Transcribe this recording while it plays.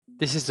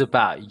This is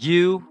about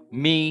you,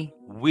 me,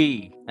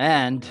 we,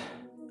 and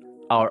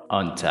our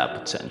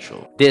untapped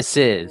potential. This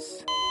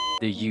is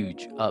the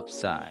huge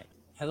upside.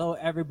 Hello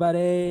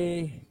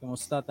everybody.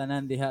 Kumusta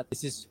tanan diha?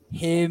 This is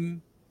him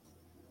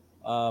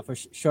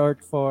short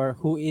for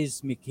Who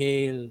is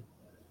Mikhail,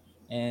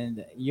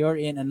 and you're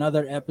in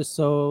another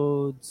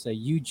episode sa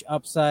Huge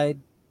Upside,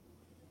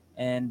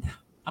 and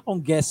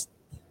akong guest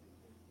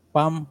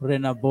Pam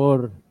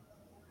Renabor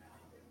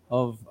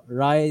of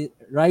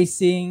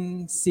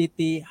Rising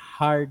City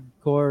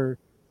Hardcore.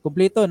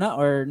 Kompleto na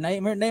or na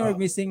Ah,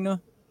 missing no?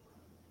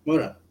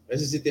 Mora.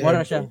 RCHC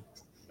Mora siya.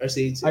 Hardcore.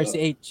 RCHC.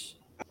 RCH.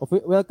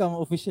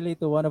 Welcome officially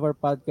to one of our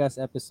podcast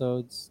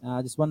episodes. I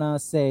just wanna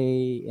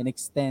say and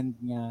extend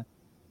nga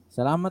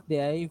salamat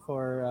di ay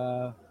for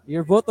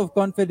your vote of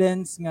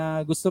confidence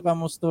nga gusto ka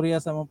mo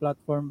storya sa mong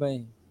platform ba.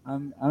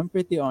 I'm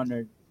pretty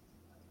honored.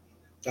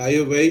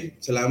 Kayo bay,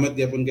 salamat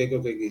gyapon kay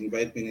ko kay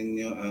invite mi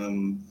ninyo.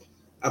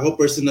 Ako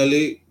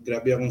personally,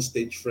 grabe akong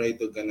stage fright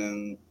o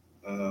kanang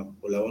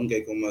ulawon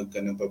kay ko mag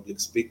kanang public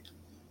speak.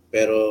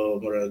 Pero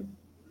murag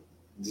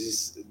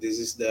this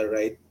is the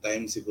right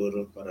time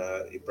siguro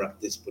para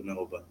i-practice po na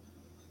ko ba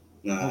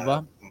na Mo ba?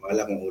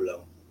 wala kong ulaw.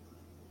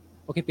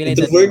 Okay, pila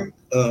edad Introvert, mo?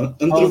 How old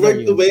are introvert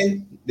to you? ba?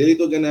 Dili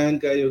ko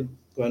ganahan kayo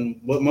kun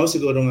mao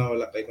siguro nga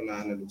wala kay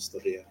kunahan ng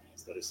storya.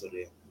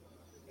 Story.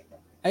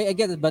 I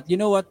get it, but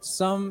you know what?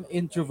 Some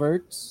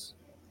introverts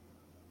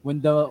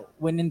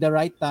when in the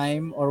right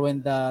time or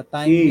when the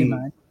time Mm.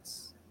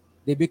 demands,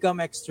 they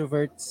become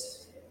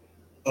extroverts.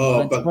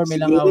 Oh, pag Transform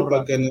ilang siguro aura.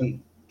 pag kanang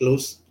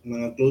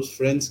mga close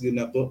friends gyud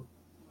nako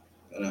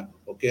ana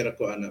okay ra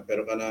ko ana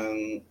pero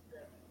kanang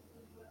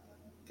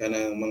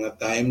mga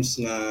times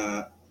nga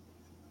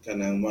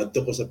kanang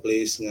moadto ko sa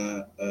place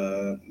nga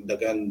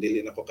dagan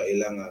dili na ko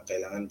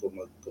kailangan ko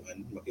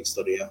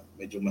mag-istorya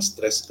medyo mas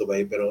stress ko ba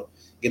pero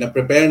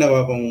gina-prepare na ako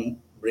akong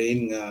brain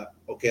nga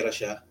okay ra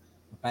siya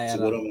Kaya ra.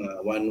 siguro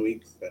mga 1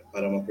 week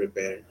para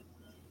ma-prepare.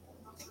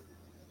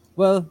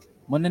 Well,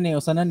 mo na ni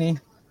usa na ni.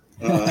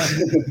 Ah,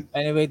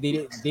 Anyway,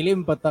 dili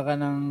mo pata ka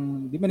ng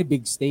di man ni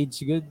big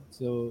stage good.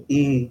 So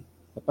mm,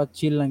 dapat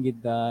chill lang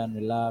gid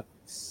relax.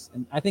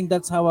 And I think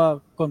that's how a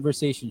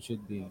conversation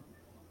should be.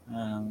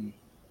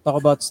 Talk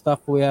about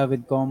stuff we have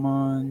in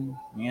common.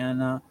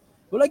 Yan na.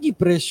 Wala gi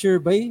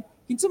pressure bay.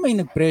 Kinsa may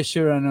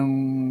nag-pressure anong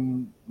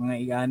mga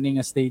igani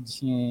nga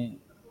stage nga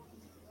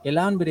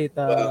kailangan ba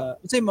dita? ba,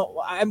 Say mo,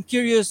 I'm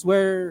curious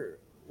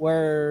where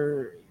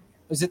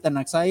is it an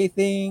anxiety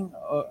thing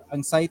or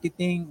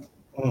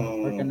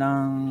uh,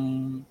 kanang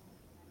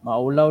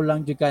maulaw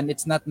lang jud kan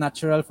it's not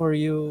natural for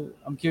you.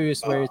 I'm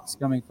curious where ah, it's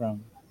coming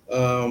from.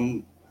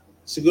 um,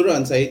 siguro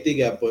anxiety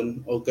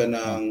gapon o Ah.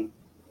 kanang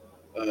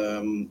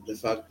the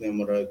fact na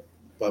murag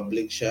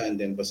public siya and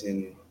then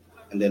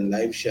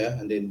live siya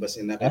and then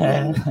basin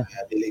nakaduan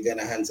dili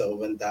ganahan sa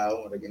ubang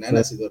tao murag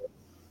inana siguro.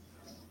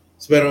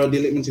 Pero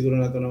dili man siguro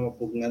nato na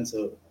mapugngan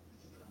so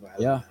wala.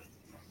 Yeah.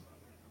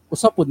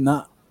 Usapod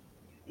na.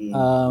 Mm.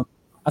 Um,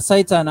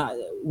 aside sana,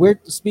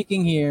 we're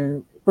speaking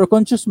here, pro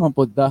conscious man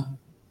pod ta.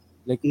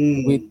 Like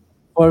with Mm.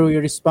 before we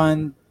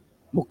respond,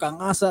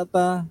 mukhang asa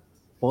ta,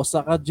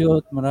 posa ka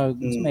jud, marag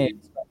may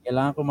Mm.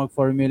 kailangan ko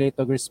mag-formulate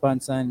og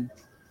responsan.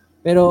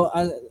 Pero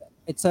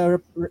it's a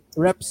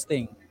reps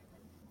thing.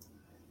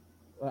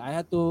 Well, I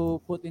had to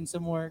put in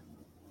some work.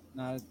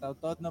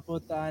 Nagtaut-taut na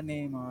po ta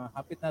ani mga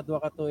hapit na duha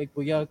ka tuig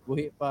puyag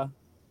buhi pa.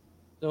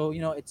 So,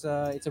 it's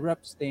a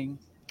reps thing.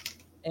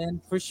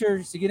 And for sure,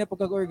 sige na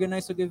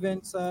pagkag-organize og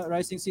event sa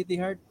Rising City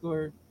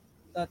Hardcore,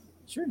 that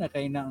sure na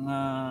kay na nga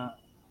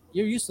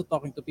you're used to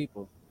talking to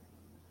people.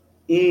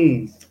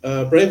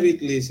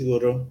 Privately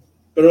siguro.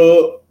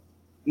 Pero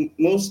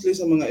mostly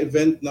sa mga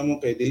event namo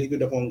kay dili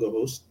gud ako ang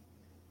host.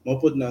 Mo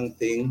pod na ang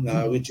thing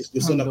na which is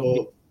gusto na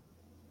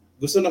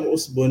ko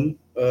usbon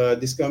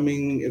this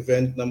coming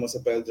event na mo sa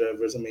Pile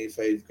Driver sa May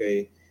 5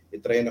 kay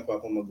i-try na ko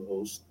ako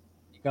mag-host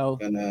Ikaw,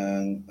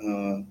 kanang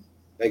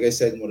like I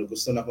said mo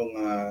gusto na ko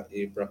nga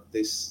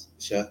i-practice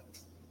siya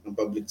ng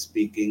public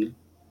speaking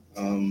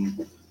and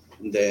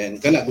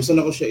then kana gusto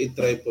na ko siya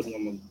i-try pod nga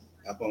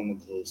ako ang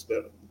mag-host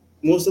pero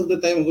most of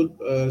the time good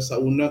sa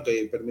una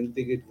kay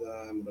permintigid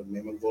may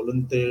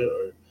mag-volunteer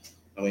or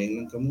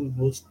nawingan ka mo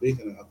host ba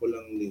kanang ako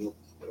lang lihok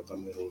pero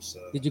kami host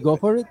sa did you go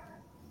for it?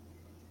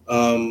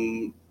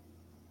 Um,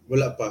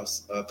 wala pa.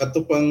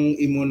 Katupang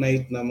imo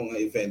night na mga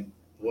event.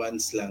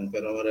 Once lang.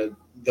 Pero marag,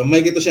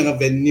 gamay kito siya nga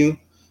venue.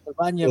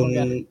 Albania Kung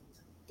mga.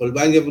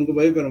 kulbanya pun ko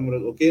ba pero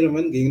marag okay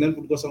naman. Gingnan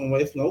pud ko sa akong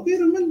wife nga okay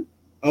naman.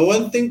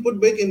 One thing pud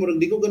ba kay marag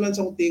di ko ganan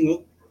sa akong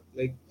tingog.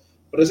 Like,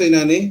 para sa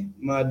inani,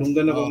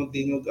 madunggan ako Oh. ang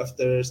tingog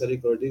after sa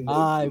recording.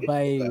 Ay,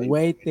 by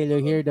wait till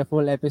you hear the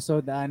full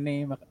episode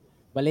ani.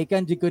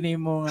 Balikan jud ko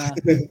nimo nga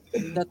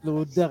that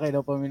luda kay daw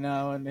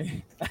paminawon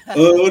eh.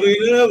 Marag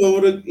na,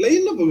 marag,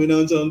 lain na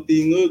paminahon sa akong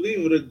tingog.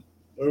 Marag,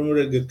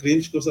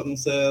 cringe ko sa akong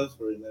self.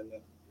 Or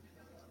na.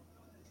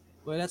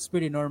 Well, that's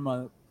pretty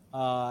normal.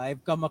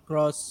 I've come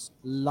across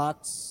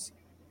lots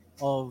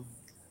of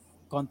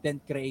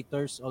content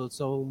creators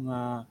also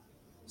nga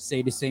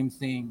say the same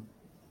thing.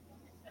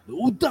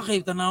 Uda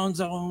kay tanawon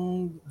sa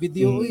akong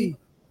video Mm.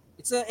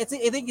 I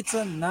think it's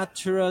a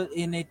natural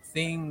innate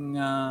thing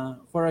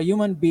for a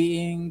human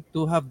being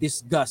to have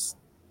disgust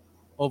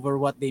over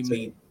what they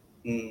made.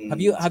 Have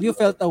you Siguro.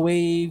 felt a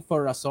way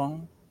for a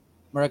song?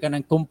 Mara ka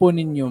nang kumpo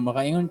ninyo,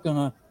 makaingon ka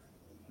nga,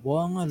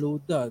 buwa nga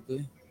loda to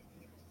eh.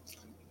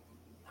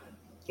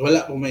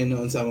 Wala ko may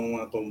noon sa among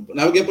mga kompo.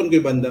 Nawagyan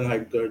ko'y bandang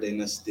hardcore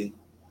dynasty.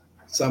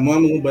 Sa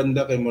mga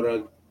banda kay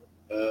murag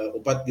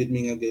upat gid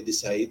mi nga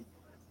decide.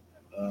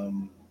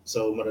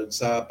 So murag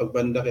sa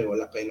pagbanda kay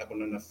wala kay na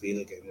kuno na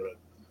feel kay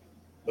murag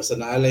basta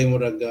naalay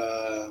murag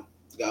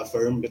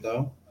ga-affirm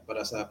bitaw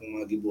para sa akong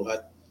mga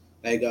gibuhat.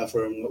 Na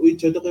ga-affirm nga uy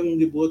chado kay mong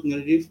gibuhat nga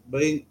riff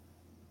bay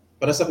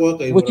para sa ko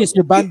kay Which murag is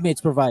your okay.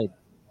 bandmates provide.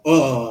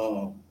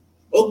 Oh.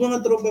 Og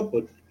mga tropa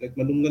po like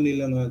madunggan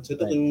nila nga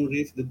chado kay Right. mong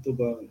riff dito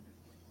ba.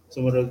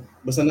 So murag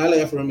basta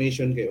naalay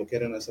affirmation kay okay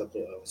ra na sa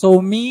to.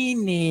 So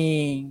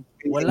meaning,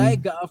 walay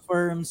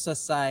ga-affirm sa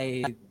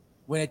side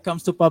when it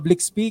comes to public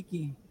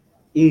speaking.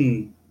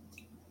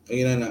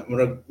 Ayun na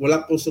murag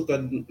wala ko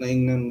sukad na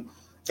ingnan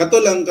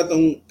kato lang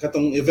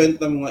katong event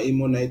na mga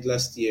emo night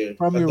last year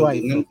From your katong wife,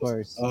 ingnan of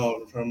course.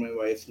 from my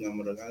wife nga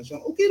murag ano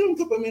siya okay ram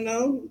ka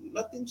paminaw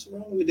nothing's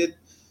wrong with it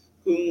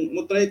kung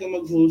mo try ka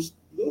mag-host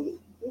go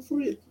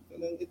for it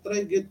kanang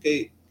i-try gyud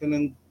kay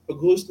kanang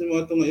pag-host ni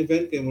mga atong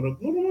event kay murag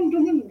raman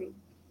murag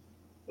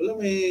wala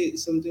may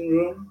something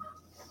wrong.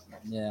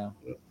 Yeah.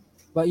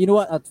 But you know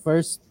what? At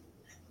first,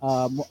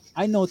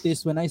 I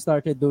noticed when I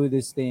started doing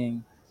this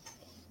thing,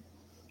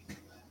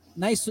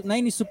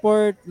 ni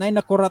support,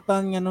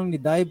 nakuratan nga nung ni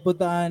Dai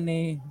putaan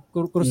ni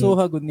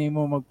kursuha gud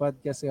nimo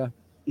mag-podcast ka.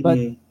 But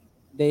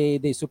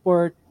they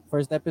support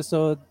first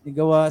episode ni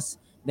gawas,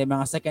 then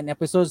mga second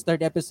episodes,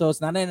 third episodes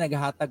nanay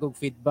naghatag og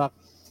feedback.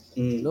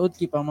 Load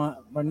ki pa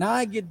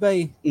managid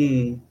bay.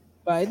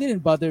 But it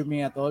didn't bother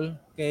me at all.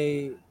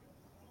 Okay,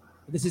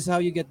 this is how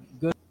you get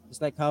good. It's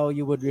like how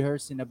you would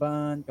rehearse in a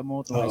band,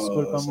 kamo to high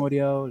school pa mo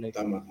diyaw, like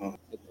Tama.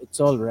 it's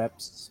all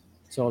reps.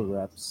 It's all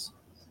reps.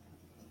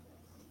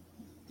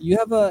 You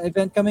have a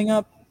event coming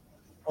up,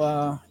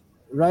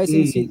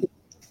 Rising City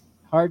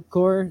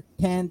Hardcore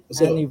 10th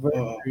So,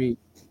 anniversary.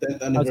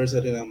 10th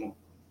anniversary na mo.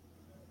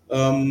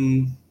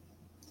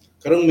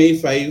 Karong May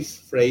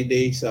 5,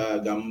 Friday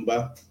sa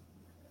Gamba,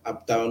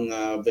 uptown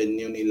nga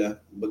venue nila.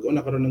 Bago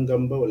na karon ng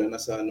Gamba, wala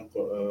na sa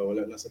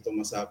wala na sa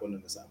Tumasako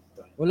na nasa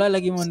uptown. Wala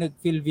lagi mo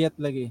nag-feel Viet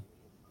lagi.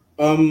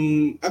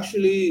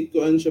 Actually,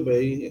 kuan siya ba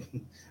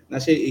na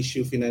siya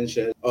issue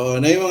financial.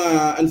 Na yung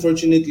mga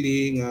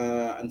unfortunately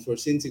nga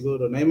unforeseen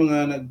siguro na yung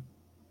mga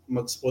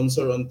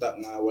mag-sponsor unta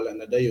nga wala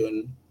na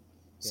dayon.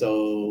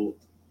 So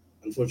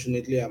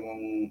unfortunately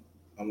among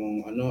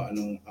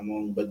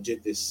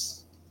budget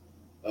is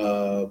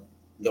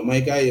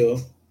gamay kayo.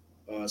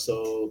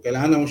 So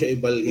kailangan na mo siya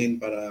ibalhin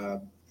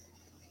para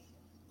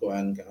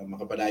kuan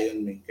makapadayon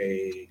mi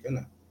kay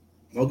kana.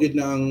 Mao gid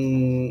na ang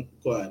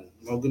kuan,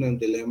 mao gid ang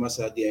dilemma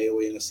sa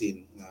DIY nga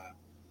scene na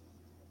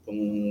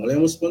kung wala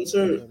mo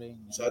sponsor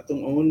sa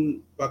atong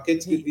own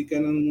pockets gid ka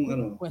ng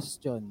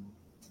Question.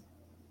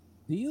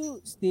 Do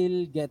you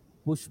still get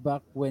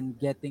pushback when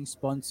getting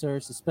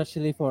sponsors,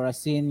 especially for a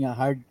scene nga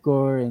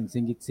hardcore and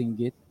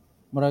singgit-singgit?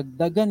 Murag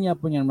dagan niya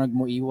po niyan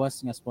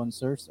magmuiwas nga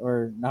sponsors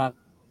or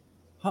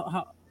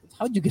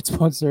how do you get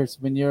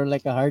sponsors when you're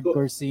like a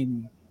hardcore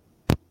scene?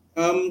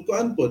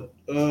 Kuan pod.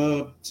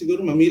 Siguro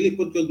mamili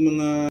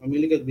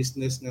kag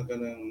business nga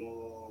kanang mo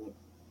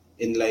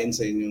inline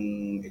sa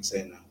inyong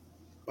eksena.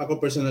 Ako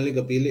personally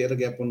gapili ra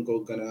gyapon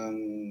ko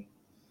kanang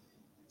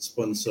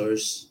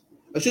sponsors.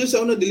 Actually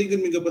sa una dili gid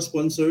mi pa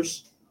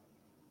sponsors.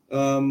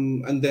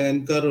 And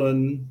then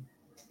karon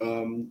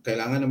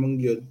kailangan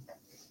namang gyud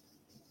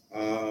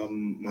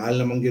mahal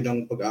namang gyud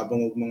ang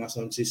pag-abang og mga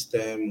sound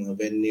system, mga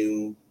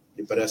venue.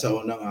 Di para sa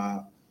una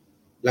nga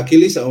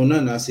luckily sa una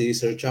na si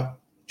Sir Chuck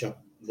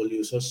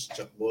Bolusos,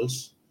 Chuck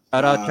Balls.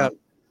 Shout out, Chuck.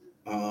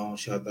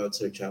 Shout out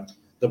Sir Chuck.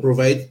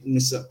 Ga-provide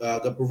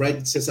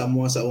siya sa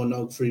mga sa una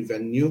og free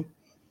venue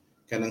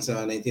kanang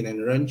sa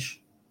 99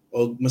 Ranch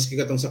o maski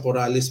katong sa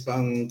Corales pa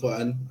ang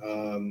kuan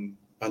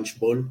punch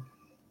bowl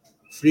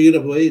free ra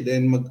boy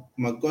then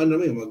magkuan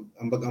rami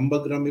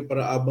ambag-ambag rami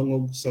para abang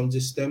og sound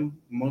system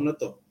mo na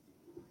to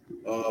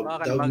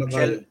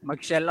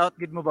mag-shell out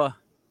gid mo ba?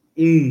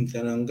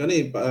 Kanang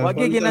kani pa wag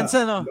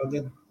ginansa no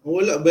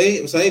wala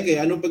bay usay kay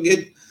ano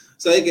pagit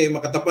say kay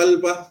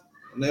makatapal pa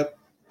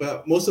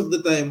most of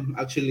the time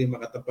actually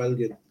makatapal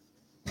gid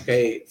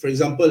kay for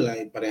example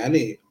na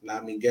pareani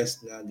naming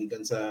guest nga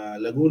gikan sa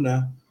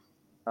Laguna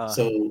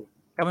so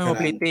kami mo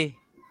pliti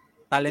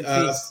talent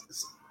fee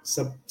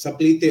sa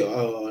plite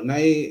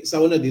nay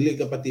sa una dili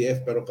ka pa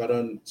TF pero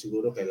karon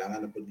siguro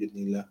kailangan na pud gid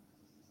nila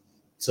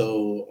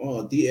so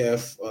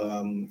TF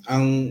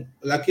ang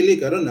luckily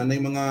karon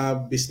anay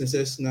mga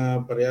businesses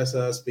nga pareha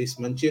sa Space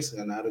Manches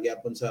nga naara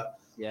gyapon sa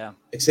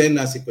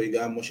eksena si Koy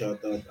Gamo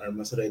shout out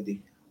Armas Ready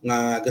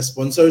nga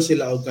ga-sponsor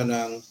sila og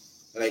kanang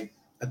like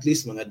at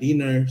least mga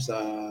dinner sa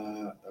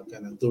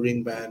kanang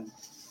touring band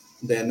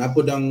then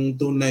napod ang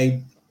tunay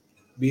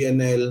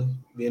BNL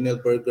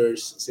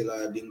Burgers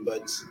sila Ding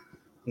Buds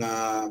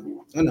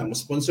nga mo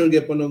sponsor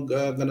gyapon og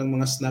kanang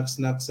mga snack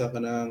sa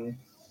kanang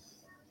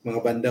mga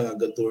banda nga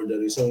ga-tour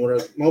diri. So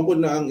murag mao pud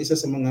na ang isa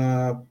sa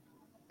mga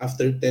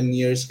after 10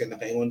 years kay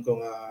nakaingon ko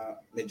nga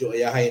medyo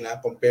ayahay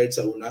na compared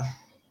sa una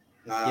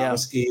nga Yeah.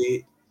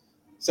 maski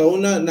sa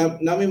una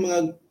nami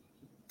mga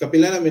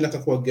kapila namin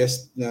nakakuha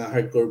guest nga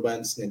hardcore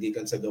bands nga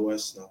gikan sa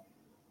gawas no.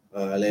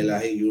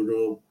 Lahi-lahi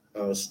Europe,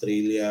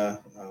 Australia,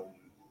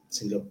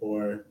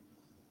 Singapore.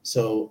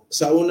 So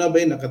sa una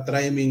ba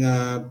nakatry mi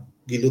nga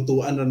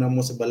gilutuan ra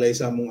namo sa balay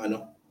sa among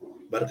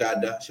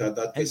barkada. Shout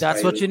out kay And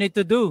that's what Spyro. you need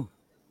to do.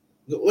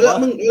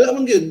 Wala man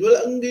gyud,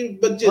 wala ang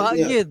budget Wa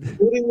niya. gyud.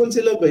 During man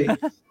sila bay.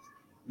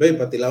 Bay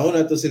patilawon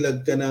nato sila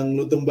kanang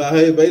lutong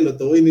bahay bay,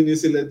 lutuin ni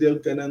sila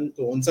diog kanang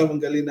kung unsa man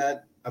gali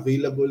na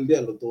available dia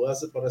lutuwa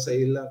sa para sa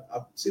ila.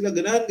 Sila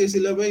ganahan kay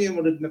sila bay nga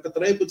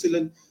nakatry pud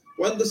sila.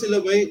 Kuanto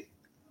sila bay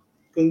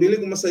kung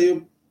dili ko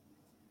masayop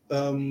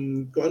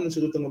kung ano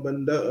siguro nga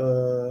banda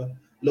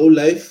Low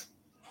Life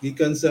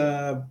gikan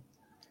sa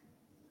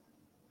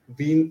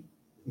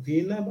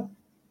Vina ba?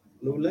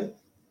 Low Life?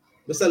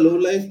 Basta Low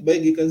Life ba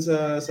gikan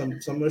sa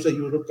somewhere sa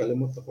Europe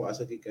kalimot ako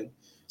asa gikan.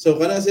 So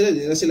kana sila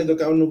dili na sila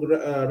gakaon og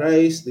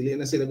rice, dili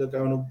na sila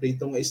gakaon og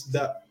pritong nga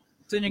isda.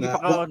 So yung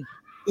gipakaon.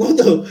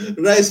 Moto,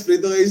 rice,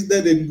 pritong nga isda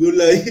din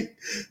gulay.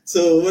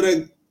 So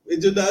murag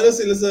medyo daano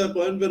sila sa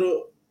kuan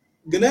pero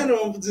ganahan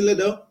naman po sila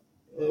daw.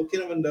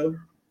 Okay naman daw.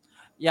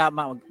 Yeah,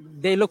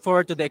 they look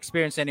forward to the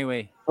experience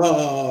anyway.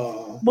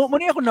 Oo.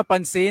 Muna ako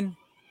napansin.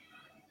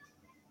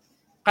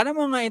 Kana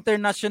mga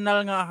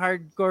international nga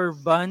hardcore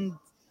band,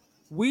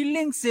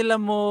 willing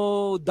sila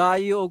mo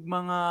dayo og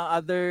mga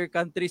other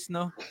countries,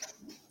 no?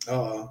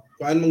 Oo.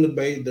 Kuan mong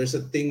goodbye, there's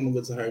a thing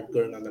mong sa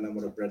hardcore nga kanang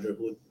mga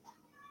brotherhood.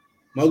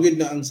 Mao gid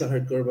na ang sa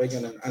hardcore bay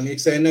kanang ang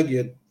eksena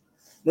gyud.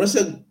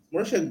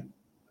 Mura siya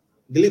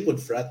dili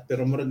pod frat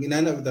pero murag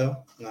inana bitaw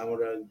nga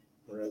murag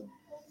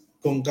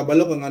kung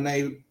kabalo ka nga na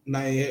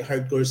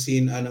hardcore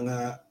scene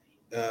nga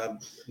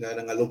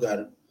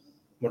lugar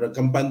murag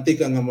kampante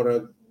ka nga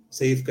murag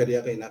safe ka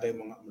diya kay na kay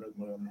mga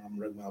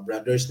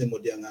brothers nimo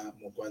diya nga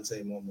mo kuan sa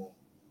imo mo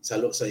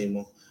salo sa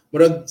imo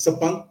murag sa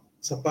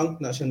punk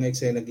na siya nga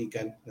eksena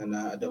gikan nga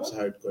na-adapt sa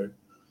hardcore.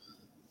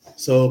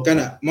 So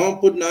kana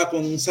mao pud na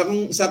akong sa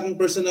akong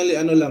personally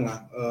lang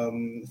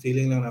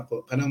feeling lang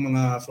ako kanang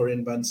mga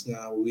foreign bands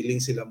nga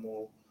willing sila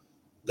mo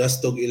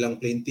gastog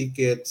ilang plane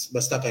tickets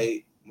basta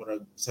kay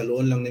murag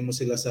saluon lang nimo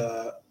sila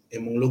sa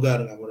imong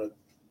lugar nga murag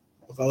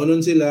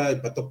pakaunon sila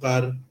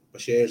ipatukar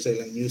pa-share sa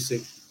ilang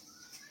music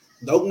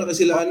daog na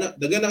kasi sila ana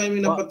dagan na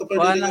kami napatukar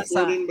dili nga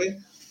foreign bay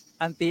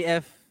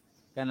anti-F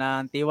kana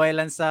anti-Y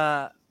lang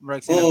sa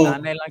murag sila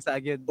tanay lang sa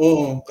agyud.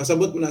 Oo,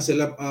 kasabot mo na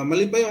sila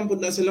malipay man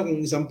pud na sila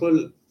kung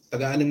example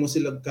tagaan mo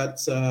sila cut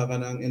sa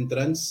kanang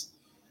entrance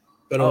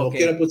pero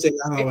okay na pud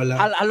sila nga wala.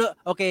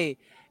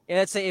 Okay,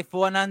 let's say if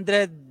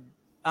 100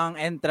 ang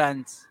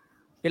entrance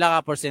pila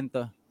ka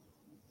porsyento?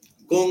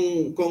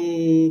 Kung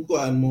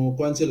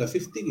kuan sila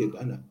 50 gid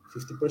ana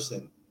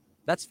 50%.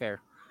 That's fair.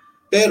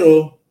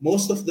 Pero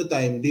most of the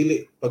time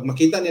dili pag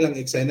makita nilang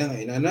eksena nga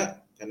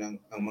inana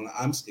kanang ang mga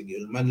amps kay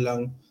gilman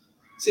lang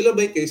sila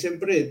ba kay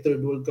siyempre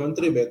third world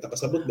country ba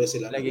kasabot ba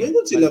sila ngayon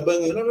sila ba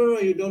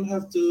no you don't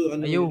have to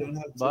you don't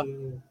have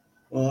to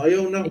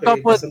ayaw na kay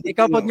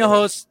ikaw pod nga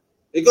host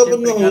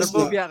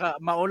nga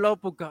maulaw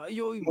pud ka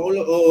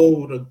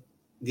maulaw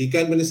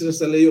gikan ba ni sila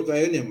sa layo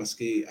kayo niya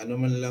maski ano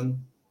man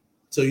lang.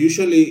 So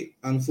usually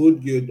ang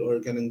food good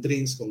or kanang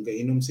drinks kung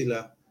kainom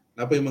sila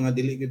napay mga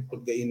dili gid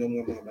pag kainom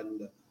nga mga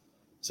banda.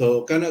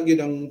 So kana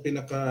gid ang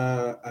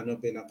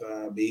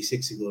pinaka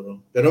basic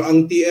siguro. Pero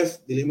ang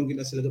TF dili man gid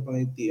na sila pang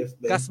TF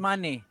ba. Gas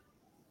money.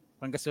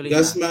 Panggasolina.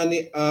 Gas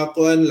money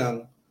kuan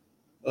lang.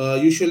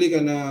 Usually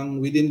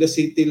kanang within the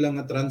city lang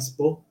nga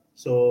transpo.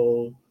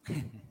 So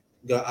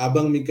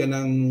gaabang mi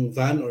kanang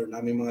van or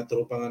nami mga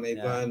tropa nga na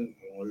van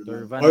or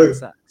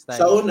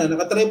sa una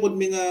nakatry pod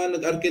mi nga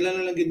nag-arkila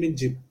na lang gid mi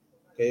jeep.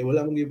 Kaya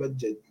wala mong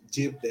budget.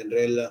 Jeep, then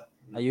rela.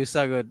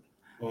 Ayusa good.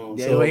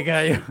 DIY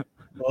kayo.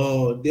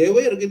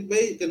 DIY gid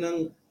bay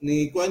kanang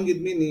ni kuan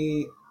gid mi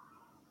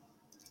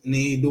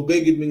ni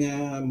dugay gid mi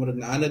nga murag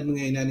naanad mi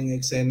nga inani nga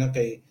eksena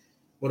kay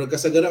murag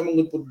kasagara man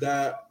gud pud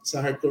sa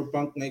hardcore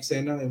punk nga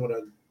eksena kay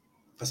murag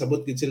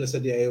kasabot gid sila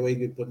sa DIY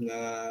gid pud nga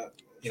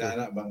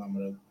inana ba nga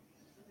murag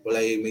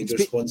walay major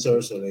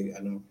sponsors or like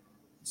ano.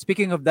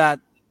 Speaking of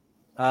that,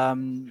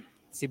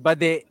 si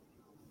Bade,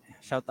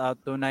 shout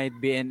out to Night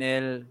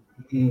BNL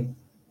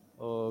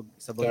o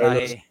sa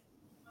babae.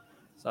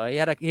 So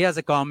he has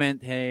a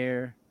comment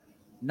here.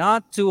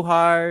 Not too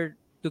hard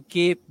to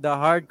keep the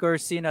hardcore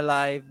scene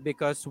alive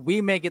because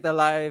we make it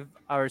alive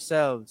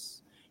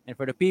ourselves. And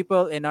for the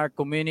people in our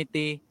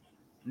community,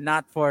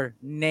 not for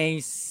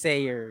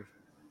naysayers.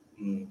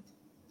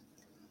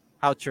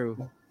 How true?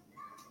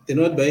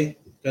 Tinuod bay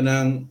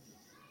kanang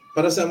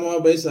para sa mga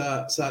bay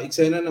sa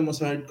eksena na mo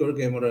sa hardcore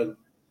kay murag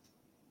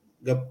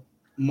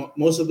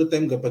most of the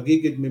time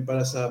gapagigid mi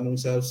para sa among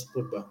selves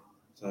pud ba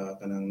sa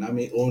kanang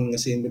nami own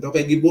nga scene bitaw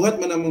kay gibuhat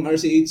man among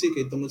RCHC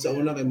kay tungod sa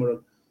una kay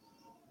murag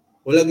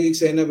wala gyud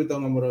eksena bitaw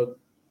nga murag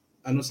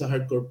sa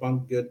hardcore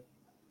punk gyud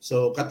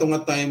So kato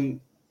nga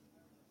time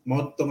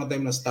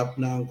na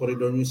stop na ang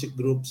Corridor Music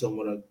Group, so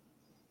murag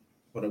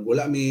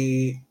wala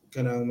mi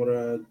kanang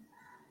murag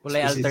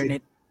Walay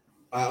specific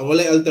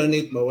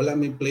alternate. wala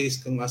may place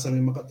kung asa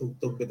may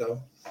makatugtog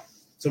bitaw.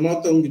 So mo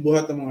tong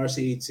gibuhat ang mga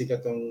RCHC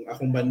katong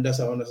akong banda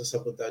sa una sa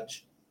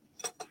Sabotage.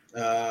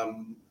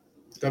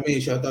 Kami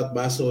shoutout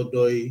Baso,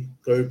 Doy,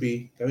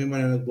 Kirby, kami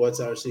man ang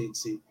nagbuhat sa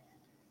RCHC.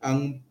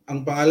 Ang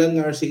pangalan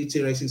ng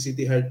RCHC Rising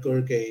City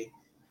Hardcore kay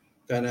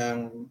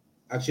kanang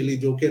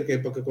actually joker kay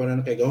pagkakuan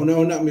na kay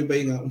gauna-una mi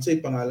bay nga unsay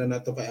pangalan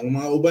nato kay ang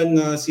mga uban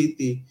nga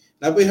city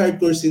napoy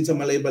hardcore scene sa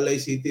Malaybalay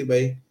City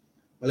bay.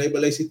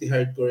 Malaybalay City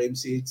Hardcore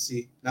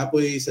MCHC.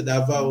 Napoy sa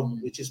Davao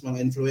which is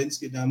mga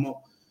influence gid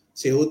namo.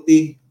 COT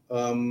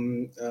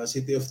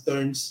City of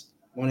Turns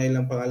mo na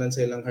ilang pangalan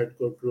sa ilang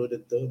hardcore crew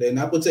dito. Then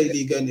napod sa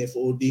Iligan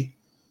FOD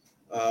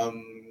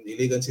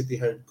Iligan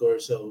City Hardcore.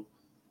 So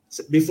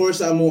before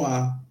sa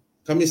amoa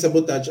kami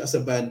Sabotage as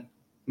a band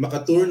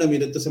makatour na mi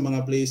dito sa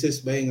mga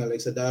places bay nga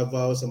like sa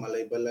Davao, sa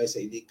Malaybalay,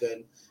 sa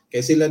Iligan.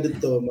 Kay sila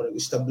dito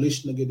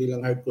mag-establish na gid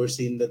ilang hardcore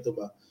scene dito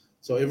ba.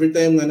 So every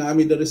time nga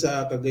naami diri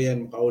sa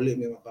Cagayan makauli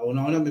mi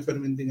makauna-una mi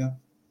fermenting nga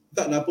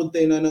ta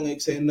napuntay na nang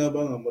eksena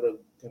ba nga murag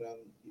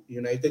kanang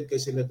united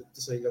kay sila dito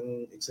sa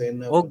ilang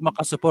eksena. Og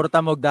makasuporta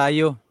mo og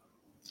dayo.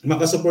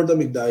 Makasuporta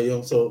mig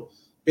dayo. So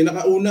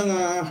pinakauna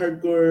nga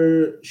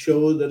hardcore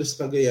show diri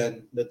sa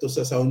Cagayan dito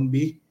sa Sound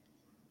B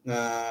nga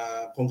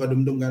kung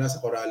kadumdum ka na sa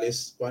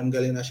Corales, kuan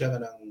gali na siya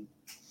kanang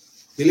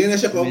dili na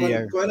siya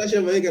common, kuan na siya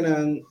bay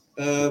kanang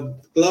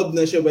club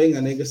na siya bay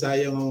nga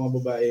nagasayaw nga mga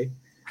babae.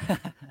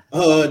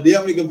 Di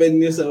ang mga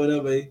venue sa una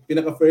bay.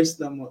 Pinaka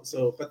first na mo.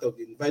 So katog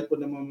invite po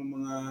na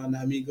mga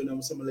na-amigo na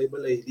mo sa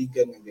Malaybalay,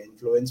 Iligan nga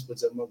influence po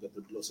sa mga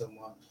gatudlo sa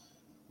mga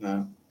nga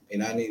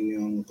inanin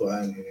yung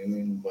kuan,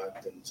 inanin yung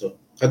button.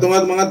 So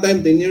katong mga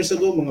time 10 years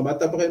ago, mga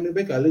bata pa kami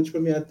bay, college pa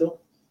mi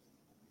ato.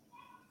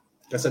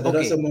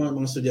 Kasadara sa mga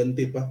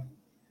estudyante pa.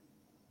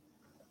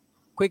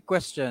 Quick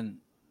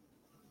question.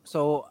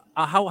 So,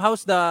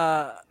 how's the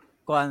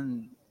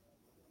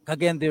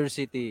Cagayan de Oro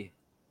City?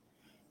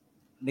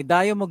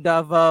 Nidayo mo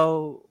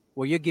Davao,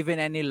 were you given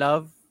any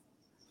love?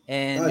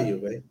 And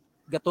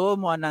gato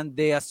mo anang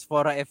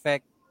diaspora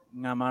effect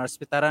nga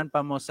marespetaran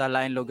pa mo sa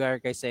lain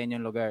lugar kaysa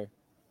inyong lugar?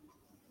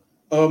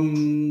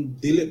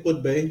 Dili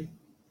pod bay.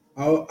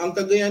 Ang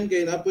Cagayan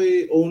kay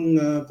napoy own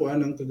nga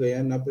kuan ang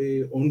Cagayan,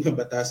 napoy own nga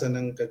batasan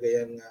ng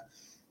Cagayan nga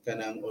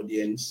kanang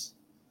audience.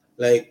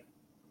 Like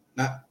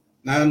na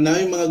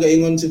yung mga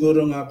gaingon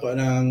siguro nga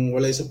kuan ang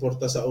walay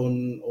suporta sa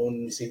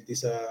own city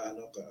sa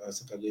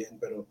sa Cagayan,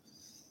 pero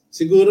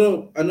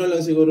siguro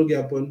lang siguro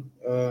gyapon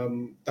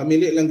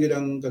tamili lang gyud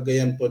ang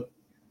Cagayan pod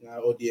nga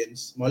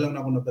audience. Mao lang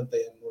na ako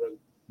nabantayan murag.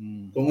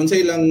 Kung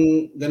unsay lang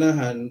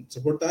ganahan,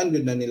 suportahan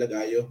gyud na nila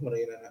gayo,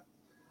 murag na.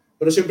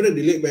 Pero siyempre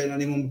dili ba na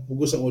nimo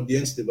mapugos ang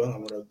audience, di ba? Nga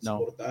murag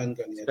suportahan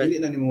ka niya.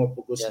 Dili na nimo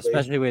mapugos ba.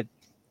 Especially with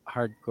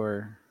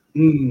hardcore.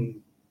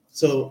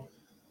 So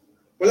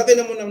wala kay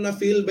namo na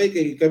feel by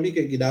kay kami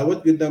kay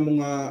gidawat gyud na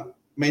mga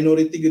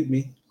minority gyud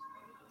mi.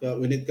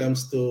 When it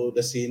comes to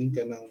the scene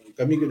kanang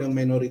kami gyud ang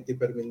minority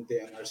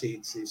permente ang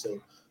RCHC. So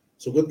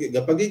sugod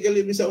gapag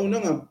gali mi sa una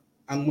nga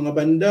ang mga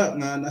banda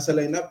nga nasa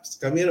lineup,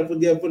 kami ra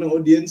pud gyapon ang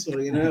audience,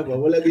 murag na ba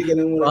wala gyud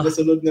kanang murag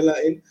kasulod nga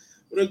lain.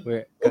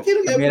 Okay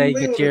ra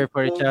gyapon cheer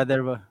for each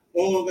other ba.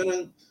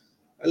 Kanang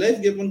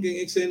alive gyapon king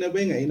eksena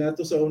ba nga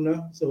inato sa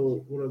una.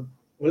 So murag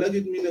wala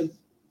gyud mi nag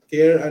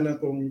care ana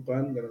kung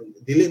kan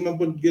dili man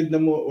pud gyud na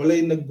mo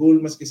walay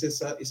nag-goal maski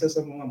sa isa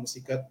sa mga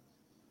musikat.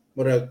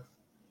 Murag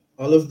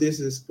all of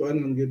this is kuan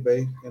lang gyud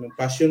bay kanang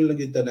passion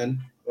lang gyud tanan,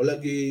 wala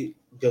gyud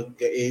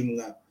ga-aim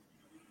nga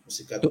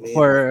musikat ni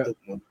for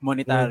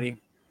monetary.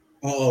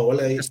 Oo,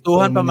 wala.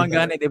 Gastuhan pa man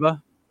gani, di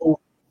ba?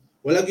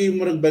 Wala gyud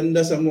murag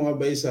banda sa mga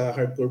bay sa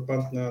hardcore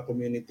punk nga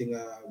community nga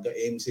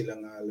ga-aim sila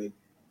nga like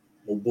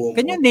mo-boom.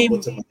 Can you name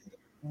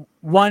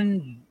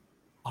one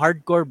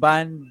hardcore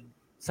band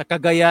sa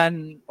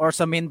Cagayan or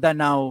sa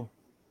Mindanao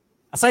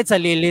aside sa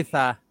Lilith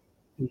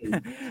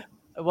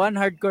one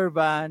hardcore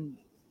band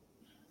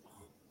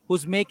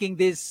who's making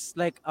this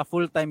like a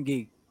full-time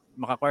gig,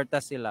 makakwarta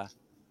sila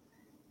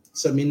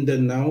sa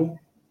Mindanao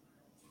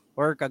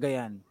or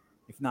Cagayan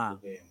if na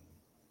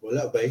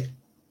wala bay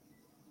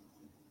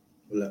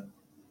wala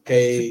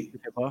kay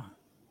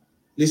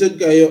lisod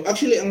kayo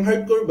actually ang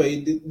hardcore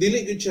bay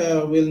dili gud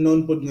siya well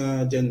known pod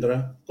nga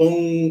genre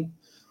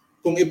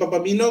kung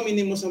ipapaminaw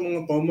minimo sa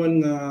mga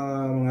common nga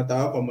mga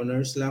tao,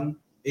 commoners lang,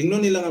 ingno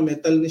nila nga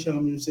metal ni siya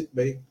nga music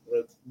bay.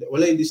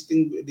 Walay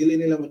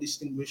dili nila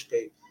ma-distinguish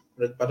kay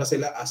para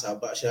sila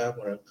asaba siya,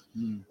 murag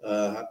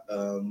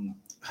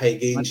high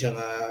gain siya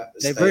nga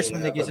diverse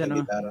style na gisa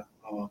no.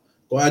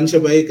 Kuan siya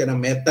bay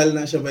kanang metal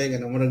na siya bay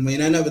kanang murag may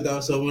nana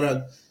bitaw so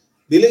murag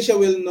dili siya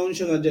well known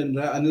siya nga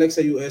genre unlike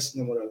sa US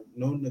nga murag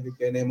known na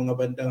kay na mga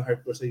bandang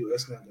hardcore sa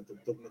US nga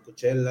natugtog na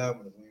Coachella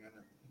murag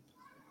nga.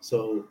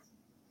 So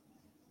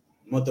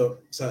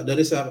moto sa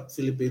dari sa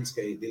Philippines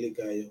kay dili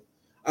kayo.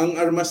 Ang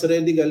Armas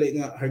Ready gali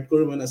nga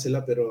hardcore man na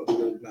sila pero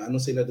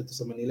naano sila dito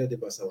sa Manila di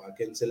ba sa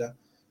Wacken sila.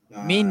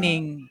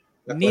 Meaning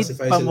need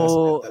pa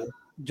mo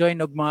join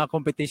og mga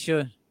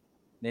competition.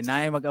 Then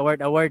na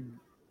mag-award.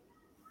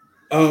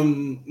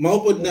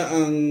 Maupod na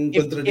ang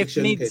If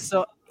contradiction need kay.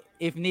 so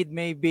if need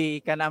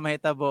maybe kana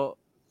mahitabo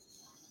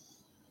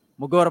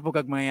mugora po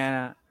kag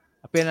mga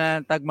apil na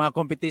tag mga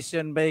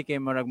competition ba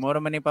kay murag mura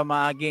man ni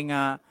pamaagi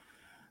nga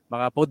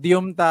baka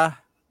podium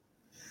ta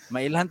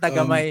mailhan ta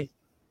gamay.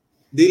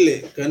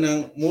 Dili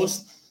kanang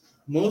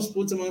most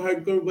pud sa mga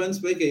hardcore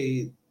bands ba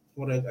kay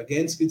murag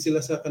against gid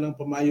sila sa kanang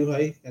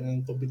pamayuhay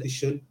kanang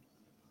competition.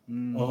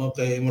 Oo,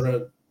 kay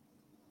murag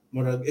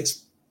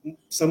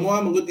sa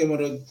mga magud kay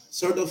murag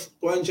sort of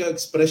kuan siya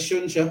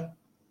expression siya.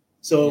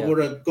 So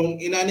murag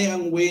kung inani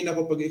ang way na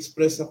ko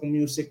pag-express sa akong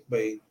music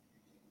by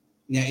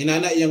nya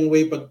inana yang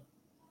way pag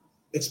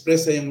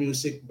express sa yung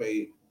music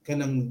by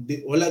kanang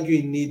wala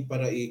gyud need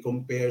para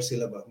i-compare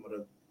sila ba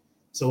murag.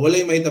 So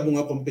walay mahitabo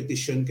nga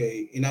competition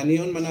kay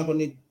inaniyon man ako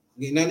ni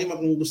inani man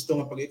kung gusto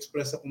nga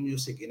pag-express akong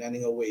music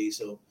inani nga way.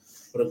 So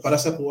murag para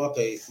sa kuha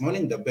kay mao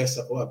ning the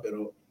best ako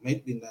pero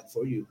might be not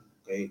for you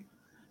kay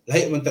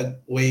lahi man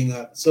tag way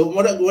nga. So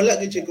murag wala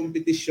gyud siya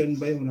competition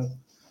ba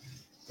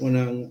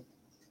unang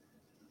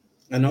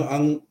ano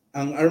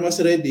ang Armas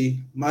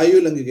Ready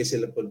maayo lang gyud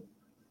sila pod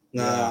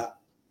nga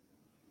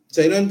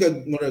sa inon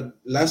kag murag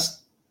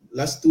last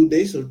 2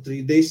 days or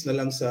 3 days na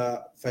lang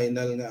sa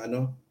final nga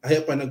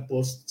ay pa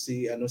nagpost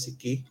si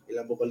Ki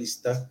ilang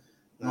vokalista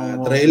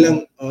try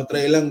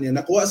lang niya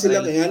nakuha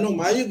sila kay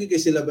maayo gyud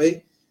sila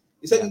bay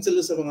isa gyud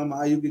sila sa mga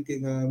maayo gyud kay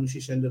nga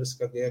musician dere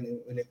sa Cagayan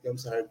when it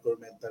comes sa hardcore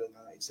metal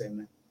nga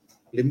eksena.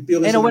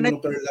 Limpyo kasi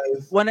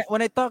live.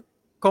 When I talk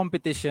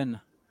competition,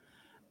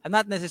 I'm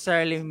not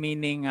necessarily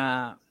meaning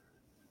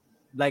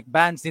like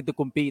bands need to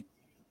compete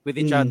with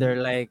each other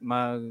like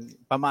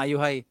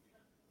pamaayuhay.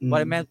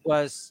 What I meant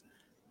was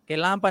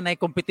kailangan pa na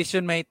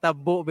competition may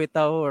tabo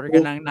bitaw or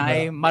kanang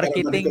naay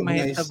marketing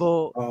may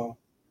tabo.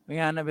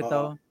 Nga na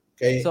bitaw.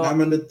 Kay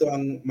naman dito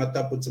ang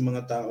matapod sa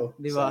mga tao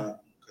diba? sa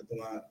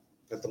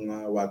katong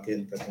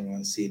wakin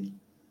katong scene.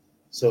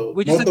 So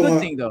which is a good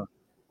thing though.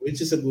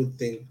 Which is a good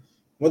thing.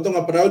 Moto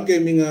nga proud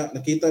kay mi nga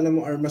nakita na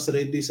mo Armas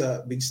Ready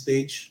sa big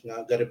stage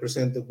nga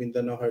ga-represent og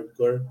Mindanao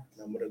hardcore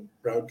na murag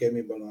proud kay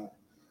mi ba nga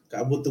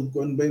kaabot og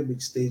kon ba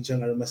big stage ang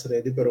Armas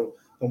Ready pero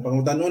kung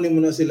pangutan-on nimo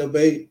na sila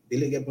bay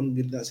dili gyud pon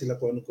gid na sila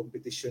ko ano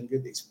competition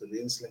gid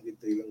experience lang gid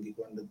ilang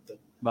gikuan dito.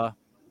 Ba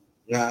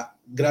Nga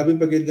grabe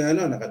pa gid nga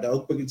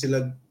nakadaog pa gid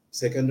sila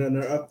second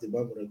runner up di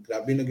ba murag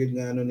grabe na gid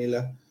nga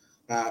nila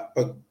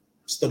pag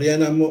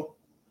storya na mo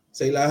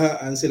sa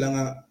ilaha an sila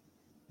nga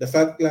the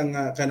fact lang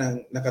nga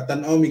kanang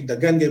nakatan-aw mig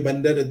daghan kay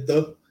banda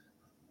dito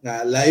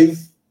nga live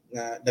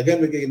nga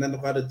daghan kay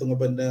nanukad dito nga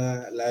banda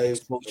live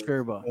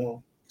exposure ba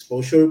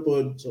exposure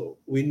pod so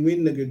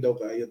win-win na gyud daw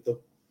kaayo to.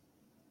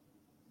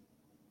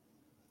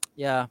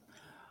 Yeah,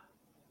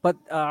 but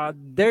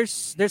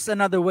there's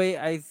another way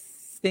I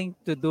think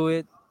to do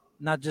it,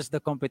 not just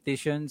the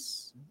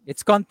competitions,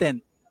 it's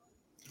content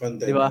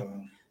diba?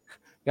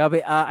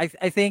 Gabi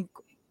I think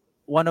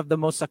one of the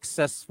most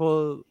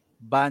successful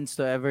bands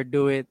to ever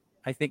do it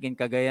I think in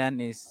Cagayan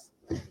is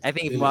I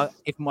think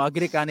if mo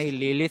agree ka na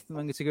Lilith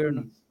man siguro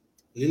no.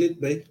 Lilith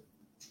bay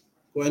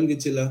kuan gid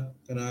sila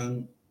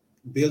kanang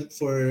built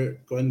for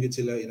kuan gid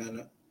sila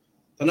inana.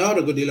 Tanaw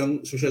ra gud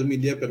ilang social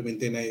media pero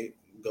maintain ay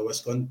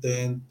gawas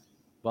content.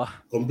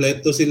 Bah,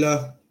 kompleto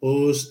sila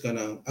post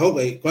kanang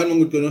kay kuan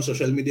mo gud ko no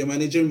social media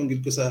manager man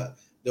gid ko sa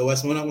gawas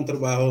mo na akong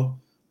trabaho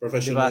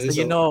professional. Diba?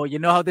 So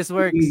you know how this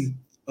works.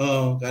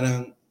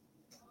 Kanang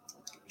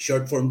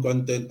short form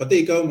content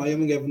pati ikaw mayo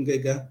man gyapon kay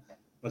ka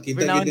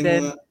makita gid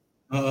mga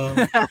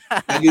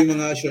lagi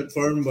mga short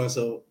form ba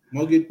so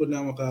mo gid po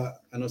na maka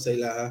sa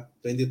ilaha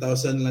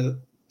 20,000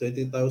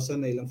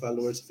 na ilang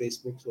followers sa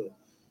Facebook so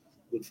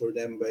good for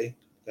them bay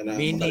kana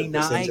meaning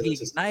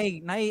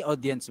naay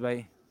audience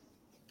bay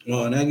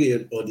nagi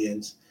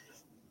audience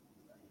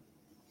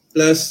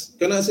plus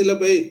kana sila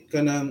bay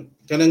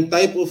kanang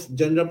type of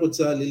genre pod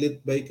sa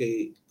Lilith bay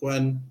kay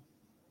kuan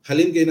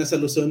halin kay nasa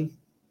Luzon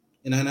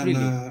inana really?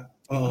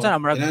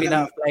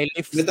 nga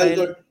flylift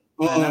metalcore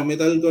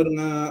metalcore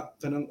nga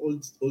kanang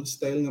old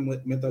style nga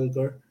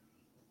metalcore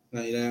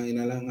nga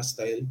inalang nga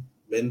style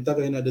benta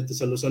kay na dito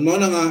sa Luzon mao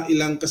na nga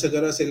ilang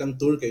kasagara sa ilang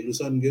tour kay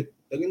Luzon gyud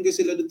daghan kay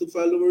sila dito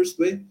followers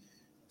ba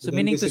so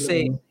meaning to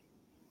say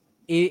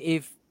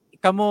if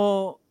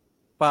kamo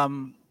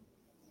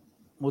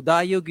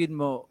mudayo gid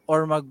mo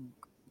or mag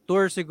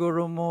tour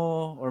siguro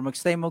mo or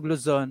magstay mo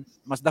Luzon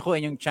mas dako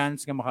inyong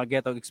chance nga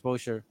makaget og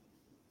exposure.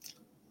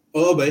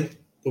 Oo bay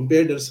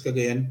compare sa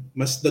Cagayan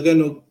mas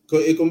dagan og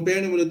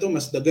i-compare nimo dito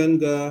mas dagan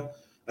ga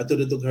ato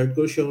dito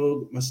hardcore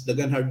show mas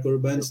dagan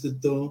hardcore bands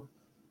dito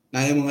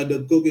naay mga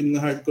dagko kin nga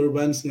hardcore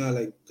bands nga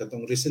like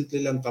katong recently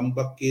lang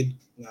comeback kid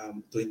nga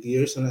 20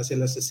 years na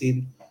sila sa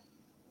scene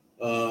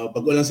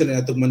bago lang sila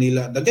natog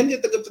Manila dagan kay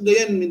taga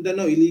Cagayan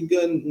Mindanao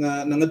iligan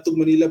nga nangadtog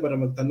Manila para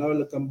magtanaw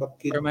lang comeback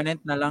kid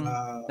permanent na lang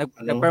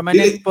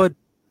permanent pod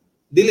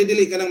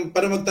dili kanang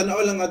para magtanaw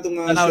lang atong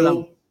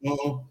show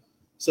oo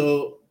so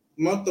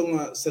mo to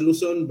nga sa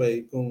Luzon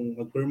bay kung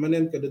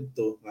mag-permanent ka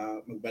dito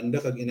nga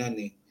magbanda kag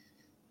inani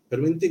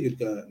perminti gud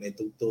ka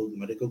naitugtog,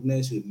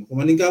 ma-recognize gud mo. Kung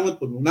maningkamot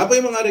po,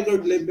 napay mga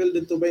record label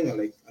dito ba nga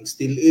like ang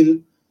Still Ill,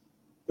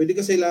 pwede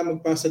ka sila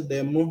magpasad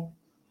demo.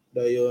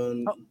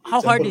 Dayon, How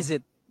hard example, is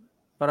it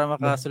para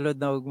makasulod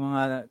na og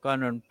mga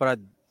kanon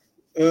prad?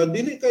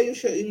 dili kayo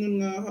siya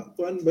ingon nga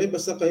kuan ba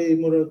basta kay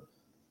murag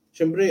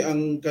syempre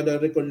ang kada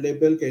record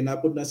label kay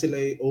napod na sila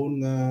own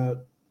nga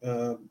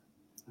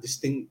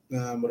distinct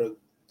nga murag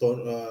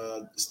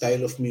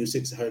style of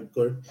music sa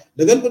hardcore.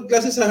 Dagan pud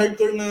klase sa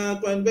hardcore nga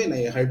kuan ba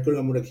na hardcore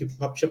nga murag hip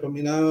hop siya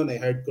paminaw, na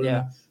hardcore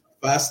nga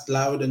fast,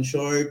 loud and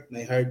short,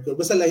 na hardcore.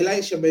 Basta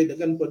lahi-lahi siya ba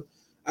dagan pud.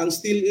 Ang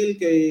Still Ill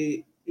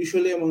kay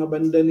usually ang mga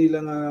banda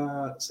nila nga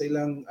sa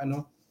ilang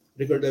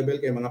record label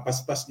kay mga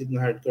paspas gid nga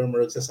hardcore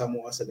murag sa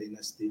Samoa sa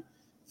Dynasty.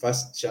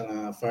 Fast siya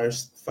nga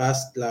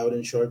fast, loud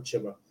and short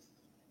siya ba.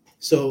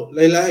 So,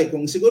 lahi-lahi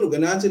kung siguro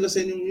ganahan sila sa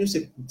inyong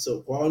music.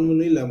 So, kuhaan mo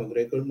nila,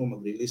 mag-record mo,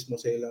 mag-release mo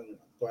sa ilang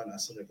kuhaan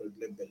sa record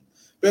label.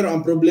 Pero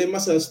ang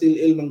problema sa Still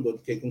Ill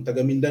manggod kay kung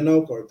taga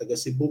Mindanao ka or taga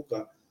Cebu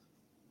ka,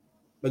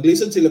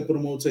 maglisod sila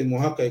promote sa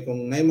imuha kay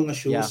kung may mga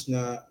shows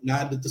nga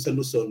naa dito sa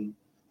Luzon,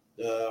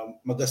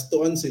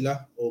 magastuan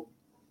sila o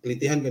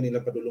klitihan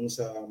kanila padulong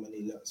sa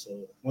Manila.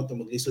 So, mo to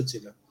maglisod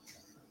sila.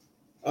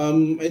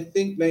 I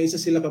think na isa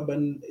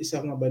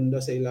nga banda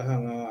sa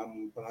ilahang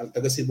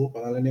taga Cebu,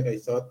 pangalan niya kay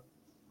Thought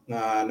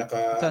na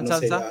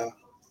sila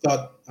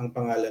Thought ang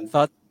pangalan.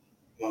 Thought.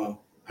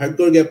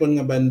 Hardcore gyapon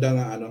nga banda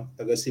nga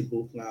taga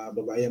Cebu nga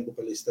babaeng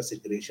bokalista si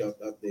Dre, shout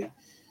out day.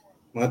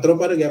 Mga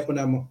tropa ra gyapon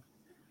namo.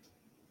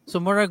 So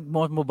murag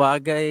mo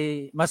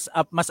bagay mas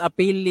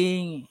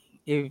appealing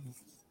if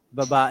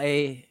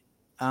babae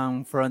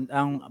ang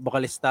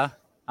bokalista,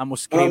 ang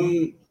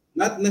scream.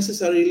 Not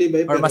necessarily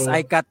ba or pero mas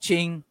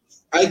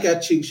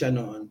eye-catching siya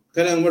noon.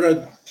 Kanang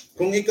murag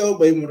kung ikaw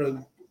ba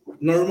murag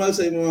normal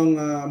sa imong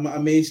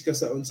ma-amaze ka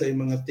sa unsay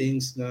mga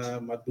things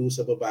na madu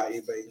sa babae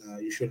ba nga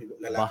usually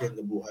lalaki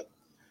ang gabuhat.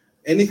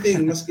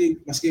 Anything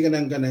maski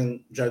kanang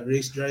drag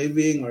race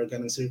driving or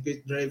kanang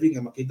circuit driving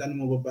nga makita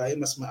nimo babae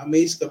mas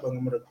ma-amaze ka pa nga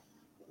murag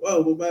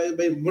wow, babae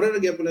ba mura ra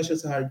gyapon na siya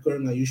sa hardcore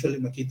nga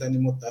usually makita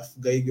nimo tough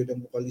guy gyud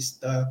ang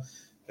bokalista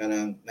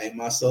kanang nay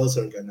muscles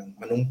or kanang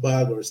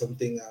manumpag or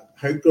something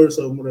hardcore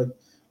so murag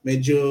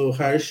medyo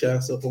harsh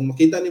siya. So kung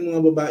makita nimo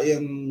nga babae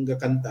ang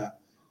gakanta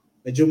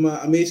medyo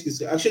ma-amaze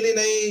kasi. Actually,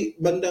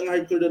 bandang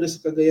hardcore doon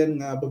sa Cagayan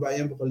nga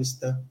babae ang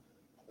vokalista.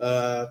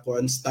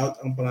 Kuan Stout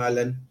ang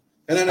pangalan.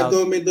 Kana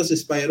nag-comment do si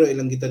Spyro,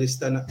 ilang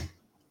gitarista na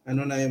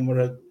na yung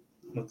murag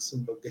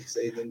magsumbag kay sa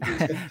ilang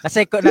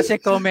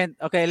Nasa comment.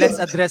 Okay, let's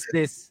address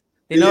this.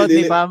 Tinood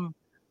ni Pam.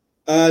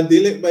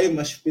 Dili ba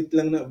mashpit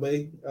lang na ba?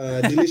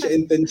 Dili siya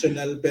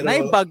intentional pero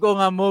nay bago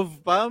nga move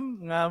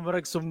Pam nga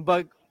murag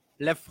sumbag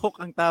left hook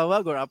ang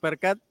tawag or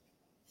uppercut.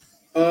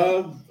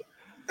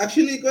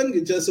 Actually,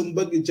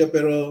 sumbag siya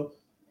pero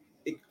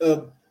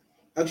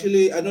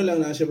actually,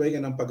 lang na siya ba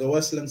ng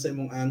pagawas lang sa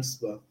imong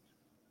angst ba?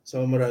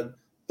 So, murag,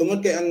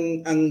 tungod kay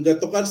ang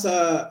gatukar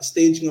sa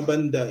stage nga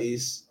banda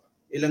is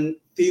ilang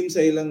theme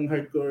sa ilang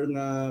hardcore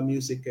nga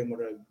music kay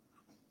murag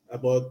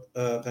about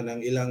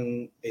kanang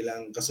ilang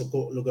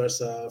kasuko lugar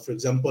sa for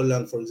example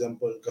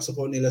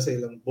kasuko nila sa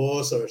ilang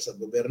boss or sa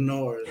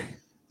gobyerno or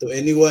to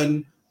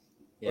anyone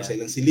or sa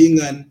ilang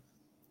silingan.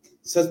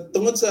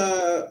 Tungod sa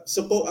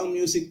suko ang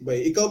music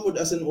bay, ikaw pod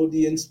as an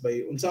audience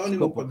bay, unsaon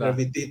nimo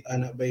pag-gravitate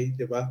ana bay,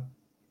 di ba?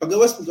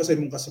 Pagawas pud ka sa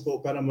imong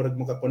kasuko para murag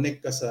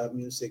maka-connect ka sa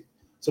music.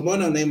 So mo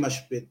nang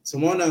na-mash pit.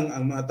 So mo nang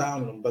ang mga tao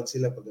lumbag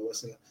sila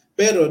pagawas nila.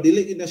 Pero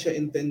dili na siya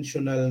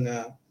intentional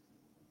nga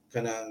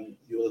kanang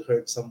you will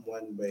hurt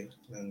someone bay.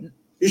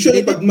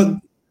 Usually pag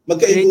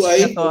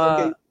magkaiguay,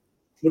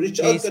 mo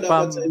reach out ka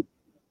dapat sa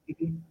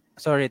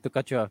sorry to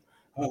cut you off.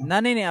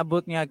 Nanay ni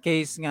abot nga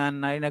case nga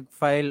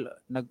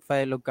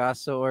nag-file og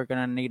kaso or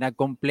kanang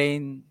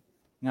nag-complain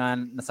nga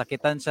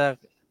nasakitan siya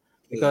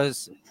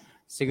because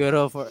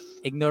siguro for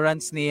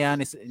ignorance niya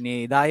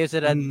ni dayo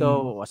sa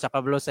dadto sa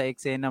kablo sa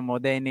eksena mo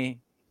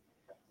ni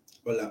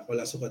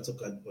wala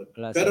sukat-sukat po.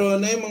 Pero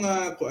nay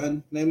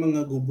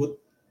mga gubot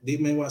di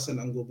may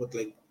wasan ang gubot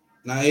like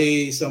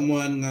nay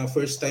someone nga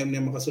first time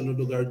niya makasunod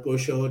og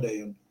hardcore show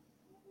dayon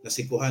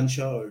nasikuhan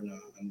siya or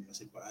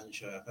nasipaan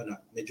siya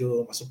kana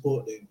medyo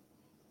masuko din.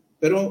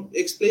 Pero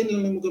explain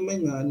lang mo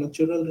gamay nga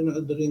natural rin na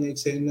adari nga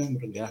eksena mo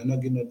rin na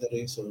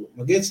ginadari so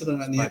magets ra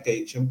nga niya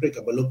kay syempre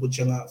kabalo pud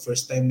siya nga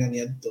first time na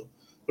niya adto.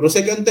 Pero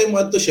second time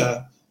mo adto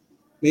siya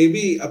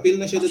maybe appeal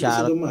na siya dito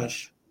sa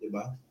Dumash, di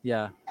ba?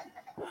 Yeah.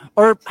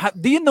 Or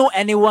do you know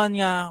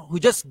anyone nga who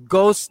just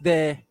goes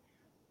there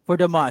for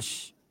the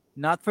mosh,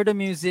 not for the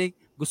music?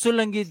 Gusto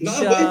lang gid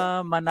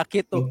siya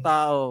manakit og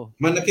tao.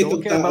 Manakit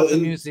og tao about the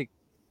music.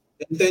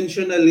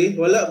 Intentionally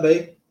wala ba?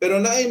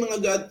 Pero naay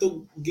mga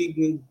gaadtog gig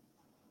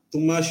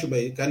tumash ba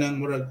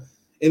kanang murag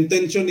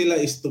intention nila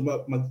is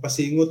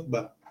magpasingot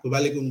ba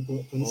kubalik kung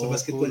sa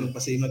basketball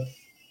magpasingot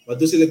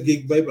wato sila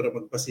gig by para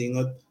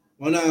magpasingot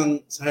mo na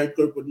ang sa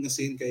hardcore pod nga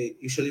scene kay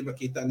usually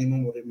makita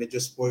nimo medyo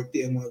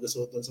sporty ang mga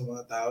gasuton sa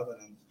mga tao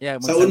kanang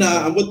sa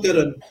una ambot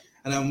karon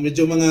anang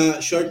medyo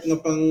mga short nga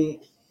pang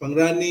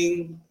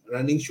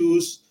running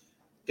shoes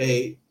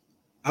kay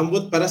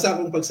ambot para sa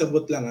akong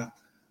pagsabot lang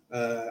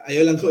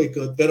ayaw lang ko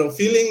ikot pero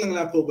feeling lang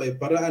nako bay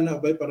para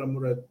para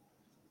murag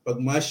pag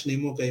mash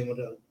nimo kay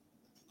murag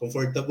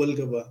comfortable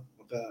ka ba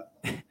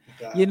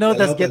You know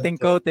that's lalawad getting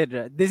ka. coated,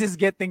 right? This is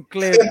getting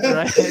clipped,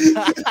 right?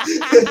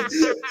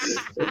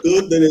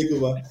 Good dali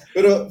ko ba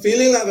pero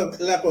feeling lang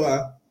ako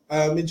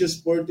medyo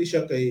sporty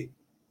siya kay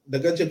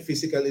dagan siya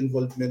physical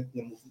involvement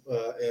ng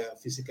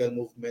physical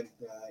movement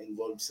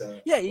involved sa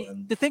Yeah,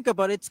 kuan. to think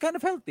about it, it's kind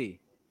of healthy.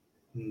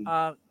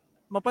 Hmm.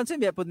 Mapansin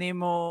biya po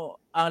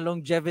nimo ang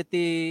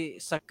longevity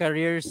sa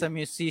career sa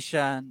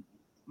musician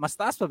mas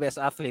taas pa ba as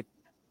athlete?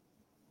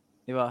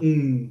 Di ba?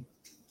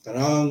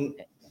 Tanang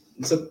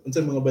unsa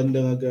mga banda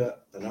nga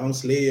tanang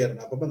Slayer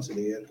na pa bang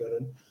Slayer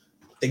karon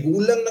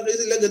tigulang na kay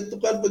sila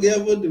gadtukan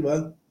pagyapon di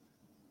ba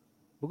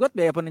Bugot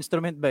ba yapon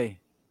instrument ba?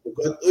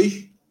 ugat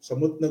uy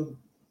samot nag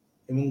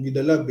imong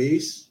gidala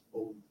bass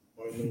o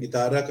imong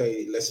gitara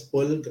kay Les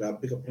Paul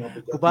grabe ka mga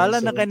bugat Kubala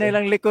na kay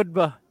nilang likod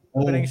ba?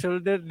 Oh. Kanang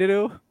shoulder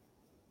dito.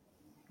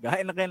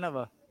 Gahay na kay na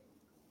ba?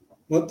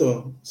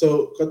 Moto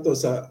so kato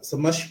sa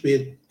mosh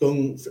pit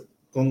kung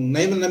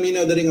nay man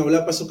naminaw diri nga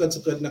wala pa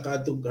sukad-sukad na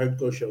kaadtog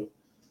hardcore show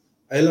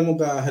ay lang mo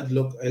ka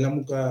hadlok ay lang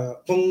mo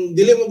ka kung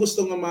dili mo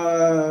gusto nga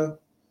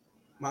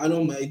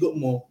maigo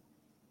mo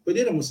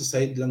pwede na mo sa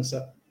side lang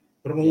sa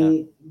pero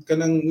kung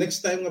kanang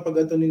next time nga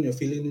pag ato ninyo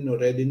feeling ninyo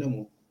ready na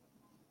mo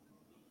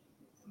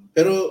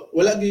pero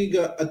wala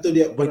giga adto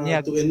diya para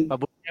Bunyag, to end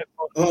pabunyag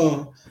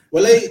ko.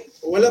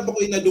 wala pa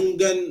ko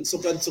inadunggan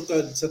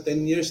sukad-sukad sa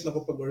 10 years na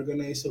ko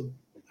pag-organize og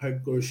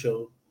hardcore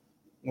show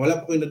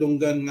wala pa ko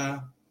inadunggan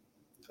nga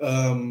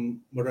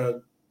murag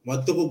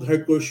madto kog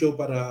hardcore show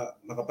para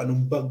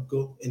makapanumbag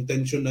ko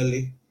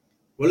intentionally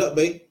wala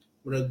ba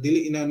murag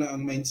dili inana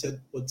ang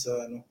mindset pod sa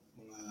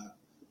mga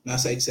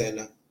nasa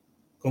eksena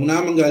kung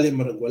naman galing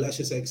murag wala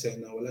siya sa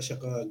eksena wala siya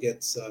ka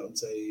get sa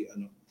unsay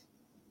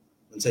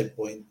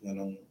point nga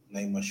nang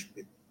nay mosh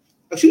pit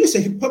actually sa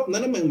hip hop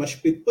na naman mosh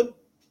pit pod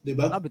di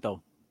ba bitaw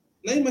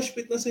nay mosh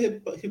pit na sa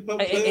hip hop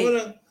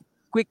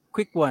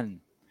quick one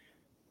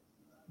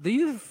do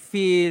you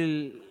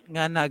feel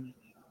nga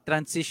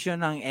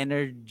transition ng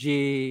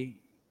energy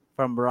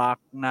from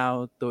rock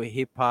now to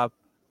hip hop,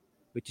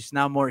 which is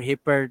now more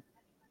hipper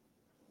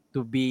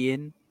to be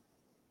in?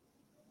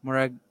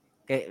 Murag,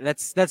 okay,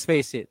 let's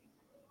face it.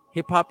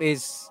 Hip hop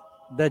is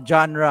the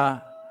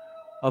genre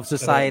of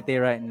society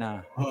right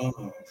now.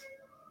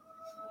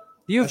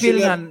 Do you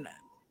feel nga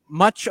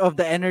much of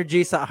the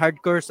energy sa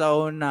hardcore sa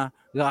una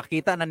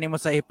nakakita na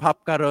nimo sa hip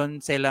hop karon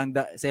sa ilang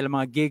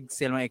mga gigs,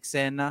 sa ilang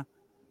eksena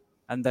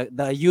and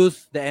the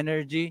youth, the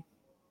energy?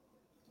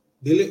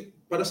 Dili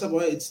para sa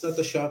kuha it's not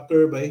a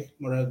shocker bay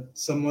murag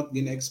somewhat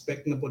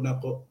gina-expect na po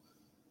nako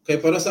kay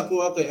para sa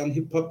kuha kay ang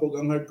hip hop ug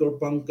ang hardcore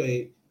punk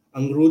kay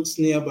ang roots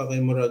niya ba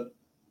kay murag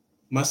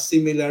mas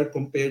similar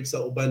compared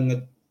sa uban nga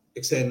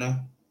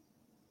eksena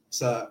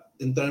sa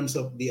in terms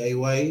of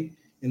DIY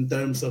in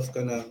terms of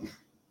kana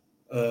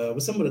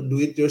basta murag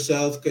do it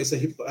yourself kay sa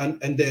hip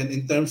and then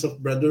in terms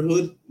of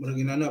brotherhood murag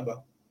inana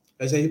ba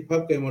kay sa hip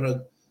hop kay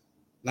murag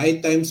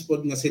night times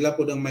pod nga sila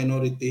pod ang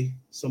minority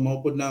so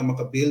mao pod na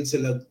maka-build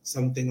sila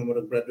something nga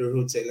murag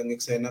brotherhood sa ilang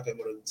eksena kay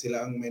murag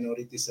sila ang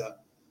minority sa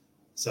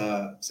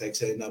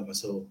eksena ba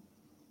so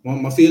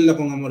ma-feel na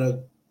ko nga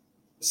murag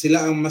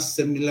sila ang mas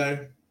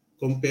similar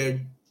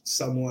compared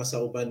sa mga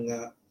sa uban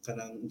nga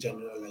kanang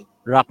genre like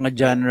rock na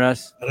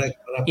genres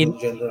rock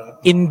genre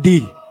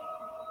indie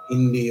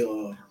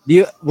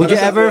would you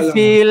ever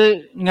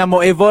feel nga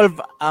mo evolve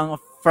ang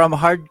from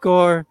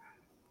hardcore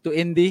to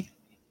indie?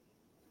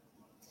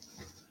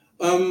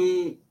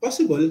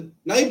 Possible.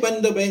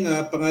 Naibanda ba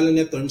nga pangalan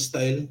niya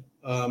Turnstile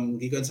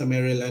gikan sa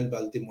Maryland,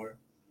 Baltimore.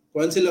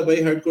 Kuan sila ba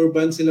hardcore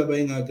band sila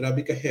ba nga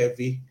grabe ka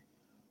heavy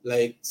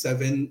like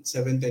 7-10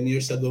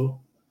 years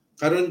ago.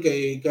 Karon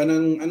kay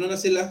kanang na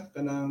sila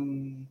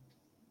kanang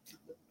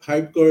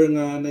hardcore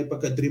nga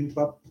naipagka dream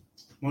pop.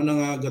 Mao na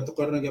nga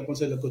gatukar na gyapon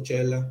sila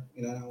Coachella.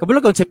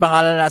 Kabalo kon si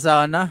pangalan na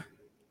sa una.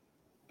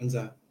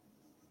 Ansa?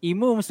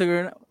 Imo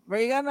Mr.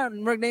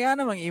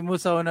 Marigana mang imo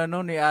sa una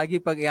no ni agi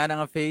pag iana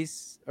nga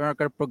face or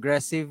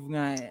progressive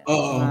nga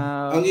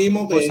ang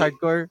imo kay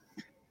post-hardcore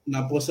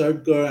na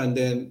post-hardcore and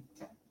then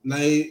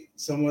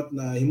somewhat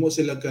na himo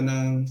sila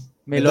kanang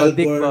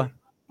melodic ba?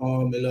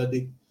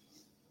 Melodic.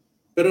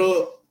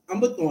 Pero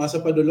ambot kung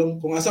asa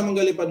padulong, kung asa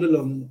manggali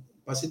padulong,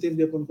 positive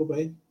gyapon ko ba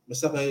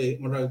basta kay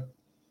murag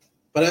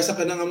para sa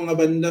kanang mga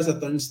banda sa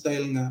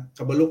Turnstile nga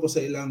kabalo ko sa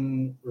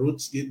ilang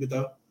roots gid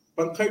bitaw.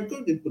 Pang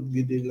hardcore din pud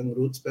gid ilang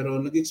roots pero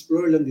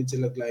nag-explore lang gid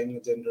sila lain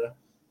nga genre.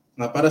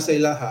 Nga para sa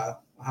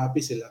ilaha, happy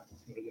sila.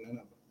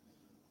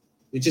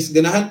 Which is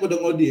ganahan po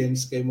ng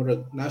audience kay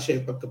murag na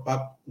siya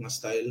pagka-pop nga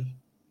style.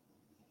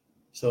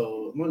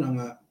 So, mo na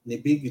nga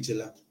nibig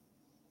sila.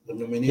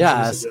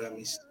 Yeah, sa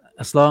Grammys.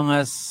 As long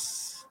as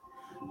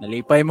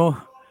nalipay mo.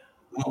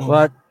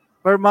 But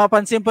for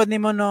mapansin po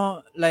nimo no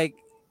like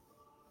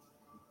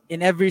in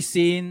every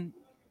scene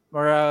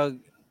murag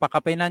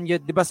pakapinan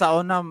yun, di ba sa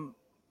una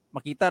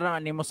makita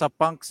ra nimo sa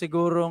punk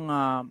siguro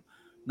nga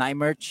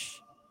na-emerge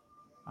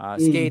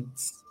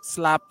skates,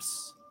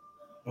 slaps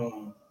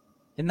Oo.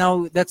 And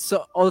now that's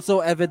also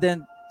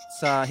evident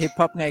sa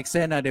hip-hop nga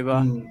eksena, di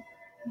ba? Mm.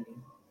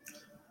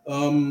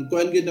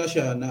 Kuan gid na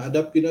siya,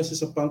 na-adapt gid na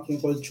siya sa punk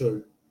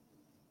culture.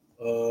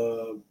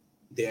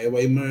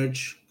 DIY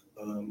merch.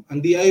 Ang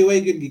DIY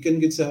gid gikan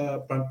gid sa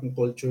punk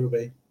culture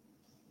ba.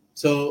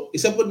 So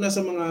isa pod na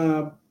sa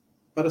mga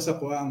para sa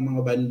kuha ang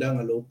mga banda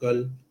nga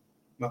local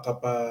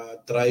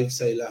makapa-thrive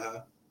sa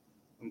ilaha.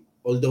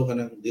 Although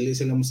kanang dili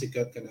sila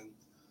musikat kanang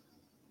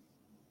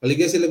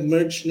paligya sila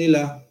merch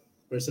nila,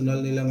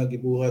 personal nila nga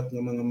gibuhat nga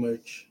mga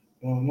merch.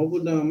 Mo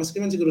pud na maski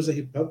man siguro sa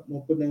hip hop,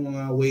 mo pud na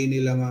mga way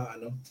nila nga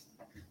ano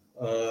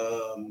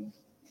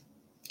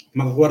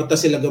makakwarta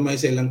sila gamay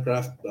sa ilang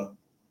craft ba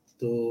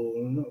to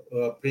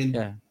print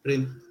Yeah.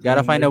 print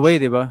Gotta mga find a merch. way,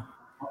 di ba?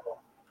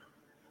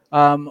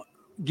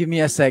 Give me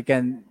a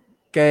second.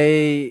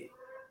 Kay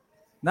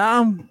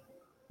na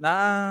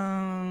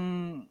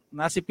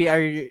si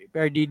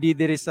PRDD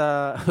diri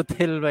sa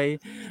hotel bay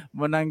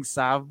mo nang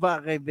saba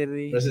kay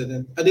diri.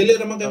 President. Dili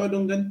ra man kay Oh,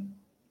 madunggan.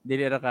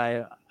 dili ra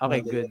kayo. Okay,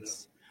 Dili ra.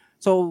 goods.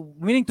 So,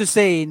 meaning to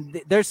say,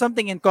 there's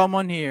something in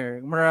common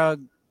here.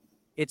 Murag,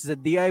 it's the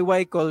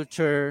DIY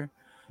culture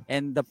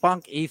and the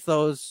punk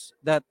ethos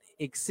that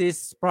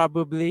exists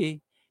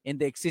probably in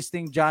the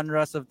existing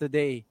genres of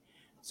today.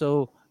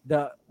 So,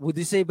 would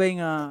you say ba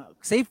nga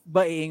safe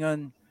ba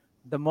ingon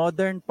the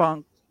modern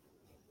punk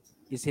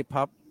is hip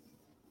hop?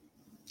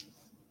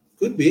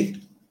 Could be.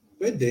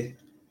 Pwede.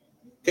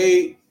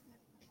 Kay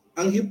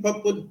ang hip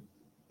hop pod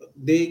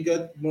they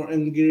got more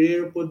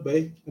angrier pod ba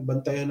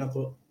nabantayan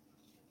ako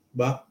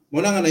ba mo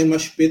na nga na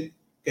mash pit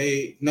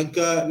kay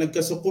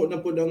nagkasuko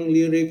na pod ang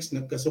lyrics,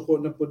 nagkasuko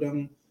na pod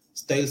ang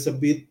style sa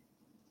beat.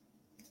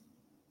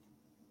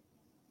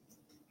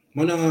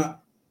 Mo na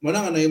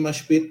nga na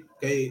mash pit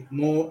kay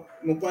mo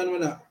kuan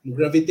mo na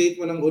gravitate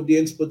mo ng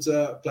audience pod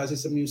sa klase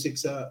sa music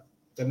sa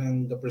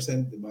kanang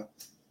present, di ba?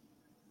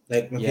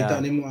 Like makita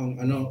Yeah. nimo ang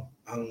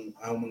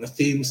ang mga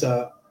theme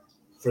sa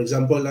for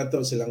example nato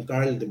silang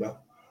Carl, di ba?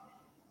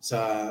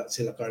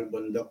 Sila Carl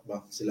Bondoc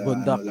ba? Sila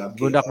Lucky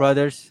Bundak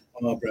Brothers.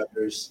 mga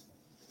brothers.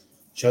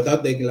 Shout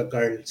out day kila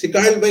Carl. Si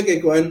Carl ba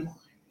kay kuan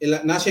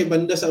na siya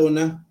banda sa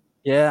una.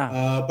 Yeah.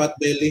 Pat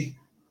Belly.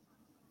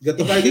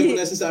 Gato Carl mo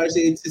na sa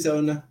RCHC sa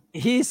una.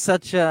 He's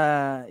such a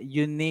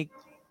unique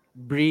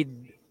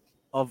breed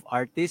of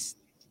artist.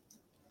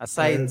 Carl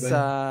Aside ba?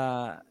 sa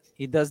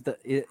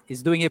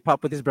he's doing hip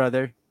hop with his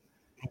brother.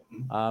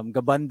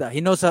 Gabanda.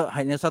 He knows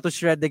how to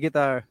shred the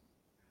guitar.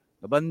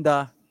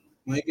 Gabanda.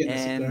 May na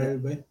si And Carl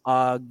ba?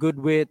 good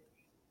with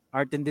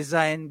art and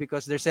design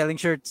because they're selling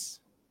shirts.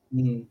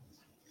 Hmm.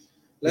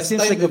 It Last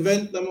seems time like a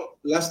event na mo,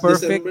 last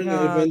perfect December nga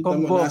event na mo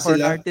combo na for an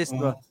sila. artist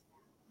ba?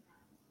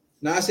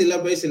 Naa sila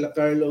ba sila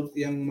Carlo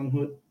yang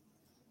manghud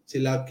si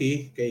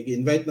Lucky kay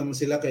gi-invite na mo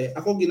sila kay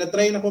ako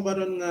ginatry na ko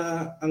karon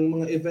nga ang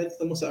mga event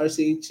na mo sa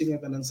RCHC nga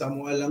kanang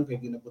Samoa lang kay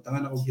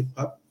ginabutangan ako hip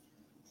hop.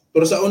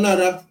 Pero sa una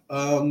ra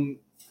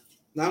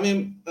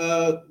namin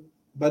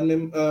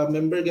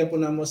member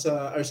gyapon namo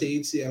sa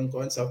RCHC ang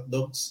kuan South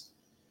Dogs.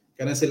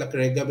 Kana sila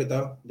Krega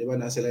bitaw, di ba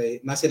na sila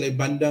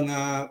banda nga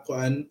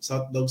kuan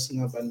South Dogs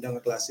nga banda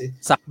nga klase.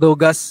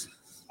 Sakdogas.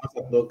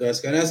 South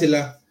Dogs kana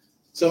sila.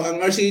 So ang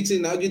RCHC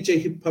na gyud siya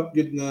hip hop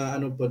gyud nga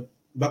ano pod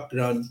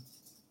background.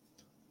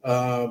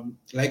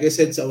 Like I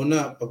said sa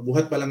una,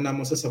 pagbuhat pa lang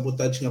namo sa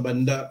sabotage nga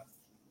banda,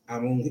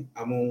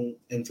 among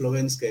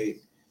influence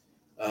kay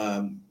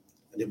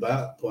di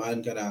ba kuan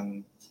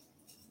kanang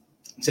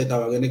sa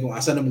tawagan ni kung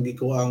asa na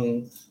magiko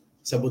ang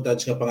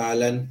sabotage nga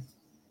pangalan.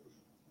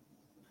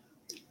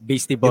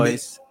 Beastie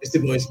Boys.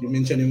 Beastie Boys,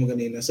 mention mo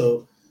ganina.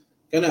 So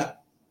kana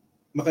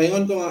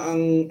makaingon ko nga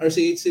ang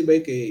RCHC ba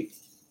kay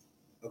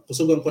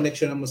kusog ang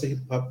connection mo sa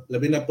hip hop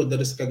labi na pod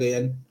diri sa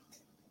Cagayan.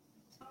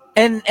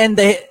 And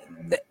the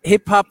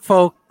hip hop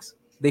folks,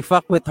 they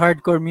fuck with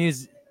hardcore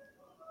music.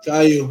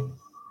 Kayo.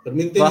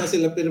 Perminti Ba? na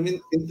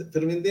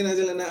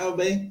sila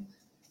naabay.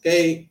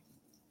 Kay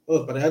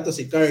pareha to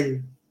si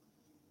Carl.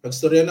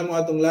 Pagstorya na mo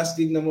atong last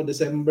gig na mo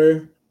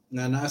December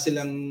nga naa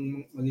silang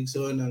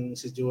magigsoon ng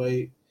si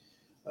Joy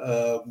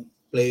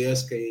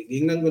players kay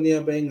gingnan ko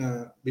niya ba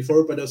nga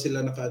before pa daw sila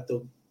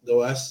nakaatog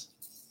gawas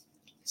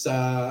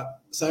sa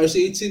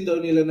RCHC daw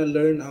nila na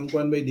learn ang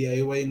kuan by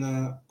DIY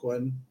nga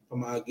kuan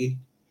pamaagi.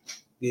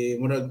 Di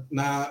murag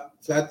na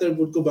flatter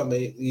pud ko ba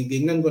kay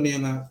gingnan ko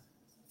niya nga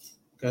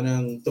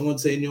kanang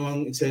tungod sa inyo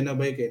ang eksena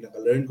ba kay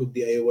naka-learn ko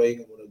DIY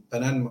nga murag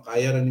tanan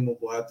makaya ra nimo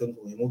buhaton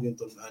kung imo gyud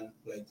tun-an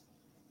like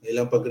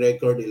ilang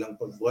pag-record, ilang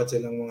pagbuhat sa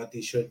ilang mga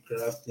t-shirt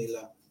craft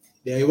nila.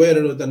 DIY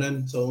ra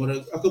tanan. So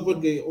murag ako pod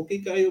kay okay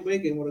kayo ba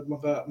kay murag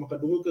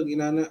makadungog kag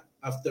inana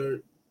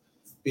after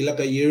pila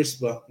ka years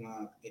ba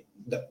nga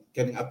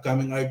kaning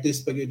upcoming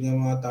artist pag yun nga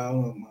mga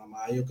tao nga mga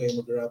maayo kay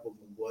mag-rap ug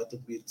magbuhat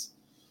og beats.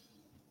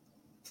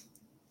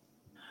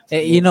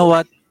 You know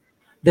what?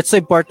 That's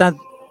so important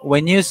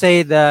when you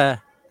say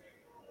that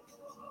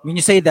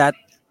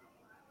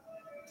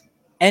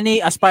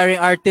any aspiring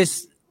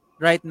artist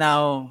right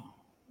now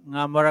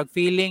nga murag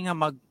feeling nga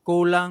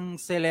magkulang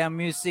sila ang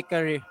music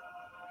career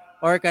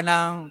or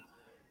kanang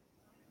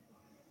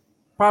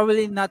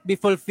probably not be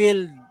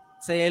fulfilled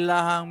sa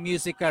ilahang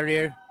music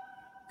career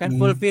can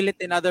fulfill it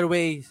in other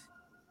ways.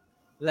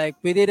 Like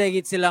pwede na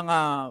gid sila nga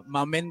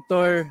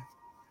ma-mentor,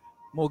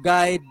 mo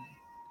guide,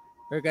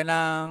 or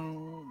kanang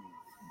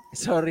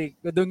sorry,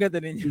 kudungan to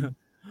ninyo.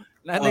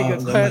 Nanay ka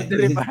choir Gamay.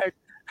 diri part.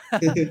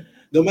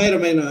 Gamay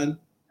ramay noon.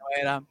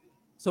 Okay lang.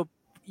 So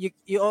you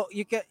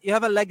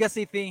have a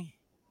legacy thing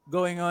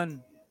going on.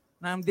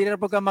 Nang di na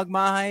po ka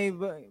magmahay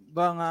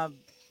ba nga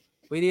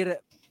pwede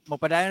mo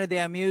padayon na di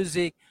ang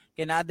music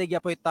kinadig ya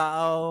po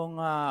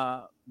taong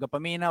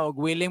gapamina og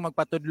willing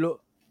magpatudlo.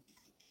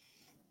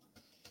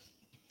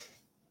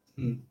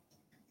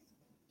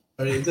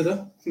 Alright, ito to.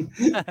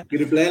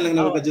 I-reply lang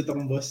na ako kadyo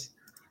akong boss.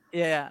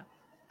 Yeah.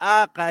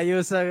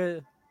 Kayo sa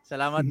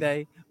salamat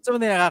day. So mo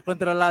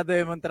nakakontrolado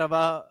yung mong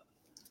trabaho.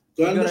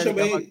 Kung ano siya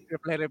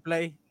ba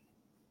reply.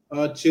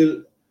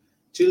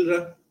 Chill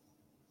ra.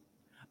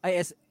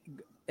 Ay,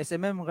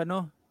 SMM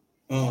kano?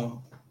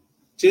 Oo.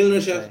 Chill na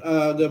siya.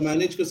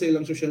 Manage ko sa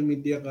ilang social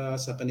media ka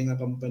sa kaninga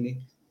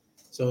company.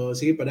 So,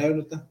 sige,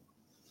 padayon na ta.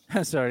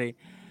 Sorry.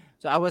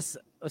 So, I was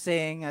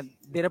saying,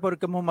 di na po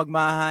ka mo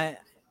magmahay,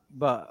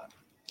 but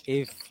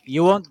if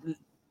you won't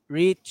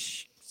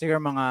reach siguro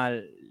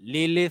mga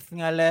Lilith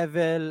nga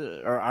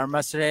level or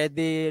Armas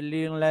Ready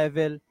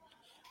level,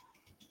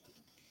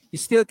 you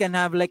still can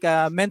have like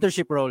a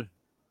mentorship role.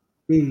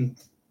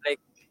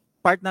 Like,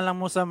 part na lang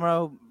mo sa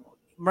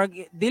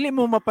dili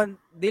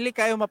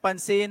kayo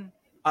mapansin,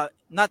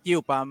 not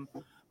you Pam,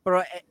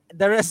 pero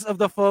the rest of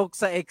the folks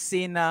sa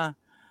eksena,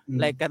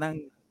 like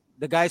kanang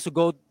the guys who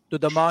go to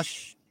the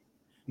mosh,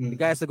 the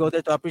guys who go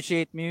there to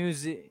appreciate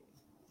music,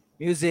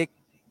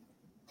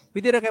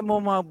 pwede na kayo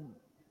mo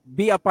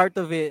be a part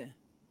of it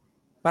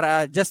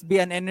para just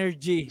be an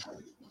energy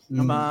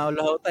na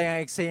maulaw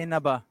tayong eksena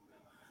ba.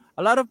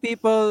 A lot of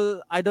people,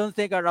 I don't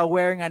think, are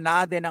aware nga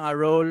na din ang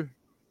role,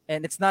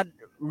 and it's not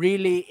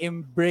really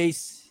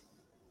embrace.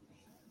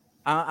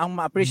 Ang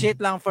ma-appreciate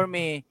lang for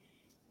me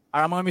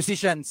are mga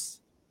musicians,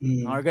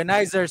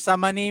 organizers,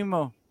 sama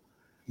nimo.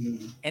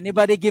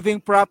 Anybody giving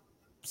props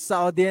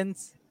sa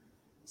audience?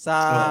 Sa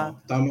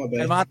tama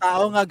ba? Mga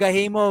tao nga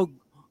gahimog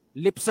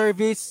lip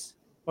service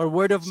or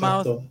word of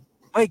mouth.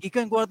 Ay,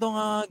 gikan ko atong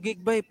gig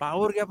bay,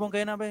 power gyapon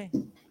kay na bay.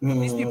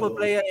 These people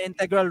play an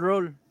integral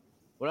role.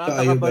 Wala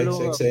ta kabalo.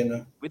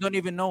 We don't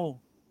even know.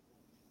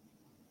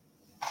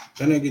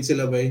 Kana gid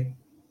sila bay.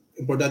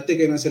 Importante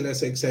kay na sila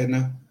sa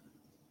eksena.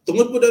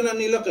 Tungod po na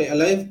nila kay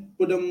alive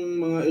po ang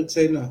mga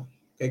eksena.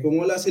 Kay kung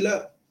wala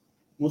sila,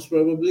 most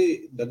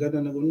probably dagan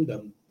na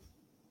nagundang.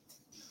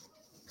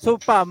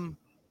 So Pam,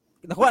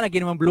 nakuha na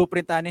ginamang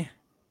blueprint ani.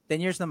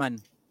 10 years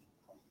naman.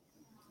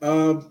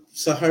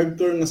 Sa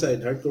hardcore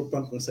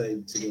punk na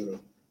side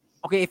siguro.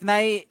 Okay, if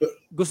nay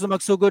gusto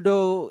magsugod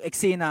o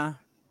eksena,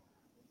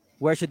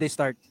 where should they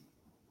start?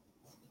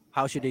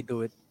 How should they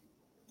do it?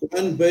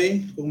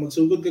 Kung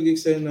magsugod kag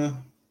eksena,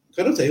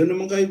 karon sayo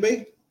naman kay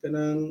bay.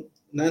 Kanang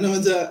na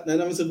naman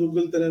sa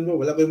Google tanan mo,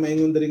 wala koy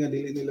maingon diri nga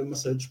dili nila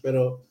ma-search,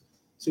 pero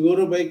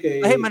siguro bay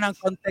kay ay man ang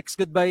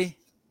context goodbye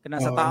kana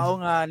sa tao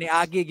nga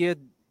niagi gyud.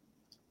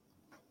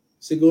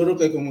 Siguro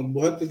kay kung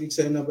magbuhat kag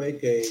eksena bay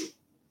kay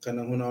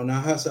kanang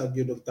hunahuna sa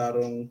agyud og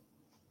tarong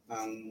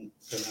ang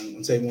kanang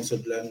unsay mong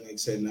sudlan nga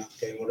eksena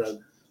kay murag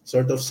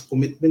sort of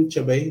commitment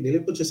siya bay, dili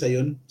pud siya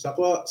sayon. Sa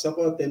ko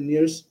 10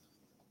 years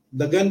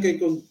dagan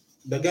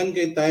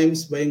kay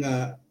times bay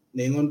nga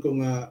ningon ko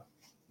nga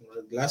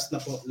last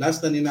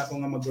na nina ko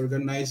nga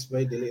mag-organize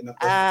bay dili na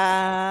ko.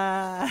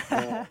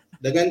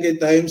 Dagan kay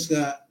times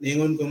nga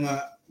ningon ko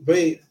nga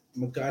bay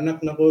magkaanak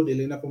na ko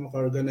dili na ko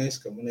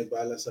maka-organize kamo na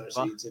bala sa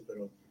RCHC,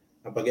 pero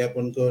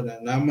napagyapon ko na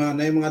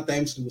yung mga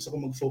times gusto ko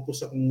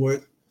mag-focus sa akong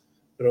work,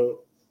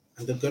 pero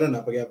andun ko ron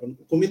napagyapon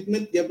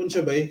commitment gyapon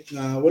siya bay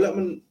nga wala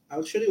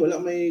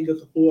may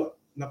gakakuha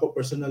nako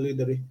personally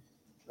diri.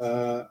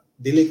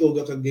 Dili ko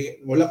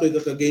wala ko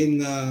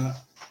gaka-gain nga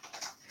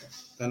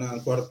kana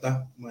ang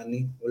kwarta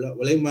money,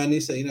 walay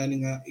money sa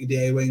inani nga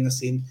i-DIY nga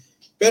scene.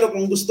 Pero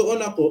kung gusto ko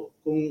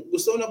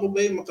nako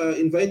bay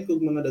maka-invite ko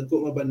mga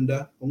dagko nga banda,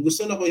 kung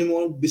gusto nako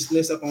himo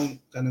business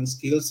akong kanang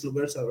skills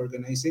lugar sa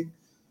organizing,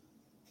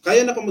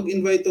 kaya na ko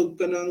mag-invite og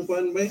kanang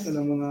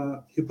kanang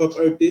mga hip-hop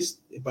artist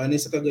ipani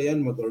sa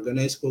Cagayan,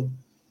 mag-organize ko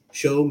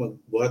show,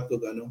 magbuhat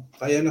ko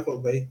kaya na ko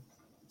bay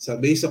sa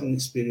base akong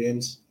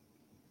experience.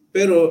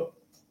 Pero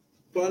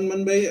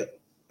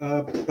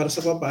para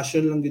sa ko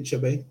passion lang gid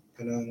siya bay,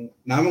 kanang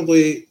naman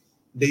ko'y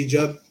day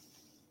job,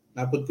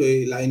 napod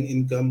ko'y line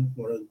income,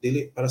 or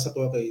dili para sa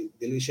ko kay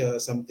dili siya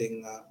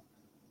something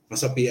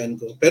masapian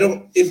ko.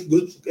 Pero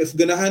if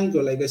ganahan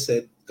ko, like I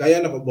said,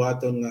 kaya na ko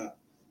buhaton nga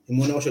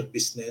himuna ko siya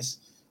business.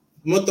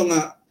 Moto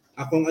nga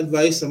akong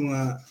advice sa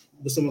mga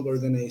gusto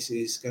mag-organize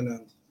is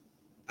kanang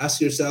ask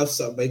yourself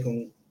sa bay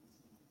kung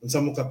unsa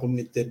mo ka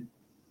committed.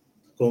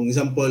 Kung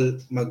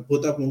example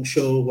mag-put up mong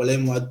show, walay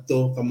mo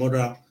adto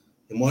kamura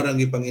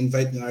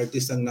gipang-invite nga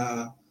artist ang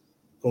naa,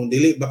 kung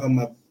dili baka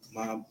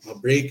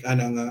ma-break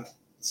ana nga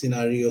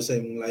scenario sa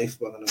imong life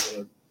baka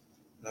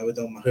na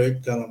bitaw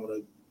ma-hurt ka nga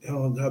murag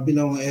grabe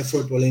na ang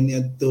effort walay ni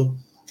adto.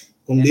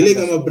 Kung dili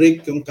ka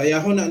ma-break, kung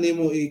kayahon na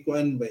nimo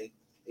ikuan bay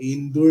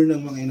i-endure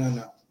ng mga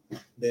inana,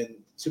 then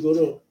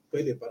siguro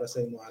pwede para sa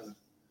imo ana.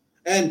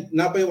 And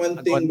napay one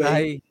thing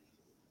by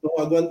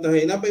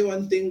agwantahay, napay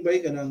one thing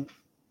by kanang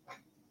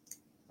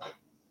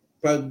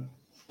pag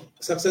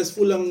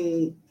successful ang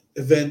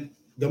event,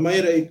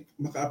 gamay ra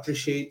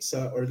maka-appreciate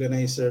sa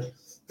organizer,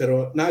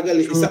 pero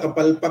nagali isa ka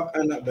palpak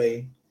ana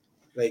bay,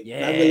 like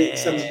nagali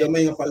isang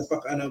gamay nga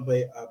palpak ana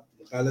bay,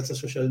 kalat sa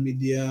social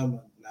media,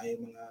 naay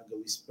mga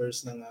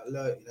whispers na nga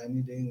ala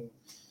inani ding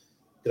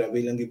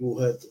grabe lang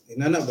gibuhat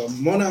inana ba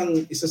mo na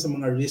ang isa sa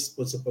mga risk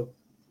po sa pag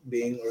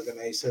being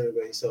organizer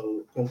bay.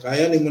 So kung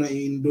kaya nimo na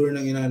i-endure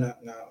ng inana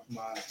nga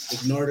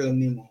ma-ignore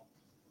lang nimo,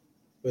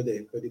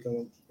 pwede ka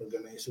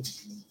mag-organize,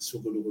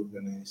 sugod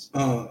organize.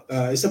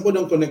 Isa po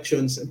ng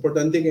connections,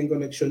 importante kayong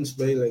connections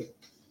by like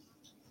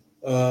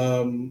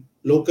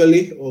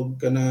locally o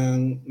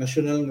kanang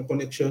national na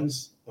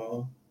connections.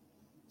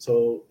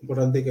 So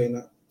importante kayo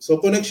na.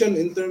 So connection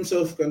in terms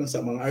of kanang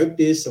sa mga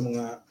artists, sa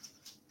mga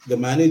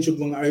ga-manage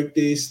og mga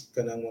artists,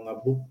 kanang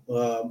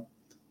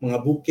mga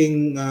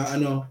booking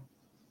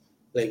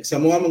like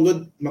sa mga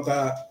magod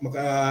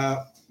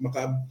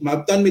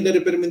maabtan mi na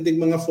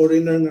repermenting mga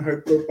foreigner nga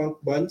hardcore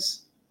punk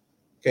bands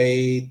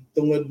kay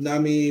tungod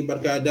nami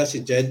barkada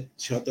si Jed,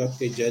 shout out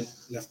kay Jed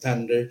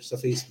left-hander sa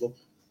Facebook.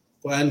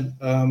 Kuan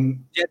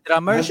Jed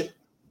drummer.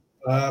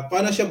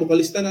 Kuan na siya,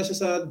 bokalista na siya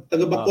sa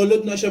taga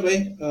Bacolod na siya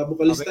bay.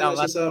 Bokalista na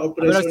siya sa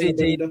Oppressor na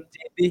banda.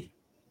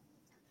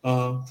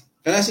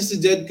 Kaya si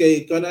Jed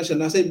kay kuan na siya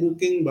nasa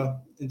booking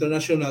ba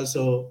international,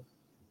 so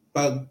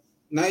pag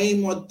naay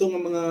mo adto nga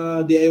mga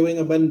DIY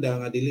nga banda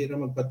nga dili ra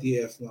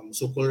magpa-TF nga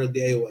musukol ra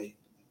DIY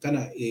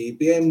kana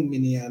i-PM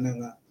niya na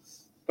nga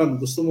pam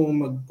gusto mo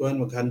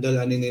mag-handle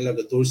ani nila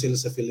ga tour sila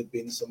sa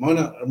Philippines, so mao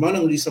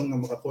nang reason nga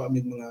makakuha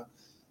mig mga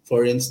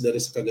foreigners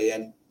dari sa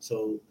Cagayan.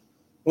 So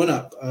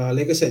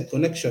like I said,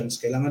 connections,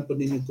 kailangan po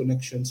din yung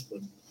connections po.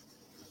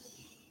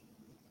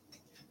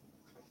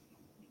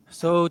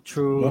 So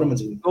true.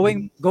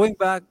 Going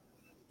back,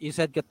 you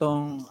said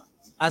katong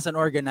as an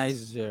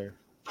organizer,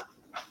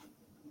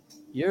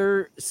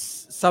 you're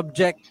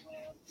subject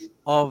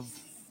of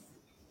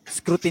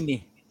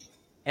scrutiny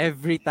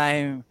every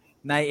time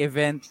na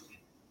event,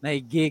 na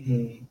gig,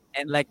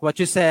 and like what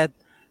you said,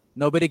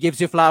 nobody gives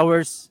you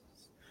flowers.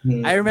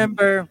 I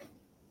remember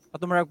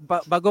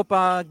bago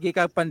pa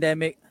gikag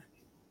pandemic,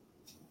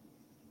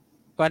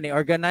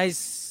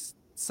 organize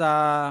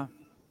sa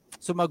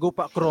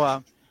Sumagupa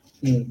Croa,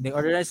 they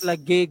organize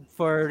like gig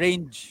for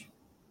Range.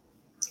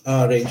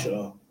 Range,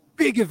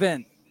 big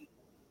event.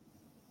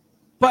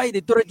 Bay,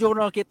 dito rin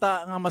yung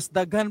kita nga mas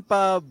daghan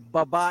pa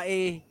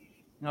babae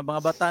nga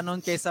mga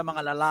batanon kaysa mga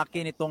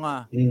lalaki nito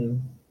nga.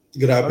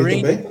 Grabe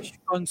to ba?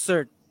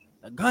 Concert.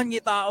 Daghan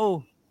nga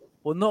tao.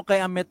 Puno kay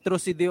ang Metro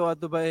City o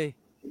ato ba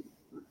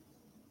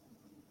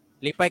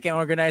lipay kay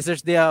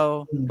organizers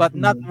diyaw. But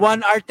not one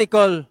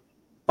article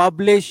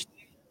published,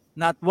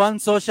 not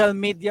one social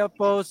media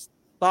post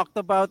talked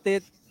about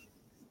it.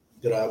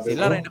 Grabe.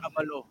 Sila rin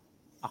nakabalo.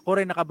 Ako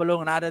rin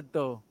nakabalo nga nadad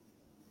to.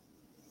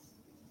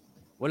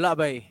 Wala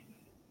ba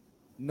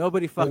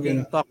Nobody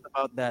fucking talked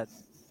about that.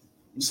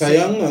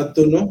 Sayang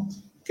ato no.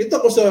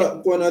 Kita ko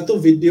sa kuan ato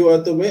video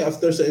ato ba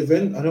after sa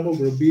event, ko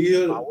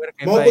grabe.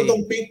 Mao ko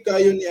tong peak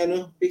kayo ni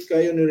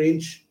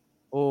Range.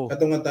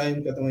 Katong nga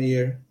time, katong nga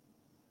year.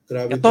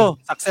 Grabe. Ito,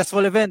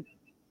 successful event.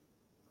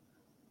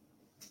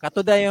 Kato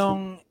da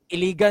yung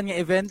iligan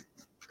nga event.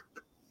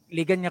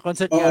 Iligan nga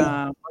concert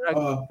nga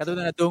kato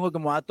na natungog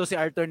mo ato si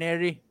Arthur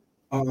Neri.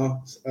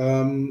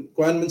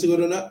 Kuan man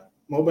siguro na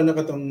mao ba na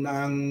katong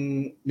naang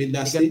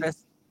Midnasty?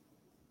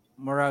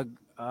 Murag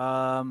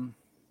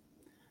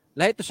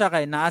lahat to siya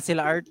kay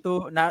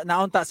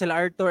naunta sila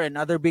Arthur and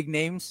other big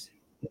names.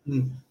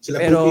 Sila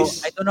pero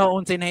cookies. I don't know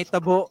unsay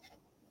nahitabo.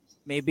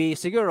 Maybe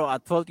siguro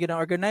at fault yun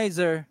ang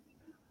organizer.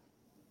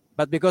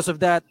 But because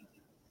of that,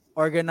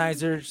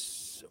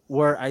 organizers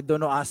were, I don't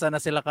know asa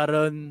na sila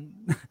karon.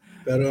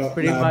 Pero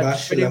pretty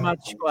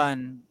much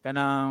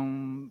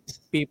kanang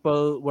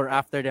people were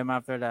after them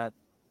after that.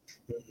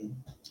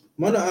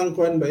 Mana ang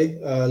kuan bay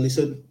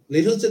lisod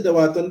sa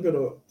dawaton,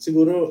 pero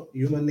siguro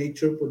human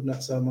nature pud na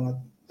sa mga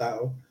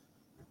tao.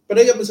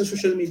 Padaya pa sa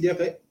social media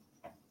kay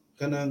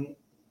kanang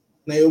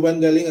naiuban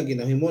galing nga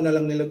ginahimo na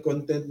lang nila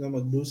content nga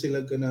magdo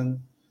sila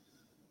kanang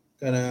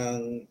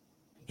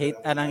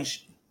hate anang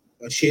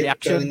shit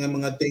kanang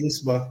mga things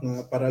ba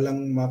nga para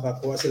lang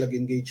makakuha sila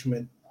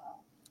engagement.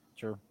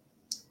 True.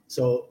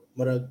 So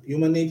murag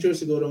human nature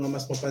siguro nga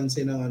mas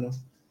mapansin ng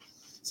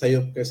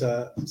sayop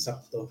kaysa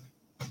sakto.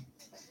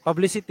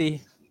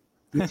 Publicity.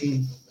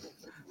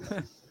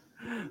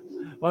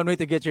 One way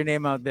to get your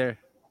name out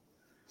there.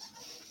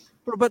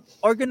 But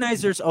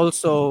organizers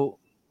also,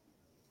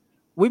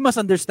 we must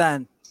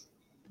understand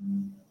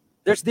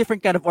there's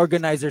different kind of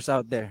organizers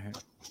out there.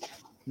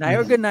 Now,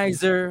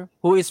 organizer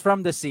who is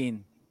from the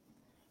scene,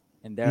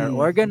 and there are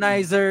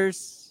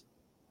organizers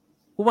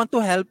who want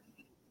to help,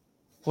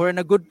 who are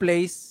in a good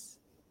place,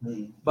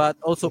 but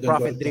also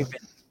profit driven.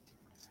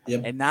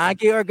 Yep. And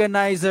nagi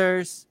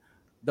organizers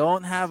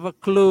don't have a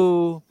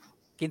clue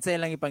kinsay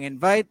lang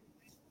ipang-invite,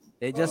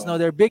 They just know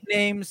their big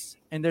names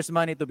and there's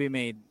money to be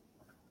made.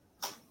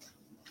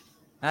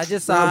 I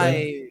just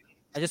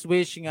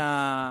wish nga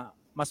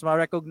mas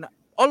ma-recognize.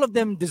 All of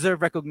them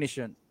deserve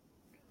recognition.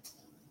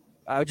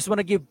 I just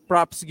want to give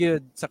props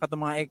good sa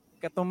katong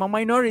mga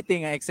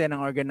minority nga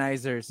ng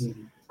organizers.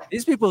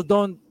 These people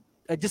don't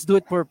just do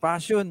it for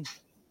passion.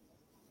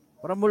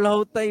 Para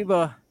mulaw tayo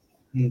ba?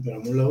 Para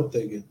mulaw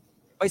tayo.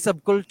 By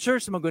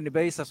subcultures maguni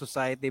ba sa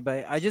society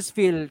ba? I just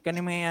feel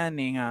kaning mga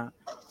yan nga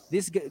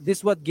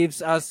this what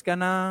gives us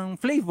kanang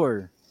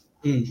flavor.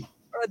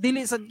 Para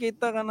dili sad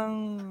kita kanang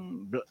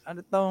ano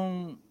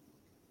tong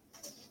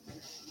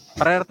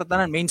para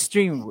tatanan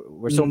mainstream.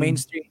 We're so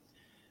mainstream.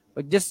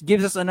 But just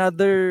gives us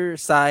another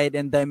side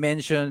and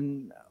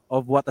dimension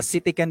of what a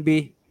city can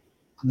be,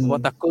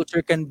 what a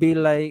culture can be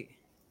like,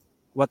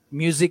 what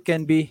music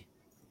can be.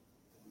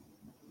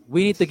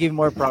 We need to give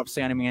more props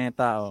sa mga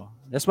tao.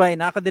 That's why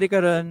nakadiri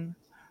ka ron.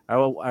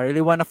 I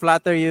really want to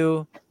flatter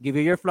you, give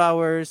you your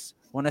flowers,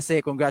 want to say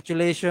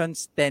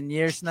congratulations, 10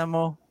 years na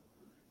mo.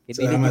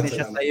 Salamat.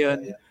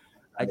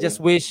 I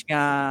just wish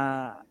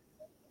nga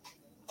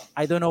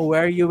I don't know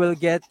where you will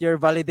get your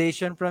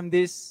validation from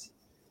this.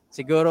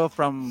 Siguro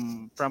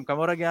from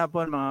Kamura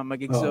gyapon mga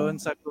magigsoon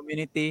sa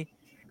community.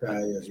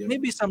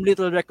 Maybe some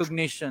little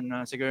recognition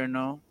siguro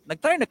no.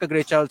 Nag-try na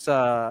ka-reach out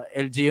sa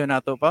LGU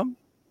nato pam?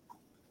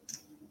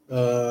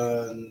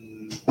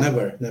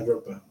 Never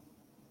pa.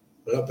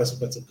 Wala pa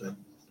sukat-sukat.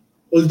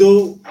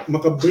 Although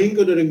makabring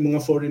ko rin mga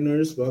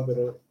foreigners ba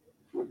pero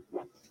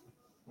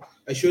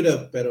I should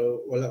have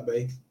pero wala ba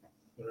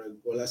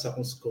wala sa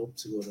akong scope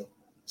siguro.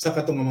 Sa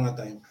katong mga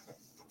time.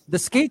 The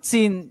skate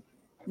scene,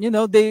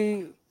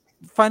 they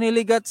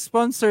finally got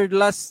sponsored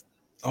last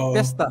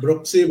Festa.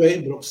 Broxy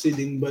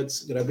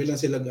Dingbuds. Grabe lang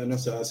sila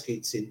sa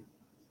skate scene.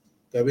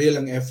 Grabe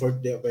lang effort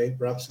dia ba.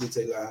 Props with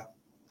sila.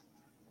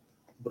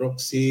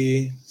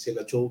 Broxy,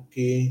 sila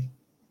Choki.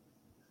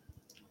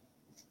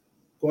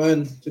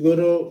 Kuan,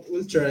 siguro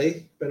we'll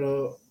try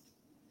pero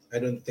I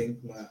don't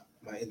think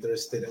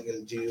ma-interested ang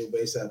LGU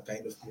ba sa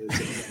kind of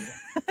music.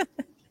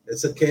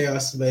 It's a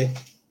chaos ba.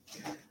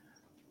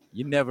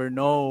 You never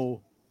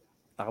know.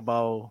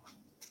 Takabaw.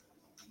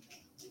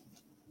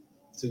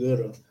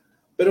 Siguro.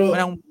 Pero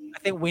I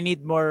think we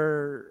need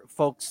more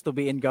folks to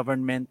be in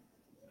government.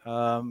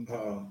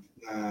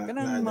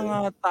 Kanang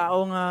mga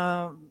tao nga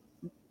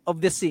of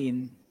the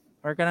scene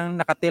or kanang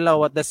nakatilaw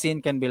what the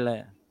scene can be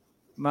like.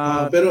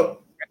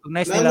 Pero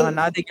recognize nila nga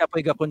nadig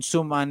apoy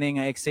ga-consume ani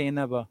nga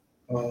eksena ba.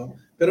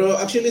 Pero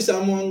actually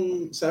sa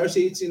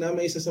RCHC na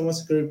may isa sa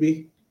mas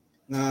Kirby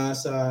nga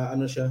sa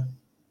siya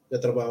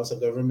gatrabaho sa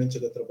government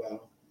siya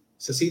gatrabaho.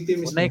 Sa city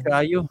mismo. Unay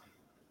kayo.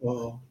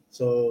 Oo.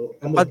 So,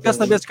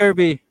 podcast na Best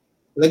Kirby.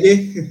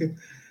 Lagi.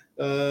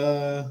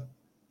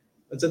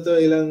 At sa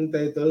to ilang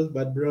title?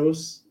 Bad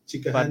Bros,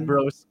 Chikahan. Bad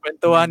Bros.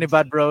 Kwentuhan ni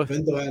Bad Bros.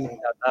 Kwentuhan.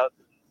 Shout out.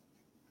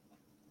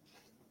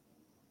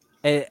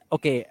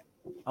 Okay.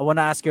 I want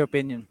to ask your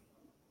opinion.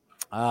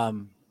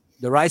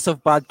 The rise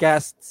of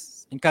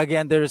podcasts in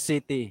Cagayan de Oro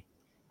City,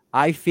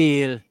 I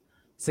feel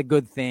it's a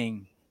good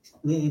thing.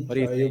 What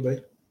do you think?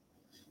 Ba?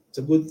 It's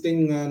a good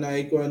thing na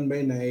naikuan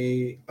ba na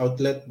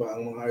outlet ba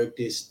ang mga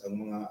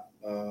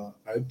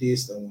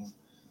artist, ang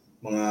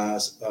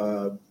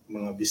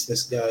mga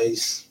business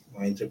guys,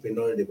 mga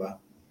entrepreneur, di ba?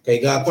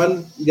 Kay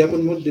gapon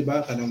mo, di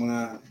ba? Kanang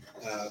mga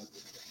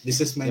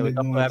business-minded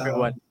mga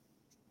tao.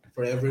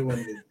 For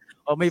everyone.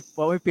 May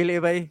pili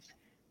ba?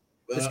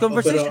 There's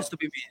conversations to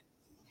be made.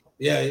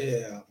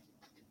 Yeah.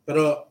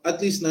 Pero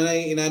at least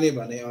inani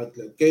ba na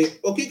outlet.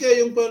 Kay okay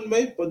kayo yung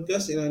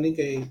podcast inani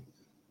kay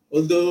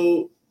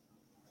although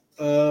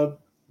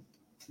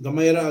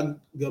gamay ra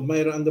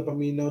ang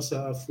gapaminaw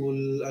sa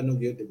full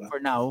gyud, di ba? For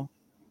now.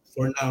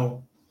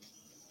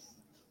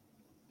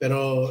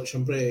 Pero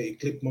syempre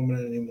i-clip mo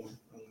man nimo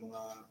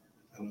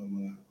ang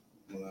mga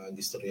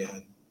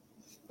gistoryahan.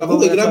 Ako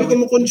grabe ko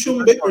mo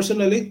consume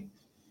personally.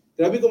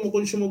 Grabe ko mo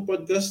consume og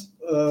podcast,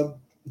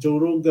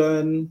 Joe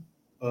Rogan,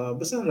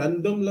 basta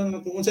random lang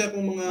kung unsa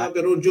akong mga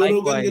pero Joe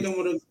Rogan gyud ang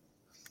murag.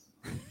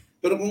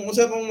 Pero kung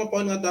unsa akong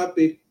makuha nga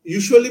topic,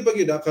 usually pag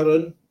yun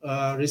karon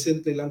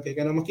recently lang kay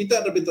kana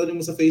makita ra bitaw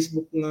nimo sa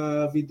Facebook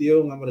nga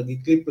video nga murag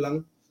i-clip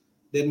lang.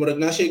 Then murag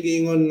na siya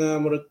giingon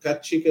nga murag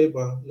catchy kay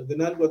ba.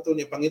 Laganan ko to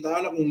ni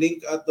pangitaan akong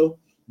link ato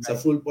sa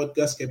full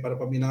podcast kay para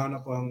paminawon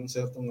ako ang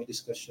certain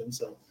discussion.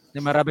 So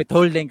ni marabit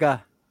holding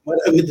ka.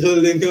 Marabit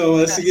holding ka.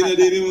 Sige na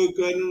din mo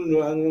ko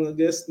ang mga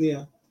guest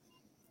niya.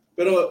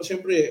 Pero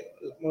syempre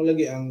mo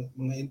lagi ang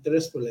mga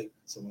interest ko like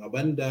sa mga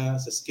banda,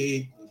 sa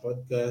skate,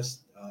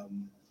 podcast,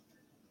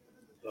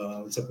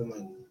 sa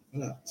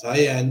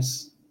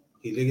science,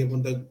 hilig yung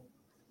puntag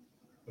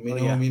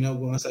Minaw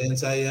ko nga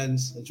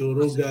science, ang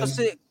churugan.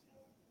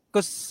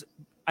 Because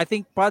I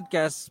think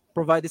podcasts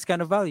provide this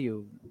kind of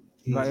value.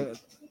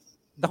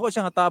 Dako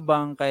siya nga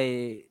tabang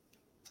kay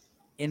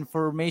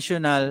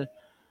informational,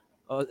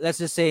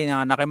 let's just say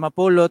na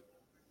nakimapulot,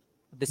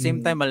 at the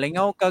same time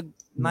malingaw kag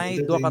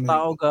nay duha ka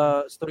tawo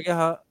ga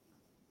storya.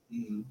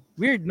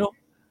 Weird no?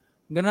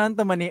 Ganahan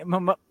ta man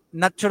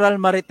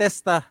natural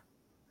maritesta.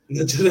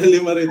 naturally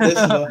marites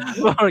ba.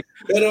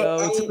 Pero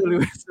ang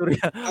sorry.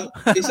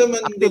 isa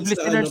man Active good sa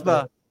listeners ano ba?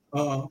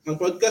 ka, ang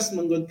podcast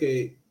man good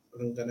kay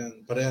ang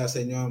kanang pareha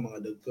sa inyo ang mga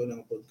dagko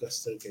ng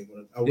podcaster kay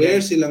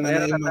aware sila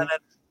nga na mga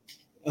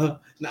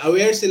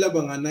na-aware sila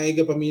ba nga na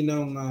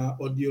paminaw nga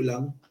audio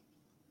lang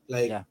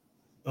like Yeah.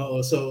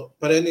 oo so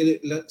pareha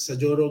ni sa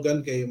Joe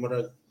Rogan kay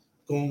murag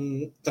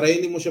kung try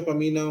nimo siya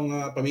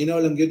paminaw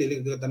lang gyud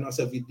dili ka tanaw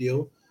sa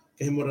video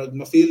kay murag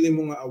ma-feel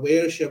nimo nga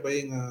aware siya ba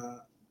nga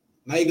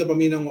naiga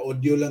paminaw nga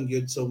audio lang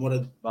gyud so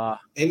murag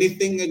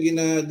anything nga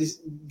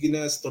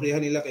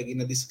ginastoryahan nila kay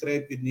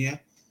gina-describe gyud niya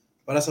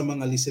para sa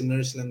mga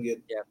listeners lang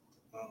gyud. Yeah.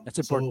 That's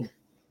important.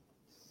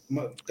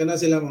 So, kana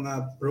sila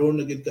mga pro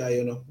na gyud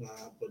kaayo no nga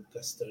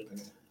podcaster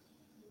kanila.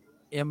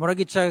 Yeah,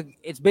 murag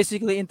it's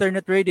basically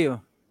internet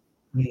radio.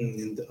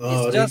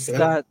 It's just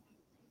that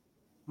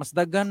mas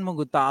daghan mo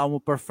gud tao mo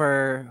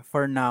prefer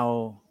for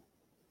now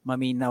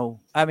maminaw.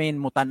 I mean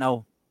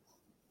mutanaw.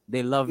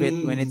 They love it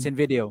when it's in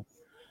video.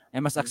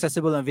 And mas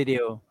accessible ang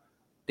video,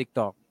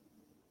 TikTok,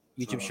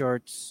 YouTube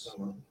Shorts,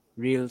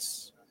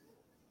 Reels,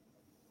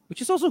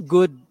 which is also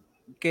good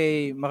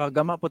kay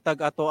makagama po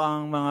tag ato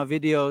ang mga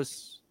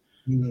videos.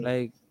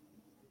 Like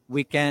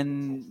we can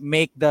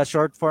make the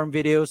short form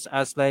videos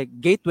as like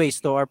gateways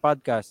to our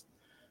podcast.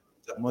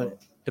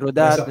 Through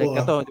that, like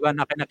kato, di ba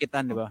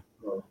nakinakitaan, di ba?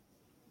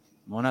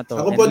 Muna to.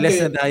 Ako and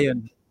less na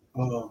dayon.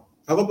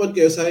 Ako po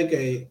kayo sa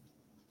kay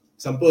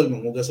sample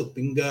mangugas og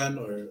pinggan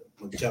or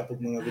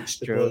magchapog mga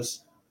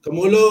vegetables.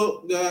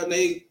 Kamulo nga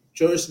nay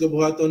chores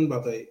gabuhaton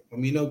ba kay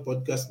paminaw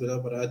podcast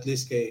para at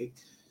least kay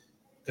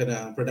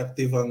kana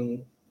productive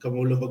ang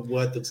kamulo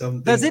pagbuhat og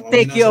something. Does it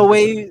take you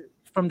away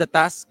from the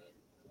task?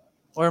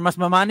 Or mas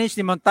ma-manage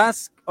ni mong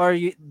task? Or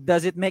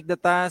does it make the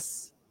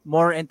task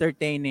more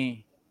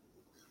entertaining?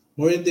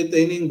 More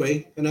entertaining ba?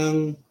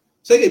 Kanang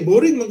sige,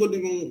 boring man gud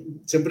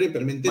imong siyempre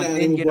permente na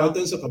ani mo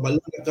buhaton sa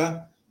kabalo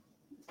ka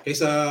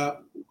kaysa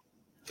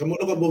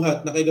kamulo ka buhat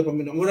na kay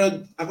gapaminaw.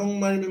 Murag akong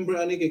ma-remember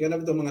ani kay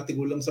kanang to mga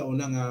tigulang sa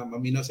una nga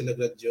maminaw sila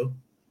gradyo.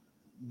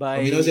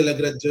 Paminaw sila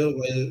gradyo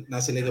while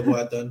nasa sila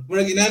gabuhaton.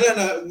 Murag inana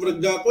na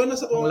murag gapo na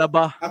sa ko.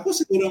 Ako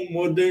siguro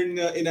modern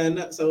nga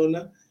inana sa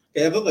una.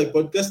 Kaya ako kay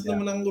podcast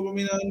naman ang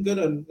gumaminawan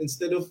ganoon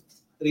instead of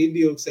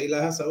radio sa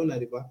ilaha sa una,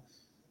 di ba?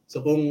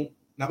 So kung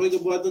nakoy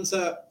gabuhaton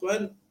sa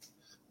kung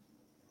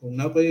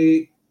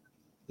napay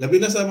labi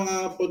na sa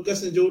mga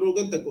podcast ni Joe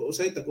Rogan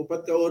tag-usay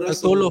tag-upat ka oras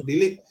so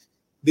dili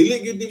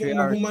gyud di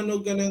mo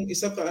mahumanog kanang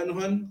isa ka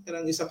anuhan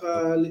kanang isa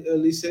ka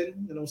listen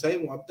kanang usay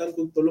mo abtan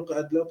kung tulo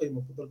ka adlaw kay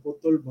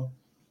maputol-putol mo.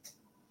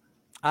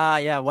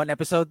 Yeah, one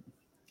episode.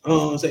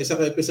 Sa isa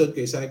ka episode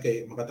kay isa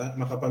kay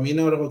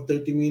makapaminaw ra ko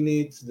 30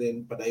 minutes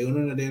then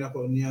padayonon na din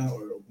ako niya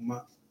or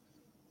ugma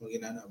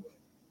maginana ba.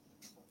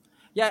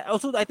 Yeah,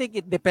 also I think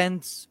it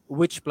depends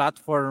which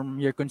platform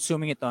you're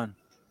consuming it on.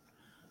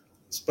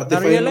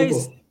 Spotify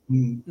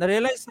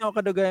na-realize na ako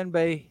kadugayan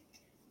by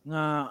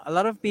nga a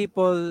lot of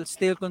people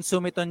still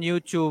consume it on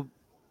YouTube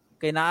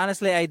kay na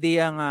honestly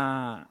idea nga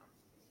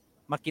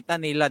makita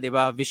nila, di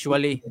ba,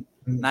 visually.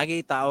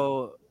 Nakita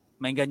o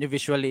maingan nyo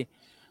visually.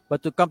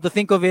 But to come to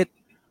think of it,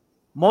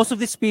 most of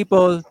these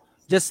people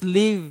just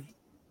leave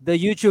the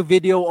YouTube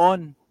video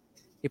on.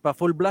 Ipa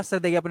full blast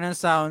na nagyapon ng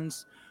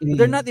sounds. But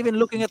they're not even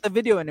looking at the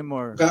video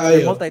anymore.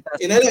 They're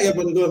multitasking.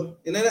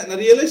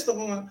 Na-realize to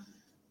ko nga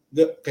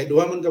kay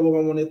duha man ka mo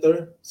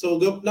monitor. So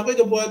nakoy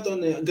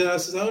gabuhaton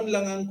ga sound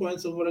lang ang kwan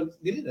so murag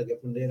dili na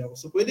gyapon din ako.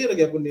 So pwede ra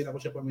gyapon din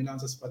ako siya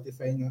paminaw sa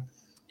Spotify nga.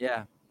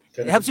 Yeah.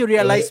 It helps you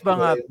realize ba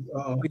nga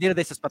pwede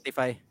na sa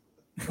Spotify.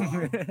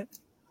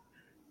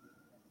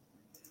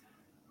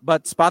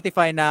 But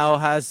Spotify now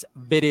has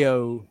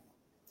video.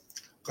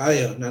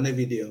 Kaya, nanay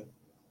video.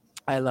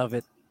 I love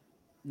it.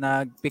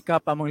 Nag-pick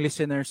up among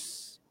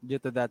listeners due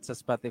to that sa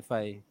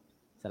Spotify.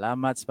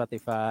 Salamat,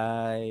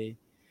 Spotify.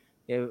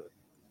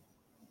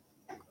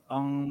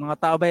 Ang mga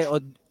tao ba,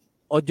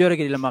 audio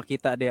rin nila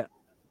makita.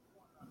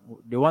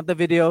 They want the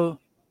video,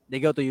 they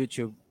go to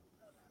YouTube.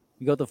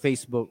 They go to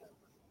Facebook.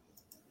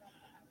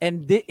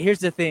 And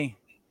here's the thing.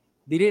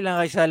 Dili lang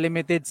kayo siya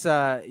limited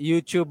sa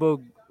YouTube o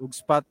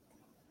Spot.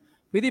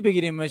 Pwede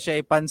bigyan mo siya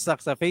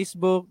ipansak sa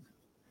Facebook.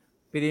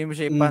 Pwede mo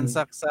siya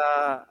ipansak sa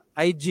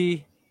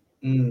IG.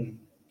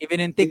 Even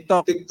in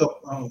TikTok.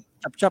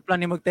 Chop-chop lang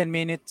ni mag 10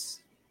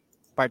 minutes.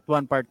 Part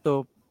 1, part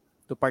 2,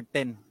 to part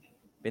 10.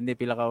 Pwede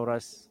pila ka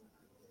oras.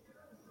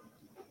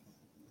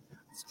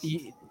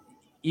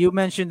 You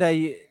mentioned that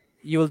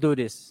you will do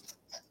this.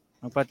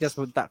 Mag-podcast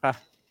punta ka.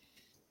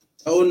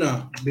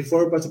 Una,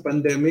 before pa sa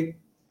pandemic,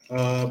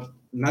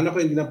 nana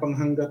ko hindi na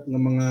panghanggat ng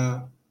mga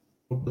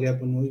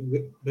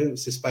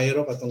si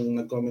Spyro katong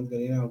nag-comment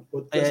kanina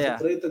podcast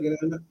try ta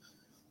ginana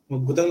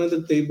magbutang na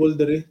tag table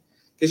dere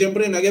kasi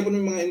syempre nagyapon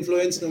may mga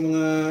influence ng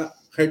mga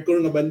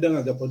hardcore nga banda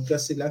nga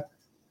ga-podcast sila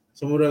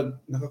so murag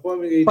nakakuha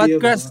may idea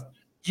podcast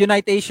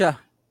Unite Asia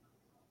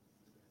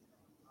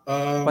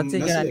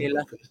pansin ka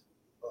nila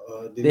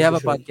they have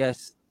a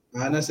podcast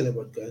na sila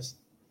podcast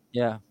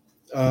yeah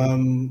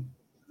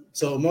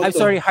so I'm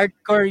sorry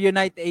Hardcore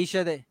Unite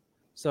Asia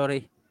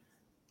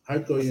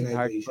Hardcore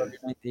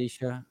Unite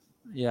Asia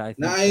Yeah, I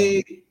think Na so. ay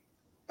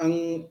ang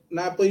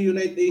napoy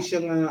Unite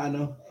Asia nga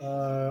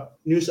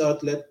news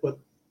outlet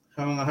put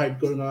mga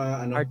hardcore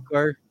nga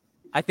Hardcore.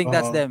 I think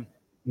that's oo, them.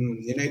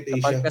 Unite Sa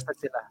Asia. podcast na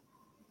sila.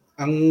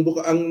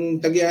 Ang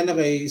tagiana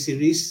kay si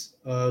Riz,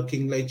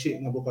 King Lychee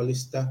nga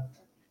bokalista.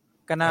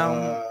 Kanang,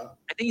 Uh,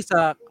 I think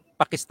sa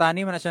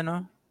Pakistani man na siya,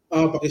 no?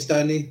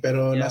 Pakistani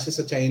pero Yeah. nasa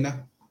sa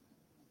China.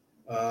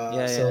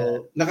 Yeah, So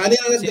yeah. nakani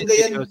na I've seen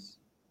nagkagayan. videos.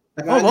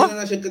 Nakani ba?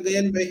 na siya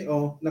kagayan ba?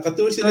 Oh,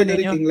 nakatour Tour sila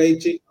dari ninyo? King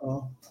Lychee.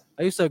 Oh.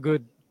 Ayun, so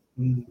good.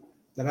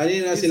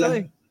 Nakani na Ayun, so sila.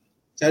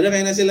 Sada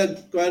kay na sila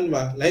kuan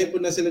ba? Lahi po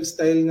na sila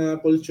style nga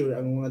culture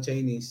ang mga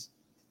Chinese.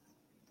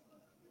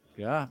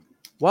 Yeah.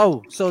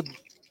 Wow. So,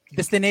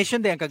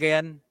 destination din ang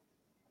Cagayan.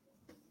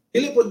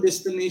 Dili po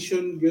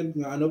destination good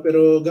nga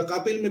pero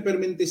gakapil mi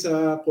perminti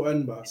sa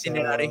kuan ba?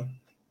 Itinerary.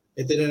 Sa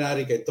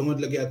itinerary kay tungod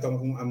lagi atong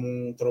akong among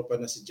tropa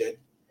na si Jed.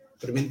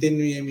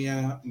 Permintin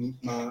niya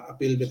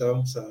ma-appeal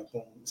bitaw sa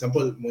kung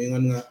example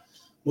moingon nga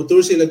motor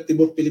sila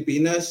tibok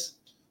Pilipinas.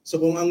 So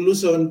kung ang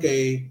Luzon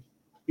kay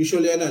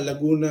usually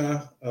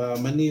Laguna,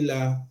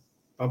 Manila,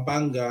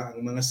 Pampanga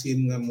ang mga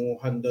scene nga mo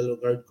handle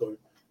og hardcore.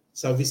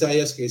 Sa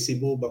Visayas kay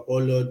Cebu,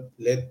 Bacolod,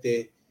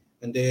 Leyte,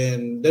 and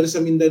then there sa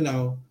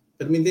Mindanao,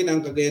 permintin ang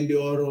Cagayan de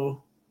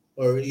Oro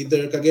or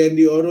either Cagayan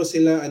de Oro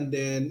sila and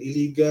then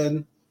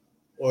Iligan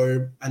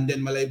or and then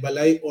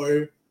Malaybalay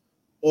or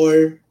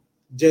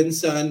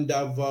Jensan,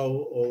 Davao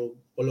o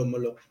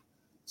Polomolok.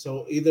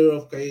 So either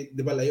of kay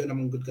di ba layo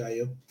naman good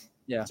kayo.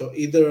 Yeah. So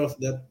either of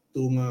that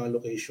two nga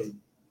location.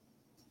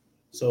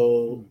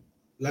 So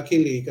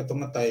luckily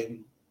katong nga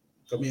time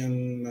kami ang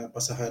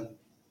napasahan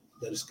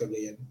dahil sa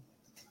Cagayan.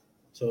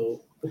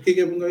 So okay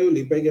gyapon kayo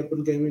lipay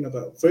gyapon kayo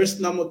naka first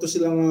namo to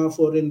sila nga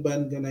foreign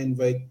band nga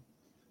na-invite.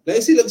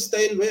 Lahi sila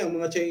style ba ang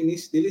mga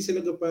Chinese, dili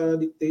sila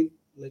gapa-dictate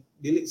like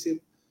dili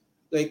sila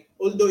like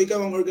although ikaw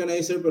ang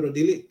organizer pero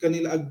dili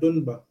kanila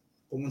agdon ba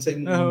kung unsay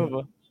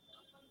mo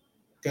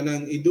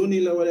kanang ido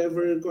nila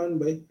whatever kuan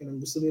bay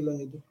kanang gusto nilang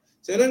ido.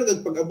 So na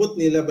nagpag-abot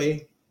nila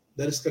bay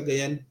dahil sa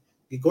Cagayan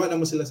gikuha na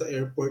mo sila sa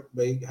airport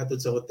bay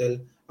hatod sa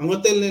hotel. Ang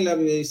hotel nila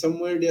ay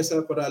somewhere dia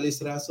sa Corrales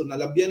Raso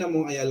nalabyan na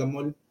mong Ayala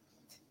Mall.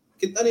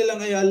 Kita nilang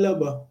Ayala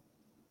ba?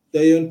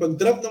 Dayon pag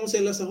drop na mo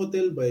sila sa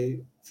hotel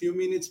bay few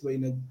minutes bay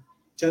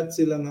nag-chat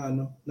sila nga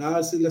naa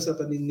sila sa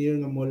kaning near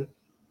nga mall.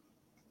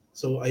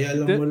 So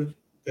Ayala Mall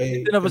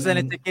kay ito na ba sa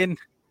check-in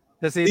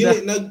sa Sida?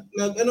 Dili nag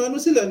ano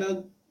sila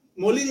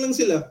nag-malling lang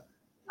sila.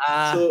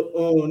 So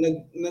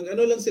nag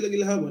lang sila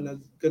gilaha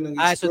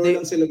nag-explore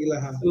lang sila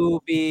gilaha. To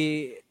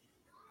be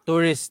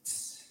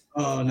tourists.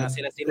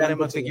 Sila rin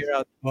mag-figure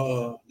out.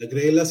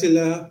 Nagrela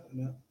sila,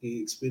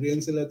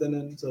 i-experience sila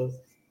tanan. So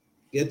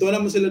ito na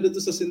mo sila dito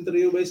sa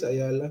Centrio bay sa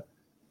Ayala.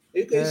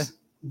 Hey guys,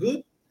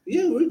 good?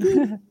 Yeah, we're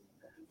good.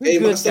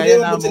 We're good. Kaya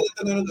mo sila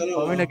tanan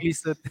may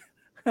naglisod.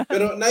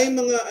 Pero na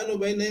yung mga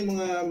na yung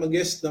mga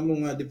mag-guest na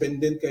mga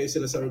dependent kayo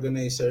sila sa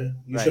organizer.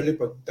 Usually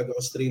pag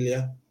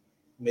taga-Australia,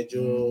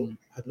 medyo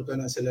hadlo ka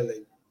na sila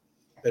like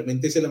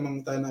perminti sila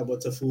mangutana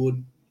about sa food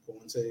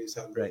kung sa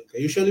sabay.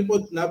 Kaya usually po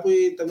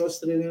napoy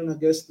taga-Australia na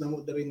guest na mo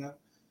diri nga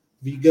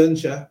vegan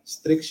siya,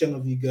 strict siya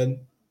nga vegan.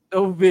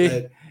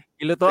 Like,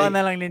 ilutoan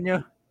na lang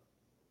ninyo.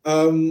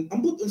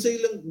 Ambot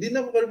unsay ilang di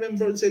na ko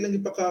remember unsay ilang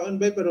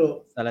ipakaon bay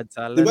pero salad.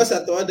 Di ba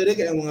sa tuwa diri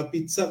kay ang mga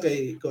pizza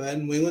kay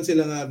kuan moingon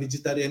sila nga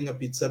vegetarian nga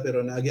pizza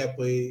pero naagya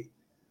poy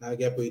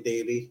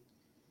dairy.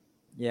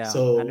 Yeah,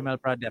 so, animal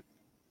product.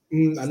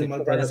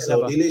 Animal product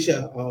so dili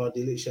siya.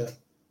 Dili siya.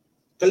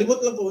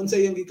 Kalimot lang ko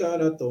unsay iyang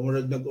gikaon nato,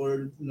 murag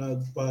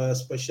nagpa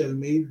special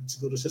made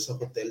siguro siya sa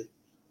hotel.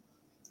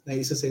 Na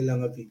isa sila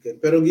nga vegan.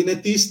 Pero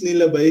ginatis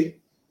nila bay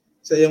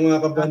sa iyang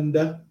mga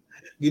kabanda.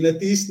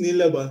 Ginatis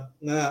nila ba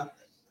nga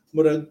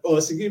murag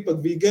sige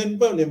pag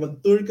vegan pa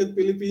mag-tour kat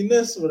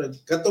Pilipinas murag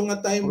katong nga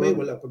time bay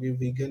wala pag yung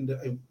vegan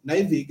na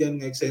vegan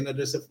nga eksena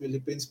sa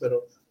Philippines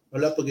pero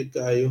wala pag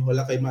kaayo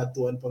wala kay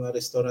matuan pa nga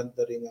restaurant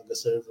diri nga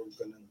ga-serve og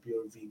kanang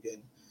pure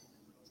vegan.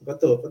 So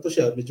kato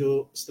siya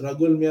medyo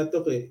struggle mi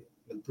ato kay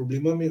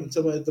nagproblema mi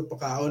unsa ba ito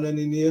pakaon na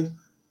niya.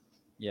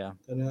 Yeah.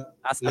 Kana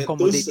as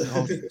accommodating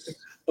host.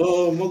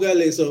 Mo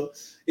gali so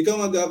ikaw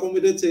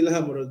mag-accommodate sa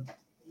ilaha murag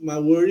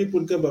ma-worry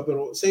pud ka ba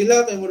pero sa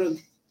ilaha kay murag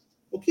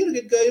okay ra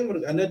gid kayo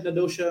murag anad na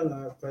daw siya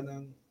nga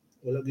kanang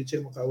wala gid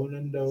siya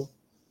makaunan daw.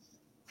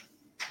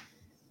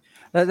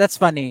 That's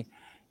funny.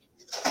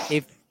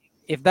 If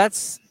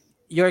that's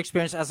your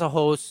experience as a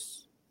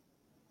host,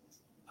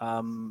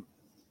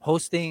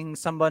 hosting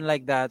someone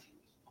like that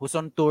who's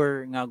on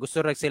tour nga gusto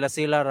ra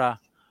sila ra.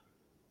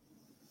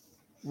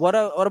 What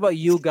about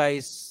you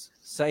guys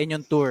sa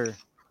inyong tour?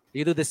 Do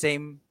you do the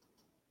same?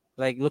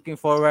 Like looking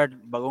forward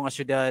bagong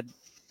syudad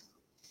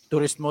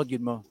tourist mode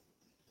yun mo?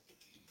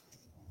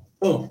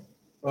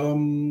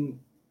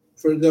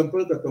 For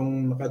example,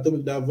 katong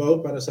nakatong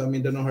Davao para sa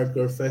Mindanao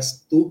Hardcore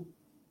Fest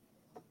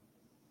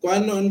 2.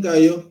 Kuan noon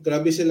kayo,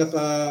 grabe sila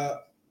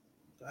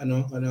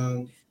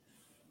kanang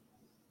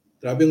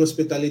grabe ng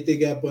hospitality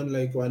gapon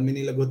like kuan mi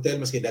nila hotel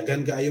maski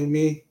daghan kaayo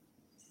mi.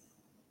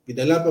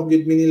 Gidala pa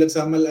gid mi nila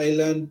sa Samal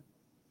Island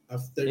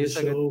after the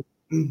show.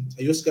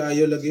 Ayos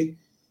kaayo lagi.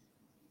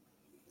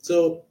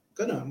 So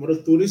kana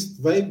murag tourist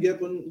vibe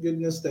gyapon gyud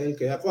nga style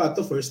kaya ako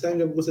ato first time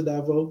gyud ko sa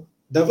Davao.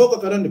 Davao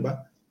ka karon di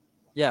ba?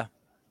 Yeah.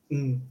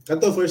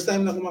 Kato first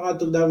time na ko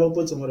makatog Davao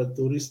po sa murag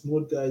tourist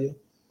mood kayo.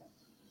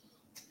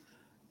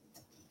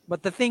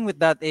 But the thing with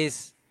that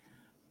is,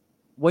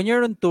 when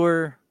you're on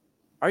tour,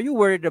 are you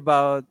worried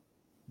about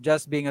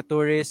just being a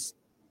tourist,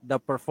 the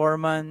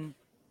performance,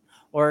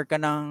 or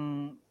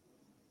kanang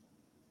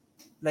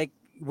like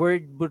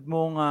word bud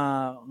mo nga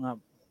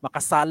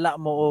makasala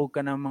mo o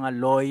kanang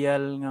mga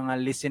loyal nga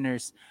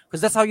listeners?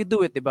 Because that's how you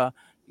do it, diba?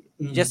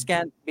 You just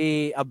can't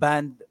be a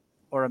band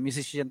or a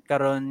musician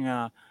karon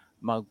nga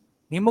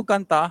maghimog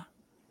kanta,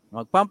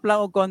 magpump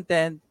lang og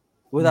content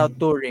without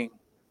touring.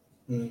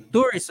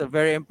 Tour is a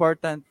very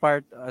important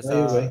part Ay,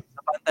 way.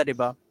 sa banda, di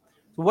ba?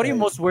 So what are you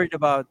Ay. most worried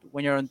about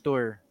when you're on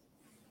tour?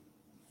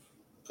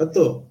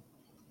 Kato,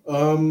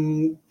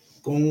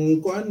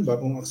 kung kuan ba,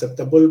 kung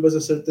acceptable ba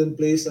sa certain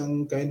place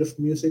ang kind of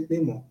music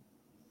nimo.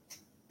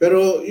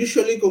 Pero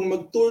usually kung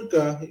mag-tour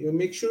ka, you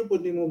make sure po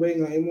nimo ba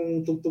nga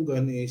imong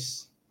tugtugan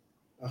is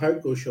a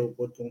hardcore show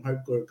po kung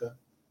hardcore ka.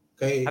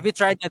 Kay Have you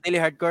tried na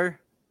daily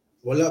hardcore?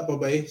 wala pa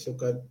ba so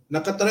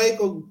nakatry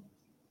ko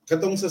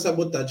katong sa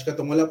Sabotage,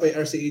 katong wala pa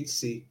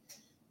RCHC.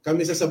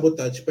 Kami sa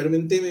Sabotage,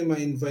 permente may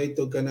ma-invite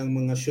og kanang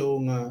mga show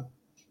nga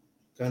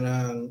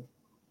kanang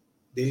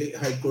daily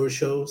hardcore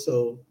show.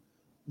 So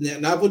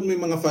naapod may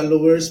mga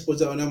followers po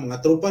sa una,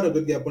 mga tropa ra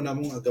gud gyapon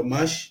namong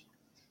agamash.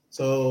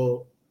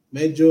 So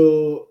medyo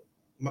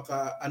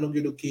maka ano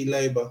gyud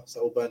kilay ba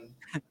sa uban.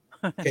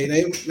 Kay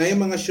na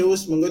mga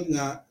shows mangod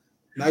nga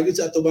nagud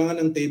sa atubangan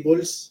ng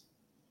tables.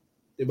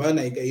 'Di ba?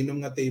 Na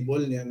ikainom nga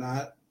table niya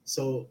na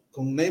so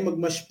kung nay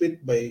magmash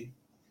pit by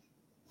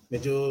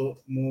medyo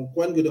mo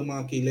kuan gud ang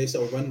mga kilay sa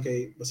uban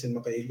kay basin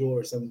makaigo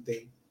or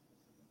something.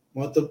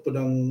 Moto po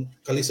ng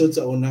kalisod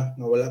sa una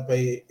nga wala pa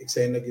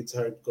eksena gid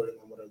sa hardcore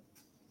nga murag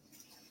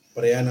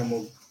pareha na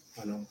mo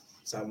ano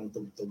sa among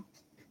tugtog.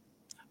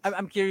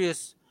 I'm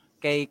curious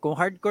kay kung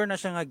hardcore na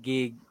siya nga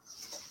gig,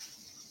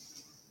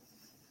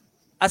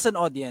 as an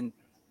audience,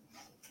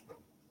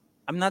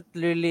 I'm not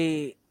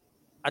really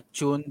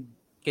attuned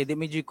kay di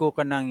medyo ko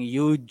kanang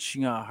huge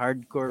nga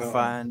hardcore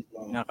fan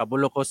nga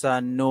kabulo ko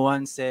sa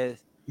nuances,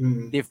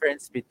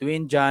 difference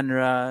between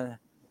genre,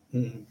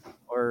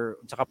 or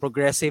saka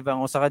progressive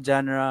ang usa ka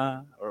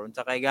genre or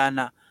unsa kay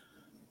gana.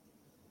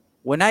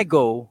 When I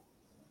go,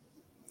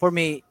 for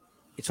me,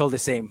 it's all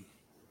the same.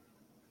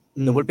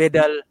 Double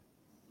pedal.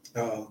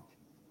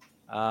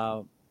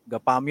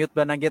 Gapamute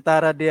ba ng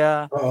gitara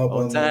diya?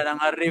 O unsa na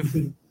nga riff?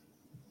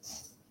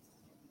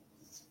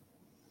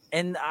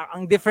 And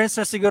ang difference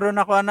na siguro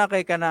na ko ana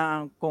kay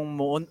kanang kung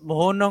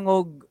muhunong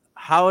og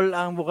howl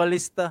ang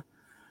vokalista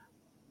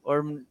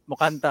or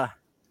mukanta.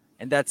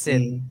 And that's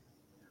it.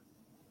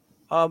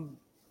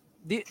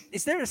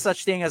 Is there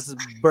such thing as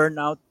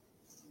burnout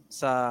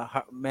sa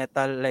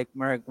metal, like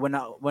murag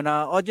when a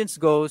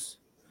audience goes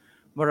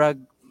murag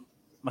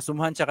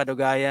masumhan siya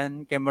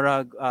kadugayan kay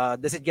murag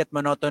does it get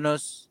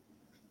monotonous?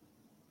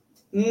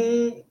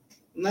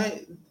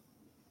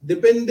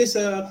 Depende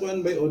sa kuan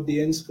by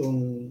audience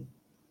kung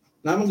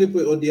namang gyud po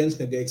audience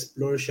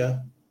nag-explore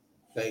siya.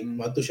 Like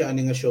mato siya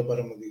ani nga show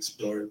para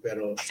mag-explore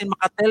pero kasi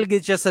makatel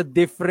gid siya sa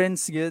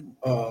difference gid.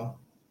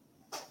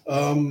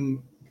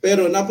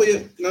 Pero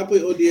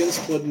napoy audience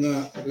pod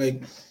nga like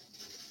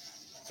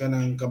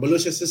kanang kabalo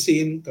siya sa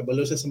scene,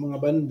 kabalo siya sa mga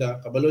banda,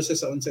 kabalo siya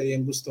sa unsa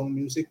iyang gustong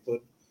music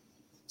pod.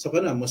 So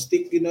kana mo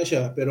stick gid na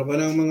siya pero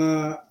kanang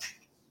mga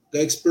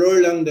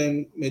ga-explore lang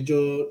then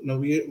medyo na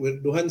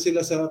weirduhan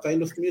sila sa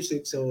kind of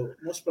music so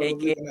most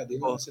probably kana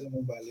di na sila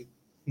mabalik.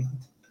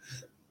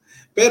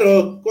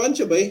 Pero kuan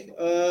siya bay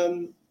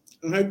ang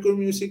hardcore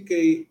music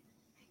kay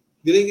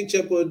dili gid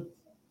siya pod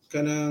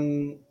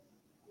kanang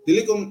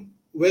dili kong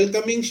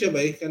welcoming siya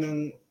bay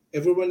kanang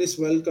everyone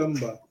is welcome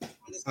ba.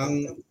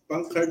 Ang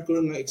punk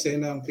hardcore nga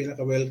eksena ang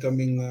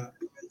pinaka-welcoming nga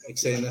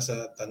eksena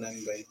sa tanan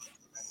bay.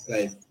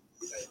 Like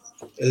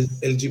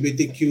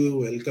LGBTQ,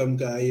 welcome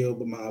kayo,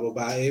 mga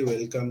babae,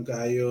 welcome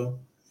kayo,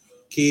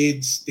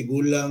 kids,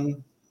 tigulang.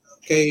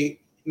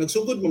 Kay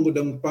nagsugod man gud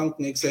ang punk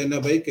nga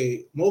eksena bay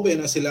kay mao ba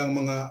na sila ang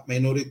mga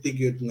minority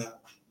gyud nga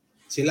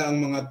sila ang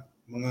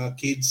mga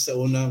kids sa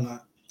una nga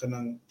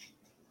kanang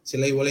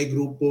sila walay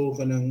grupo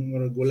kanang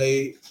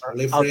walay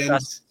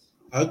friends,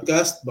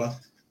 outcast ba.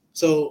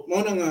 So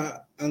mao na nga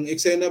ang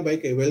eksena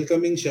bay kay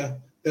welcoming siya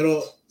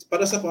pero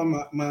para sa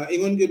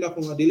maingon gyud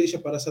ako nga dili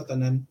siya para sa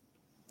tanan.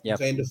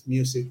 Kind of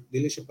music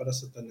dili siya para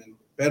sa tanan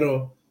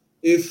pero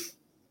if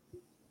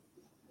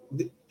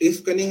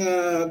kani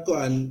nga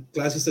kuan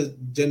klase sa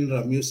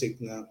genre music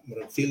nga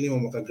feel nimo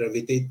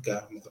maka-gravitate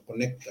ka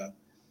maka-connect ka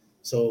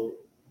so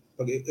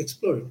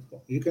pag-explore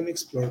you can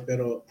explore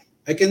pero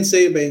I can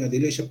say ba nga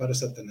dili siya para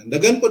sa tanan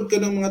dagan pod ka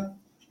ng mga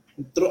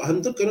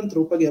hantod karon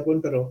tropa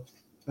gyapon pero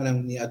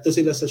kanang ni adto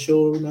sila sa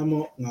show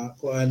namo nga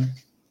kuan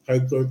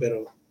hardcore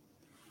pero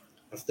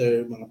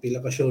after mga pila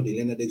ka show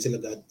dili na din sila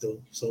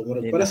gadto so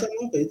murag para sa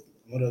mga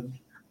murag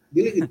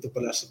dili gid to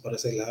para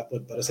sa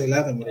ilapod para sa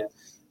ila murag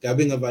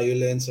gabi nga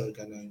violence or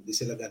kanang di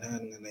sila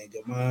ganahan nga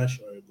naigamash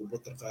or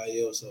gubot ra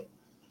kayo so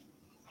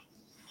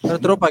Pero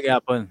tropa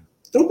gyapon.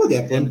 Tropa At the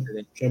end gyapon, of the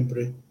day.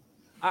 syempre.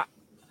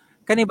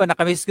 Kani ba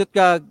nakamisgot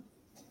ka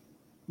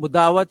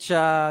mudawat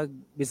siya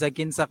bisag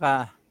kinsa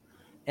ka.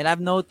 And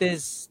I've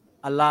noticed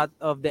a lot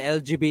of the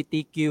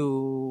LGBTQ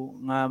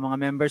nga mga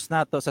members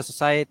nato sa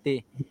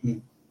society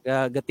Mm.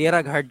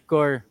 gatirag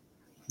hardcore.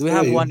 Do we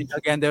have Kayo. one in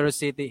Cagayan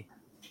City?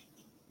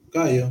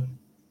 Kayo.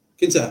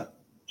 Kinsa?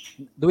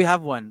 Do we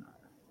have one?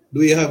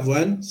 Do we have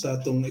one sa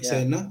atong Yeah.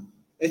 eksena?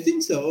 I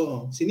think so, oo.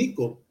 Si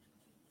Nico.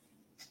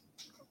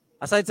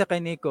 Aside sa kay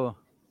Nico.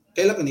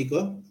 Kailan ka,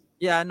 Nico?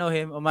 Yeah, I know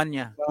him.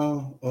 Omanya.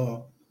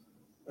 Oo.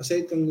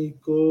 Aside kang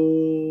Nico,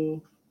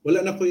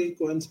 wala na ko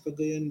ikuan sa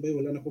Cagayan, bay.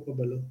 Wala na ko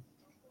kabalo.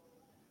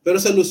 Pero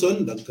sa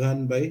Luzon,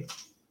 daghan, bay.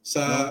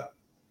 Sa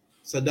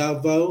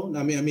Davao,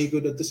 nami amigo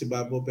dito si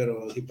Babo,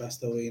 pero he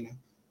passed away na.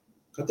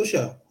 Kato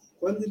siya.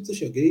 Kuan dito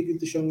siya. Gay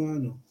dito siya nga,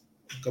 ano.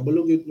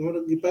 Kabalog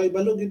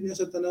balog niya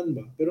sa tanan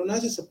ba. Pero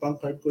nasa sa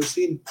punk hardcore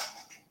scene.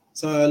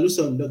 Sa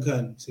Luzon,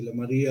 daghan. Sila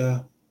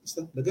Maria.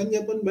 Basta, daghan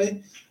niya pon,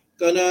 bay.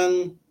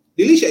 Kanang,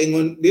 dili siya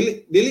ingon,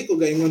 dili ko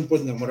gaingon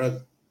pod nga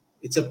murag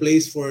it's a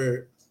place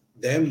for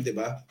them, di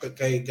ba?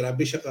 Kay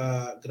grabe siya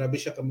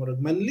ka murag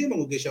manly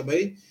mangugay siya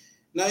bay.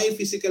 Naay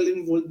physical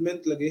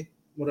involvement lagi.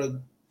 Murag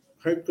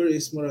hardcore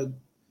is murag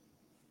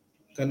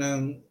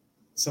kanang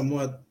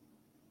somewhat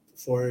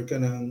for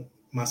kanang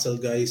muscle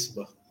guys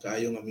ba?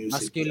 Kayo nga music.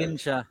 Masculine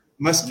siya.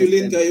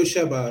 Masculine kayo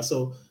siya ba?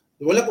 So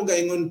wala ko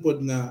gaingon pod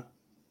nga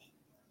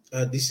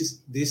this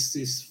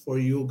is for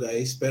you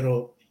guys,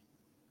 pero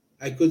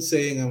I could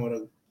say nga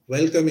murag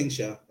welcoming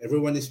siya.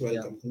 Everyone is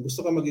welcome. Kung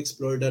gusto ka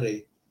mag-explore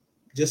dare,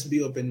 just be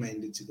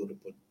open-minded siguro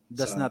po.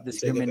 Does not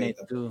discriminate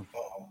to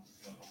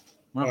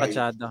mga Okay.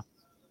 katsada.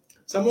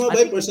 Sa mga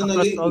bay,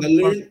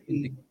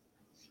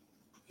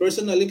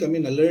 personally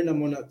kami na-learn na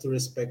muna to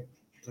respect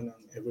kanang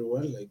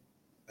everyone, like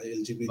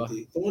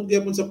LGBT. Tungod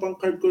gyapon sa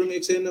punk hardcore nga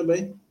eksena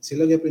bay,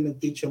 sila gyapon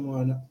nag-teach sa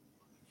mga anak.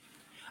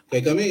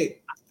 Kay kami,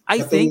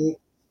 I think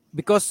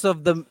because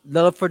of the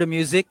love for the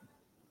music,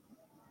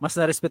 mas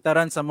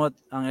narespetaran samot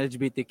ang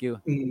LGBTQ.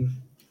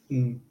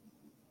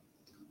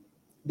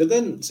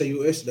 Dagan sa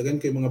US, dagan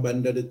kay mga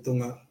banda dito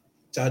nga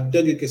tsada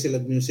gyud kay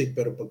sila music,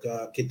 pero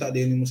pagka kita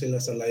din mo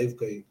sila sa live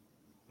kay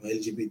mga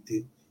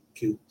LGBTQ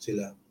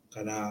sila.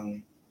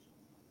 Kanang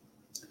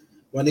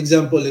one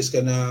example is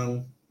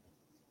kanang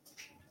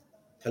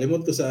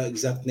kalimot ko sa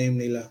exact name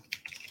nila.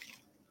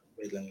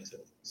 Wait lang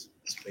sa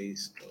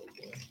space.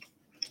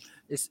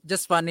 It's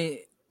just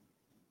funny.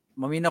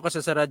 Mamina ko sa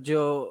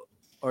radyo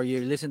or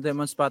you listen to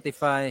them on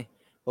Spotify,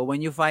 but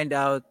when you find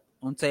out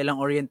on sa ilang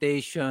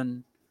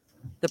orientation,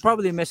 that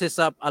probably messes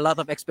up a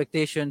lot of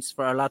expectations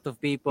for a lot of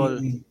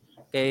people.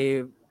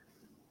 Okay,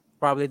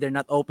 probably they're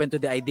not open to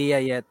the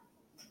idea yet.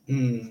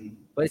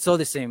 But it's all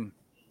the same.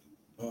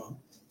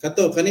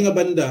 Kato, kani nga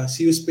banda,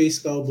 See You Space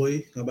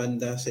Cowboy, nga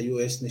banda sa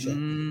US ni siya.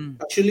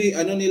 Actually,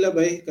 ano nila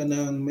bay,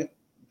 kanang,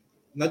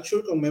 not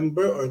sure kung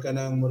member or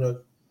kanang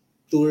murag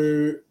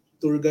tour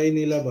guy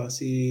nila ba,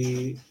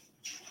 si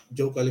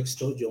Joe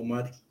Calixto, Joe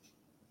Mar.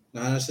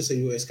 Naana siya sa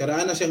US.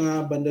 Karaan na siya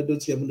nga banda doon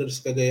siya banda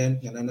sa Cagayan,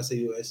 nga naana sa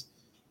US.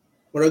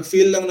 Murag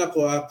feel lang na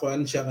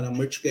kuan siya, kanang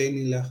merch guy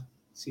nila,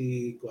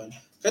 si kuan.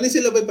 Kani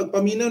sila bay,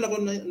 pagpaminaw na ko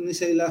ni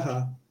sila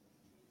ha,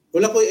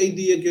 wala ko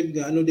idea gyud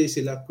nga ano day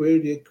sila, queer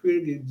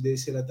day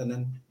sila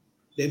tanan.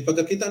 Then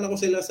pagkakita na ko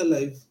sila sa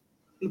live,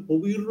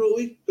 pawiro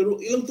oy,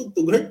 pero ilang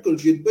tugtog hardcore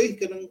gyud bay,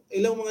 kanang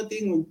ilang mga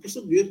tingog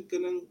kusog gyud,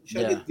 kanang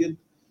shagit gyud.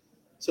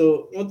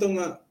 So mo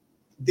nga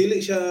dili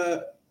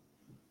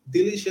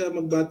siya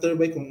mag-batter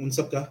by kung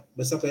unsa ka,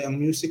 basta kay ang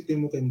music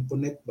nimo kay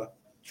mo-connect ba.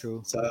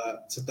 True. Sa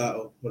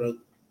tao. Murag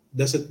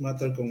doesn't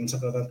matter kung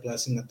unsa ka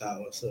klase nga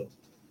tao. So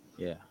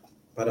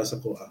para sa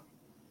kuha.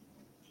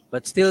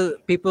 But still,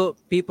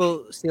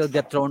 people still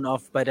get thrown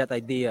off by that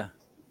idea.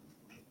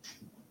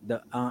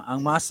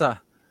 Ang masa,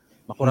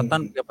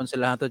 makuratan kapon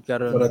sila hatod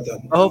karon.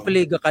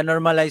 Hopefully,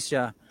 ka-normalize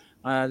siya.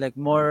 Like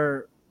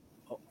more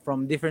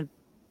from different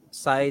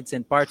sides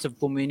and parts of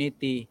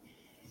community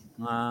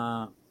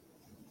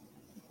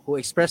who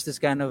express this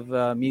kind of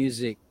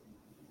music.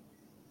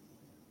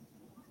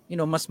 You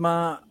know,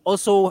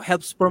 also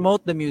helps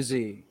promote the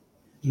music.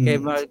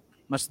 Kaya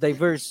mas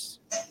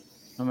diverse.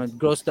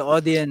 Grows the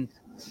audience.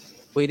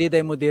 Pwede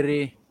tayo mo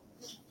diri.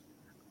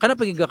 Kana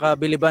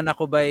pagigakabiliban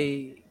ako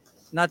by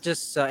not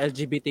just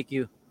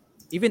LGBTQ,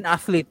 even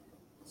athlete.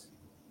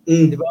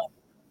 Diba?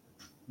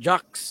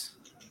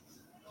 Jocks.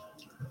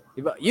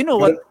 Diba? You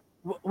know what?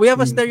 We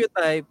have a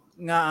stereotype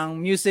nga ang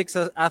music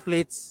sa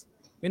athletes.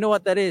 You know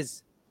what that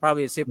is?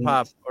 Probably hip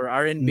hop or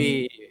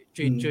R&B,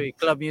 chuy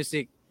club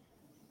music.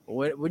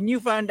 When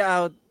you find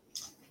out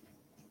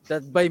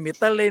that by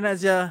metal na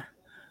siya,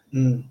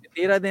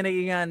 tira din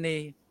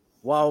naging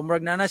wow, murag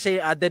na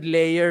siya added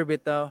layer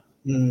bitaw.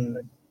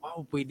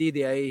 Wow, pwede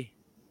di ay.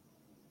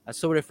 That's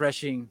so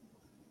refreshing.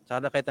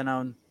 Sada kay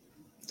tanawon.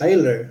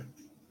 Tyler,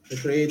 the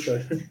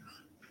creator.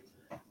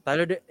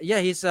 Tyler,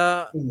 he's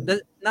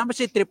naman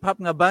siya trip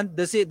hop nga band.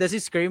 Does he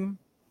scream?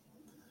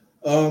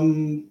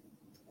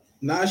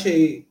 Naa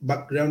siya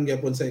background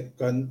gyapon sa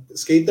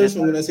skaters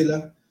mo na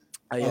sila.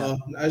 Yeah.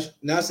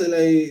 Nasa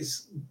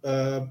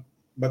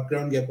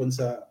background gyapon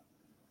sa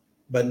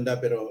banda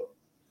pero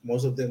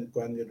most of them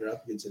kuan yung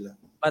rap yun sila.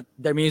 But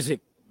their music,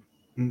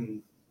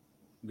 Mm.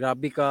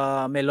 grabe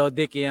ka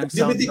melodic yung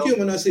sound, LGBTQ no?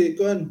 man na si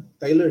kuan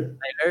Tyler.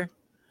 Tyler.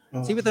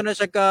 Oh. Sino to na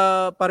siya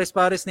ka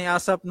pares-pares ni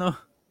Asap, no?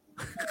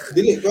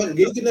 Dili kuan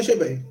gay gid na siya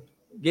ba eh.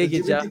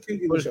 Gigid siya. LGBTQ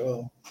gid na siya.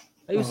 Oh.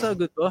 Ayun sa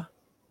good to.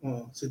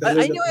 Si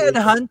Tyler. I knew I had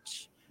a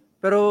hunch,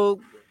 pero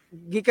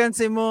gikan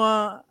sa mo,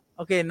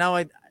 okay, now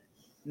I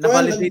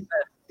na-validate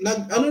na.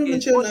 Ano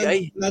naman siya,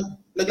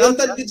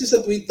 naglantad gid siya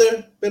sa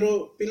Twitter,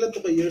 pero pila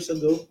to ka years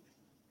ago,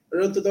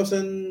 around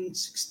 2016,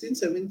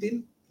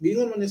 17,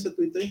 bingon man niya sa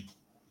Twitter.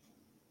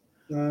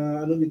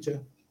 Na ano gid siya.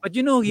 But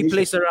you know, he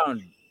plays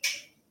around.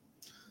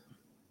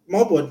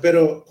 Mapod,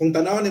 pero kung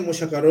tanawan mo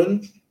siya karon,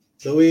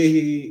 the way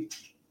he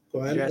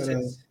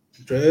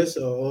dress,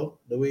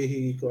 the way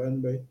he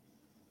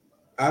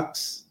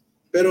acts.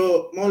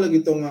 Pero mao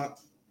lagi to nga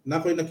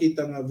nakoy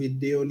nakita nga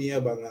video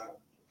niya ba nga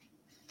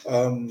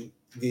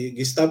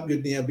gi-stop yun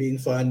niya being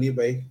funny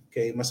ba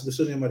kay mas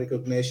gusto niya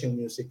ma-recognize yung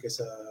music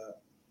kaysa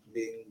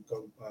being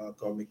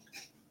comic.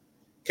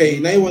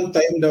 Kay nay one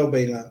time daw ba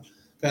nga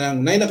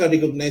kanang nay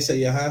naka-recognize sa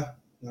iya ha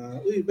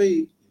nga uy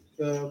bay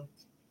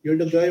you're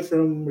the guy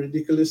from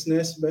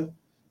Ridiculousness ba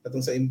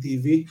katong sa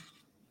MTV.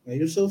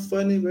 You're so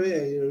funny ba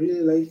I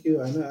really like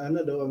you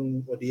ana daw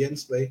ang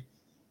audience ba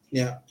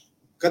niya.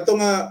 Kato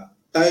nga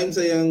time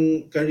sa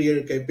yang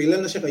career kay pila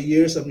na siya ka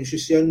years sa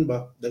musician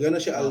ba daga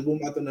na siya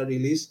album ato na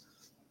release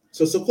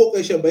so suko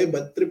kay siya ba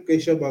bad trip kay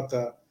siya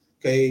baka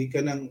kay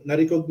kanang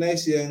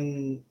na-recognize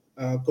yung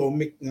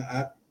comic nga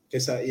act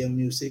kaysa iyang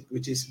music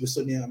which is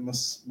gusto niya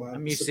mas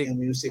music.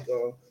 Music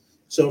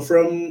so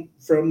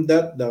from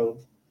that daw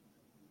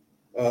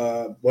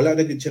wala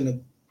na gid siya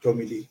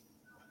nag-comedy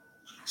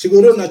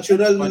siguro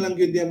natural na lang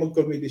gid niya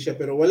mag-comedy siya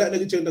pero wala na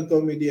gid siya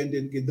nag-comedy and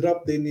then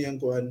gid-drop din niyang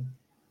kuan.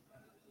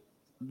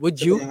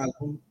 Would you?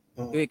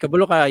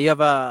 Kabulo ka, you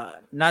have a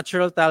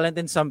natural talent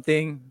in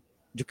something,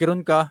 jukiron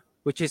ka,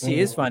 which is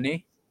he is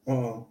funny.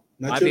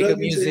 Natural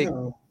music.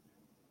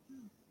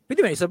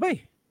 Pwede ba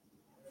isabay?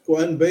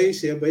 Kuan bay,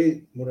 siya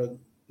bay, murag,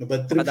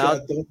 nabad trip siya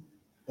ato.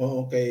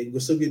 Okay.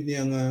 Gusto gid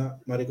niya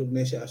nga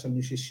ma-recognize siya as a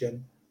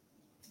musician.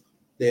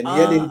 Then,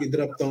 din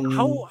gidrop tong...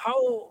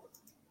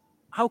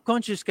 How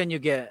conscious can you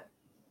get?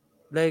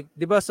 Like,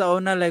 di ba sa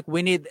una, like,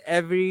 we need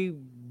every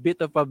bit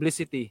of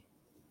publicity.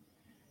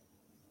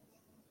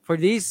 For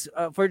these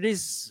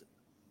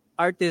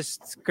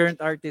artists,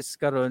 current artists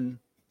karon,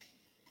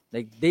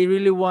 like they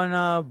really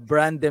wanna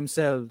brand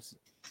themselves.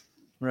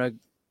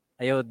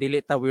 Ayo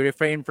dili ta, we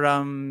refrain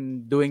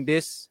from doing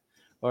this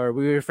or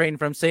we refrain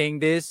from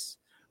saying this.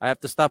 I have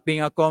to stop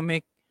being a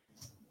comic.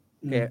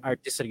 Okay,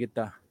 artist ra gyud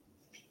ta.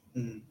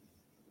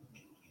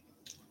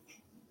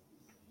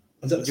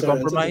 Would you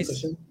compromise?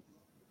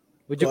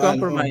 Would you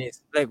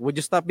compromise? Like, would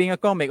you stop being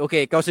a comic?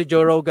 Okay, ikaw si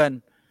Joe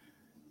Rogan.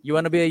 You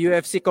want to be a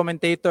UFC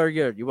commentator,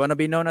 you want to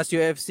be known as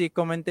UFC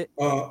commentator.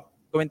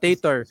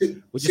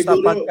 Would you stop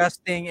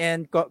podcasting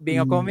and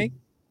being a comic?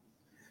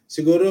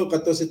 Siguro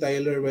kato si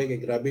Tyler bay kay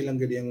grabe lang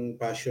gid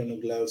yung passion ug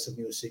love sa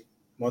music.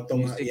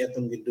 Motong iya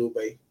tong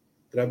gidubay.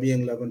 Grabe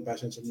yung love and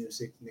passion sa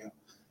music niya.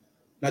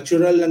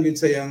 Natural lang gid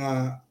sa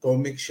nga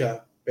comic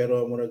siya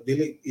pero murag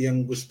dili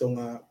iyang gusto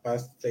nga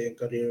path sa iyang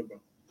career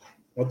ba.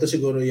 Moto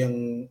siguro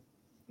yung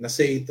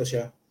na-say ito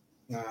siya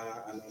nga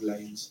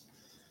lines.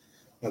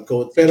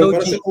 Mag-quote. Pero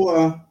para sa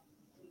kuha,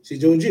 si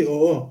Joji,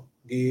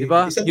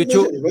 diba?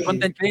 YouTube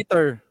content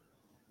creator.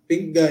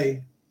 Pink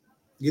guy.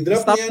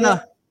 Gidrop niya na.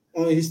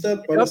 He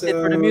stopped para sa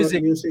for the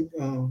music.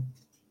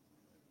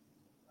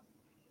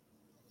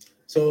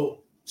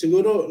 So,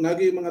 siguro,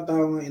 nagi mga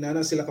tao nga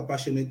inana sila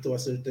ka-passionate to a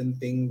certain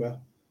thing ba?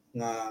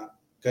 Nga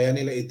kaya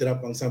nila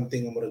i-drop ang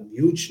something nga murag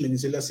huge na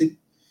sila. Si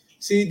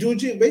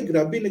Joji,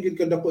 grabe, naging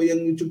kadako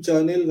yung YouTube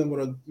channel nga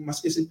murag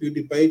maski si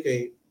PewDiePie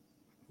kay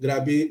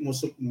grabe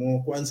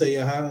mo kuan sa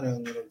iya ha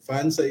ng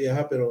fan sa iya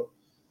ha pero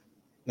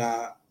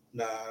na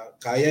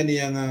kaya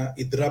niya nga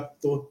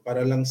i-drop to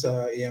para lang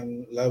sa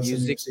iyang love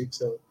music.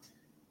 So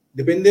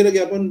depende ra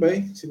gyapon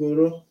bay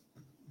siguro.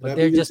 But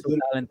they're just so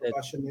talented.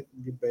 Passionate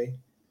gipay.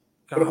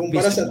 Pero kung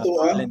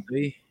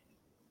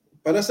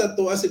para sa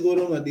tuwa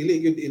siguro nga dili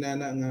gyud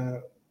inana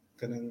nga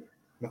kanang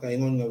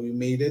makaingon nga we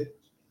made it.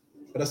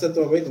 Para sa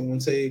tuwa bay kung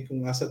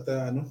asa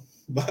ta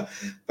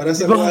para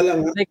sa diba?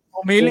 Lang ha. Like,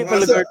 mamili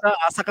pa lugar ta,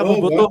 asa ka mo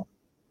buto.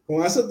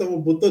 Kung asa ta mo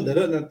buto,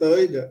 dara na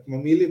tawag,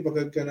 mamili pa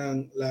ka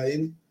ng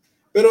lain.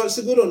 Pero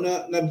siguro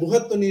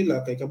nabuhat to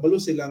nila kay kabalo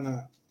sila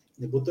nga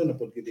nibuto na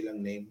pud ilang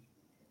name.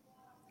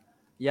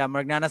 Yeah,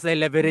 marag na sila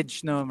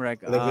leverage no,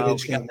 marag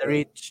leverage we got the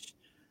reach.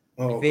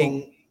 I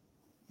think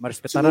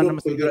marespetaran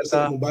naman sila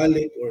sa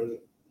mubalik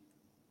or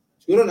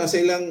siguro nasa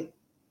ilang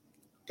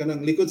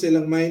kanang likod sa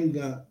ilang mind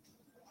nga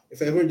if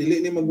ever dili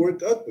ni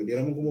mag-workout, pwede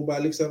ra mo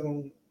kumubalik sa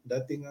akong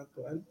dating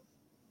kuan.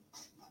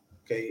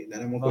 Kay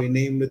na naman ko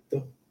i-name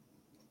dito.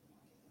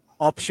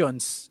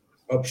 Options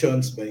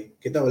bay.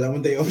 Kita wala man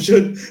tayo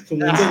option.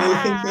 Kung unsa na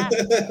lang.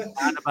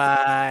 Ano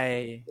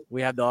bay? We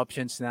have the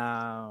options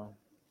now.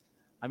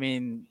 I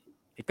mean,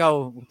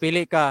 Ikaw,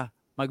 pili ka,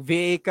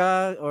 mag-VA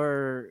ka or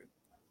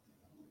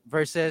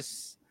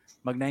versus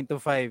mag 9 to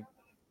 5.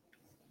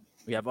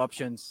 We have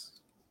options.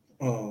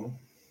 Oo.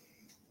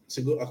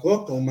 Siguro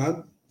ako, kung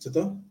sa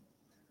to,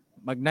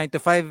 Mag 9 to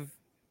 5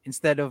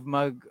 instead of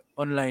mag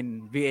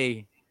online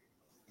VA.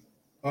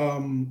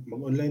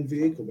 mag-online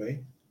VA ko ba eh?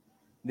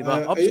 Di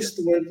ba? I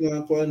used to Options. work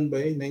nga kuan ba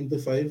 9 to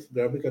 5.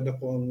 Grabe kada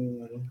ko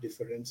ang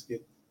difference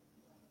kit.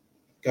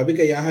 Grabe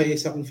kayahay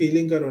sa akong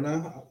feeling karon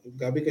na.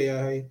 Grabe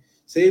kayahay.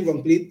 Save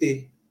ang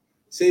plite.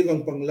 Save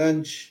ang pang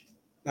lunch.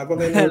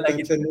 Napakay more time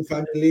Lagi sa imong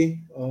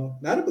family.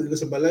 Nara pag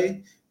sa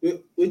balay.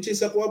 Which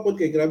is ako pod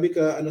kay grabe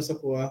ka sa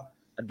kuha.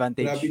 Grabe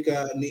advantage. ka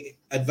ni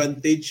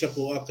advantage sa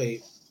kuha kay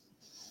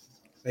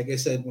like I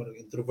said, mo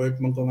introvert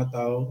man ko nga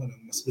tao,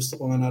 mas gusto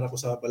ko nga nara ko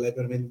sa balay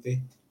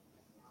permente.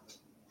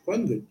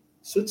 Kuan good.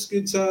 Suits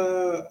good sa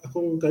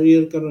akong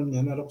career karon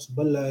nga nara ko sa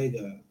balay,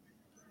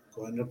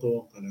 kuan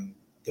ko kanang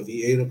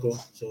ka-VA ko.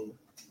 So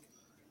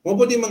mo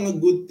po di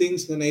mga good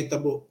things na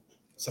naitabo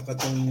sa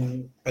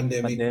katong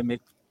pandemic.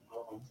 Pandemic.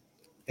 Oo.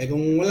 Kaya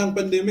kung walang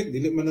pandemic,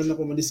 dili man na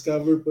ako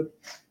ma-discover po.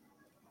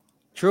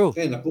 True.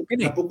 Kaya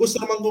Kini. napugos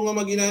naman ko nga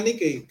mag-inani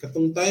kay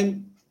katong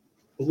time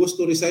pugos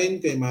to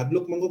resign kay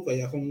mahadlok man ko kay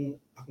akong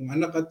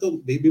anak ato,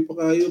 baby pa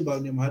kayo ba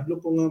niya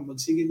mahadlok ko nga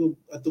magsige ko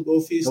atog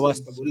office Gawas.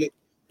 then pag-uli.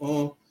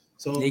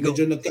 So Ligo.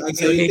 medyo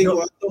nagka-anxiety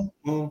Ligo. ko ato.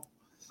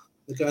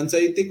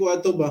 Nagka-anxiety ko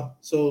ato ba.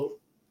 So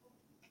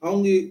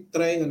akong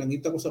try nga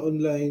nangita ko sa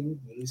online,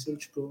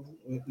 research ko.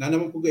 Na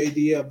naman ko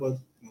idea about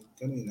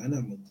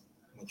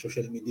mag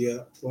social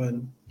media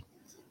one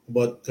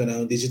about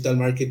kanang digital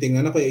marketing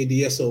ana ko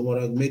idea so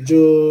murag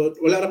medyo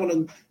wala ra ko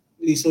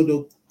naglisod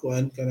og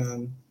kuan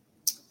kanang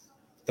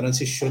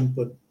transition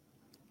po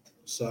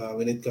sa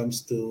when it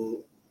comes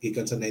to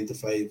gikan sa 9 to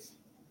 5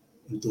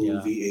 into Yeah.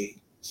 VA.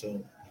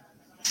 So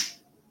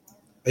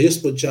ayos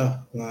po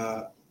siya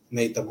nga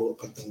naitabo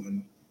katong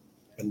I'm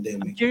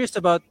pandemic. curious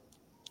about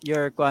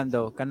your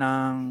kwando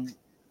kanang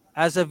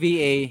as a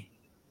VA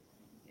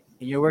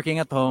and you're working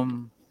at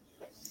home.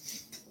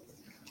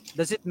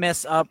 Does it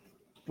mess up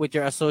with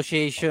your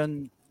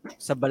association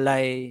sa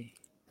balay?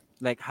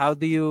 Like how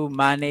do you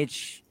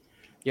manage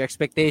your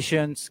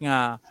expectations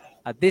nga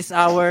at this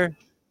hour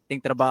ting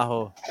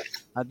trabaho.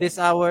 At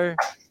this hour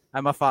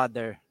I'm a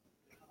father.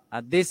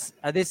 At this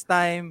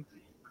time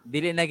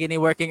dili na gini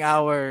working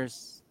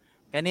hours.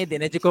 Kani di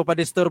na di ko pa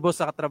disturbo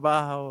sa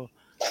katrabaho.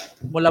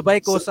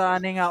 Mulabay ko So, sa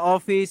ani nga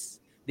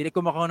office, dili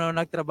ko makuno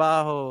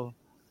nagtrabaho.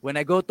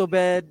 When I go to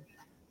bed,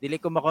 dili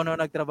ko makuno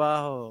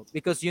nagtrabaho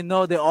because you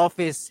know the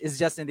office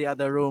is just in the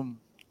other room.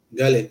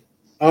 gali.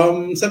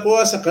 Sa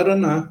kuha sa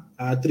karon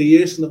 3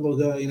 years na ko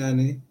ga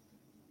inani.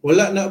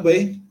 Wala na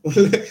bay.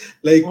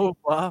 Like Oh,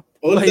 wow.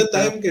 all Why the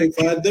time kay perfect?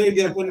 father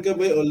gyapon ka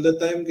bay, all the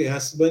time kay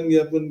husband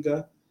gyapon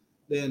ka.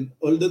 Then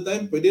all the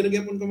time pwede ra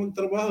gyapon ka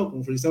magtrabaho.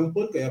 Kung for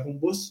example kay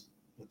akong boss,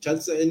 chat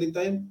sa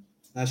anytime,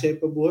 na siya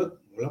ipabuhat,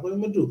 wala ko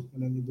yung madu.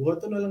 Kanang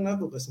ibuhat na lang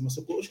nako kasi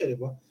masuko siya, di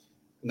ba?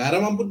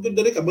 Naraman pud ko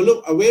diri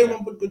kabalo, aware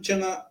man pud ko siya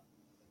nga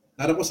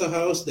nara ko sa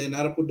house, then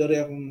nara pud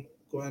diri akong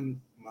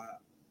kuan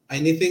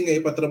anything nga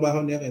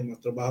ipatrabaho niya kay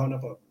magtrabaho na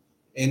ko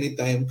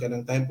anytime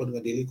kanang time pud nga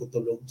dili ko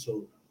tulog.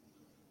 So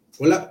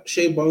wala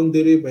siya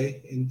boundary ba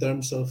in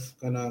terms of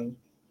kanang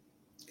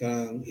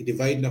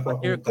i-divide na ko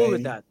But you're akong cool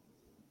with time. that.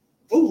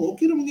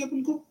 Okay ra man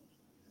gyapon ko.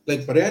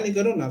 Like pareha ni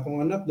karon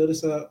akong anak dari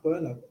sa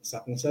kuan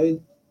sa akong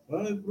side.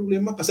 Wala may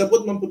problema.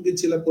 Kasabot man pud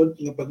gid sila pod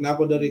nga pag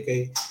nako dari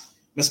kay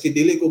maski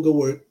dili ko go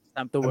work,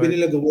 Time to abi work.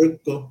 nila go work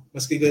ko,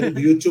 maski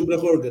YouTube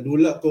ra ko or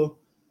gadula ko.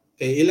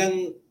 Kay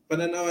ilang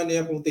pananawan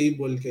niya akong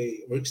table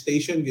kay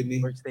workstation gid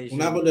ni. Workstation.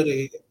 Kung nako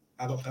dari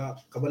ako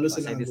kabalo Wala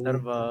sila say nga go work.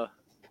 disturbo.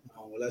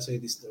 Wala sa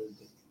disturb.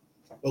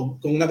 O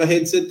kung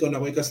naka-headset ko,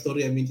 nakoy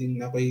kastorya meeting,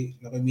 nakoy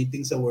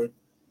meeting sa work,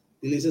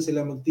 dili sa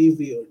sila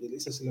mag-TV or dili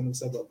sa sila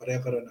magsaba.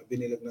 Pareha karon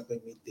binilag na koy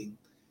meeting.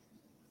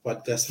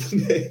 Podcast lang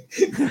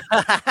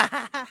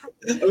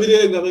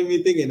binilag na koy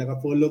meeting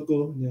naka-follow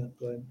ko niya.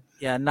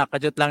 Yeah,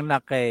 nakajut lang na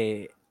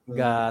kay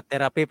ga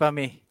therapy pa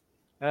mi.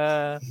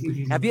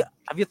 Have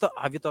you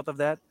thought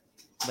of that?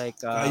 Like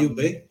Kayo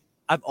ba?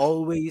 I've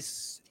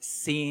always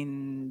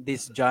seen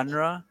this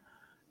genre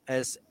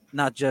as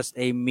not just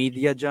a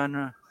media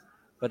genre,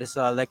 but it's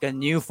like a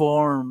new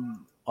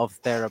form of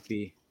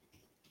therapy.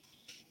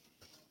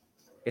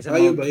 Kasi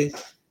Kayo mo ba?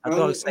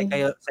 ato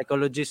Ang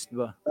psychologist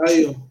ba?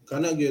 tayo,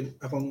 kana gyud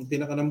akong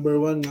pinaka number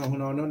 1 nga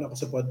hunahuna ako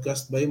sa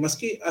podcast bay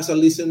maski as a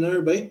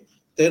listener bay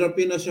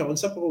therapy na siya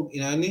unsa pa og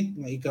inani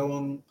nga ikaw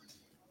ang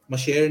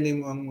ma-share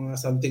nimo ang mga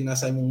something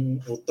nasa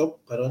imong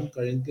utok karon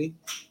currently.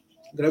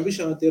 Grabe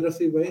siya nga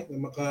therapy bay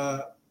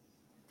nga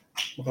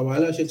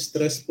makawala siya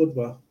stress pod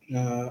ba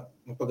nga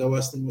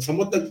mapagawas nimo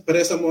samot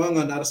nagpare sa mo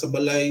nga nara sa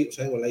balay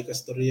say walay ka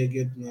storya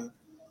gyud nga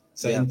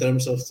sa in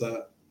terms of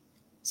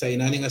sa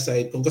inani nga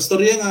side kung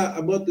kastorya nga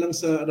about lang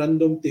sa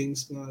random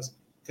things nga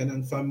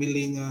kanang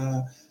family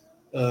nga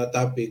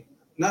topic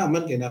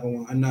naaman kay na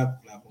akong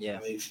anak na akong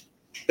wife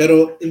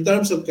pero in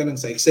terms of kanang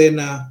sa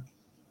eksena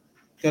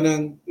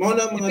kanang mao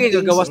na mga Ito things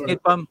gagawas or kay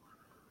Pam.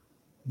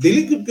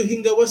 dili gud ko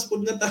hinggawas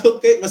pud nga tao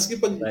kay maski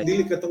pag Right.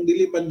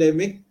 dili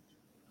pandemic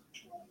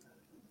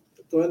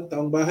kuan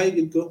taong bahay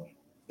gid ko.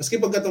 Maski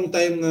pag katong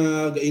time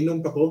nga gainom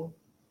pa ko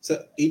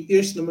sa 8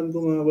 years naman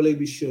ko nga walay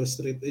bisyo,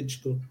 straight edge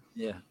ko.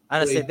 Yeah.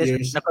 For 8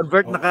 years.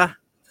 Na-convert na ka.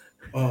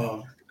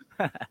 Oo.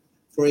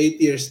 For 8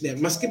 years niya.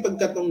 Maski pag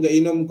katong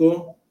gainom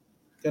ko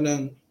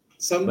kanang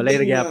Balay something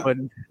na gyapon.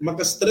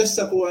 maka-stress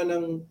ako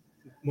anang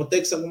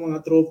mo-text ako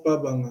mga tropa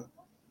ba nga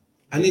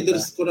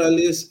Aniders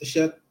Corrales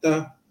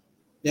Shatta.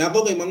 Niya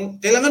ako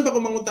kailangan pa ko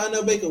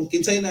mangutana ba kung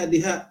kinsay na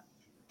diha.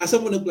 Asa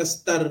mo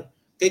nagplastar?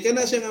 Kay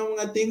kana siya nga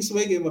mga things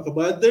bay kay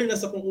makabother na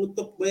sa kong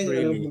utok bay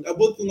Really?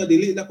 mag-abot ko nga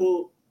dili na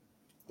ko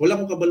wala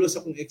ko kabalo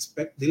sa kong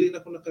expect dili na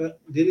ko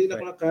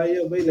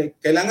nakaya bay like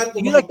kailangan ko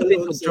You like to be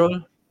in makabalo control?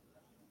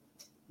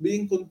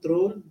 being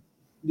controlled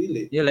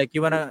dili. Yeah, like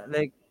you wanna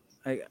like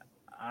I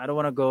don't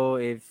wanna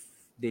go if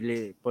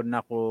dili po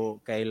na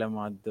ko kailan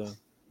mo adto.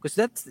 Because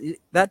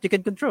that you can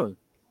control.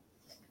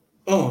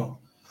 Oh.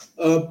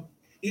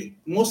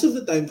 Most of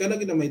the time kana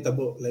gid na may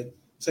tabo like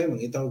say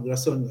mangitaw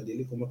rason nga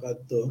dili ko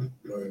makadto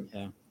or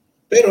Yeah.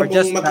 pero Or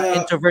just kung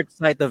the introvert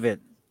side of it.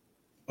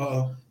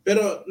 Oo.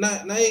 Pero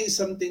na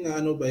something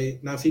nga ano ba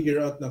na figure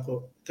out na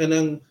ko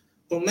kanang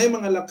kung nay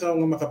mga lakaw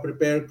nga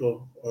maka-prepare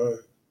ko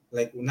or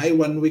like nay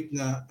 1 week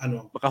nga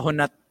ano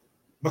makahunat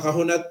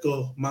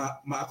ko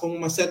akong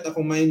ma-set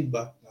akong mind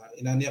ba na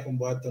inani akong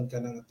buhaton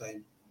ka nga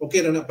time.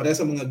 Okay ra na para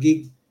sa mga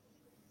gig.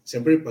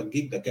 Siyempre pag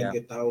gig dagan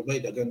kay tao ba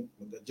dagan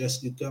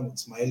mag-adjust gid ka,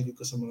 mag-smile gid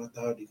ka sa mga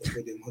tao, di ka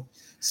pwede mo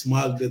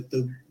smug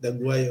dito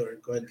dagway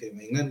or kuan kay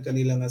maingan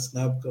kanila nga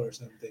snub ka or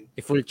something.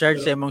 I-full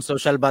charge sa imong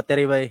social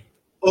battery ba?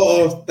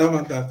 Oo,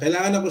 tama ka.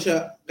 Kailangan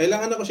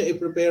ako siya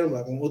i-prepare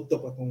ba kung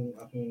utok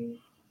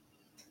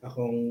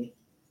akong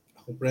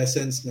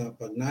presence na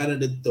pag naana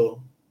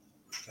dito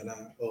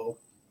kana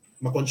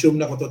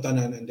ma-consume na ko to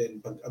tanan and then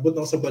pag abot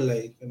ako sa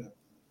balay kana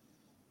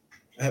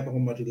ay pa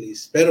ko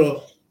ma-release.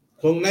 Pero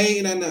kung na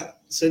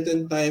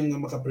certain time nga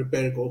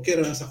maka-prepare ko, okay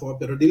ra na sa ko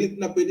pero dili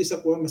na pwede sa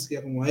ko maski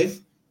akong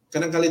wife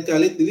kanang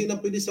kalit-kalit dili na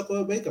pwede sa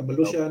ko bay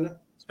kabalo siya na.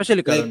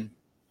 Especially karon.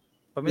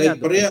 Like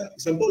pareha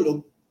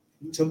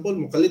example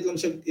mo kalit lang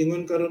siya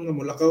ingon karon nga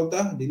mulakaw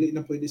ta dili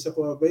na pwede sa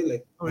kuha bay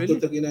like really?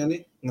 matutag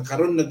inani nga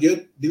karon na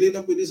gyud dili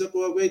na pwede sa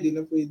kuha bay di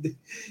na pwede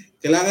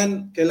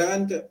kailangan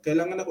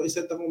ako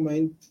iset akong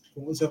mind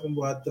kung unsa akong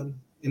buhaton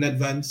in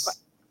advance.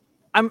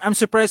 I'm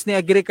surprised ni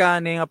agree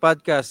ka ni nga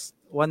podcast.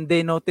 One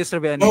day notice ra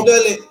ba ani?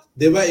 Gali,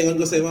 di ba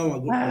ingon ko sa imo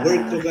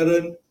mag-work ko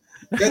karon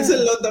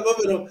cancel lot ako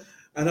pero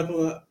ano ko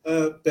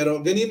pero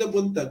ganina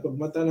buntag pag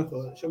mata na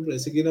ko syempre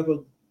sige na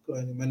pag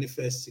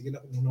manifest sige na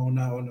kung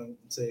una-una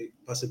ng say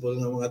possible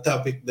nga mga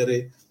topic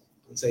dere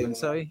say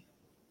mga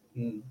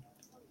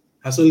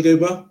hassle kay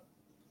ba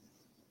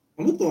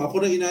amo to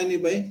ako ra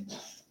inani ba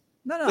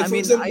No, I mean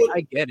example,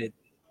 I get it.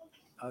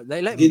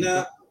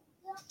 Gina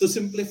to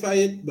simplify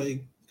it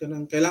by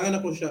kanang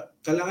kailangan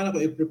ako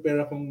i-prepare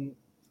akong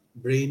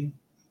brain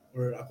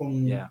or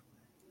akong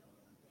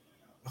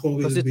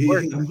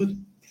well-being.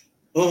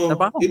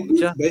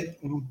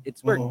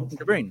 It's work in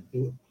the brain.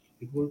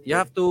 You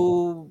have to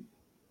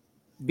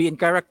be in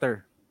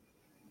character.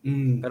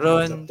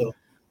 Karon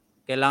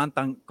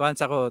kailangan kuan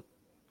sa ko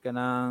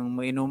kanang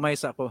moinumay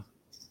sa ako.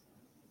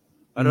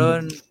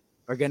 Karon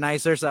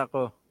organizer sa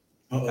ako.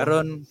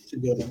 Karon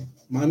siguro.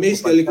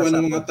 Ma-amaze kali ko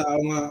ang mga tao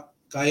nga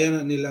kaya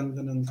na nilang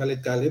kanang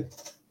kalit-kalit.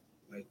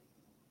 Like,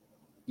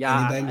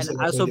 and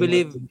I also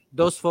believe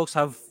those folks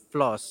have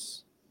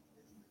flaws.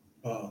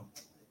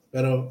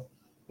 Pero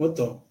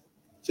moto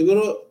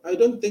siguro I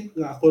don't think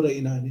nga ako ra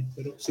inani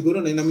pero siguro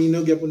na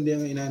naminog gyapon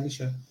diya nga inani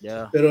siya.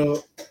 Yeah. Pero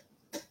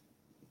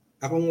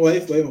akong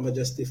wife ba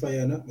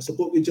maka-justify ana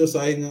masuko gid siya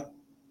sa nga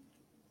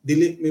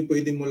dili mi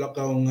pwedeng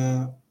mulakaw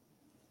nga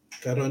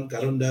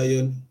karon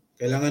dayon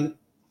kailangan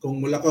kung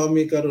mulakaw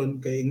mi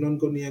karon kay ingnon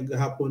ko niya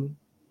gahapon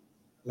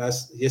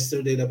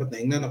yesterday dapat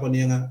naingnan ako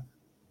niya nga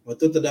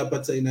matuto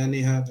dapat sa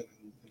inani ha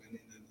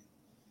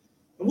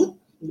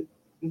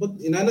but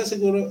inana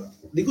siguro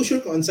di ko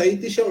sure kung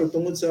anxiety siya or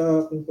tungod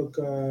sa kung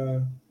pagka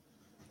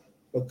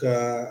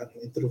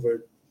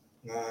introvert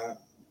nga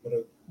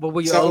but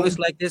were you always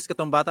like this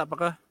katong bata pa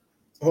ka?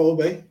 Oo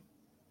ba?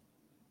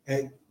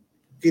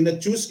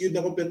 Kina-choose yun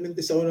ako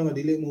permente sa una nga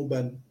dili mo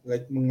ban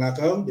like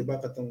manglakaw di ba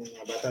katong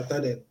mga bata ta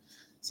din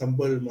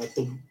sample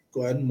matug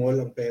kuan mall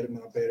ang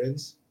mga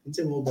parents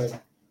kinsa mo ban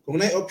kung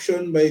nay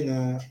option ba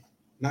nga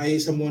naay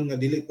sa mon nga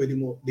dili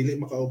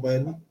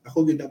makauban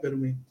ako gyud na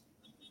permi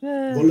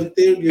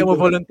volunteer gyud Ikaw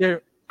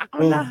volunteer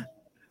ako na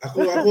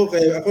ako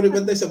kay ako rin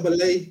bantay sa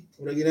balay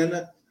mura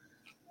ginana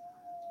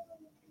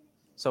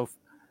so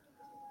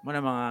mo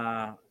na mga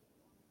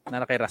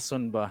nakay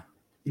rason ba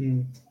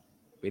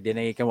pwede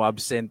na ikaw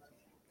absent.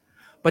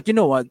 But you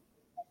know what?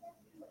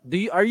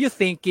 Are you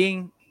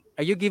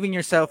giving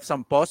yourself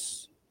some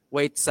pause?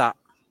 Wait sa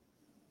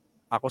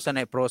ako sa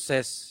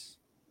na-process.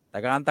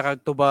 Tagaan ta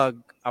kag tubag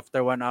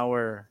after 1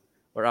 hour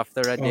or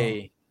after a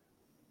day.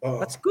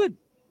 That's good.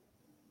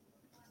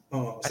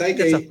 I think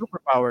that's a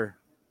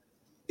superpower.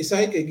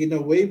 Isay kay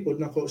ginaway po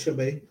nako siya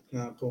bay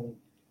nga kung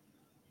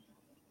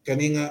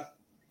kani nga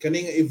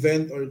kaning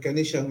event or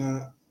kani siya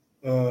nga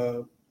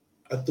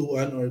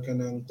atuan or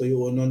kanang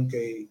tuyuonon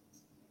kay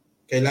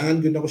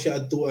kailangan gyud ako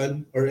siya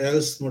atuan or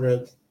else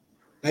murag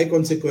nay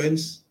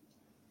consequence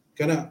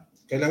kana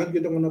kailangan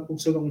gyud ako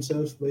napugso ng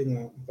self by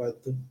nga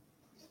pato.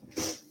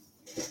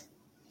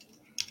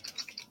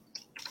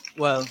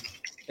 Well,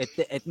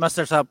 it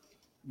musters up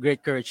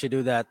great courage to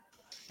do that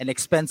and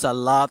expends a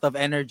lot of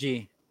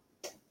energy.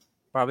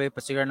 Probably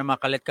pa siguro na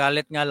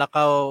makalit-kalit nga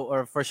lakaw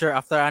or for sure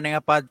after ani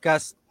nga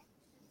podcast,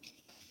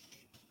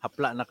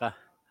 hapla na ka.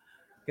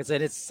 Kasi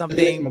it's Dili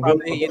something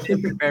mag-work probably ako. you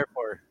didn't prepare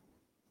for.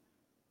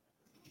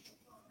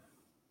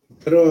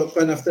 Pero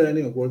kan after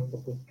ani mag-work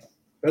ako.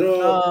 Pero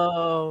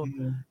Oh,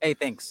 hey,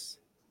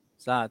 thanks.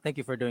 Thank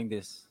you for doing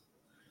this.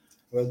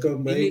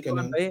 welcome by Dili ko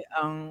kanang ba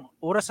ang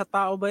oras sa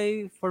tao ba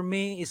for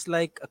me is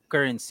like a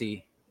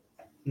currency.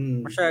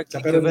 Siya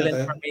sa karon na equivalent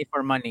ta for me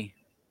for money.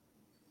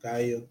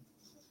 kayo.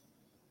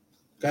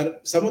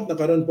 Samot na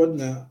karon pod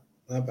nga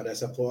para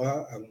sa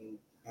kuha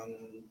ang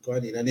kuha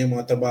nila ni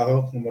mga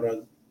trabaho nga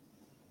murag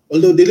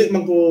although dili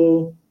man ko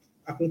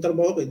akong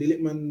trabaho kay dili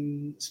man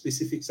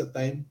specific sa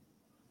time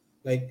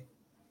like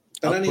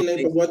tanan Output nila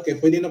based. ipagbuhat kay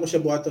pwede na ko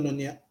siya buhaton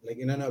niya like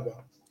ina na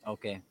ba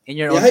Okay. In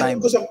your own yahay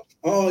time. ko sa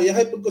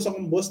yahay ko sa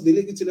akong boss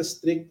dili gid sila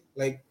strict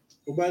like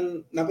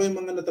uban nako yung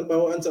mga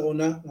natrabahoan sa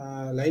una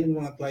lain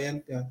mga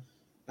client nga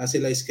na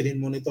sila screen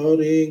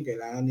monitoring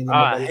kailangan nila I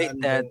mabalaan hate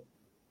that.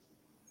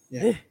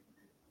 yeah.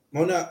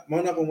 Mao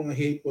na akong mga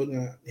hate po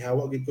nga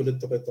ihawag gid ko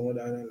dito kay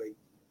tungod ana like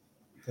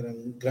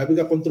kanang grabe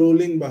ka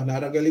controlling ba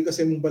naragali ka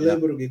sa imong balay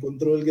pero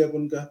gi-control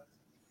gyapon ka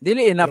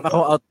Dili enough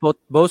ako output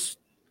boss.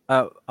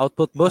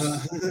 Output boss.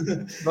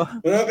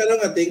 Wala ka lang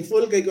nga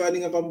thankful kay ko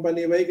ani nga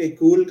company bay kay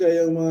cool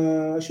kay ang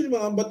mga actually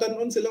mga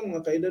batanon sila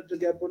mga kaedad ra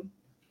gyapon.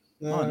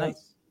 Oh,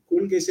 nice.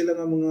 Cool kay sila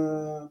nga mga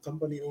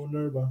company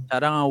owner ba.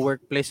 Tara nga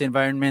workplace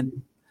environment.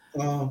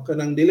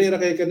 Kanang dili ra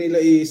kay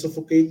kanila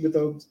i-suffocate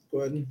bitaw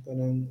kuan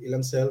kanang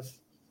ilang self.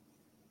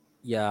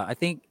 Yeah, I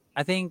think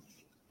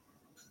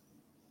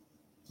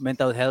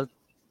mental health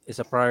is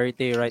a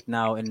priority right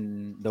now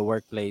in the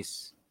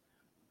workplace.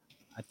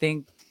 I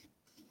think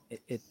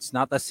it's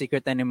not a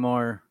secret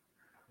anymore.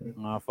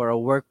 For a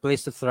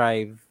workplace to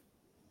thrive,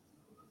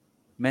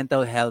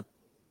 mental health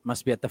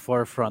must be at the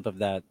forefront of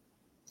that.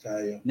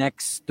 Kayo.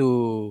 Next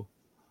to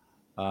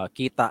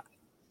kita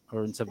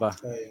or unsa ba?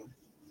 Kayo.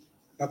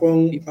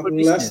 Akong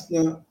business.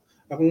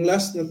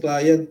 last na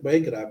client bay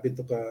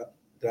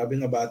grabe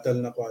nga battle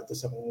na ko ato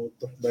sa kong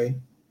utok bay.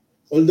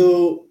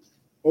 Although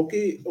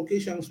okay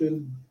siyang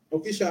sweld,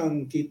 okay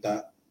siyang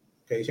kita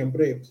kay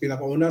syempre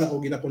pinakauna na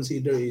ko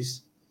gina-consider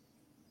is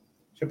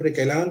syempre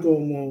kailangan ko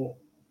mo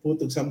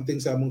putog something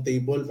sa among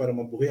table para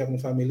mabuhi akong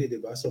family,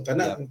 di ba? So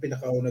kana ang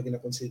pinakauna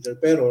gina-consider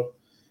pero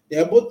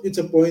niabot gid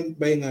sa point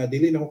bay nga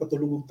dili na ako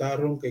katulog og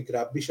tarong kay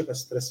grabe siya ka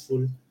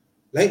stressful.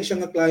 Like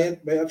siya nga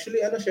client bay actually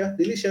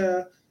dili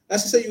siya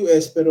nasa sa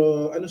US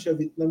pero siya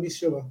Vietnamese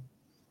siya ba?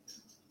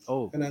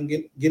 Oh. Kanang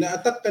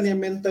gina-attack kaniya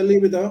mentally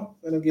bitaw,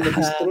 kanang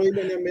gina-destroy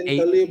kaniya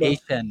mentally ba?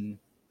 Asian.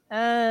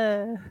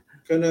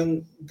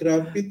 Kanang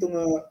grabe to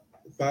nga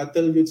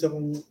battle gyud sa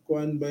kung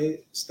kuan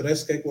by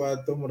stress kay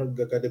kuato murag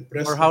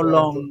ka-depress. For how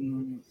long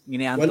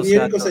giniantos 1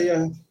 year ka ko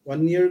saya.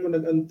 1 year ko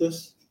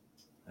nag-antos.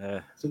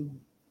 So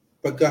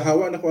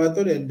pagkahawa na kuato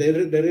din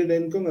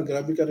ko nga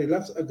grabe ka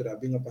relax,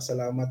 grabe nga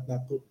pasalamat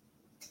nako.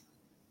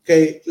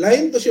 Kay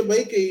lain to siya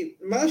bay kay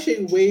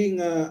siya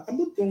way nga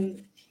ambot kung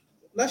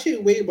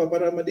siya way ba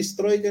para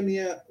ma-destroy ka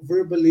niya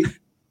verbally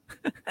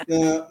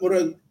nga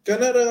murag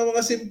kana ra nga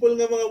mga simple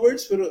nga mga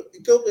words pero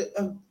ikaw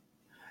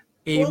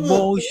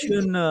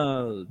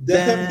emotional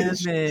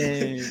damage.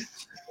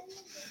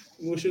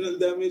 Emotional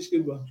damage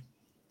gud ba?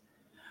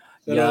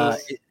 Pero, yeah,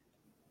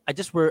 I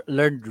just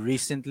learned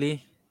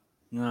recently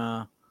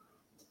nga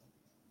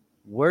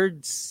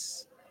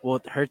words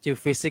won't hurt you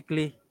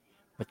physically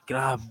but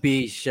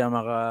grabe siya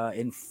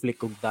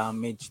maka-inflict og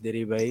damage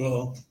diri ba?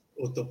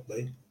 utok ba?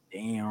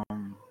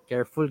 Damn.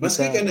 Careful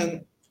Maski kita. ka nang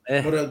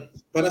murag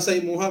para sa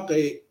imuha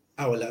kay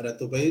wala ra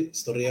to bay,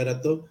 storya ra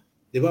to.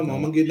 Di ba?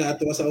 Mamang gyud na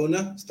ato sa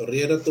una,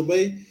 storya ra to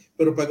bay.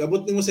 Pero pag abot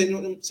nimo sa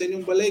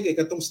inyong balay kay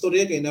katong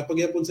storya kay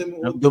napagyapon sa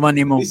imong duman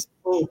nimo.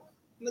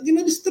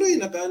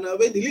 Gina-destroy na kana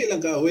bay, dili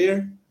lang ka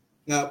aware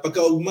nga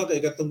pagkaugma kay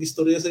katong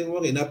istorya sa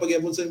imong kay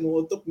napagyapon sa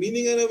imong utok.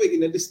 Meaning nga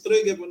bay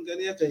gina-destroy gyapon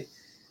kaniya kay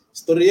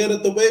storya ra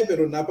to bay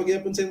pero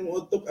napagyapon sa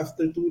imong utok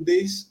after 2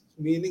 days.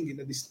 Meaning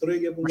gina-destroy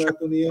gyapon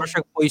gato niya.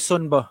 Siya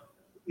poison ba?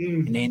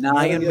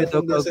 Hinahinayon bitaw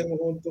ka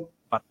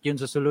patyon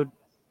sa sulod.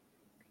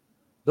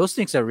 Those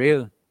things are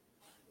real.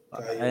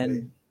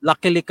 And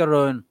luckily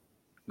karon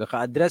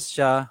gaka-address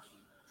siya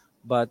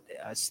but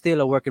still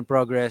a work in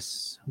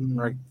progress.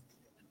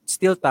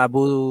 Still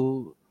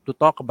taboo to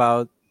talk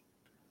about.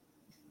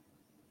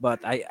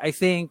 But I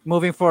think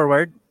moving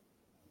forward,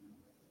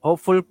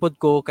 hopeful pud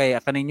ko kay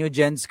kaning new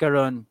gens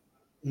karon,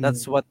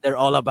 that's what they're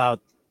all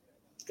about.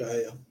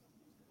 Kaya.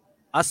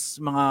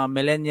 As mga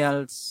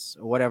millennials,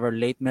 whatever,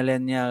 late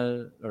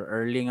millennial or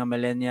early nga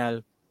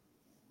millennial,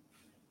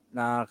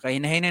 na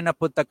kahinahinay na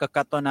pud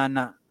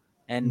tagkakatonana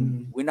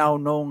and we now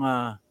know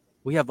nga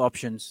we have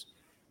options.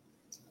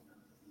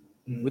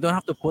 We don't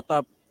have to put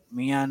up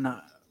miya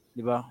na,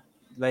 di ba?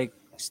 Like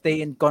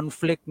stay in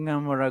conflict nga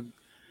murag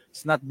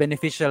it's not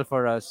beneficial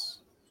for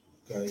us.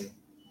 Kaya.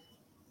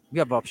 We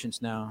have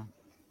options now.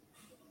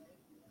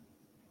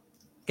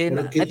 Kaya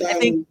Murag I, kita I ang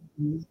think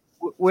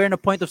we're in a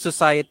point of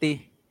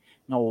society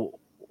no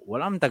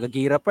wala man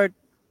tagagira part.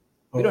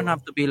 We don't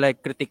have to be like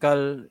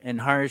critical and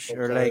harsh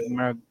or like okay.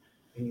 marag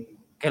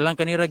kailangan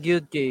kanira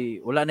gyud kay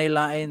wala na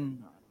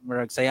ilain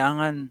marag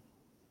sayangan.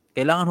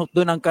 Kailangan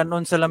hukdon ang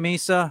kanon sa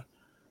lamesa.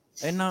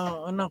 Ay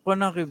na anak ko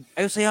na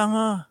ayo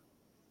sayanga.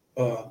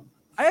 Oh.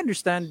 I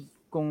understand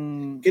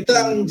kung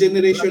Kita ang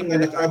generation nga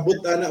wala nakaabot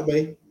ana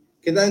bay.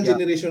 Kita ang Yeah.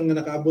 generation nga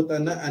nakaabot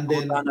ana and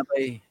then na ba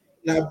eh.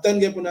 naabtan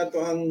gyapon nato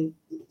ang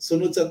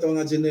sunod sa to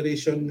nga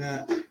generation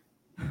nga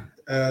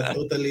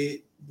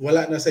totally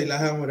wala na sa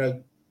ilahang murag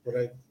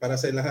para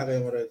sa ilaha kay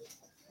murag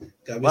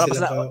kabi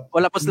sila ka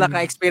Wala pa sila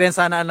ka-experience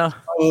sana ano.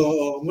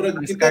 murag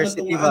Ang kita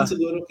scarcity natungaan ba?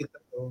 siguro kita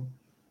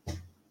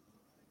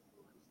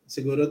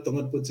siguro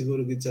tungod po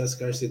siguro gid sa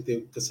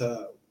scarcity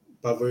sa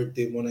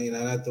poverty mo na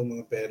ina natong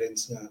mga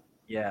parents nga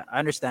Yeah,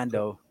 I understand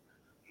though.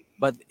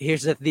 But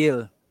here's the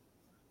deal.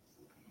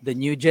 The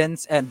new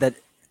gens and the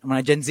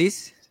mga Gen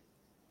Zs,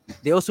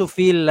 they also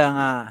feel lang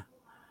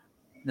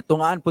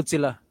natungaan po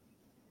sila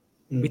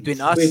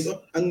between us Wait,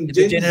 ang and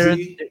the Gen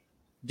Z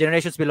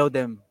generations below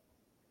them.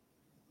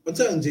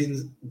 unsa ang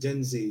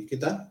Gen Z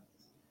kita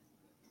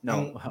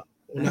No. ang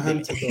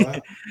unahan sa to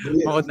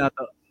Mangod na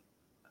to.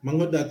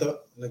 mangod na to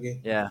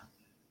lagi Yeah.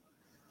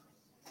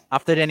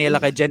 After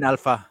nila kay Gen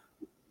Alpha.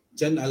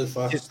 Gen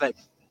Alpha Just like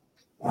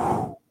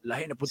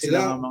lahi na po Sila-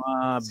 sila ng mga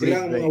breed. sila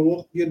ang mga Right?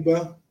 woke yun ba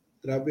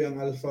grabe ang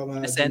alpha nga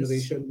Essence.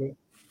 generation ba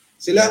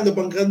sila ang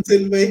gapang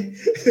cancel ba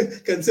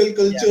cancel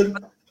culture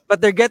But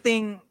they're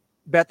getting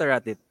better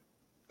at it.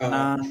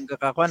 Ah, Kanang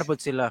kakakuha na po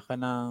sila.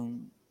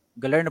 Kanang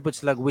galer na po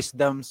sila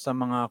wisdom sa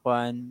mga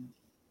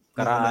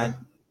karaan.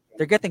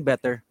 They're getting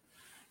better.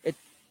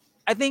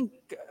 I think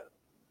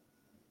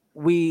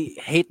we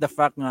hate the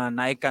fact nga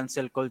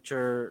na-cancel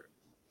culture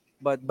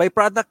but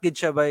byproduct gid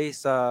siya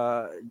sa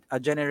a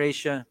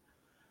generation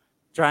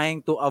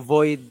trying to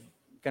avoid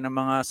kanang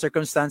mga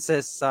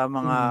circumstances sa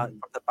mga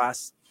from the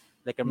past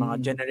like ang mga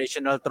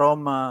generational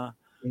trauma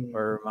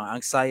or mga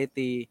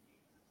anxiety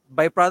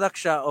byproduct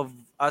siya of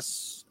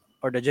us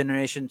or the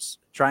generations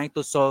trying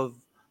to solve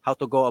how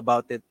to go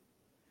about it.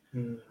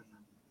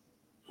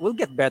 We'll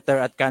get better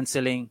at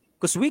canceling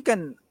because we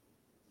can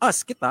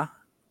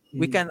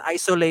we can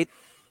isolate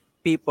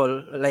people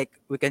like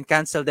we can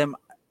cancel them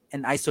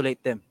and isolate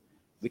them.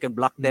 We can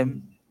block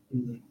them.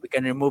 We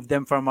can remove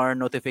them from our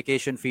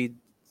notification feed.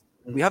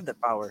 We have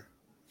that power.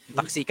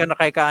 Taksi ka na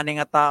kay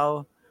kaning nga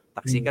tao,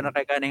 taksi ka na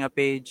kay kaning nga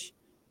page.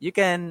 You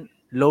can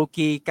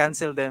low-key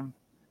cancel them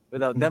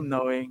without them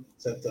knowing.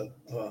 sa to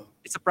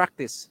It's a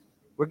practice.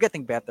 We're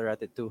getting better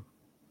at it too.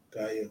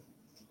 kayo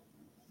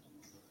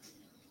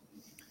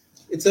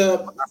it's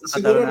a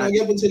siguro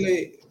nagyapon sila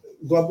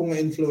gwapo nga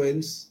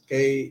influence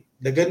kay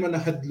dagan man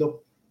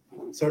nahadlok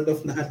sort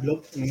of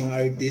nahadlok ng mga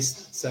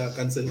artist sa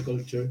cancel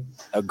culture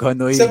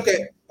Aganoy.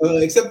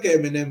 except kay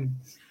Eminem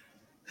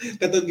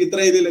katong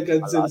gitry nila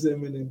cancel si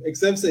Eminem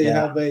except sa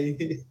ihabay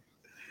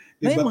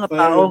May mga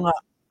tao nga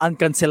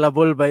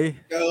uncancelable ba eh?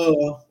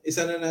 oo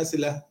isa na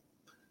sila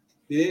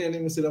di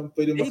mo sila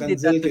pwede They did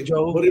makancel that to kay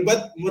Joe.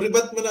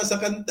 muribat mo na sa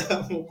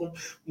kanta mo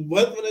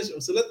buhat mo na siya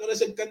sulat mo na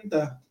siya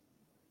kanta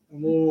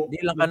mo Di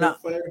lang ka na.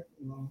 fire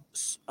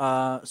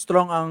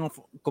Strong ang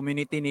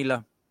community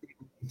nila.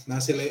 na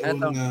sila Eto.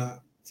 yung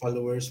nga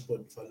followers po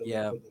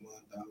Yeah. ng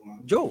mga tao nga.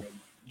 Joe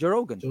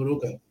Rogan. Joe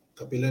Rogan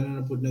kapila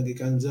na po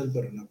nag-cancel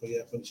pero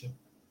napayapon siya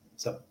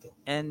sakto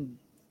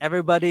And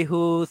everybody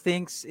who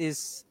thinks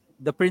is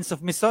the prince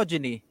of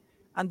misogyny,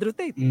 Andrew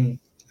Tate.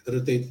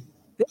 rotate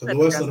They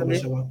kagawas na cancel naman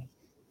it. siya ba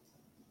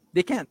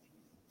They can't.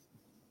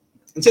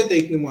 ang siya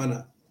take ni mo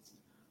ana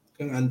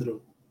kang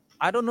Andrew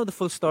I don't know the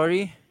full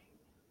story.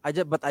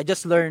 But I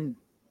just learned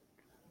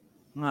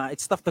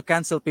it's tough to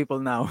cancel people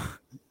now.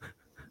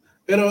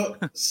 pero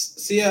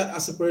siya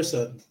as a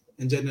person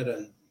in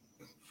general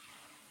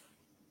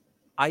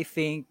I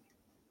think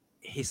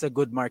he's a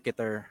good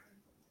marketer.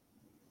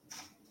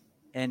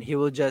 And he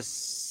will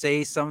just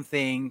say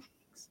something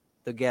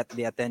to get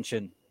the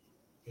attention.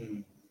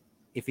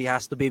 If he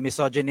has to be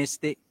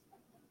misogynistic,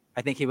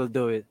 I think he will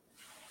do it.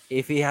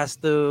 If he has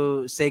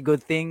to say good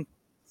thing,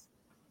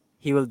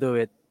 he will do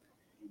it.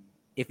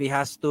 If he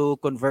has to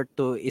convert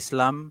to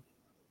Islam,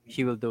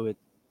 he will do it.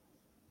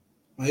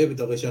 Ayaw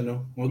bitaw ko siya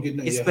no mo gid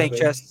na He's iya playing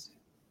chess.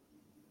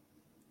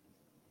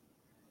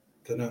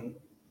 kanang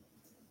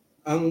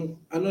ang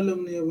ano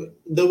lang niya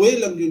the way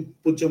lang yun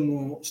pud siya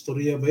mo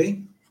storya ba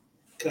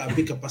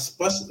grabe ka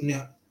paspas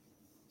niya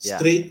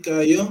straight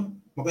kayo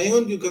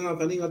makaingon gyud ka nga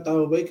kani nga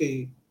tao ba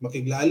kay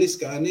makiglalis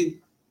ka ani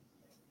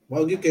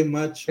wa gyud kay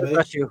match He'll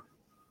ba crush you.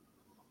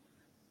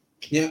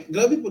 niya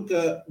grabe pud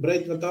ka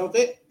bright nga tao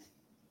kay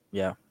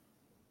Yeah.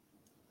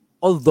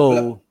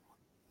 Although,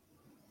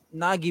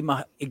 nagi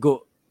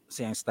maigo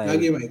sa yung style.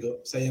 lagi maigo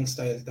sayang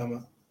style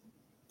tama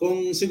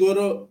kung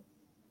siguro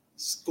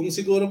kung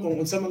siguro kung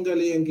unsa man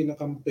gali ang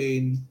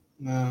gina-campaign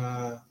nga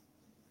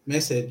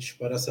message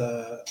para sa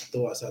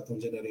tuwa sa atong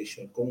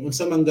generation, kung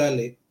unsa man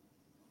gali,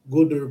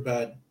 good or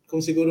bad, kung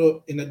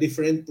siguro in a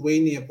different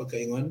way niya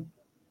pagkaingon,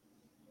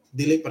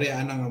 dili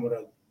pareha nga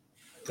murag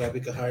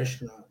grabe ka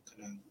harsh na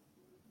kanang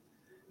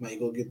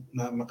maigugit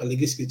na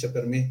makaligis gid siya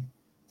permi.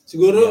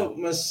 Siguro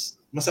mas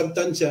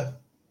masabtan siya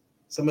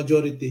sa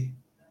majority,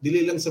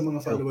 dili lang sa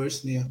mga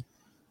followers niya.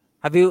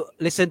 Have you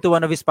listened to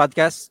one of his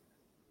podcasts?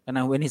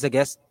 When he's a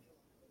guest?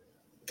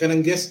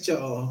 Kanang guest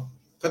siya, oo.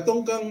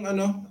 Katong kang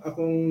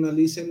akong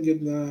na-listen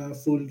gid nga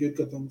full gid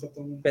katong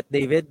Pet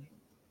David?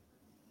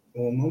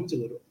 mao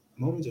siguro.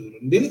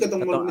 Dili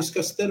katong mga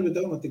newscaster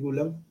bitaw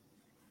matigulang.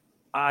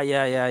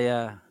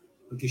 Yeah.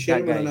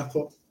 Pag-share That man guy. ako.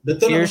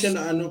 Dito na ko Pierce siya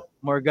na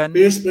Morgan?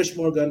 Pierce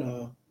Morgan.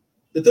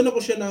 Dito na ko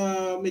siya na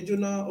medyo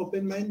na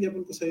open mind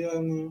gyapon ko sa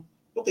yang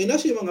okay na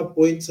siya mga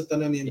points sa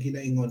tanan niyang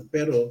ginaingon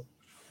pero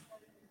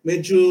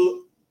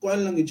medyo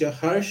kuan lang gid siya,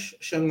 harsh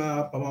siya nga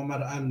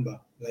pamamaraan ba.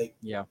 Like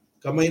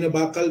kamay na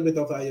bakal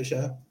bitaw kaayo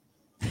siya.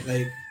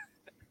 Like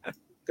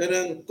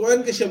kanang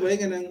kuan ka siya ba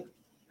kanang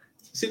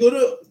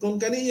siguro kung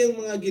kaniyang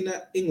mga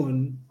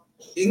ginaingon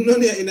ingnon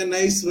niya in a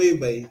nice way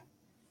ba.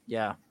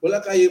 Yeah.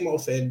 Wala kayo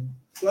ma-offend.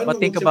 But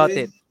think about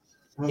it.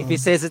 If he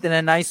says it in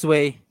a nice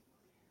way,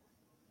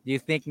 do you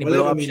think ni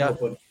blow up siya?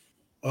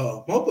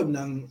 Maupod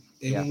ng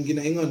imong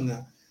ginaingon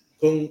nga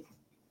kung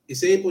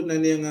isay po na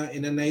niya nga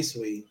in a nice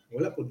way,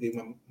 wala po di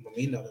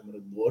maminaw o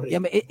boring.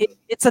 Yeah,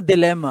 it's a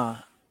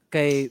dilemma.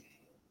 Kay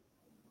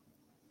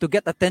to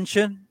get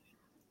attention,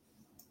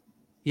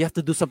 you have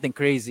to do something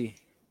crazy.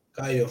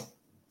 Karon.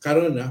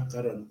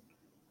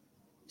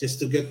 Just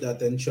to get the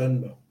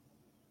attention ba.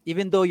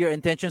 Even though your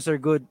intentions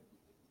are good,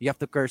 you have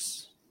to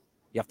curse.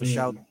 You have to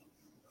shout.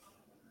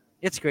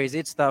 It's crazy.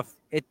 It's tough.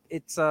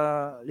 It's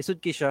lisod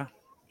ki siya.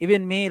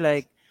 Even me,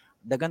 like,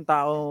 dagang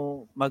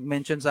tao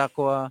mag-mention sa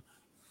ako,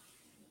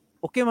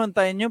 okay man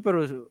tayo nyo,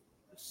 pero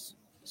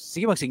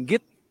sige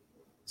magsinggit.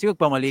 Sige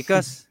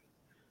magpamalikas.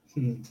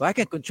 But I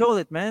can't control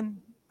it, man.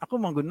 Ako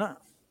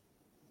mangguna.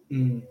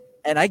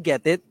 And I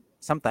get it.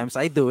 Sometimes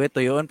I do it.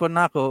 Tuyoon po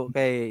na ako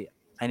kay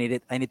I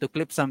need to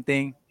clip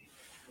something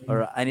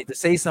or I need to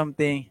say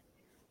something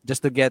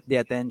just to get the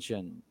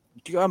attention.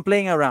 I'm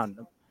playing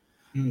around.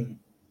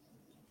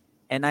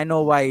 And I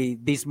know why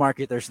these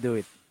marketers do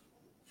it.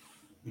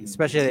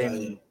 Especially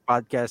in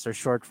podcasts or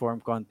short form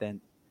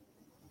content.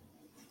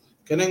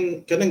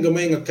 Kanang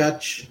gamay nga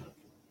catch.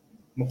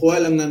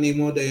 Makuha lang na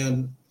nimo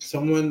dayon.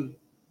 Someone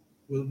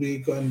will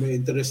be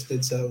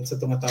interested sa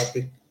tong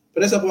topic.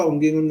 Pero sa ako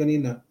akong gingon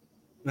ganina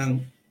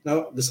nang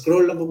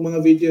scroll lang kog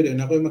mga video din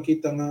ako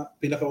makita nga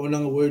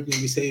pinakaunang word ni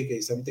Bisay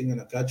kay something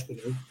nga na-catch ko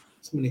no.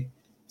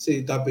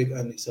 Si topic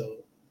ani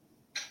so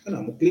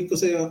mo click ko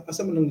sa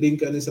asa man ang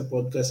link ani sa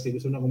podcast kay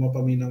gusto na ko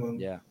mapaminaw ang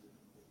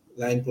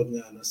line pod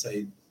nga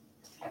side.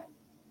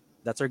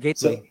 That's our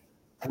gateway.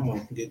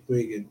 So,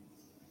 gateway gid.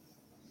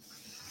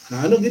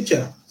 Na gid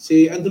siya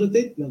si Andrew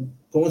Tate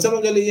kung unsa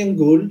man gali iyang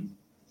goal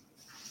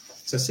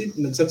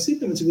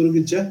nagsucceed naman siguro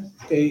gid siya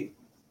kay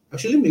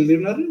actually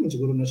millionaire naman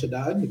siguro na siya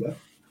daan di ba?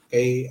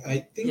 Kay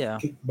I think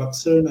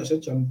kickboxer na siya,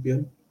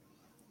 champion.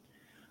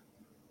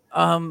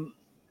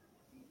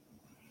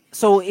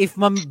 So if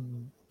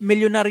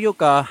milyonaryo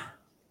ka,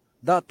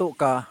 dato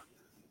ka,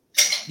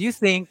 do you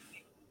think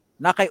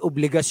na kay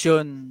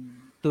obligasyon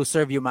to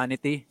serve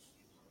humanity?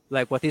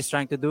 Like what he's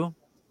trying to do?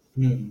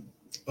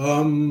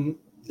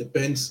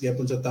 Depends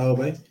gyapon sa tao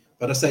ba.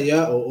 Para sa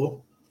iya, oo.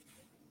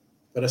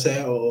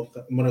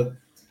 Murag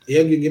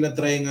iyang yung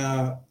ginatry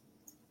nga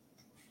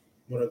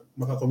murag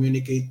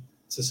maka-communicate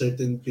sa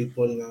certain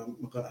people nga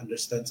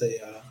maka-understand sa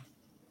iya.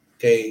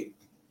 Kay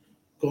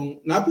kung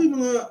napoy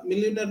mga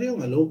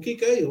milyonaryo nga low-key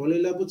kayo, wala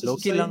labot sa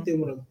low-key society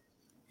murag.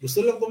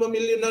 Gusto lang ko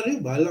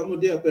ma-milyonaryo, bahala mo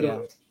diya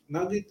pero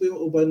nagito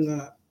yung uban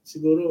nga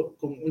siguro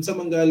kung unsa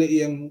manggali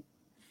iyang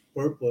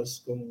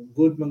purpose, kung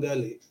good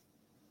manggali,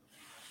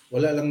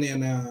 wala lang niya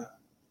na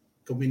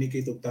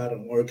communicate og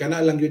tarong or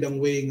kana lang gyud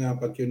ang way nga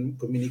pag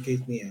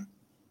communicate niya.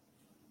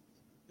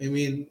 I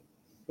mean,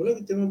 wala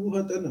kita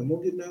mabuhat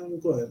mo gyud na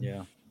ang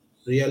kuan.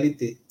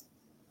 Reality.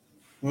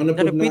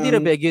 Pero pwede na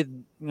ba gyud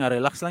nga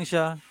relax lang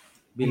siya,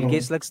 Bill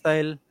Gates like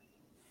style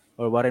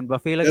or Warren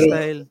Buffett like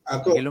style.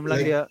 Ilom lang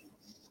dia.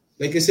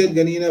 Like I said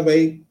ganina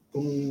bay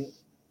kung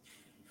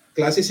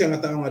klase siya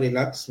nga tao nga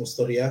relax, mo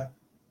storya.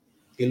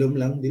 Ilom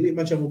lang, dili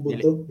man siya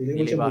mubuto, dili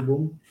man siya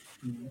mubum.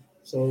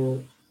 So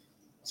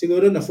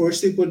siguro na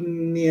force po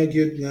niya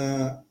gyud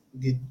nga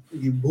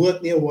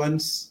gibuhat niya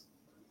once.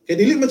 Kay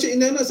dili man siya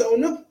inana sa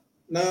una.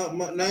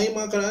 Na yung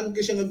mga karaan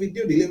kasi siya nga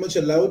video, dili man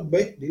siya loud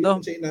bay, dili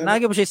man siya inana.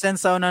 Nagi mo siya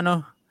sense sound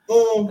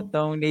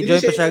Atong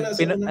ni-join pa siya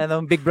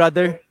Big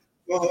Brother.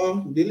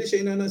 Dili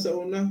siya inana sa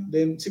una.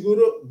 Then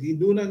siguro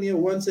giduna niya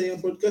once sa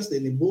iyang podcast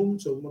then boom,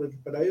 so murag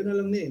padayon na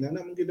lang ni nana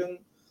man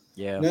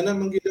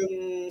gidang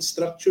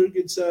structure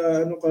gid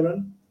sa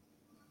karon.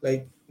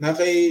 Like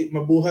nakay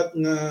mabuhat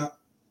nga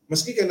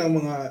maski ka ng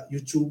mga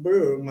YouTuber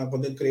or mga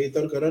content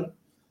creator karon,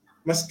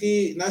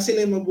 maski na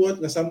sila mabuhat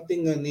na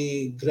something nga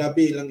ni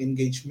grabe ilang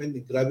engagement,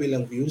 ni grabe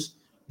ilang views,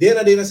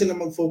 di na sila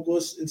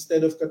mag-focus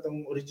instead of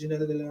katong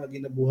original nila nga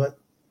ginabuhat.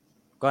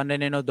 Kung ano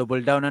nino,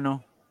 double down ano.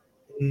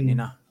 Mm.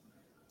 Nina.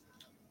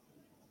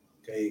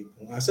 Kay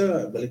kung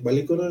asa,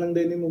 balik-balik ko na lang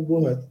din yung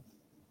magbuhat.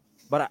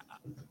 But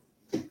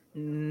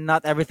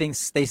not everything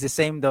stays the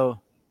same though.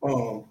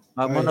 Oo.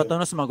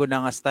 Monotonous magud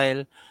nga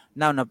style.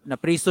 Now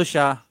napriso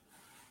siya,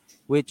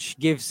 which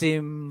gives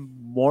him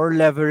more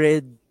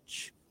leverage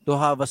to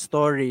have a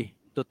story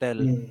to tell.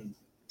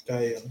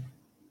 Kaya.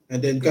 And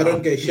then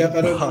karon kay siya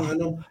karon ang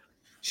ano,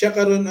 siya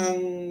karon ang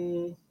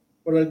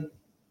parang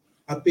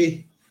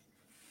api.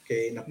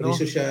 Kay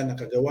napriso siya,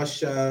 nakagawas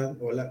siya,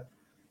 wala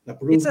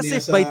na-prove It's as niya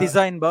if sa by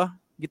design ba?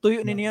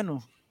 Gituyo ni niya no.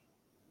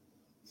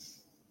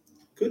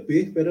 Could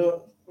be,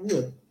 pero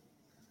ano?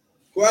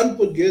 Kuan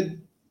pud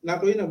gid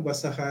nako yung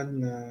nabasahan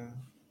na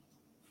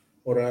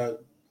ora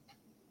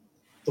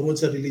tungod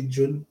sa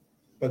religion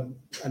pag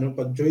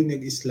join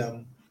ng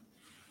Islam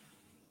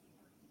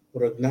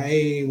murag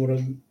naay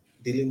murag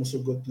dili mo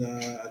sugot na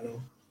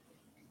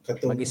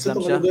katong Mag-Islam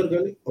sa siya? lugar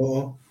gali.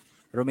 Oo.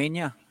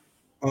 Romania.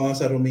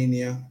 Sa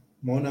Romania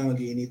mo na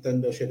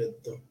magiinitan daw siya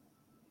dito.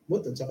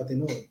 Buton sa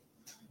katinuod.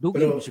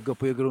 Dugi mo siya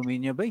gapuyo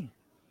Romania ba?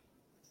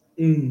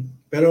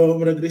 Pero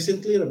murag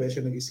recently ra ba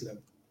siya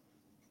nag-Islam?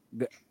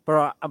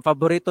 Pero ang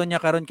paborito niya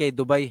karon kay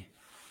Dubai.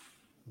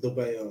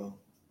 Dubai, oo.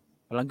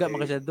 Palangga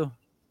man siya do.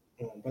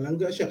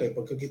 Palangga siya kay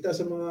pagkakita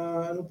sa mga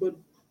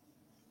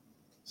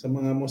sa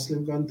mga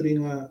Muslim country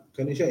nga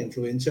kani siya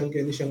influential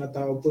kani siya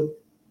nga tao pud.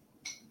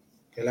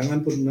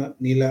 Kailangan pud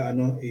nila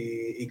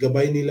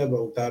igabay nila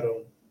ba og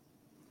tarong.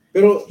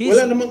 Pero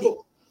wala naman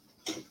ko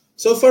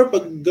so far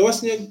pag gawas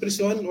niya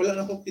prisuhan wala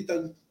na ko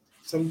kita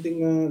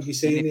something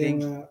gisay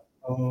niya nga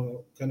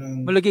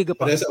kanang mulagi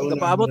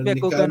gapaabot pa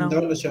ko kanang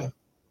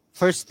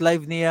first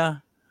live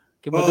niya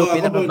kimudo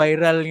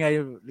pinaka-viral nga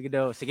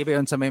daw sige ba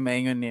yun sa may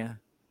maingon niya.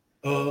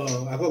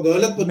 Ako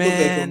gawlat pud ko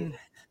kay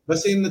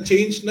basin na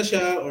change na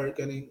siya or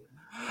kaning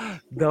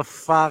the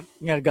fact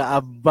nga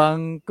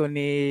gaabang ko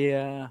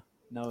niya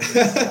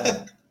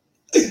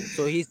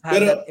so he's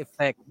had that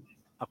effect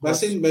across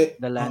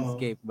the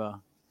landscape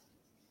ba.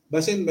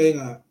 Basin ba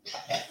nga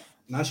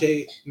na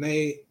siya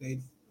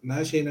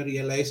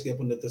na-realize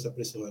gyapon dito sa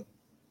prisuhan.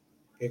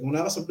 Kay kung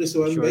naka sa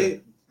prisuhan ba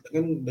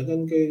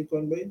dagan kay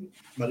kuan ba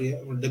Maria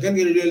dagan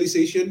kay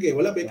realization kay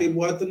wala pa kay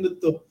buhaton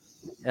dito.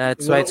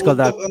 That's why it's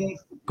called a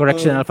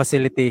correctional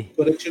facility.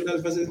 Correctional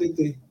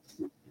facility.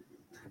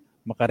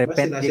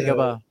 Makarepent di ka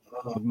ba?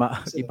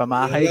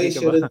 Ipamahay di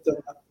ka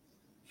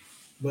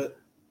ba?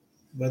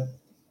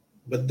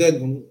 But then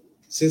kung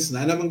since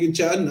na naman gid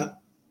siya na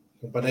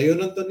kung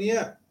padayonon to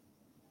niya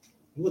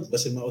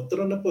basin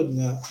mautro na pod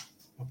nga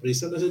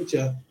maprisa na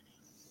siya.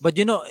 But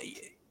you know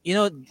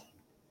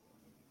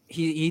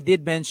he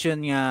did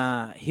mention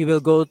he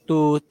will go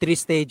to 3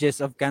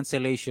 stages of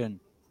cancellation.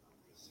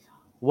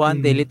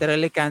 One, they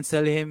literally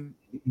cancel him,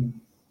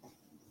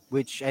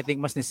 which I think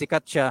mas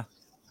nisikat siya.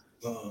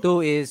 2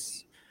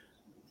 is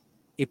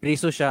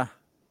ipriso siya.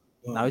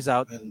 Now he's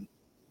out.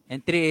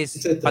 And 3 is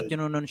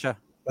patyununon siya.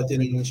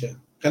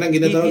 Kanang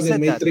ginatawag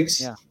ng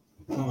Matrix.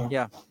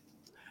 Yeah.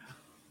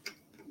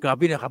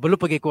 Grabe na, kabalo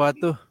pag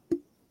ikwato.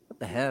 What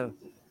the hell?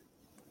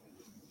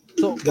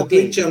 So,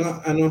 okay.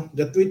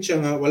 Gatweet siya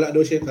nga, wala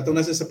daw siya, katong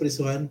nasa sa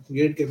prisuhan.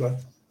 Weird kay ba?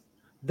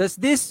 Does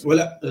this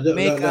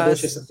make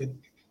us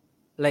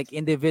like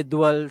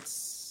individuals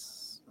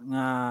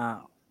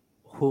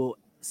who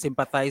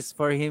sympathize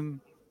for him?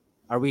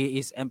 Are we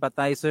his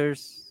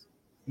empathizers?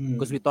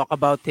 Because we talk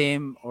about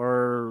him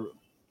or...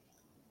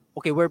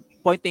 Okay, we're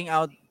pointing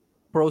out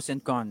pros and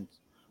cons.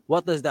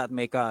 What does that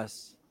make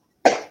us?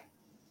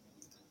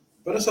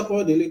 Para sa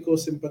ko, dili ko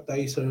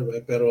sympathizer,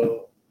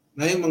 pero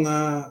na yung mga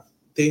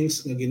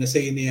things nga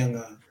ginasay niya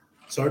nga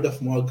sort of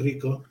mo agree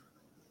ko.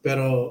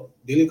 Pero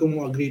dili ko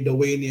mo agree the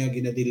way niya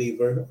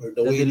gina-deliver or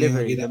the way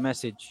delivery, the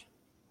message.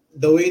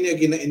 The way niya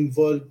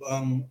gina-involve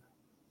ang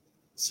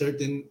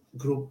certain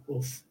group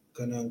of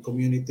kanang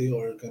community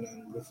or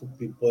kanang group of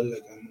people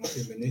like ang mga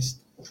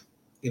feminist.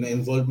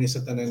 Gina-involve niya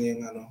sa tanan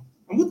niyang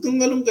amot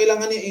kung anong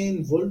kailangan niya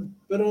i-involve.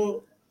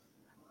 Pero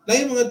na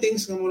yung mga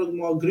things nga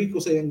mo agree ko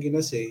sa iyang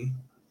ginasay.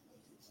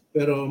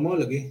 Pero mo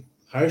lagi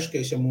harsh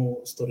kay siya mo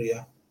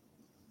storya.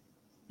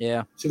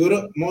 Yeah.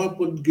 Siguro mo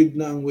pud good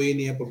na ang way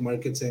niya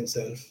pag-market sa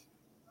himself.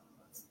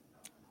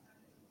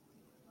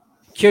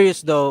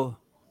 Curious though,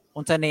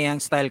 unsa na yang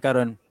style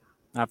karon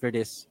after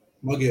this?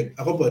 Mo gyud.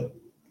 Ako pod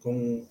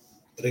kung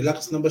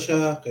relax na ba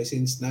siya kay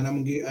since na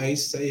namang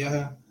gi-ice sa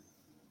iya.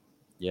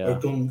 Yeah. Or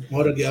kung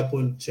mora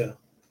gyapon siya.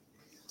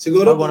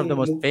 Siguro one of the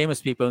most famous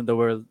people in the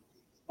world.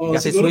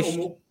 Siguro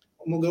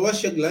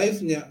umugawas siya live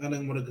niya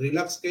kanang murag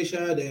relax kay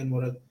siya then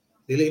murag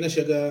dili na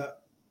siya ga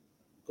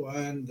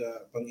kuan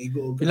ga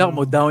pang-igo. Pila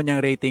mo down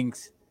yung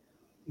ratings.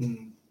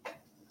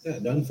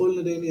 Downfall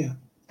na din niya.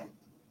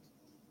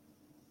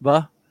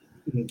 Ba?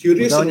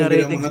 Curious ang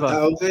mga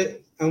tao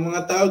kay ang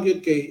mga tao gyud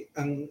kay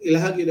ang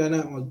ilaha gyud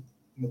ana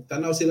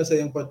magtanaw sila sa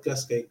iyang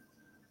podcast kay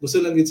gusto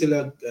lang gyud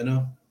sila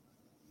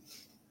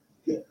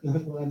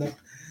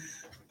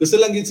gusto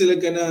lang gyud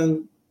sila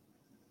kanang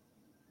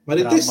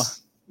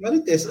marites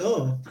Marites,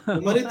 oh.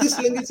 Marites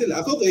lang gid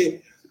sila. Ako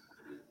kay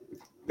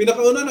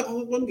pinakauna na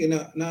ako kung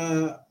na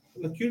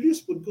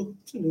curious pud ko.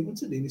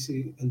 Unsa din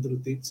si Andrew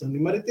Tate? So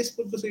ni Marites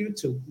pud ko sa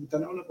YouTube.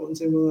 Tanaw na ko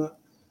unsay mga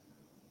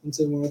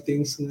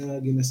things nga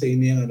ginasay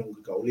niya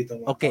anong kakaulit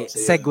ang mga Okay, tao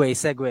sa iya.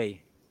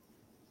 segue.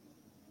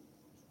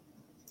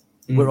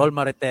 We're all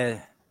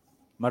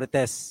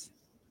Marites.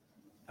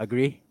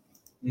 Agree?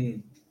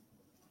 Mm.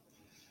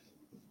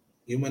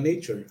 Human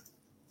nature.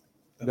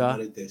 Ang Ga?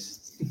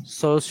 Marites.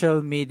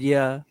 Social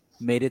media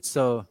made it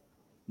so.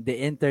 The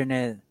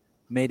internet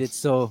made it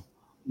so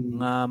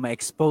nga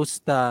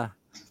ma-expose ta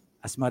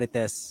as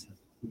Marites.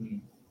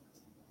 Mm.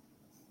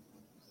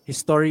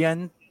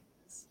 Historian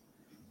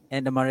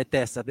and the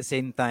Marites at the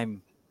same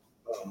time.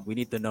 We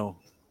need to know.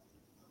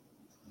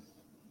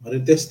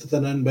 Marites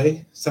tatanan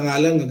bay sa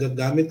ngalan nga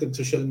gagamit og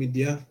social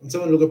media. Unsa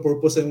man lugar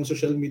purpose sa imong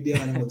social media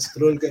nga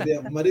mag-scroll ka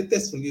diya.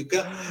 Marites magyud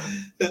ka.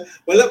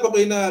 Wala pa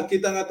koy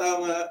nakita nga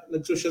tao nga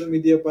nag-social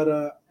media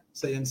para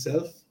sa iyang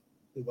self,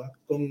 di ba?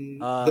 Kung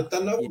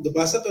tatanaw,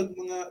 gabasa kag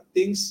mga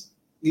things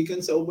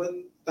gikan sa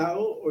uban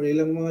tao or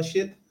ilang mga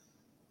shit,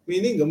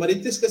 meaning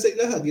Marites ka sa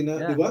ilaha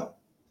gina, di ba?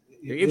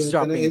 You're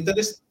eavesdropping.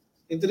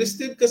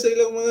 Interested ka sa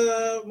ilang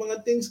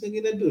mga things nga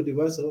ginado, di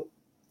ba? So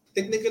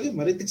technically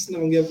Marites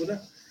na mangyapon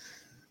na.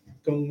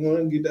 Kung mo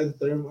ang gid-ang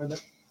term ana.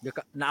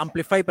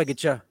 Na-amplify pa gid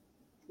siya.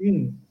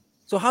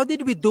 So how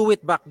did we do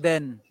it back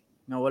then?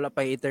 Na wala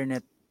pa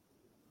internet.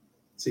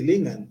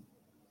 Silingan.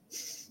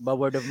 Ba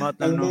word of mouth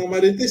ang mga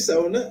Marites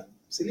sa una,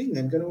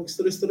 silingan kanang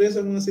istorya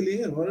sa mga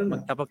silingan, wala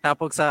na.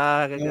 Magtapok-tapok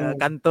sa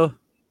kanto.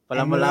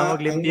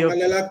 Palamog limpyo. Ang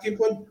mga lalaki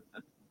po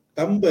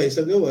tambay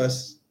sa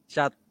gawas.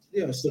 Shot.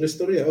 Yeah,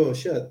 istorya. Oh,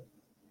 shot.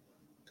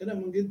 Kana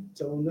man gid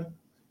sa una.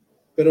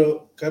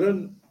 Pero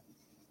karon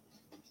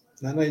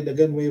nanay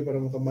dagan mo para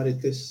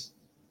makamarites.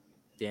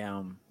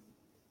 Damn.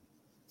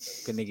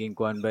 Kaniging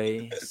kuan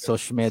by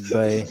social media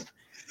by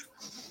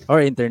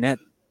or internet.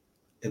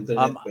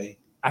 Internet by.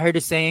 I heard a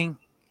saying,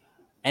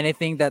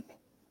 anything that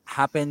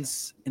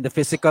happens in the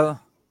physical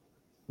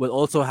will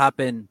also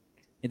happen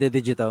in the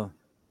digital.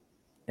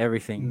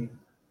 Everything.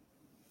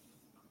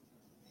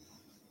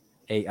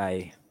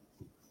 AI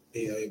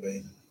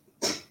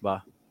ba?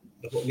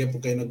 Dako gyud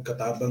po kayo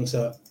nagkatabang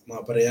sa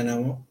mga pareha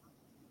namo.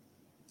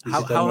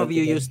 How have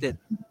you used it?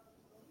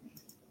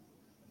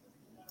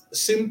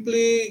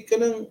 Simply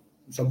kanang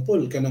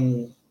sample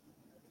kanang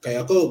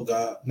kay ako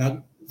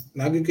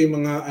naging kay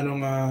mga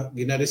nga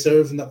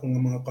gina-reserve na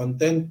kong mga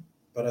content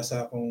para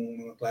sa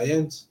akong mga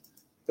clients.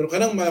 Pero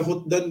kanang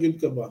mahutdan gyud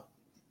ka ba?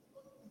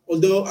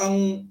 Although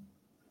ang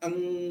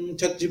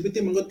ChatGPT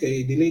mangod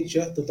kay delayed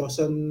siya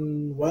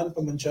 2001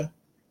 pa man siya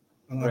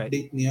ang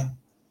update niya.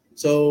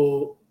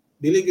 So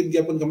dili gid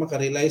gyapon ka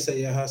makarely sa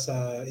iya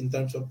sa in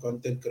terms of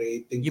content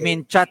creating. You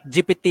mean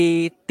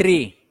ChatGPT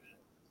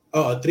 3?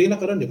 Oh, 3 na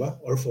karon di ba?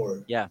 Or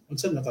 4? Yeah.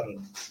 Unsa na karon?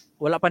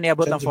 Wala pa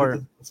niabot ng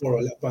 4. 4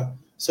 wala pa.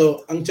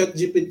 So ang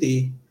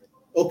ChatGPT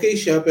okay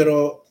siya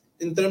pero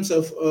in terms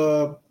of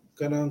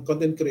kanang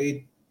content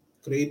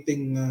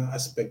creating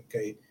aspect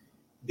kay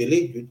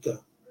delayed gud ka.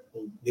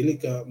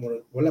 Dili ka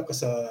wala ka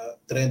sa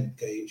trend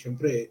kay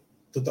syempre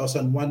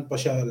 2001 pa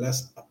siya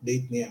last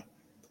update niya.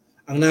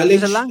 Ang knowledge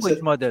sa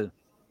language model.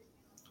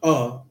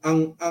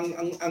 Ang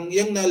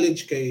yung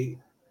knowledge kay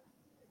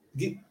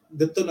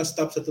dito na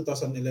stop sa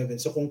 2011.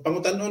 So kung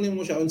pangutan-on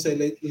nimo siya on sa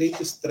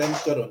latest trend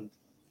karon,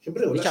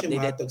 syempre wala siya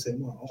mahatag sa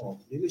imo.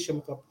 Dili siya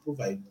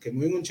maka-provide. Kay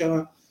moingon siya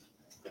nga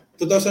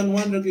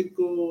 2001 ra gid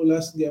ko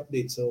last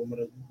update. So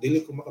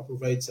dili ko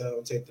maka-provide sa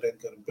unsay trend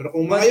karon. Pero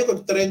kung maayo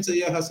kag trend sa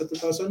iya sa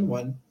 2001,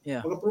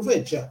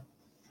 maka-provide siya.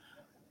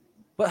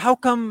 But how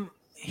come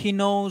he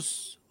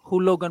knows who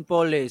Logan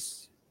Paul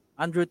is?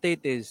 Andrew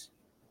Tate is?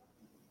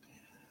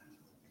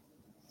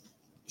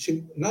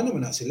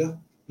 Naman na sila.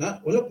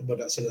 Wala pa ba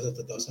na sila sa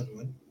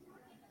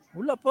 2001?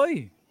 Wala pa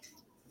eh.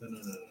 No.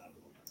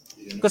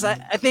 Because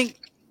I think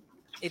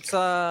it's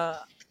a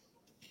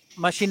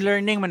machine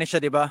learning man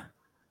siya, di ba?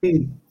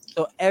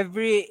 So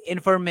every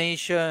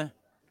information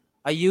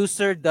a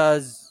user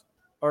does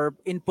or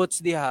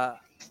inputs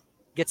diha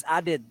gets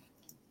added.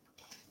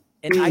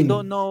 And I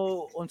don't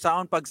know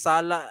unsaon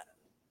pagsala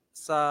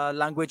sa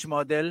language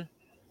model.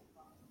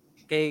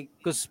 Okay,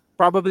 because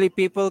probably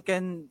people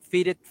can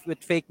feed it with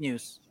fake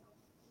news,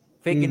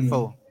 fake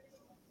info.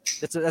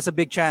 That's a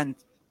big chance.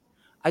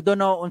 I don't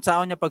know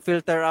unsaon niya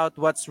pag-filter out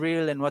what's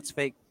real and what's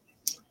fake.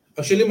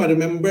 Actually,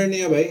 ma-remember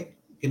niya ba?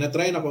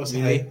 Kinatry na ko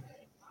sa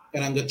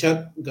kanang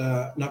chat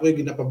nakoy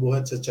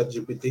ginapabuhat sa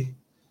ChatGPT.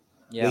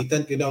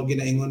 Waitan ko daw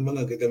ginaingon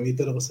mga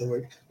gagamiton ako sa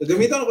work.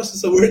 Gagamiton ako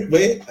sa work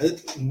ba?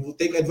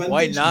 Take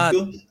advantage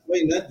dito.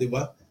 Why not, di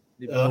ba?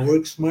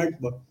 Work smart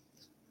ba?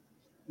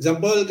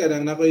 Example,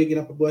 kanang nakoy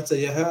ginapabuhat sa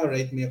yaha,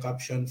 write me a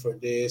caption for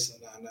this,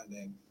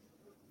 then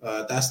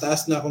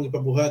taas-taas na akong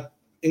ipabuhat.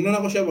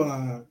 Ingnon ako siya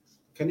mga,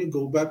 can you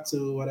go back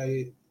to what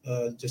I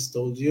just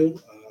told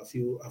you a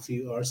few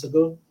hours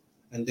ago,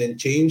 and then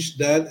change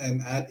that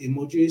and add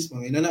emojis,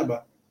 mga inana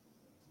ba?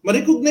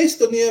 Ma-recognize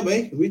to niya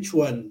ba? Which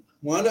one?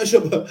 Muna siya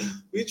ba?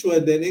 Which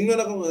one? Then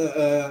ingnon ako,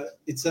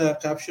 it's a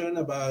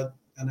caption about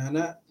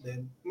ana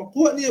then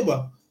makuha niya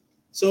ba.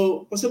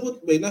 So pasabot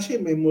ba na siya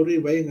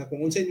memory ba nga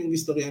kung unsa yung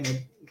istorya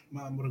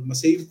na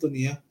ma-save to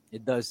niya.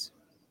 It does.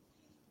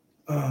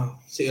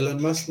 Si Elon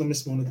Musk na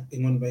mismo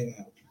ingon ba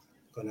nga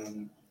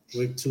kanang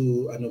work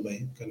to ano ba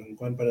kanang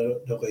kuan para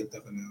daw kay ta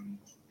kanang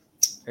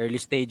Early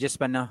stages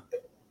pa na.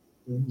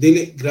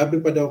 dili grabe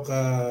pa daw ka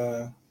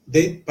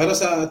para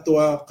sa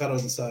atuwa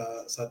karon sa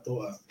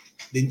atuwa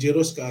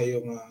dangerous kaayo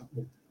nga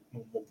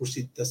mo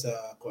proceed ta sa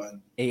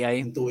kuan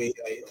AI. into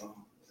AI.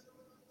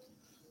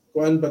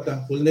 Kuan ba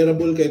ta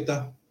vulnerable kay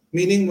ta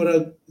meaning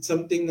murag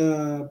something na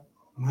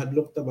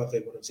mahadlok ta ba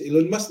kay murag si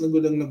Elon Musk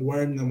nagudang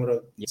nag-warn nga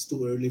murag it's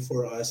too early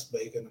for us ba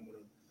ka na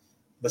murag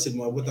basin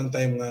mo abot ang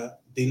time nga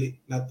dili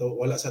nato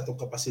wala sa atong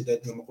kapasidad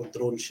nga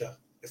makontrol siya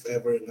if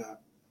ever nga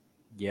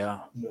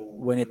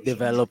when it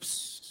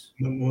develops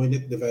when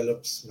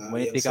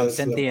it becomes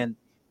sentient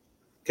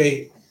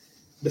kay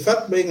the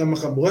fact ba nga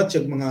makabuhat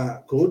siya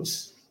mga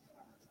codes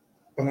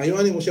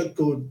pangayuan mo siya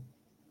code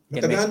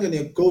matagaan ka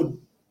niya code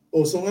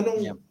so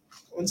anong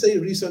unsay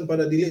reason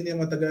para dili niya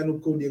matagaan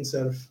og code yung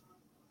self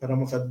para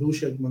makadu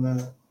siya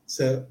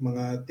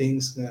mga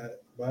things nga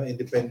ba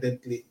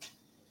independently.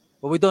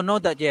 But we don't know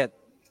that yet.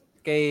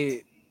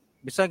 Kay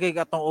bisag kay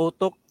atong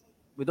utok,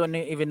 we don't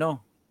even know.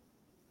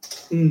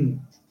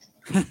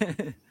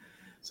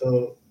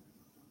 So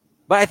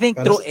but I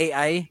think through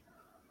AI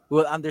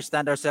we'll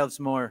understand ourselves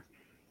more.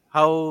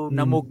 How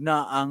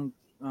namugna ang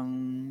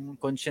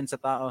conscience sa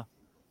tao,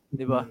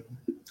 di ba?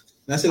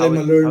 Na sila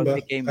ma-learn ba?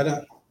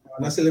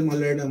 Na sila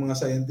ma-learn ang mga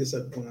scientists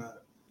at mga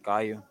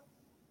kayo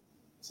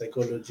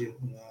psychology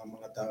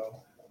mga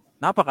tao.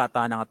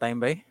 Napakata na nga time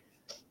ba?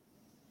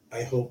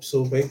 I hope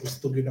so ba.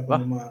 Gusto ko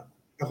na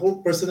ako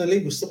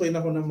personally gusto ko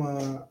na ako na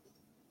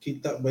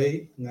makita ba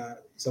nga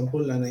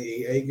example na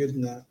AI good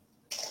na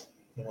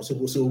mga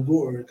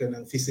sugo-sugo or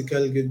kanang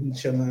physical good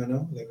siya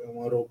nga like ang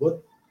mga robot.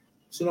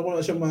 Gusto na ko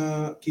na siya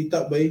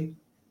makita ba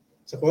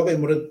sa ko kay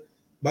murag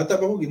bata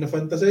pa ko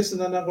gina-fantasize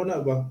na ako na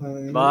ba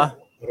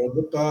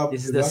robot ka.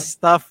 This is the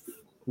stuff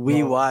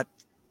we watch.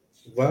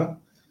 Diba?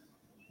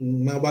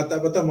 Mga bata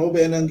pa ta mao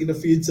ba yan ang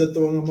gina-feed sa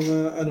to nga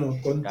mga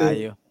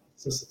content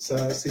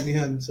sa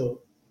sinihan.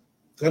 So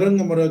karon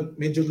nga murag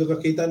medyo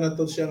gakakita na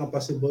to siya nga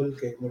possible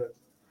kay murag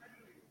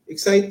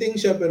exciting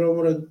siya pero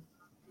murag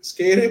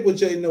scary po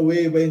siya in a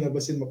way ba nga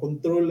basin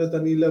makontrol na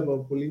ta nila ba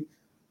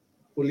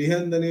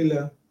pulihan na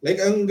nila. Like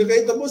ang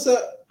gakita mo sa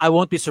I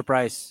won't be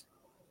surprised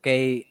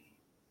kay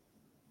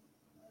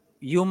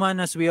human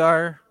as we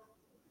are,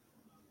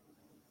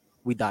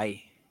 we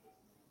die.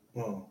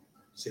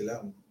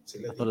 Sila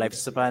ato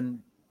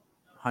lifespan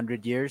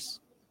 100 years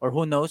or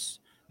who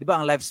knows, di ba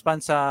ang lifespan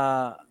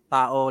sa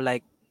tao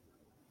like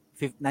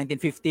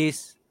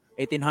 1950s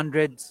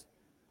 1800s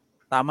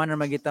tama na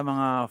magita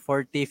mga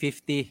 40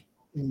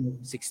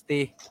 50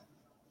 60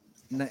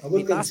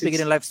 itaas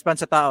bigyan ng lifespan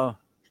sa tao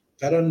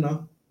karon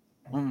no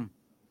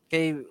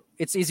okay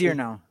it's easier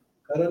now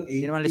karon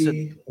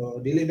 80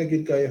 dili na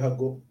gid kay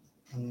hago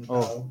ang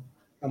tao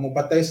ang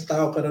mapatay sa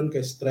tao karon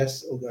kay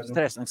stress o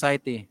stress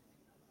anxiety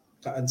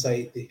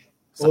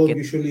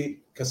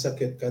usually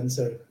kasakit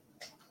cancer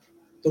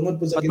tungod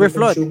po sa but we're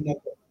flawed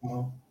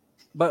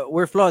but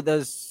we're flawed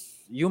as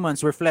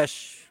humans, we're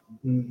flesh.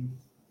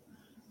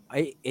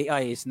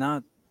 AI is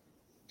not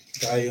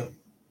kayo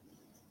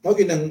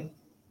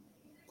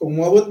kung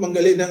mawabot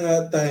manggali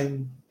na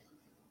time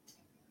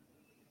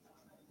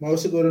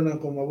siguro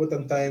na kung mawabot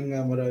ang time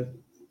nga marag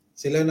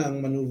sila na ang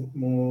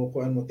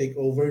mo take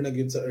over na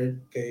gyud sa earth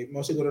kay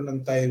siguro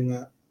ng time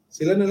nga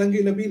sila na lang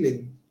gyud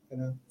nabilin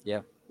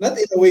not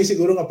in a way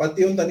siguro nga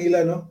patyon ta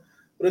nila no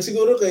pero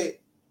siguro kay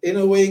in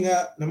a way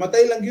nga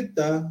namatay lang gyud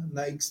ta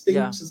na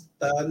extinct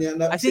ta niya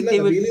na sila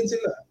nabilin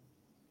sila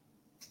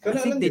I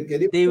think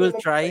they will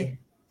try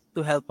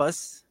to help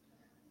us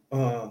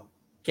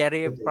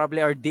carry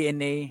probably our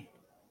DNA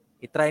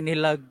i-try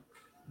nila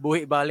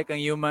buhi balik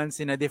ang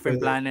humans in a different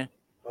planet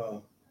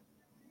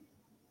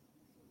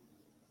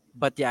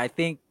but I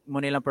think mo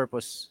nilang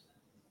purpose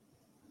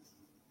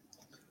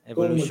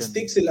evolution. Kung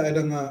mag-stick sila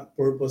ng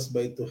purpose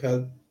by to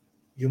help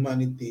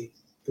humanity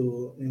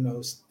to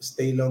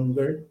stay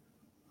longer,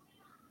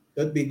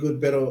 that'd be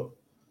good. Pero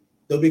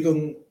dobi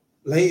kung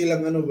lahi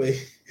ilang ba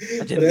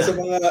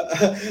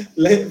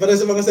para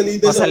sa mga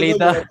salida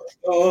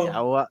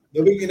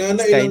dobi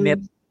kinana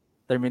Skynet,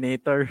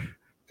 Terminator,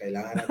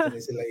 kailangan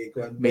natin sila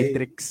ikuan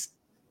Matrix,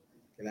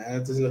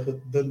 kailangan natin sila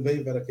doon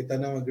para kita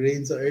na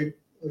mag-reign sa earth.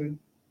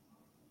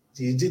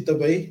 GG ta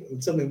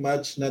unsa may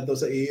match na to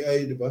sa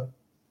AI, di ba?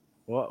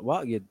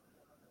 What good?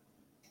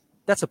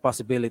 That's a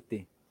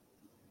possibility.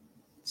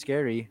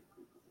 Scary.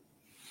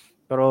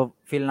 Pero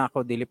feel na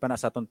ako dili pa na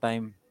sa atong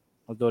time.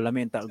 Although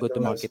lamin ta go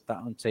to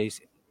makita on say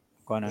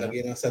kuan na.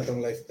 Lagi na sa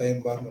atong lifetime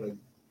ba?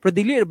 Pero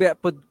dili ba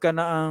pud ka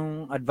na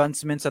ang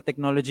advancement sa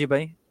technology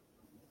ba?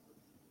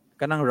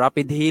 Kanang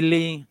rapid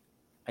healing.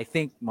 I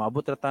think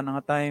maabot ra ta na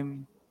nga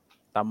time.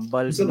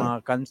 Tambal sa mga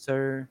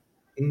cancer.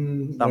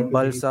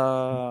 Tambal sa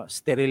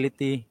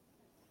sterility.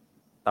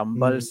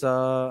 Tambal sa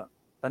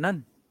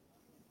tanan.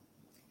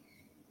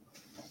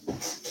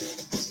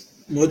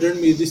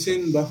 Modern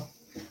medicine ba?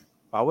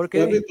 Power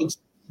Grabe kay. pag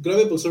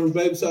grabe pag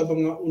survive sa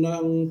mga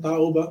unang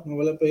tao ba nga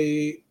wala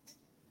pay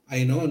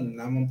ay noon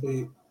naman po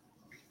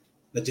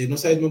na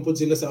genocide man po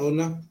sila sa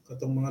una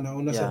katong mga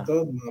nauna sa Yeah.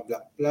 to mga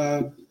black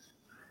flag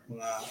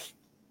mga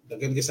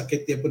daghan kay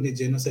sakit ya po ni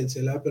genocide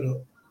sila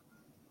pero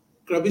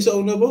grabe sa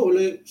una ba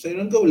wala sa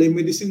inon ka wala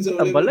medicine sa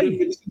wala modern Tambalay.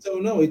 medicine sa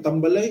una way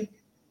tambalay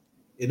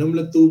inom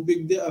lang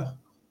tubig di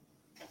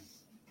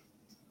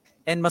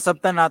And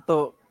masabtan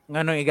nato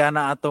nganong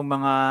igana atong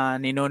mga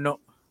ninuno.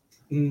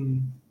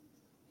 Mm.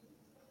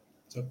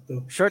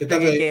 Sakto. Short Kita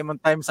lagi kay kay imong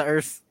time sa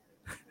earth.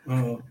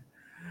 oo.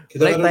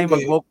 Kita Walay karon time kay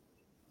mag-woke.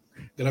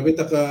 grabe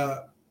ta ka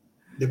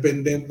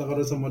dependent na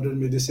karon sa modern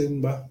medicine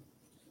ba?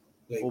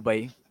 Like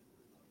Ubay.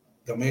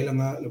 gamay lang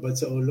nga labad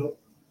sa ulo.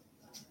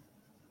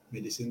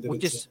 Medicine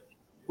Which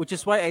diretso.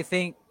 is why I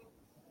think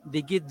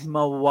di gid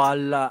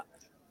mawala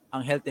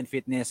ang health and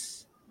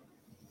fitness.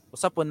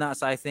 Usa po na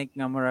sa I think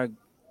nga murag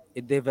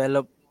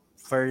i-develop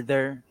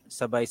further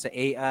sabay sa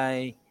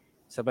AI,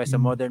 sabay sa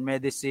modern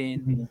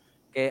medicine. Mhm.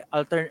 Kay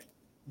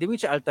di mo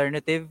siya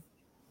alternative.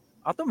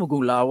 Ato mo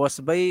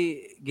lawas bay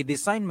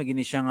gi-design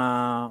magini siya nga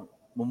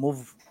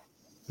move.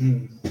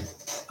 Mm.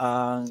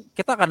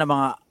 Kita ka na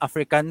mga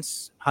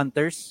Africans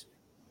hunters.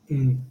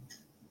 Mm.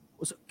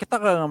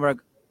 Kita ka nga murag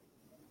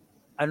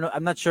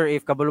I'm not sure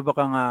if kabalo ba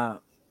ka nga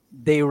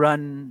they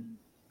run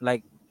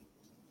like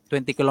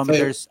 20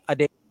 kilometers a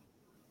day.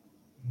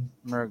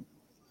 Murag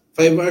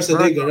 5 hours a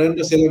day, Correct. garan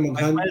na sila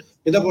mag-hunt. miles.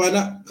 Kita ko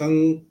ana,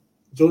 kang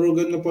Joe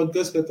Rogan na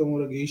podcast, katong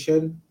murag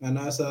Asian, na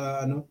nasa,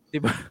 ano,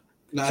 Diba?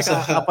 nasa,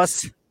 Saka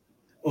kapas.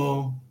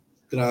 oh,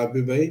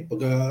 grabe ba eh.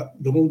 Pag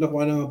dumog na ko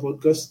ana nga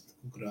podcast,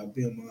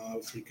 grabe ang mga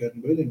African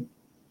ba yun.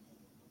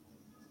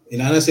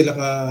 Inana sila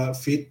ka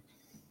fit.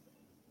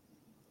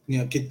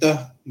 Nga kita,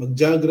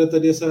 mag-jog ta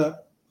diya sa,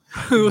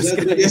 Hus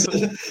mag-jog ra diya sa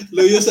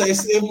luyo sa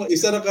SM,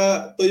 isa ra ka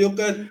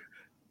tuyokan.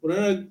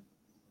 Murag,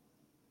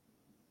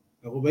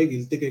 ako ba,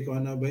 guilty kay ko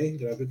ana ba eh.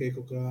 Grabe kay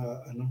ko ka,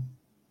 ano,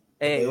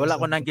 Wala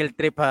ko kabayasan. nang guilt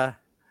trip ha.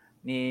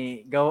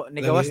 Ni gawas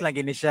Lagi. lang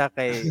gini siya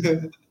kay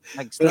Pero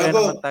nagstorya ako,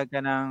 naman tag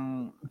ka ng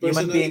human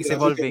personally, beings grabe kay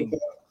ko evolving.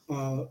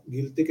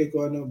 guilty kay ko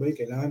ano ba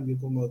kailangan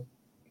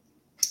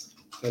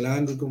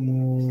ko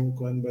mo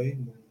kuan ba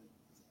mo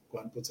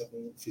kuan po sa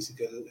akong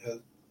physical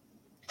health.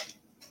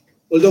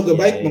 Although ga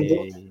bike man ko,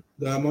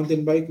 ga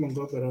mountain bike man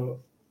ko pero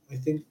I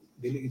think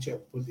dili siya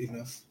good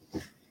enough.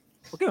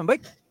 Okay man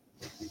bike.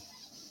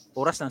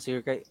 Oras lang sir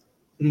kay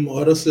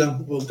Oras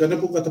lang. Huwag ka na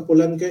po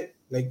katapulan kay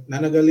like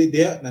nanagali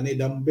diya, nanay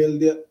dumbbell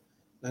diya,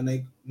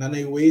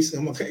 nanay weights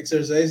nga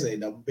maka-exercise ay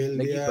dumbbell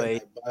lagi diya,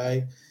 bike.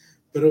 bike.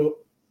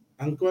 Pero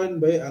ang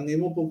kuan ba ang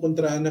imo pong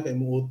kontrana kay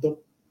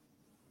muutok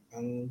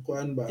ang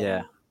kuan ba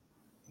Yeah.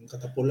 ang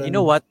katapulan. You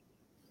know what?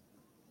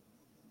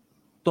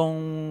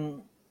 Tong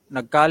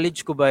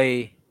nag-college ko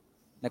ba'y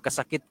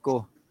nagkasakit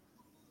ko.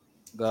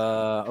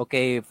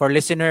 Okay, for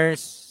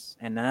listeners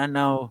and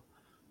nananaw,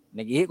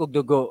 nag-ihi kog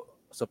dugo.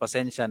 So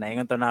pasensya,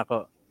 naingon to na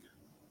ako.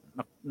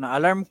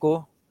 Na-alarm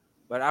ko,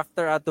 but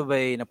after ato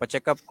ba'y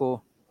napacheck up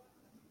ko,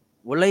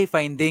 walay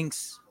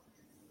findings.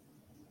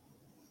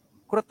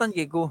 Kuratan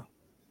kay ko.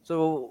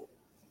 So,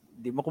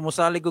 di mo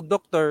kumusalig og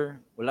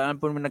doktor, wala na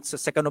po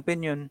nag-second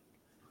opinion.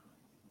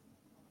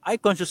 I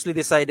consciously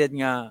decided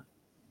nga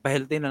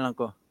pa-healthy na lang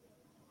ko.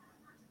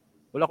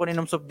 Wala ko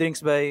ninom soft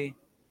drinks by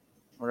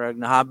or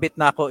nahabit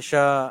na ako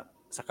siya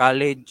sa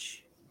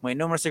college.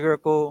 Mainom na siguro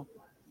ko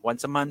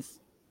once a month.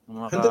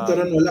 Hantod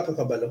karon wala ka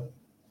kabalo.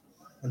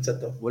 Unsa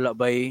to? Wala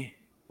bay.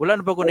 Wala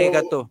na ba ko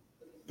naigato?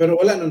 Pero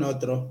wala na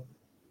otro.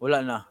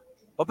 Wala na.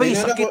 Papay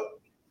sakit.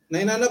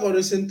 Nainana ko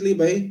recently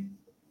bay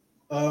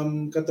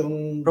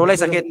katong Pero walay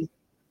sakit.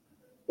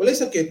 Walay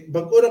sakit.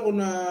 Bago ra ko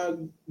na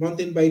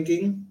mountain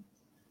biking.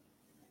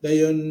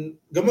 Dayon,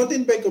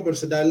 ga-mountain bike ko pero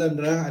sa dalan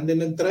ra. And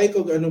then nag-try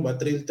ko ano ba,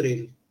 trail.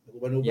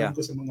 Nagbanuban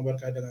ko sa mga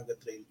barkada nga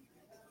trail.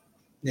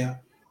 Yeah.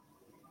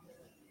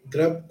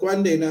 Grab ko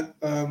ande na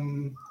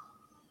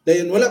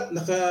dayon wala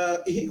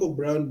naka-ihi ko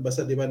brown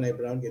basta di ba na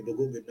brown kay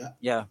dugo gid na.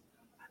 Yeah.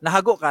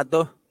 Nahago ka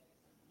to.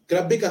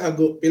 Grabe ka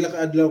hago pila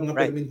ka adlaw nga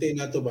Right. perminti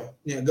nato ba.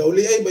 Yeah,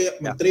 gauli ay ba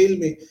mag-trail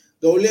me.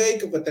 Gauli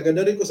ay ko taga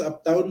dari ko sa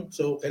uptown.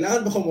 So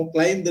kailangan ba ko mo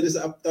climb dari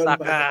sa uptown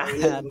Saka,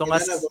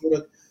 tungas.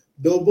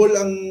 Double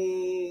ang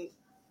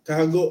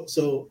kahago.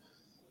 So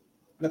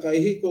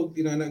nakaihi ko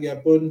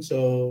ginanagyapon. So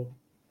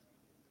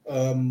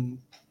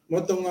mo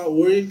to nga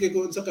worried kay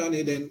ko sa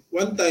kani then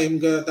one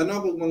time ga tanaw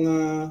ko mga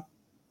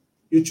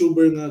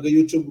YouTuber nga ga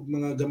YouTube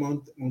mga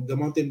ga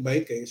mountain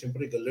bike kay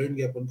syempre ga learn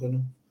gyapon ko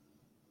no.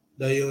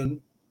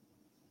 Dayon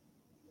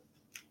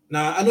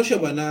na ano siya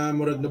ba na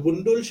murag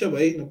nabundol siya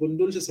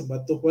sa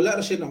bato. Wala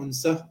ra siya na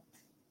unsa.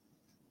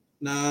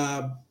 Na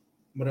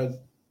murag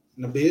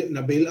na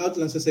bail out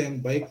lang sa sayang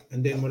bike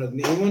and then murag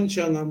niingon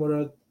siya nga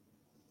murag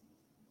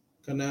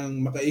kanang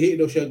makaihi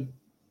daw siya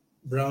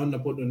brown na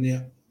pud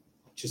unya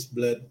which is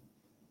blood.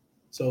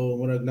 So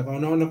murag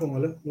nakauna ko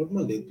wala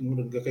normal dito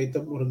murag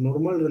gakaita murag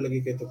normal ra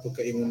lagi kay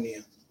pagkaingon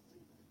niya.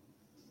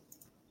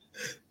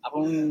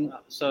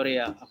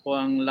 Ako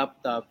ang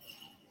laptop,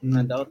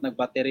 nadaot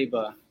nag-battery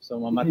ba? So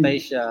mamatay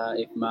siya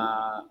if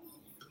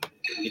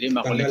hindi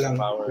makulit sa Tanggal lang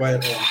power.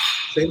 wire.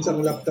 Same sa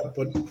akong laptop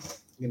po.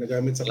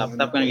 Ginagamit sa akong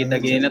Laptop nga kita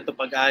gina to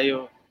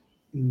pag-ayo.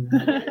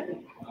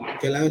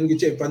 Kailangan gid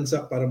siya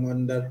ipansak para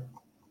maandar.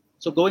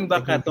 So going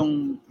back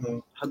atong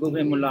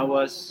hagugay mo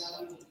lawas,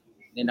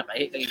 ni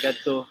nakahi kay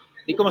gadto.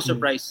 Di ko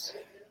ma-surprise.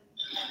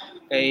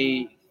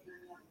 Kay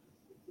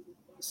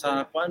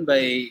sa kuan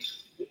bay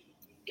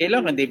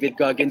kailan kan David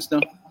Goggins no?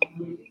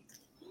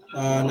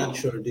 Not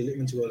sure. Dili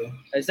man siguro.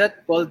 Is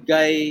that bald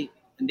guy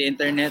in the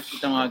internet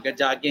itong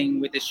jogging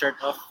with his shirt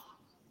off?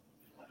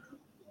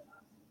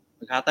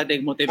 Maghatag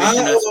ng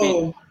motivational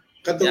speech.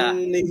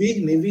 Katong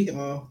Navy.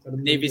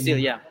 Navy SEAL,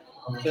 yeah.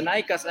 So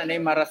naikas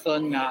anay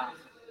marathon nga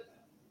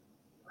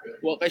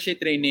wa kay siya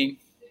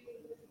training.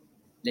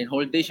 Then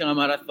whole day siya nga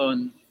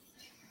marathon.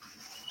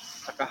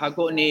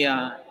 Nakahago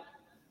niya,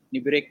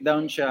 ni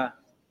breakdown siya.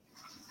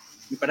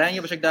 Ipadayon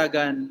niya pa siya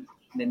dagan.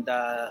 Then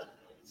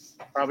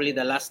probably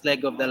the last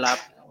leg of the lap.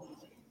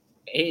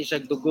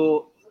 Siya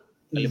dugo.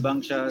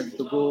 Kalibang siya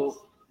dugo.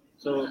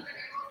 So,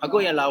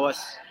 hago yung lawas.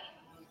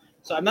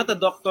 So, I'm not a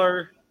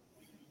doctor.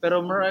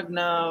 Pero murag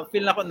na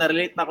feel na ako,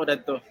 na-relate na ako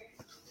dito.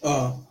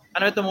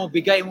 Ano ito mo,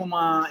 bigay mo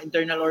mga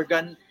internal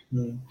organ.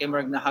 Kaya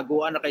murag na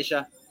haguan na kay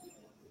siya.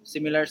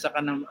 Similar sa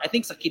kanang, I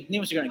think sa kidney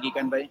mo siguro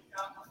nagikan ba eh?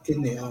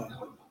 Kidney,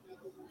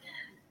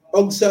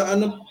 Og sa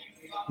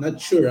not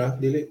sure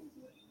dili.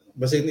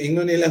 Basin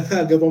ingon nila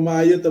nga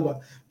gapamayo to ba.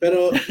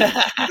 Pero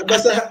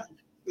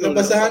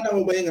nabasahan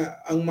ako ba nga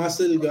ang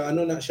muscle ga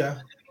na siya.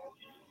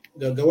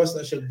 Gagawas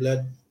na siya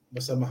blood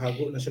basta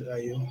mahago na siya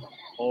kayo.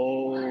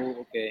 Oh,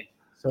 okay.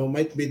 So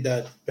might be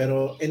that.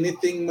 Pero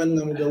anything man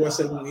na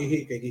magawas sa imong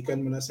ihi kay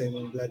gikan mo na sa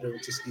imong bladder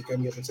which is gikan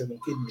gyapon sa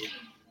imong kidney.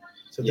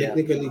 So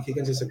technically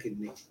gikan siya sa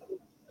kidney.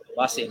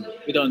 Basin,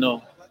 we don't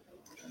know.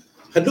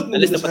 Hadlok mo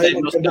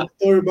sa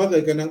doctor ba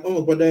kay kanang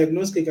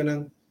magpa-diagnose kay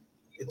kanang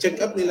check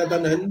up nila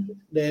tanan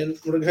then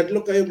murag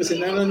hadlok kayo basta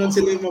nanon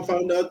sila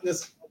ma-found out nga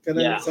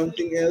kanang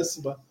something else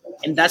ba.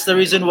 And that's the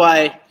reason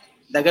why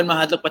dagan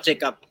mahadlok pa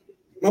check up.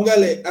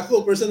 Magali,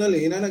 ako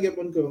personally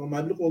inanagyapon ko nga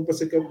mahadlok mo pa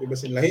check up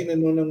basta lahi na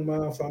nang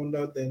ma-found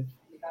out then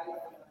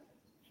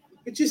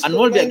which is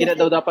anmol biya gina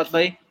daw dapat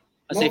ba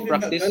as a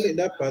practice. Gali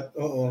dapat,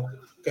 oo.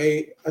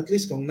 Kay at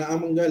least kung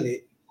naamang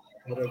gali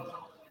murag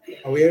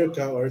aware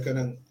ka or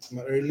kanang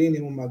ma-early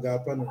nimo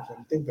magapan or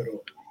something pero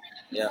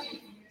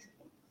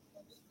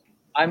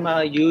I'm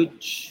a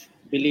huge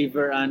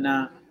believer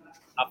ana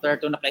after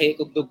to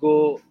nakahikog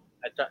dugo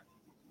at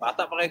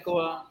bata pa kay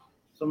ko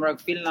so murag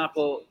feel na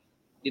ako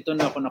dito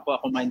na ako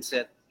nakuha ako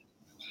mindset.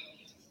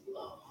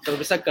 So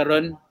bisag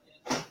karon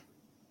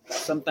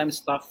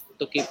sometimes tough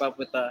to keep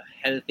up with a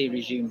healthy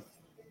regime.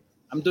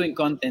 I'm doing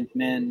content,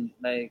 man.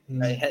 Like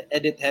I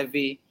edit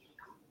heavy.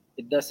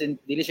 It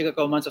doesn't dili siya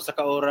ka-command sa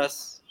ka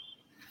oras.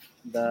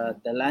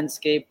 The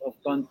landscape of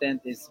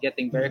content is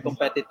getting very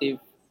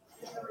competitive.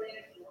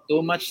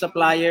 Too much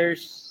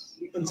suppliers.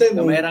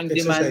 Mayroong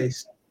demand.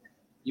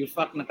 You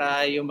fuck na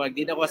kayo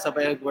di na ko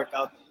sabay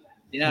workout.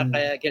 Di na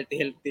kaya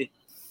healthy.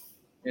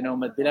 You know,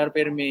 bilar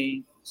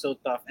permi so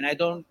tough. And I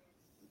don't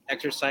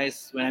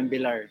exercise when I'm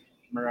bilar.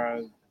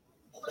 Marag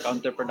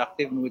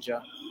counterproductive mo siya.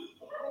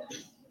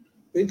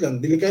 Wait lang,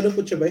 delikado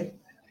po siya ba?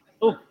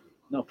 Oh,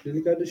 no.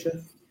 Delikado siya.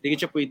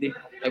 Hindi siya pwede.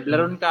 Ay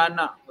bilaron ka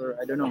na or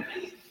I don't know.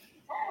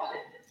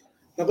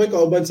 Ako'y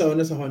kauban sa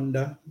una sa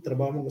Honda.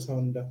 Trabaho mo ko sa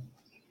Honda.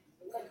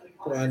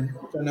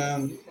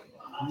 Kanang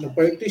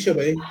nag-party siya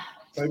ba?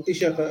 Party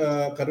siya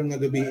karon nga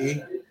gabi.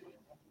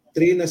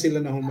 3 na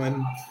sila na human.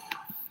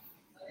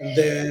 And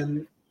then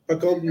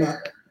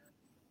pagkaugma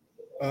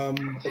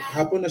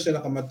hapon na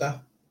siya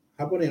nakamata.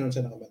 Hapon na yun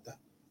siya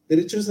nakamata.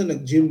 Diretso sa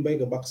nag-gym ba?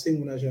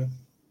 Boxing muna siya.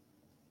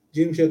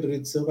 Gym siya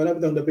diretso.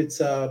 Kalapit ang dapit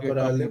sa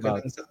Corale.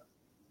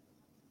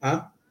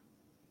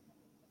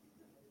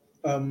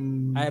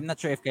 I'm not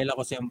sure if kailan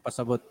ko siyang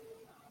pasabot.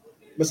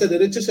 Basta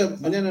diretso siya,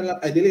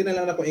 dili na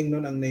lang ako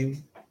ingnon ang name.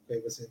 Okay,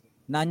 basta.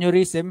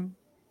 Na-aneurysm?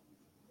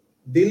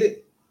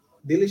 Dili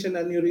siya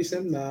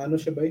na-aneurysm, na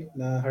siya ba?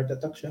 Na heart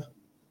attack siya.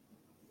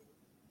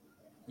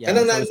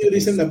 Kanang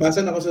na-aneurysm, nabasa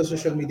na ako sa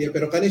social media,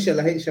 pero kani siya,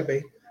 lahi siya ba?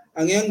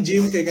 Ang yang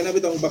gym, kay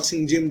kanabit ang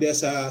boxing gym diya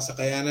sa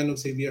Kayanan ng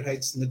Xavier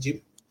Heights na gym.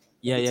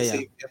 Yeah.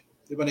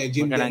 Di ba na yung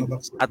gym diya ng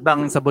boxing? At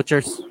bang sa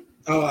Butchers?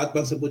 At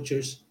bang sa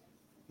Butchers.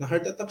 Na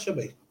heart attack siya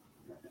ba?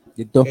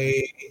 Dito.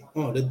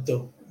 Dito.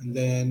 And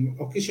then,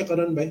 okay siya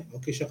karon ba?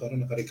 Okay siya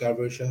karon,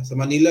 naka-recover siya. Sa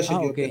Manila siya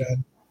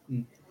gioperahan.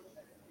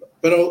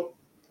 Pero,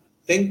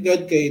 thank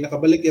God kay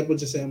nakabalik yapon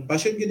siya sa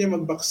passion gid niya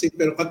mag-boxing,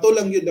 pero kato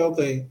lang yun daw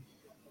kay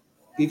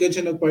gikan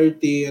siya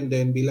nag-party and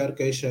then bilar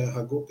kay siya,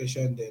 hago kay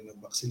siya and then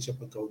nag-boxing siya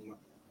pagkaugma.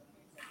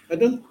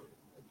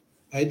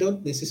 I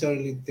don't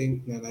necessarily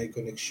think na may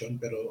connection,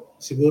 pero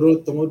siguro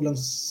tungod lang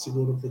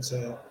siguro po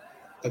sa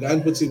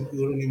tagaan po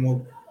siguro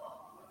nimo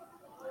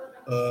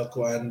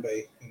kuan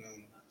bay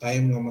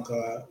time nga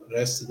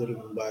maka-rest siguro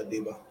yung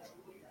body ba.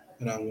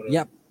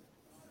 Yep.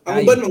 Ang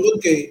uban mangod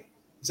kay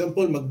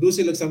example magdo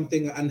sila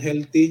something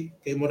unhealthy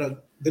kay murag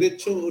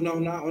diretso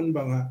una-unaon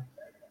ba nga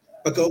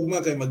pagkaugma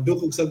kay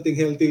magdukog something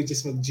healthy which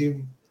is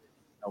mag-gym.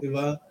 Di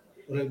ba?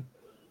 Murag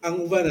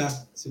ang uban na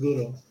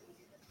siguro.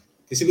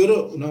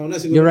 Siguro una You're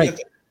siguro right.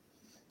 niya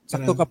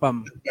Sakto ka,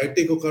 Pam.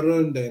 party ko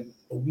karon then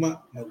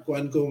ugma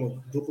magkuan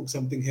ko magdukog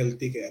something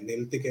healthy kay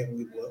unhealthy kay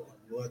ang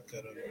buhat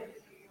karon.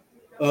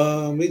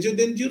 Medyo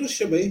dangerous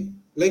siya ba eh.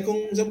 Like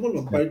kung example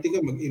mag-party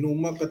ka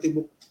mag-inuma ka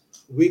tibok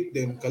week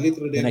then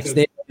kalitro The din next ka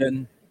day, yun.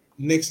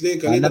 next day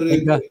Banat kalitro din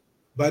din ka.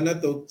 banat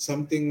og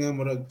something nga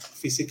murag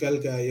physical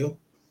kayo.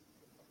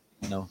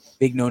 No.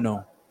 Big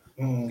no-no.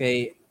 Oo.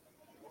 Okay.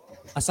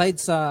 Aside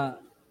sa,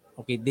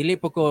 okay, dili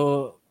po ko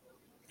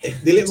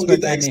Dili mo expert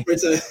kita ani. expert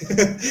sa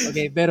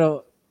Okay,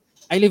 pero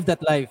I live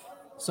that life.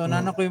 So, Oo.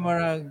 nana ko yung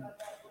marag,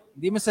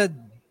 di mo sa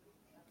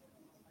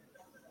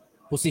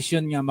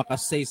position nga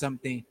makasay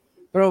something.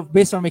 Pero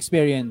based from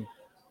experience,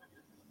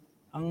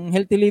 ang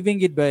healthy living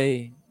gid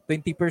by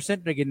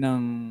 20% ra gid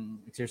ng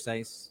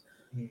exercise.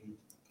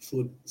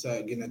 food sa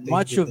ginatake.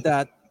 Much of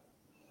that,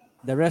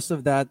 the rest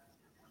of that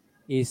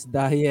is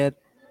diet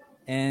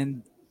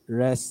and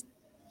rest.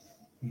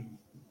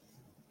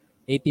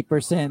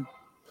 80%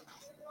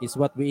 is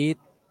what we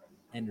eat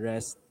and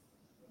rest.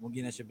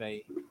 Mugi na siya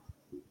bay.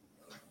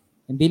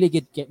 And dili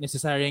gid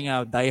necessary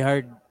nga die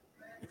hard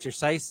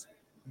exercise.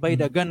 By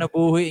dagan na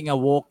buhi nga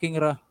walking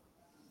ra.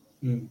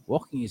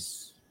 Walking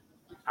is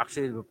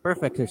actually the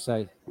perfect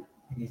exercise.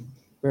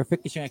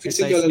 Perfect siyang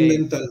exercise Physical and kay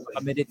mental.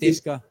 meditate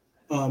ka.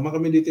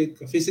 Makameditate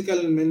ka. Physical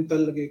and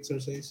mental lagi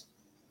exercise.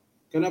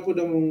 Kana po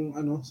mong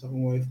sa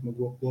akong wife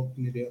mag-walk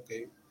ni dia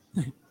kay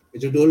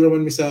medyo dol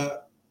raman mi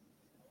sa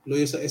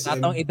loyo sa SM. Sa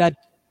atong edad,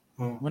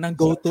 Oh. munang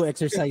go-to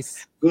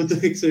exercise. Go to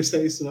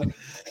exercise ba?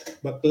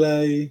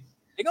 Baklay.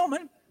 Ikaw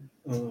man,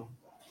 Oh.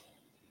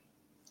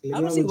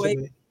 Ano si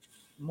Wake?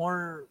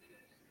 More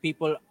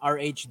people our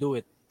age do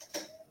it.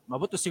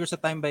 Mabuto siguro sa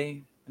time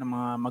by ng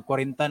mga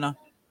mag-40 na.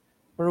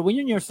 Pero when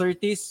you're in your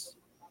 30s,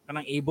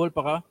 kanang able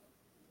pa ka,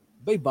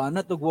 bay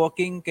banat og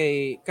walking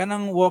kay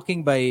kanang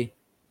walking by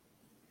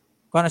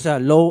kana siya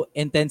low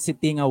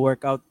intensity nga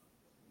workout.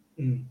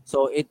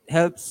 So it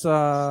helps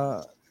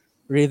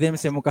rhythm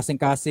sa mo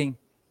kasing-kasing.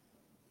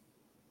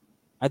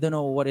 I don't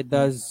know what it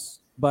does,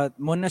 but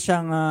muna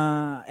siyang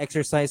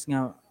exercise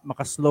nga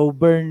maka-slow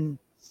burn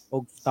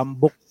og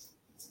tambok.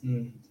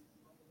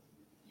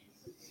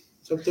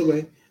 Sakto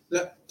ba?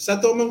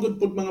 Sa to man good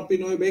pud mga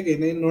Pinoy ba kay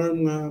na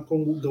norm nga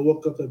kung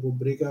gawak ka kay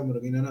pobre ka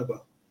murag ina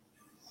ba?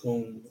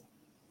 Kung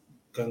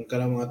kang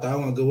kanang mga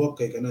tao nga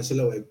gawak kay kana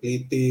sila way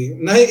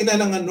plating. Nahi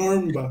ina nga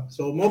norm ba?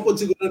 So mo pud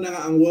siguro na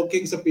nga ang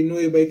walking sa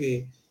Pinoy ba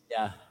kay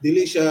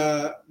dili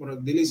siya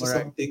murag dili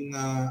sa something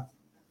nga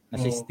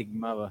nasa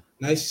stigma ba?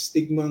 Nice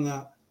stigma nga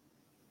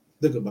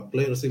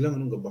gabaklay ra sila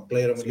anong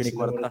gabaklay ra man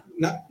sila.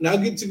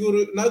 Nagid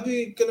siguro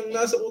nagid kanang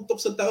nasa utok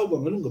sa tao ba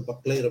anong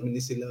gabaklay ra man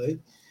sila eh.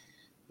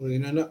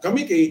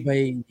 Kami kay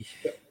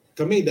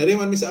kami dari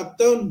man mi sa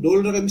uptown, dol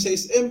na kami sa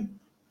SM.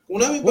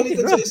 Kung namin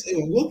palitan sa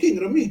SM, walking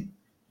rami.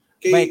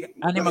 Kay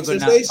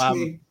exercise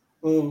mi.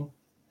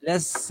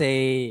 Let's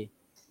say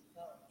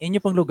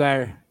inyo pang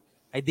lugar,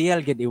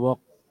 ideal gid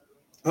i-walk.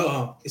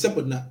 Oo, isa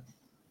pod na.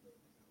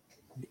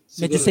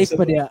 Medyo safe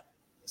pa diya.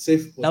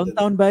 Safe po.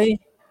 Downtown bay,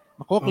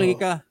 makuwak lagi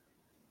ka.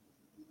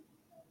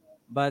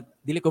 But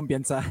dili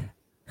kumpiyansa.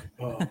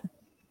 Oo.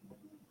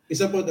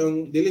 Isa po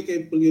ang dili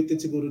kay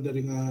polluted siguro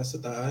dari nga sa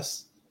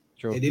taas.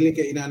 True. Dili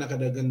kay inana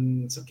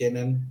kadagan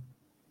sakyanan.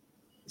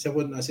 Isa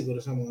po na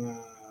siguro sa mga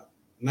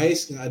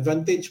nice nga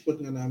advantage po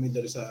nga namin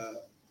dari sa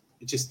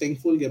which is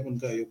thankful gyapon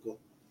kayo ko.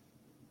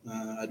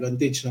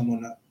 Advantage na mo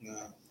na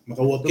nga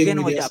maka-walking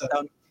media sa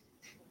uptown.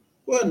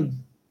 Kuan.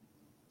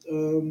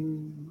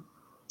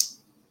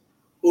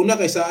 Una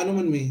kay sa ano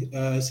man mi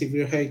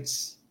Severe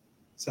Heights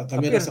sa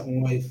kamera sa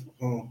akong wife.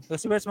 So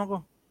Severe man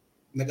ko.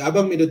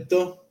 Nag-abang mi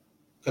didto.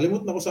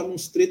 Kalimot na ko sa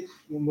among street,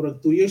 murag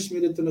 2 years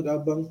mi dito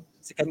nag-abang.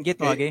 Second gate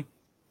mo okay?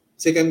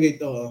 Second gate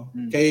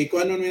Kay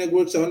kuan mi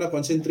nag-work sa una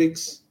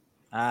Concentrix.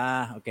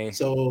 Okay.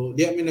 So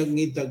diya mi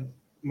nagngitag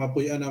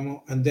mapuy-an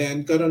mo and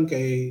then karon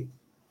kay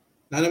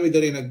nanami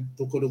diri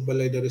nagtukod og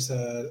balay diri sa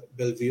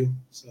Bellevue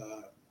sa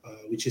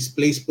which is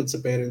place pud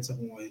sa parents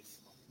akong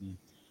wife.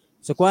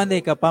 So kuan day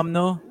ka Pam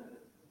no?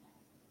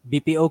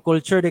 BPO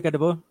culture day ka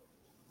dabo?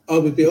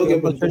 BPO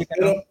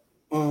pero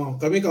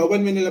kami kauban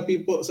mi nila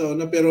pipo sa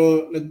una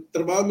pero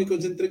nagtrabaho mi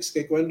Concentrix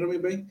kay kuan ra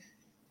mi bay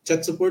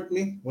chat support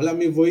mi wala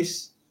mi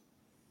voice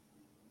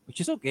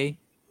which is okay.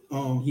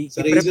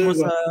 Sa Razer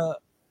sa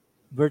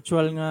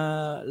virtual nga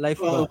life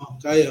ba?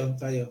 Kayo.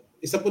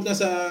 Isa pud na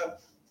sa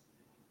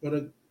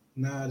parang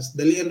na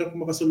dalian ra ko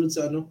makasulod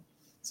sa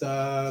sa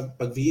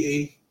pag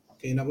VA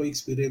kay nako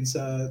experience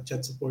sa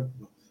chat support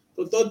mo.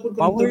 Totoo pud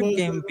ko power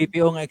game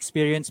BPO nga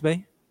experience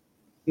bay?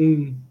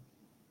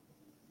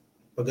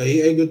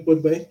 Pag-AI good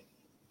pud bay?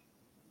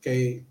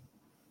 Kay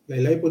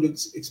laylay po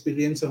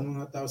experience ang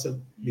mga tao sa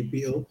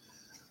BPO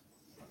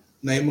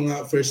na yung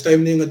mga first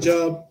time na yung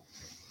job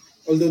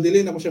although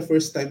dili na ko siya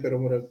first time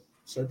pero murag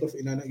sort of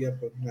inana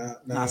gyapon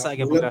na nasa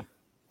gyapon ka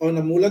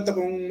namulat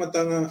akong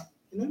mata nga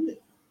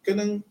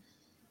kanang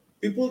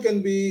people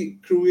can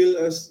be cruel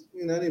as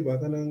inani ba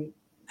kanang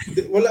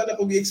wala na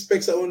kong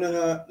i-expect sa una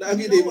nga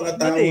naagi day mga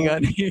tao Mati,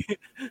 nga. gani.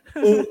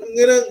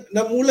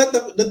 Namulat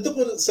ako dito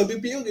ko sa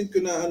BPO gid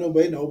ko na ano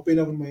ba na open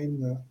ako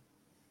mind nga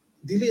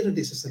dili ra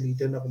di sa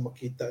salida na ako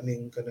makita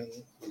ning kanang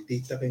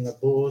data kay nga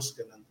boss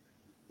kanang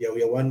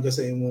yaw-yawan ka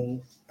sa imong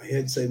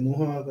ahead sa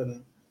imuha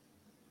kanang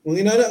mga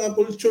inana nga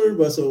culture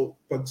ba so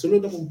pag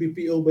sulod akong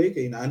BPO ba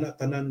kay inaana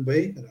tanan ba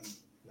kanang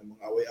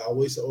mga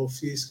away-away sa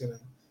office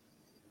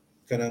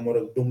kanang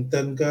murag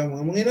dungtan ka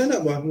mga inana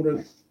ba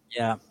murag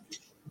Yeah.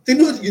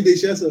 tinuod gid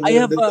siya so I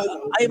have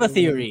I a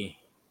theory.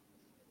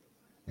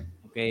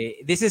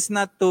 Okay, this is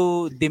not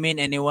to demean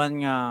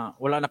anyone nga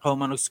wala na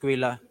kauman og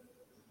eskwela.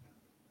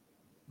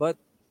 But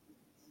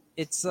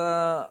it's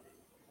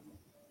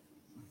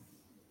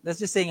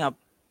let's just say nga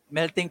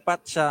melting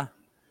pot siya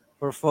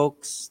for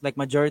folks like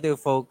majority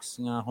of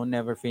folks nga who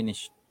never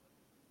finished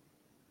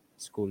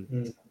school.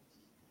 Mm.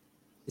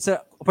 It's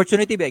a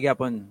opportunity ba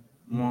gyapon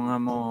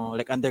mo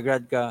like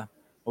undergrad ka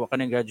o ka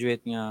nang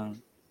graduate nga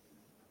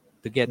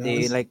to get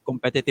a like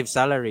competitive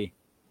salary.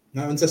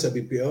 Nga unsa sa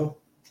BPO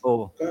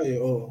Oh,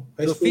 kayo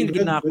high so school feel gid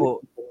grad na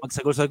ako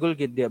magsagol-sagol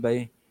gid di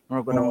bay.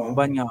 Mura ko nang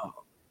uban nga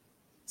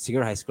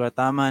siguro high school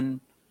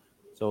taman.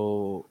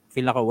 So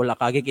feel ako wala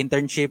ka agig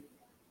internship,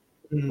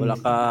 wala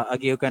ka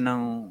agiw ka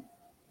ng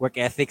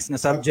work ethics na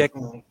subject.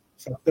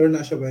 Factor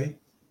na siya ba?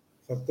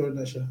 Factor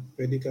na siya.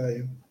 Pwede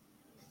kayo.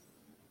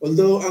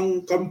 Although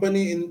ang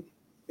company in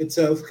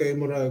itself kay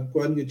murag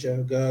kuan gid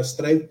siya, ga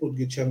strive pud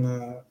gid siya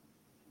nga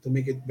to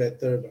make it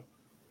better ba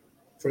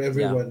for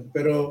everyone.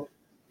 Pero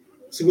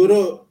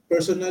siguro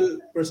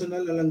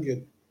personal na lang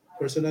gid.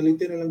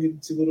 Personality na lang gid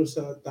siguro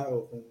sa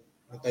tao kung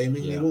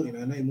timing nimo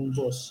inana imong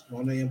boss,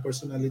 mao na yung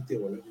personality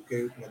wala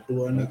kay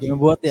maduwa na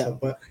Ginubuhat ya.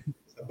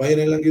 sabay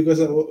na lang gid ka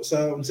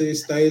sa unsay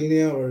style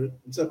niya or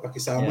unsa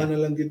pakisama na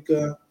lang gid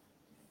ka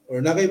or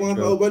na kay mga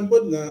kauban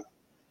pod nga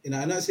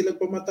inaana sila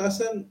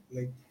pamatasan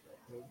like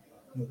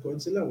magkuhan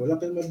sila wala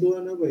kay maduwa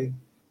na ba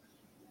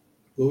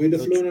go with the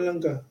flow na lang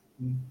ka.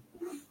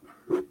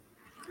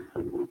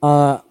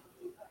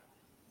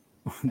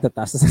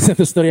 Tataas na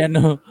sa storya,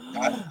 no?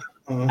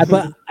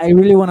 But I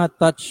really want to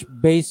touch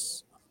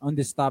base on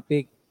this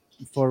topic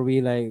before we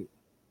like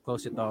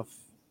close it off.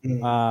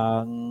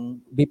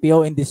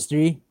 BPO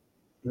industry,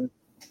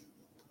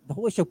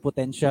 dako siya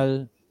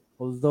potential,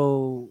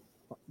 although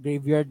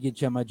graveyard gid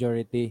siya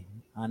majority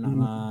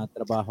anang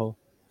trabaho.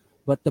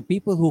 But the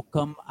people who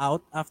come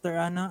out after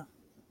ana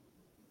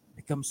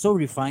become so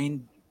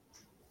refined,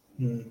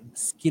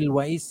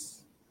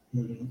 skill-wise,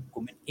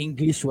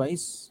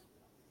 English-wise.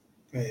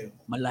 Kayo.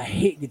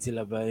 Malahi gid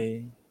sila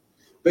bay.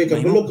 Bay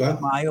kabulog ka.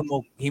 Maayo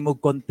mo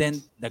himog content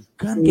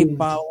daghan kay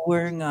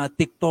power nga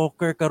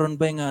TikToker karon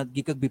bay nga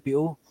gikag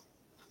BPO.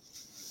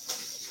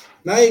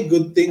 Nay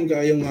good thing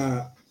kayo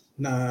nga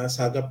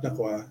nasagap na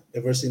ko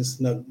ever since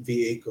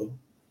nag-VA ko.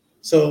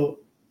 So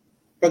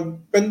pag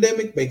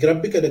pandemic bay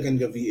grabe ka daghan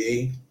ka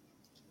VA.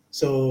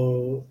 So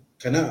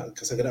kana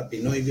kasagara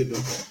Pinoy gud.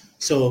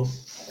 So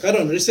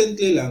karon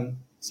recently lang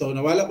so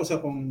nawala ko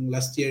sa akong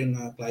last year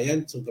nga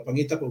client. So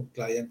kapangita ko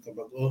client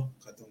kabag-o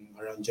katong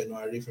around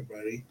January,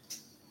 February.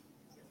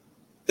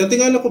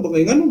 Tatingala ko ba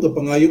kay nganong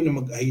gapangayo na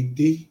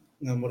mag-ID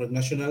nga murag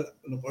national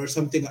or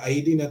something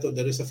ID na to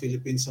dere sa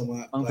Philippines sa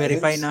mga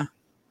Mang-verify na.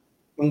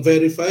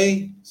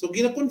 Mang-verify. So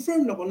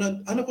gina-confirm na ko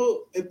na ano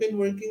ko I've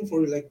been working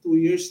for like 2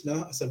 years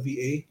na as a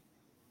VA.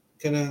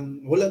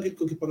 Kanang wala gid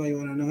ko gipangayo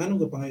na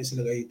nganong gapangayo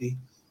sila ID.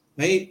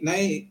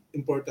 Nay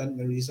important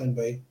na reason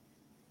by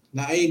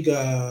naay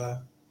ga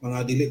mga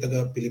dili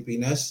taga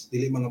Pilipinas,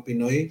 dili mga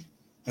Pinoy,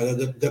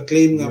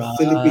 ga-claim nga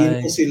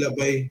Filipino sila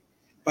bay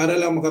para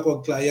lang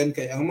makakuha client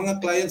kay ang mga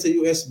client sa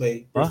US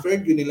bay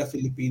preferred yun nila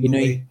Filipino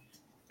bay.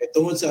 Kay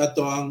tungod sa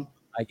ato ang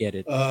I get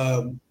it.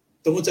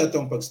 Tungod sa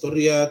atong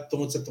pagstorya,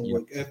 tungod sa atong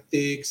work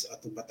ethics,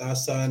 atong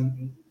batasan,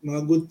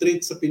 mga good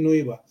traits sa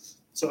Pinoy ba.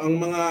 So ang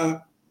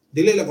mga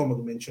dili lang ko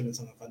mag-mention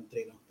sa mga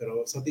country no,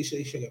 pero sa Southeast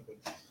Asia gapon.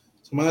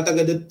 So mga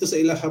taga dito sa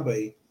ilaha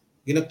bay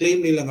gina-claim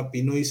nila nga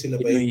Pinoy sila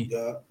ba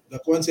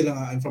gakuan sila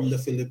nga I'm from the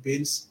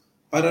Philippines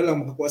para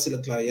lang makakuha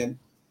sila client.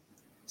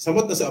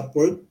 Samot na sa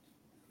Upwork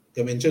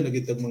ka-mention na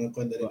gitag mga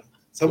kuan dali.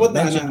 Samot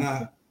na ana nga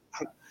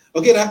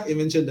okay ra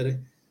i-mention dali.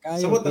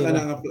 Samot na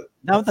kana nga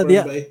Down ta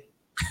diya.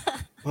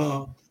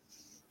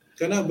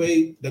 Kana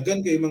bay daghan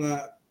kay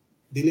mga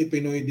dili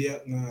Pinoy diya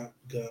nga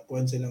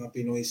gakuan sila nga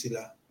Pinoy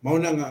sila. Mao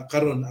na nga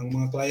karon ang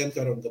mga client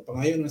karon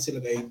gapangayon na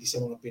sila ga ID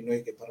sa mga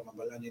Pinoy kay para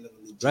mabalaan nila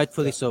ng legit.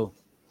 Rightfully so.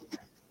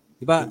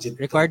 Diba,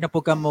 required na po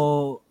ka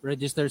mo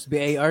registers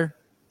BAR?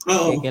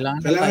 Oo. Okay,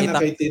 kailangan na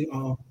kay tin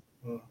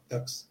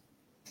tax.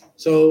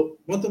 So,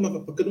 mo to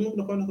pagkadungog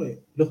na ko na ko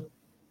Lo,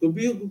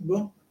 kubiyog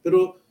ba?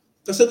 Pero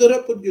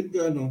kasagara pud gyud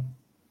ka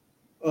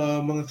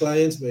mga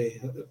clients ba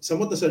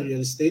samot na sa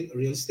real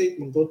estate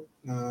man ko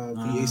na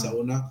VA sa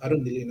una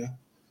karon dili na.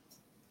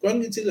 Kuan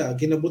gid sila,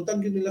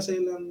 ginabutang gid nila sa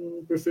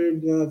ilang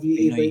preferred nga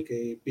VA ba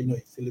kay Pinoy,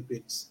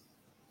 Philippines.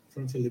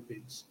 From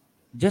Philippines.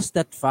 Just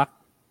that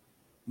fact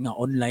nga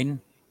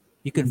online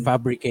you can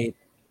fabricate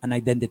an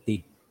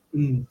identity.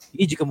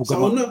 Iji ka mo Sa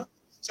una,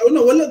 Sa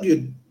una wala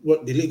gyud.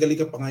 Dili gali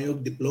ka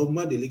pangayog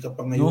diploma, dili ka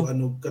pangayo No?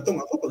 ano.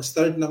 Katong ako pag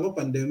start na ako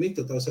pandemic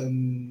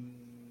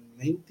 2019,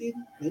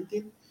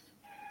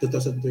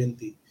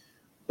 2020.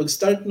 Pag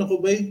start na ko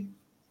bay,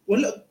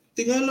 wala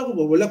tingala ko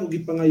ba wala ko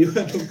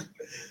gipangayuhan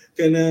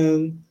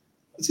kanang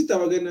kasi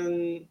tawagan ng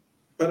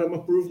para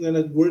ma-prove nga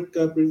nag-work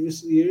ka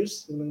previous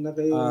years nang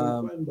nakayo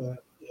Um, kuan ba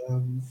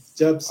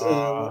jobs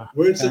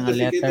work Kaya nga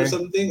certificate letter. or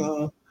something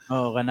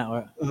Oo,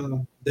 kana.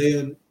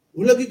 dayon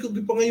wala gyud ko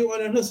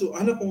gipangayuhan na so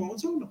ana ko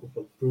unsa man ako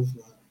pag-prove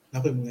na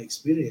ako mga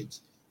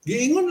experience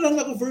giingon lang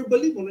ako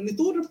verbally mo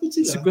nituro po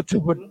sila Sugot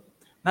subot.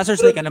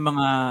 Na-search ka ng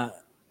mga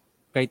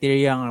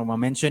criteria nga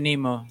ma-mention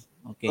mo.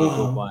 Okay, go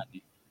Oo. po.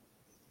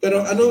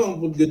 Pero ano ang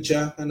pud good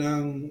siya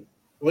kanang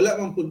wala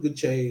mang pud good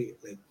siya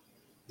like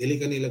dili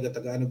ka nila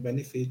gatagaan og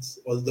benefits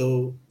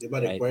although di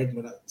ba Right. required mo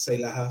na sa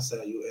ilaha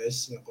sa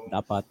US nga kung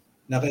Dapat.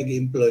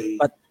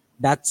 nakagi-employ But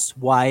that's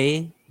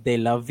why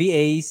they love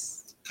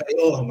VAs.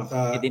 kayo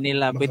Pwede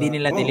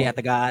nila dili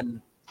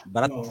hatagaan.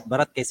 oo.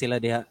 Barat kay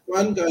sila diha.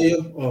 Kuan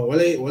kayo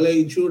walay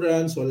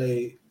insurance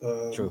walay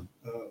True.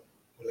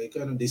 walay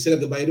ka di sila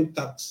gabayad og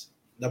tax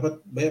dapat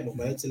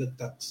magbayad sila og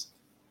tax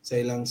sa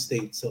ilang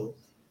state so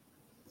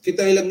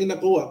kita ilang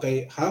ginakuha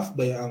kay half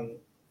ba ang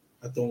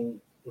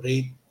atong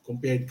rate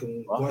compared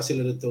kung kuha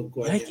sila dito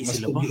kuha Ay, mas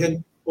sila ba?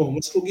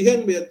 mas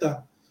pugihan ba yata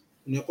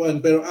niya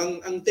kuan pero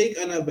ang take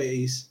ana ba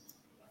is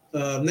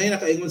nay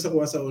nakaingon sa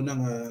kuha sa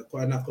unang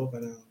kuha nako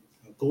kanang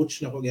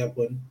coach nako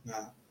gyapon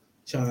nga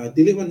siya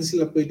dili man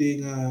sila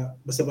pwede nga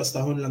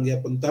basta-bastahon lang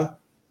gyapon ta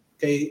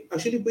kay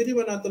actually pwede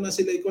man nato na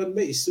sila ikuan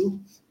ba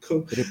isu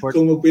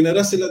kung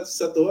magpinaras sila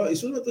sa tuwa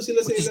isu na to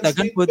sila sa Which is ilang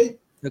state ba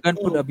dagan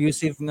pud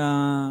abusive nga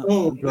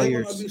employers.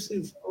 employers.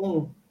 Abusive.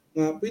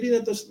 Nga pwede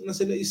na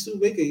sila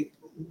isubay kay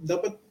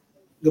dapat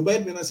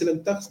gabayad na sila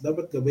tax,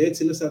 dapat gabayad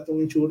sila sa atong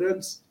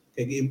insurance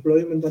kay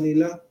gi-employ man ta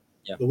nila.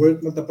 Yeah. The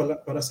work man ta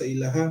para sa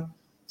ilaha.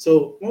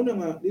 So, mo na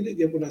nga dili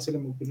gyud na sila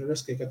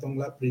magpinaras kay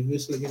katong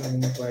previous lagi na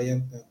mga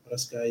client na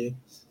paras kayo.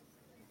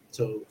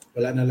 So,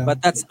 wala na lang. But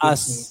that's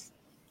us,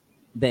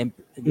 the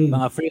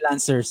mga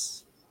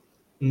freelancers.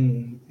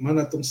 Man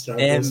atong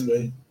struggles,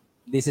 right?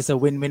 This is a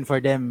win-win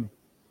for them.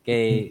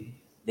 Kay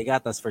they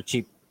got us for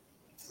cheap.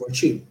 For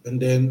cheap.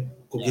 And then,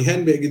 kung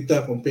gihanbe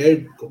kita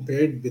compared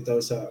bitaw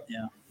sa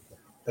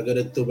taga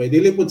dito ba.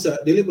 Dili pud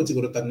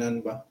siguro tanan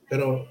ba.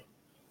 Pero,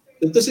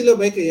 dito sila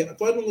ba, kaya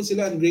kuan mo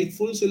sila,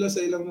 ungrateful sila sa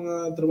ilang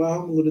mga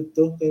trabaho mo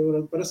dito. Kaya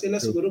para sila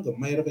siguro,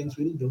 gamay ra kayong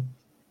sweldo.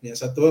 Niya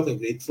sa tuwa, kay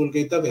grateful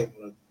kay ta, kay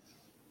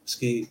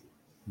maski,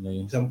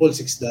 example,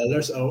 $6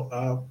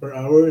 per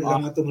hour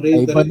lang atong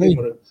rate.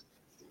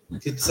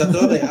 Kita sa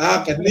to kay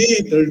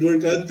kani third world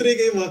country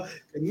kay mo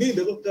kani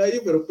dako kayo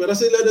pero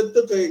sila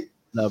dito kay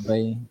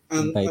labay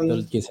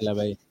entitled kay sila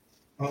bay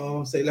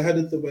sa ilaha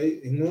dito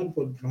bay ingnon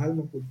pod mahal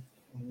mo pod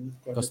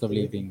cost of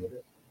living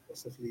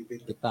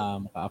kita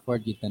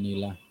maka-afford kita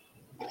nila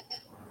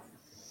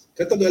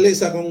kato gali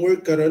sa akong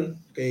work karon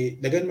kay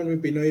dagan man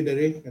may Pinoy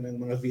diri kanang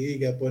mga VA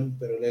gapon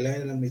pero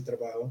lain lang may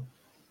trabaho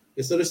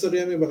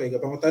istorya mi ba kay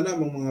kapangutana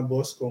mong mga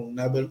boss kung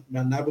nabo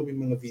may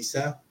mga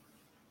visa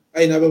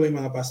nabo may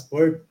mga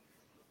passport.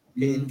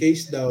 In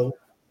case daw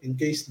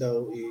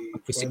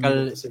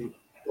physical sa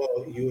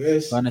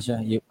US. Ano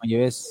siya?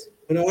 US.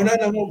 Una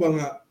na mo ba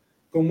nga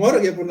kung more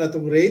gyapon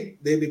natong rate,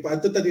 di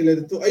paadto ta nila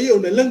dito. Ayaw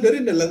na lang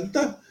na lang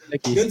ta.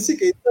 Gansi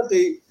kay ta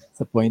kay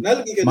sa point.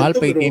 Mahal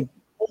pa yung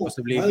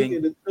cost of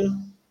living.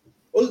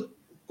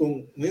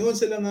 Kung ngayon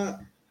sila nga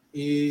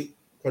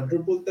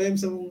quadruple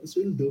times ang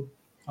sweldo.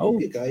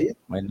 Okay, kaya.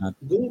 Why not?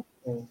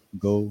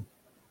 Go.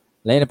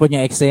 Lain na po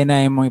niya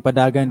eksena yung mga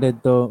ipadagan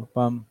dito,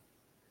 Pam.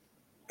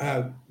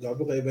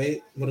 Gapo kay bay.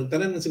 Murag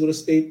tanan na siguro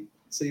state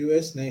sa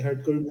US na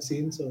hardcore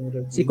machine. So,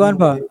 si Kuan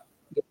ba?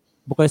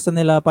 Bukas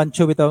nila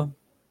Pancho bitaw.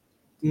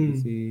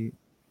 Si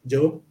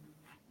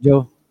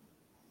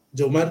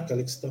Jomar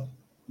Calixto.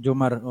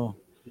 Jomar,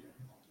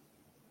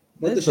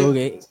 So,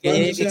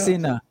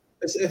 eksena.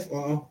 SF,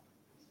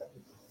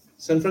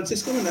 San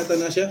Francisco man nata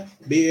na siya.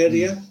 Bay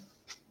Area.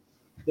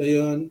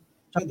 Dayon.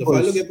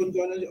 Follow gyapon ko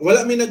ana.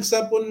 Wala mi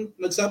nagsapon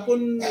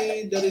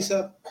ni dari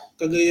sa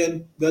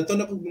Cagayan. Gato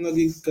na kog mga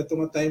gig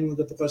katong time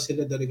gato ka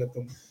sila dari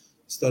katong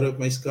Story of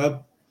My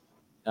Scab.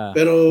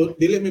 Pero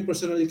dili mi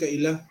personally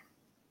kaila.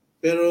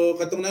 Pero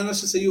katong nana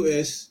siya sa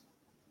US,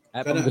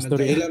 kana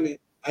nagkaila mi.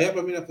 Aya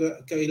pa mi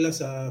nakaila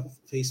sa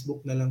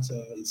Facebook na lang sa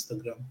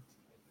Instagram.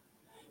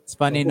 It's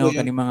funny no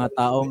kaning mga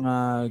tao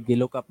nga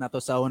gilook up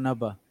nato sa una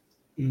ba.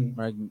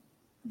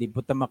 Di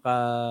puta maka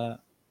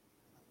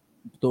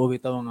tuog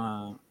ito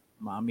nga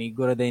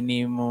amigo ra din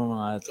nimo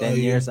mga 10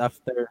 years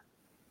after.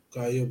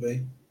 Kayo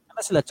bay. Ano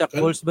sila Chuck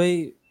Balls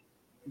bay?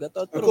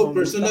 Gato ako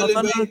personally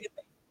bay.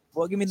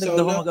 Wa gyud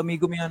nagdaho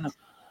mag-amigo mi ana.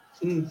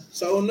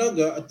 Sa una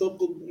ga ato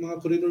ko mga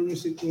corridor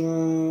music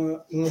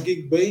mga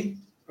gig bay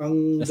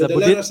ang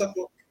dadala sa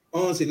ko.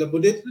 Sila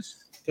Budit.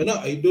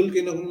 Kana idol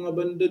kay na mga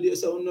banda di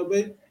sa una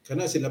bay.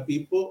 Kana sila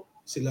Pipo,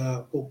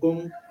 sila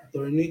Kokong,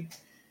 Attorney.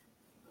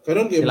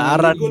 Karon kay sila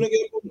Aran.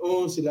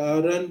 Sila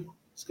Aran,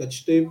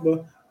 Scotch Tape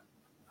ba.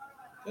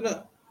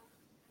 Kana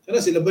Kana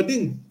sila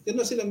bading,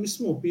 kana sila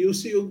mismo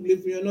PUC og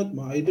Live Me or Not,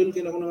 mga idol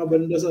kina ko nga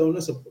banda sa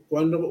una sa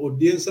kuan ko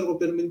audience ko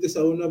permente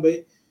sa una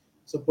bay.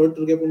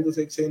 Supporter kay punto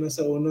sa eksena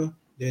sa una.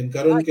 Then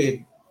karon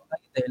kay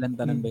Thailand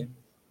tanan ba?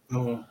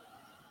 oo.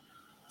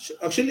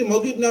 Actually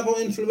mo gid na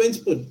akong influence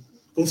pod.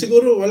 Kung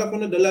siguro wala ko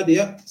nadala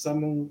diha sa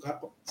mong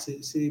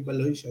si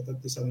Baloy siya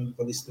tatlo sa mong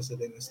palista sa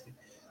Dynasty.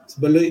 Si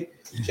Baloy,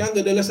 siya ang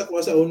gadala sa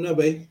kuha sa una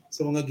bay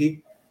sa mga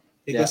gig.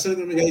 Kasal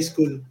ko high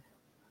school.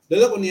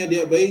 Dala ko niya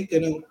diha bay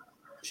kanang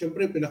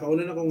syempre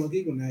pinakauna na akong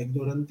gig na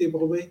ignorante pa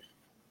ko bay.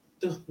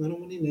 Ito, ano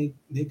mo ni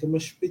ka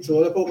mash pit.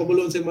 So wala pa ko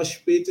kabulon sa mash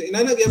pit. So,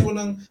 inanagyan ko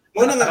ng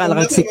mo na nga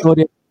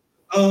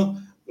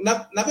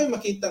nakay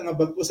makita nga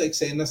bago sa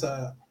eksena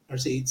sa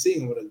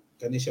RCHC murag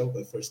kani siya ko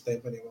first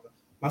time pa niya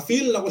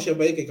ma-feel na ko siya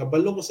bay kay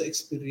kabalo ko sa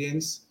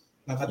experience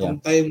nga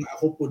katong time nga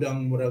ako pud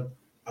ang murag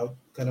out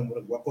kana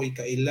murag wakoy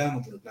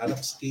kailang murag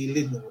narap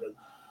skilled murag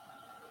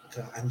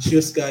ka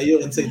anxious kayo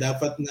unsay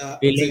dapat nga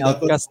feeling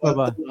outcast pa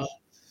ba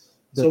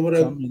so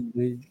murag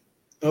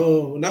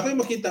nakay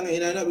makita nga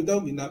inana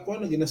bitaw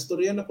ginako na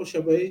ginastorya na ko siya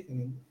bay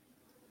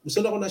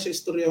gusto na ko na siya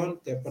istoryahon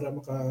kay para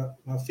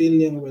ma-feel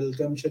niya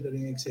welcome siya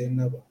during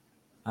eksena ba.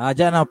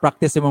 Diyan na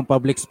practice mong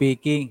public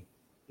speaking.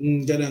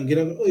 Diyan ang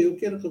ginagawa,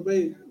 okay na ka ba?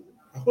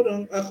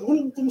 Ako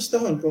lang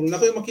kumustahon. Kung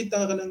nakoy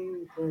makita ka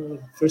ng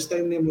first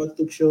time niya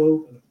mag-talk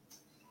show,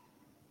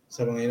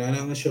 sa mga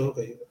inanang show,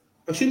 kayo.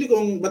 Actually,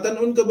 kung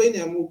batanon ka ba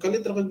niya,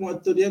 kalit ra kag mo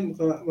adto diyan,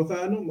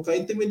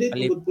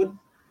 maka-intimidate mo.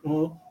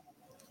 Oo.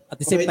 At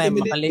the same time,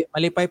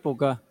 malipay po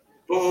ka.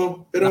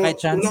 Oo. Pero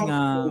naka-chance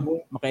nga,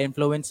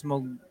 maka-influence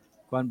mo,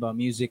 kuan ba,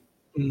 music.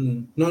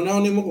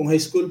 Nauna mo kung high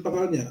school pa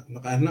ka niya,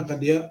 nakaanak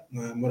ka diya,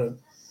 nga murag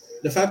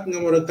the fact nga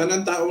murag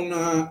tanan taong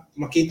na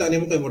makita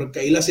nimo kay murag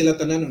kaila sila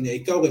tanan unya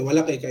ikaw kay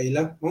wala kay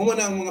kaila mao man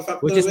ang mga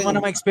factor which is mo na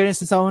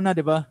ma-experience sa una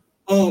di ba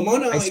mao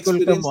na high school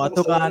ka mo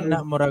ato ka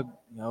na murag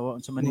yawa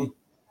sa man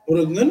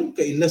murag ngan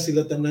kaila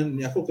sila tanan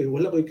niya ako kay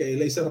wala koy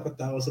kaila isa ra ka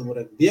tawo sa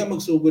murag diya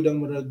magsugod ang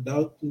murag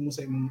doubt mo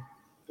sa imong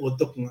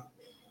utok nga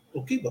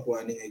okay ba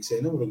ko ani nga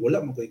eksena murag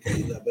wala mo koy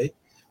kaila bay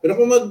pero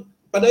kung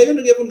padayon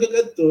na gyapon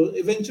kagad to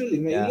eventually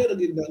may ila ra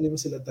gid mo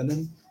sila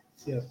tanan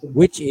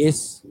which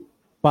is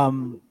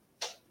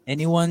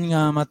anyone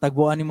nga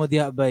matagbuan nimo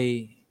diha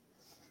by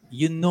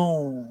you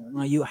know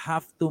nga you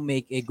have to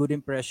make a good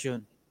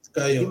impression.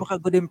 Hindi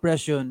maka good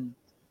impression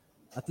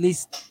at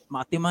least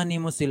maatiman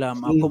nimo sila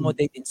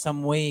ma-accommodate in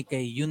some way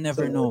kay you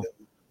never know.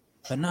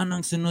 Kana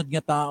nang sunod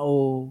nga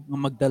tao nga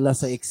magdala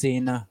sa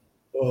eksena.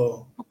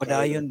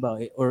 Mapadayon ba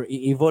or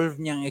i-evolve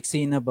niyang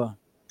eksena ba?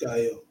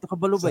 Kayo. Ito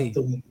kabalo ba?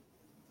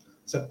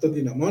 Sakto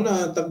din mo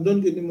na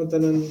takdon gid mo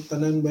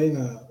tanan bay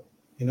nga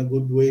in a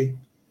good way.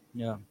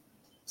 Yeah.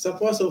 Sa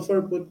po so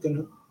far put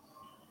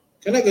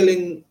kana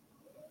galing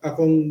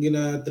akong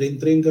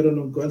gina-train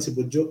karon og kuan si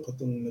Budjo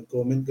katong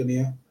nag-comment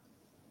kaniya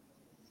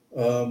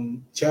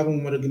siya akong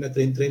mara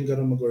gina-train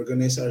karon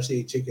mag-organize sa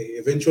RCHC kay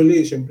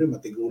eventually syempre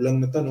matigulang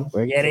na ta no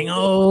we're getting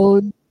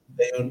old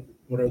dayon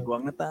murag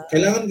na ta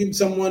kailangan gid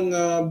someone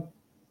nga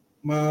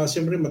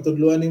syempre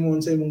matudloan nimo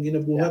unsa imong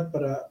ginabuhat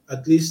para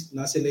at least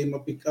na sila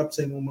ma-pick up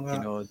sa imong mga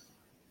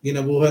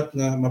ginabuhat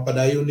nga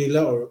mapadayon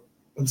nila or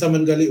unsa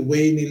man gali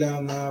way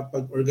nila nga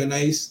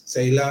pag-organize sa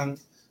ilahan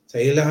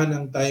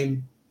ng time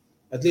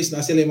at least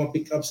na sila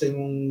ma-pick up sa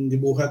imong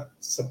gibuhat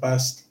sa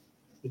past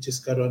which is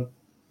karon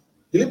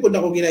dili pud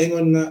ako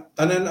ginaingon nga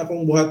tanan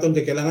akong buhaton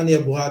kay kailangan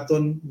niya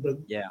buhaton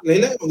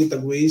laila mo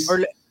gitag ways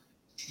or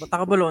bata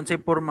ka balon sa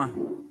forma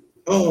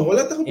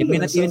wala ta ko it may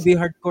not even be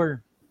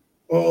hardcore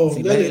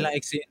gali lang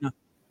eksena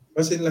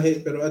basin lahi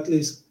pero at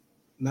least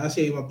na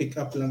siya ma-pick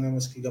up lang nga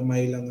maski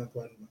gamay lang nga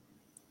kuan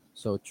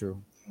so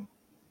true.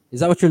 Is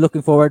that what you're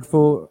looking forward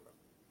for?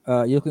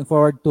 You looking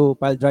forward to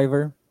Pile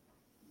Driver?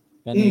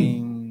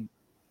 Kaning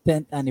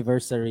 10th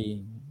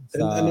anniversary.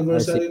 10th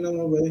anniversary na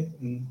mo ba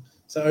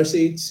sa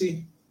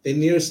RCHC. 10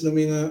 years na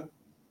nga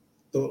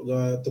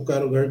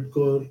tukar og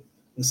hardcore.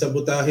 Ang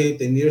sabotahe,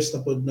 10 years na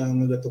pod na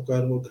nga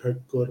tukar og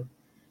hardcore.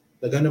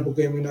 Daghan na po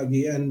kayo may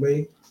nagian ba?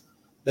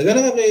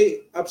 Daghan na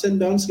kay ups and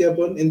downs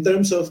gyapon in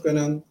terms of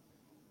kanang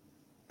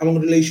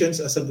among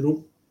relations as a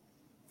group.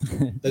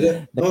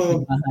 Dagan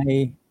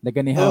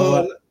ni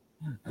Hawa.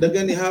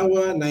 Dagan ni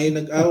Hawa, nay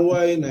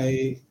nag-away,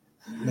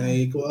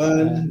 nay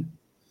kuan,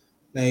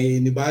 nay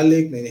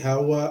nibalik, nay ni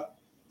Hawa.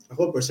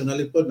 Ako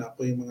personally po na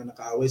ako yung mga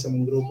nakaaway sa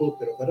mong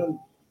grupo pero karon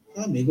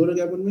amigo ra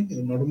gyapon mi,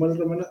 normal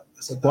ra man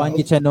sa tao. Kuan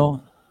kitsa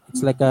no.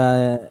 It's like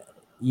a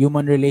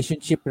human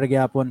relationship ra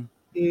gyapon.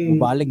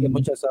 Mubalik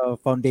gyapon siya sa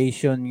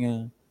foundation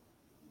nga.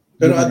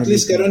 Pero at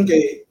least karon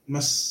kay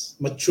mas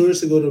mature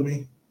siguro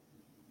mi.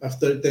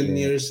 After 10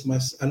 years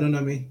mas na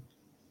mi.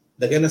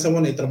 Daghan na sa mo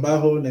na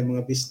trabaho, na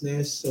mga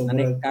business. So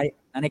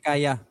nanay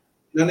kaya.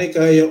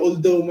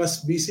 Although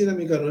mas busy na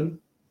mi karon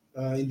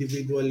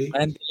individually.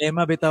 Ang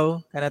dilema bitaw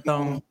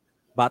kanatong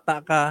bata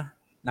ka,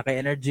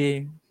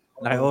 naka-energy,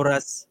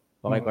 naka-oras,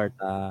 okay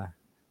kwarta.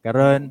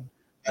 Karon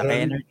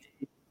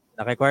naka-energy,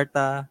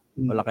 naka-kwarta,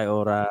 wala kay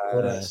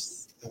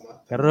oras.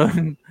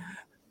 Karon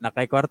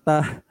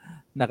naka-kwarta,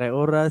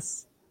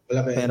 naka-oras,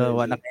 wala kay pero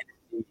wala kay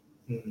energy.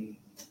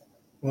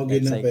 Mo Life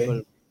gyud na bay.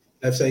 cycle.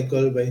 Life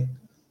cycle bay.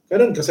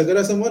 Karon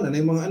kasagara sa mo na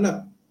mga anak.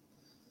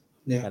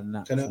 Nya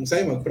Kana. kanang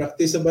say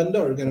mag-practice sa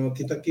banda or kanang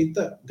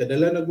magkita-kita.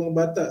 Kadala nag mga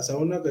bata sa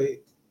una kay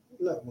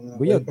wala mga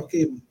Buyog.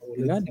 pakim,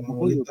 Gani, mga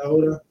mabuyog. ulit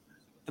taura.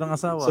 Trang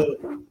asawa.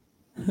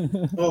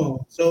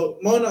 So so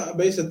mo na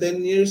bay sa 10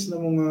 years na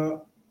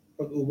mga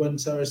pag-uban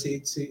sa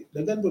RCHC,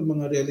 dagan pod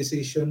mga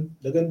realization,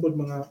 dagan pod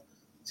mga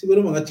siguro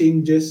mga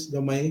changes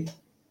gamay.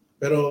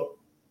 Pero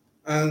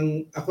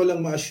ang ako lang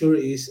ma-assure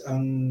is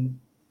ang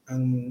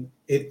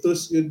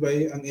ethos gud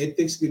bay, ang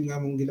ethics gud nga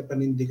mong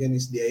ginapanindigan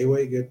is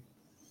DIY gud.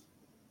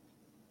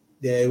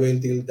 DIY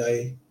till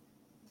die.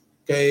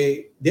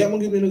 Kay di mo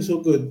gid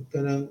nagsugod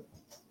kanang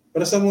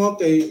para sa mga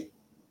kay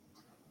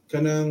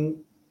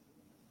kanang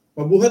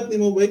mabuhat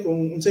nimo bay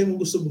kung unsay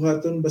mo gusto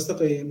buhaton basta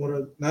kay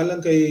murag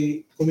nalang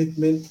kay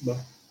commitment ba.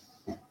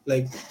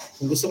 Like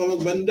kung gusto ka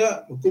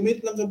magbanda, mag-commit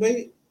lang ka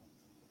bay.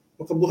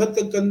 Makabuhat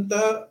kag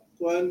kanta,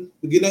 kuan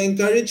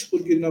gina-encourage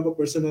pud gyud nako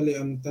personally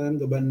ang tanan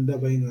nga banda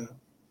bay nga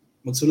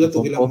magsulat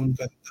og ilang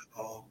mga kanta.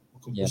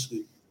 Mag-compose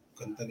gyud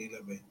kanta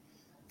nila bay.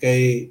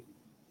 Kay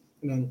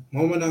nang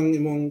mao man ang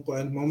imong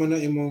kuan, mao man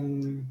ang imong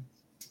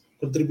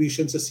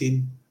contribution sa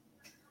scene.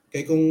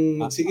 Kay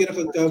kung sige ra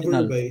kag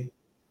cover bay,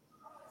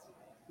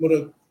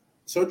 murag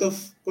sort of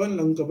kuan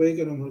lang kabay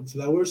ka ng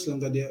flowers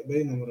lang kadiya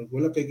bay nga murag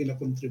wala kay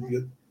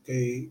gina-contribute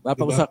kay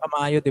Bapa ka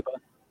maayo, di ba?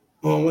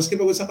 Maski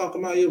pag usa ka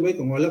kamayo bay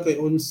kung wala kay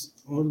on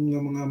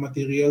nga mga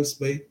materials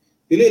bay,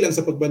 dili lang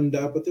sa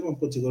pagbanda pati man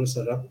pud siguro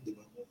sa rap, di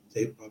ba?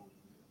 Sa hip hop.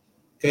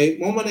 Kay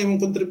mo man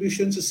imong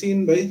contribution sa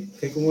scene bay,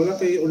 kay kung wala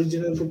kay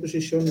original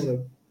composition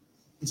murag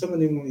unsa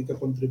man imong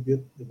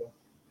ika-contribute, di ba?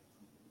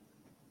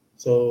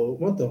 So,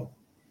 mo to.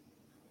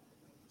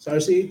 Sa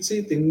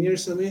RCHC 10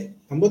 years na mi,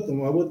 ambot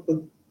umabot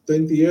pag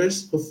 20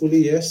 years,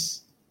 hopefully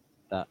yes.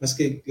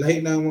 Maski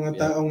lahi na ang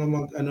mga tao nga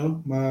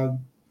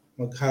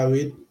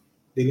maghawid,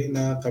 dili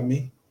na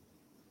kami.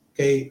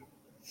 Kay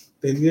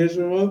 10 years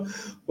mo,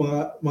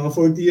 mga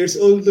 40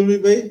 years old na mi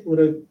bay,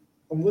 murag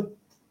ambot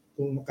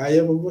kung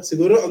makaya pa ba.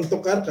 Siguro ang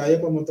tukar, kaya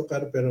pa mo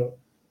tukar, pero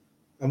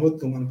ambot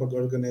kung ang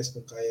pag-organize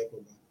kung kaya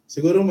pa ba.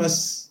 Siguro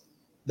mas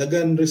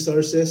dagan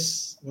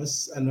resources,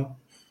 mas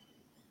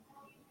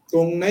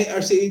kung na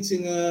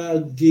RCHC nga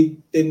gig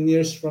 10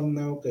 years from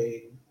now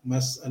kay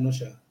mas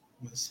siya,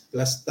 mas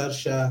plaster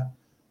siya,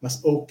 mas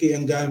okay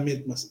ang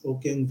gamit, mas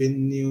okay ang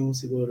venue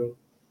siguro.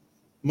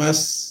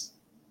 Mas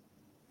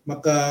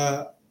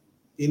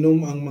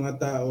maka-inom ang mga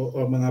tao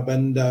o mga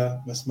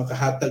banda, mas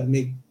makahatag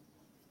mig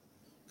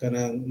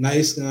kanang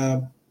nice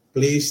nga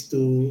place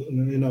to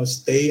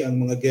stay ang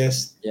mga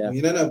guests.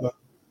 Ina na ba?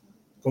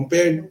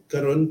 Compared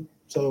karon,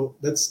 so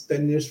that's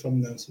 10 years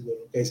from now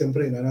siguro. Kaya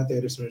siyempre na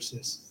natay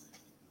resources.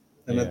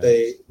 Na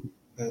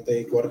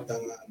natay kwarta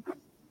nga.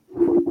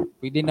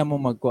 Pwede na mo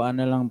magkuan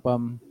na lang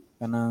pam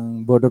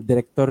kanang board of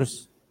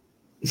directors.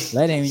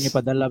 Lain na inyo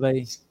padala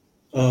bay.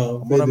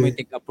 Mura may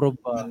take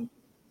approve pa.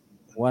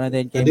 Wala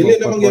din kay mo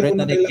corporate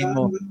na din kay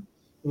mo.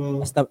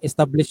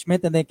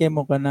 Establishment na din kay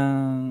mo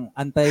kanang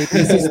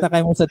anti-thesis na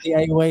kay mo sa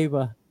DIY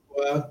ba.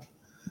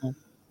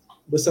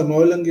 Basta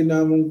mao lang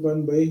ginamong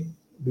pan bay.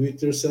 Do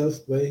it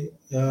yourself bay.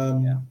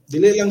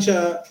 Dili lang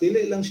siya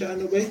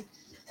bay.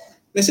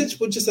 Message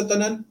po siya sa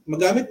tanan.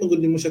 Magamit mo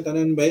gud nimo siya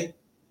tanan bay.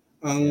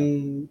 Ang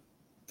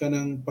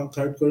kanang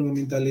pang-hardcore nga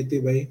mentality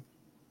bay.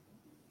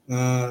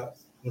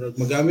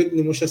 Magamit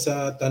nimo siya sa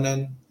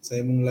tanan sa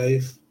imong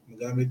life.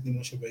 Magamit nimo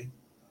siya bay.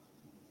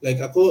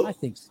 Like ako, I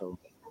think so.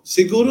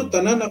 Siguro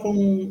tanan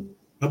akong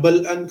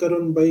nabalaan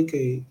karon bay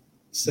kay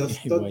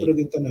self-taught ra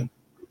gyud tanan.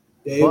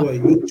 DIY,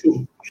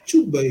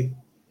 YouTube bay.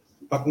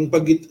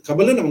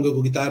 Kabalo na mga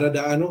gitara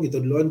daano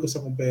gitudloan ko sa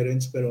akong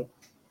parents pero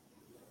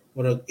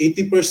murag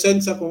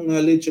 80% sa akong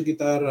knowledge sa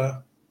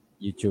gitara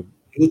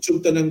YouTube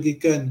tanan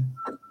gikan.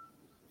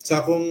 Sa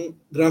akong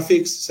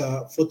graphics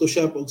sa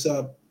Photoshop o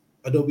sa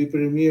Adobe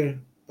Premiere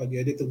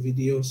pag-edit og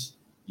videos.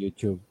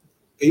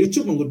 Kay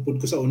YouTube man gud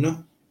pud ko sa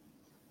una.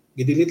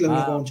 Gidelete lang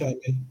ako ang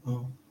channel.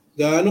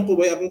 Gaano ko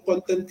ba akong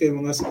content kay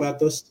mga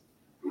sapatos?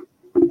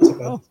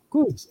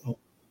 Cool.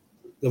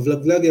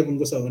 Ga-vlog yapon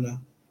ko sa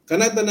una.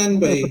 Kana tanan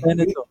bay.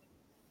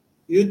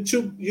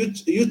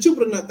 YouTube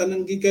ra na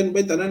tanan gikan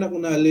bay tanan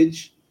akong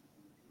knowledge.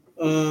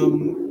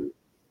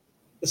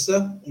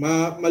 Basta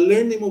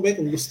ma-learn nimo bay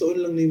kung gustoon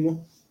lang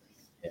nimo.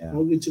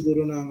 Mo gid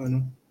siguro na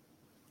ang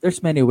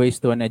There's many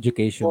ways to an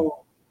education.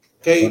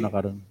 Kay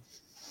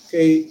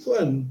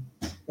kuan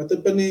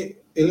patud pa ni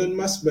Elon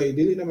Musk bay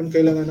dili naman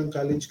kailangan ng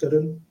college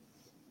karon.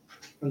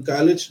 Ang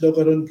college daw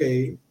karon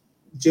kay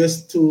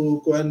just to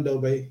kuan daw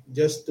bay,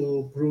 just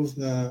to prove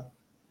na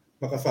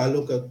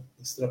maka-follow kag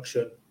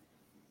instruction.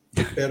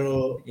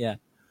 Pero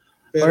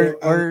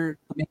or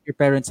to make your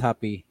parents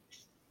happy.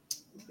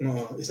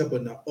 Isa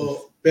po na.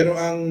 Pero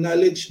ang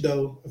knowledge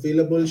daw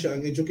available siya,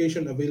 ang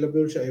education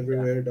available siya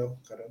everywhere daw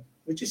karon,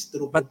 which is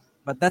true. But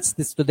that's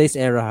today's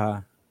era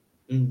ha.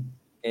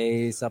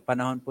 Sa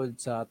panahon po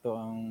sa ato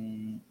ang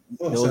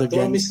the older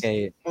gens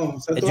kay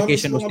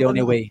education was the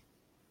only way.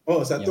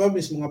 Sa tuwa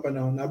mismo nga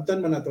panahon, abtan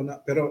man nato na.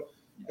 Pero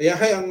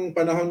ayahay ang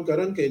panahon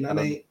karon kay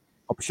nanay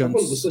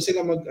Example, gusto Options.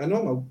 sila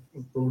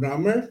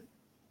mag-programmer,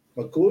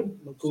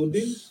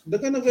 mag-coding.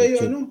 Daga na kayo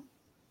YouTube.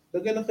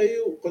 daga na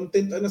kayo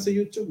content sa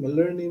YouTube,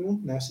 ma-learn mo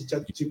na si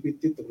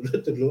ChatGPT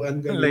tuluan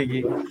ka nimo, di Lagi.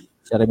 ba?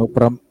 Siya rin mo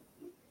prompt.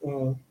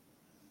 Uh,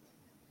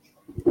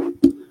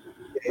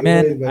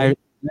 Man, anyway, I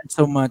learned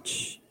so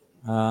much.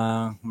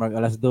 Mag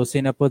alas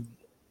 12 na po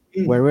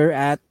where mm. we're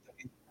at.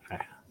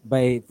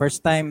 By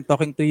first time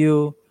talking to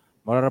you,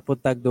 mararapod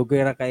tag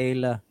dugay ra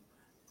kaila.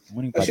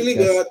 Morning Actually,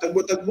 podcast.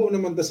 tagbo-tagbo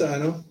naman ta sa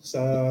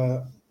sa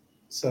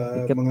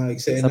Ikat mga sa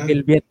eksena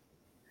Bilbit.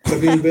 sa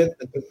Bilbet.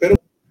 Pero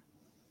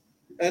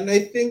and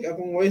I think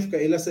akong wife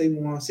kaila sa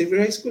imo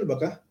Xavier High School ba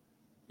ka?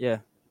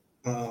 Yeah.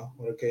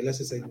 Or kaila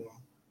sa imo.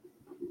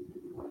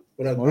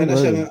 Murag Small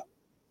world.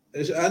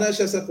 ana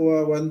siya sa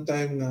kuha one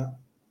time nga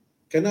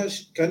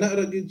kana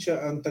ra gid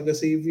siya ang taga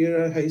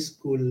Xavier High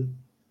School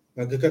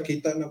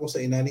nagkakita na ko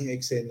sa inaning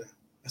eksena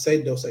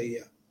aside daw sa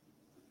iya.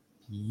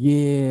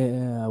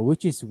 Yeah,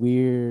 which is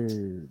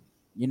weird.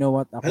 You know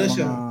what? Ako Ano mga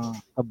siya?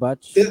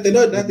 kabatch would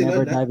never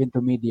Tinod na. dive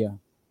into media.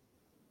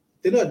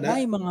 Tinod Na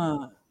na. yung mga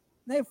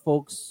na yung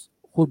folks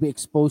who be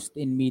exposed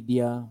in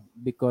media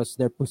because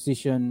their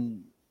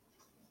position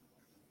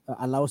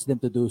allows them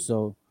to do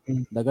so.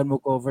 Mm. Dagan mo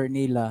cover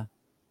nila.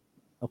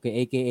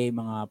 Okay, aka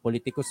mga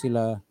politiko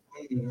sila.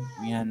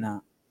 Yan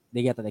na they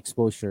get that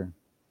exposure.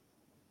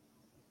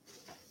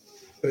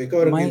 So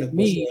ikaw ra gyud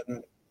Me,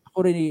 nagpost ako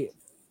rin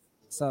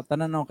sa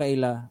tanan ng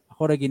kaila,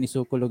 ako rin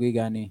ginisukulog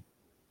gani.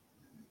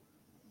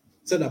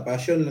 sa na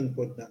passion lang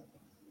pod na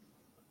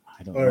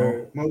I don't know.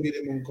 or mao gid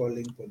imong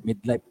calling pod.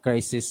 Midlife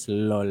crisis,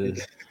 lol.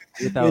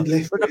 Bitaw.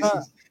 Midlife Pero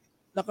crisis.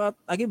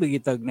 agi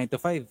bigitag 9 to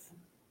 5. Mm.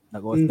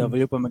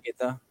 Nag-OFW pa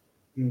magita.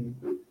 Mm.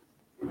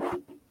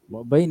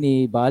 Bay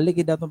ni balik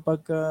gid atong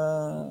pagka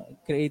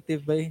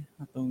creative bay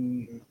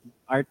atong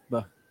art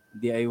ba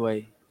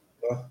DIY.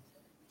 Ah,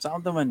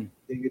 Saan to man?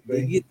 tigit ba?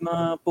 Digit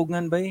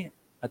mapugnan bay.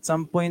 At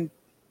some point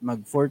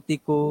mag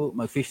 40 ko,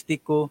 mag 50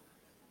 ko,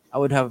 I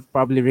would have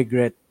probably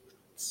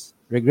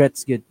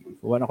regrets gid.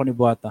 Wala ko ni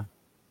buhata.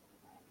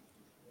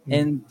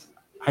 And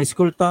high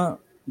school ta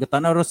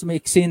gatanaw ra sa may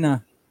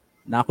eksena.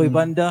 Na ako'y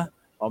banda,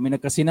 o may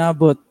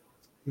nagkasinabot.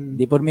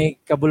 Di po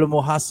may kabulo mo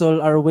hustle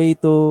our way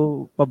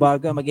to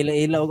pabaga,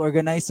 magila-ila og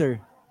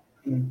organizer.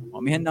 O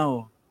mihan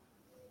now.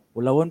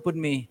 Ulawon pud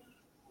mi.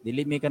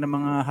 Dili mi ka ng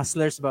mga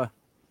hustlers ba?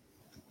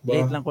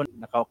 Late lang ko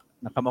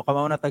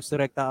nakamaw na tag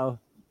surek tao.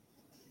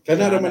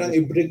 Kana ra man ang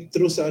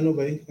i-breakthrough sa ano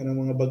ba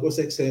kanang mga bag-o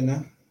sa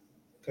eksena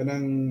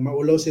kanang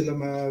maulaw sila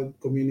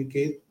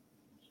mag-communicate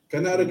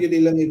kana ra gyud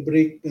ilang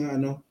i-break nga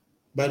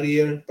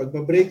barrier pag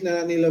ma-break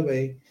na nila ba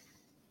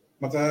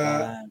maka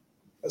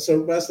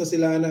surpass na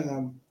sila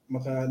nga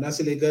maka na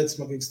sila guides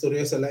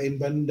mag-istorya sa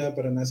lain banda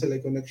para na sila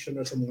connection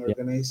or sa mga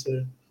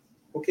organizer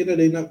okay na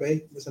din na ba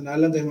basta na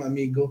lang kay mga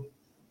amigo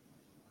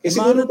kasi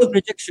siguro to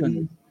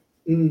rejection.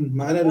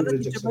 maana rin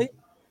rejection.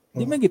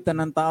 Di man kita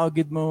ng tao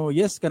gid mo.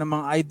 Yes, ka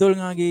mga idol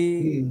nga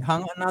gi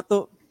hangan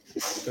nato.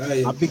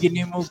 Kaya.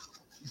 Abigin mo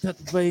that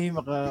by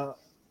maka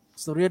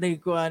storya na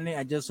ko ani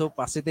just so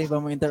positive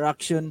ang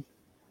interaction.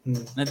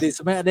 Na di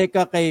sa may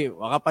ka kay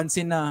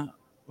wakapansin na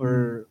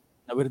or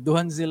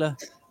nawirduhan sila.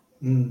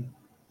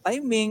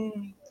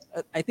 Timing,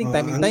 I think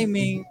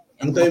timing.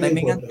 Ang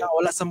timing ka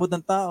wala sa mood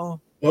ng tao.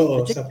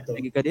 Oo, sakto.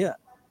 Lagi ka diya.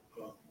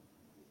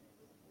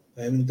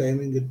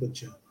 Timing good po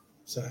siya.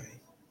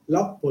 Sahay.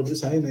 Luck po,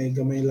 sahay na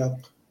gamay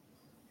luck.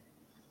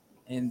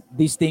 And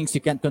these things you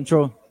can't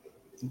control.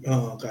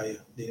 Kaya.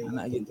 Di mo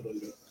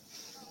control.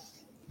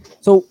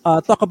 So,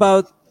 talk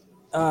about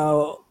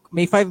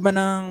May 5 ba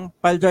ng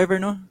pile driver,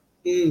 no?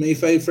 May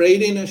 5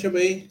 Friday na siya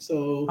ba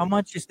So, how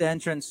much is the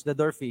entrance, the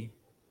door fee?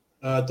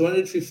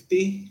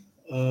 250.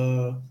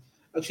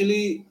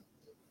 Actually,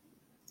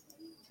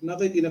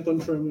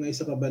 gina-confirm nga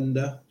isa ka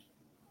banda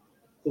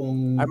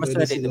kung Armas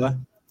ready, di ba?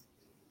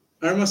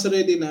 Armas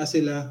ready na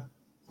sila.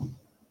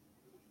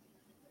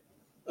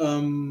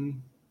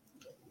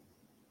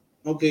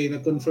 Okay,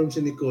 na-confirm si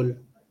Nicole.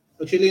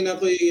 Actually, na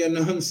ko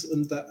i-announce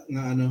unta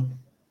nga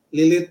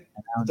Lilith.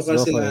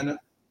 Tukar sila na.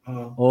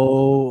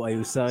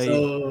 Ayusay.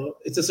 So,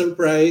 it's a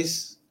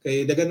surprise.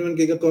 Kay dagan man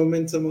kay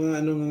ka-comment sa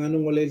mga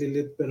anong walay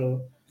Lilith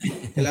pero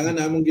kailangan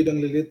namong gid ang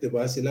Lilith, di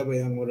ba? Sila ba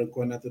yung murag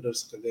kuha nato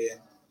sa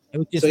Cagayan.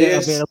 Which is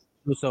available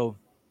to do so.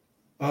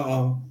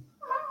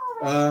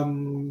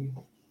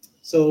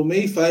 So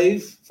May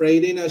 5,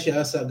 Friday na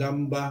siya sa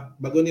Gamba.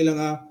 Bago nila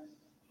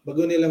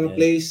nga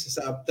place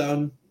sa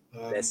Uptown.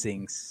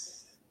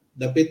 Blessings.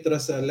 Dapit ra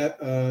sa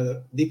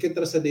dikit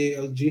ra sa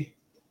DLG.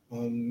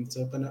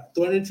 So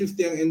 250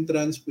 ang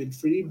entrance with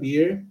free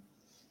beer.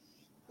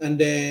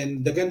 And then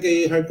dagan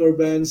kay hardcore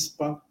bands,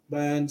 punk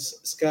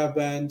bands, ska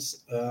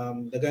bands,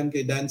 dagan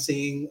kay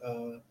dancing,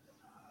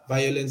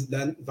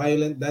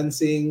 violent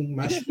dancing,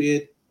 mosh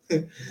pit.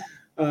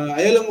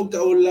 Ayaw lang mo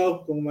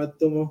kaulaw kung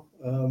madto mo.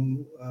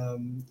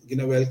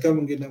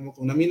 Gina-welcome ang ginamo.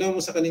 Kung naminaw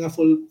mo sa kaninga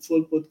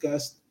full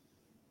podcast,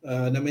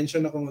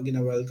 na-mention ako nga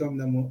gina-welcome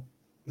na mo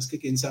maski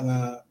kinsa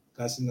nga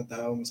klase nga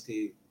tao,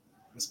 maski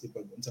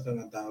pag unsa ka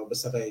nga tao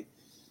basta kay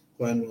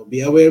kuan mo be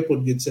aware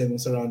pod gid sa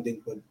imong surrounding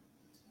pod.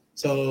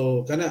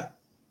 So kana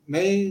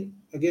may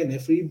again a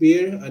free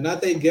beer.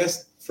 Another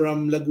guest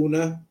from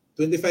Laguna,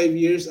 25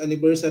 years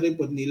anniversary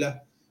pod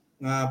nila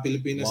nga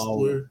Pilipinas Wow.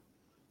 tour.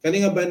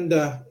 Kani nga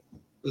banda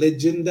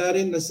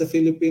legendary na sa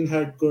Philippine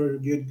hardcore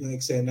gyud nga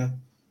eksena.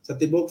 Sa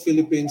tibok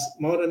Philippines,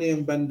 mao ra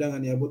niyang banda nga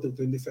niabot og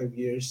 25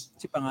 years.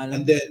 Si pangalan?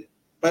 And then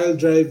Pile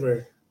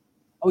Driver,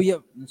 Oh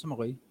yeah, nasa mo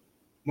koy?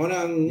 mo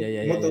na ang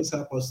Yeah. motong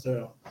sa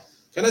poster. Oh.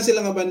 Kana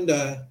sila nga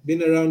banda,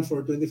 been around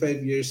for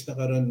 25 years na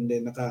karon,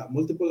 then naka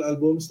multiple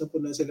albums na po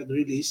na sila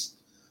release.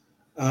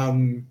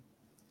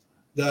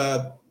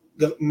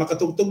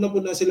 Makatugtog na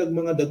po na sila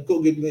mga dagko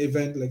gid nga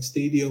event like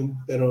stadium,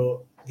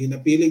 pero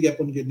ginapili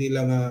gyapon gid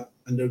nila nga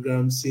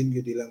underground scene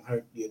gid ilang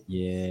heart gid.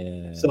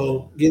 Yeah.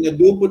 So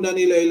ginadu po na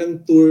nila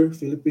ilang tour,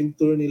 Philippine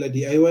tour nila,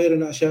 DIY ra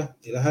na siya,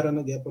 ilahara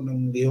na gyapon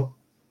ng lihok.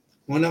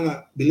 Mo na nga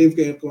believe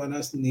kayo ko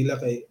anas nila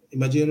kay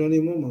imagine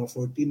mo mga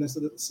 14 na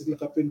sila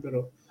kapin,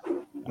 pero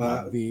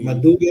Grabe.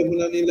 madugay mo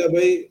na nila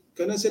bay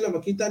kana sila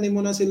makita nimo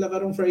na sila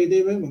karong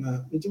Friday bay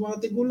mga medyo mga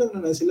tigulang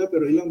na sila,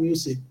 pero ilang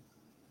music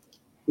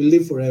will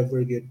live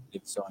forever gid.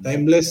 It's on.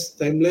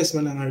 Timeless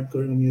man ang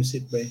hardcore ng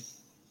music bay.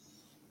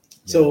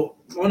 So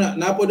muna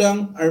napod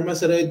ang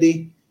Armas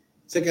Ready,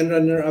 second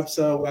runner up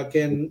sa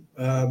Wacken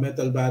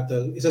Metal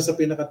Battle, isa sa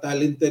pinaka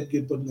talented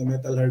gid pod nga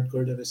metal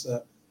hardcore dere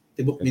sa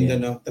tibok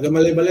Mindanao. Taga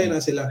Malay-Balay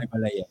na sila.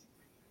 Malaya.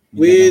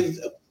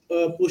 With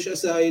Push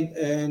Aside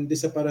and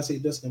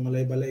Desaparecidos na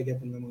Malay-Balay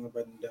gyapon nga mga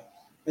banda.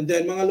 And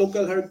then mga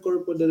local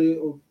hardcore po diri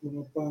og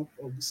mga punk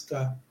og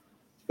ska.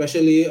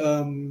 Especially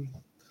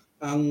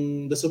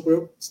ang The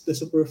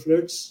Super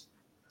Flirts,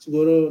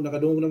 siguro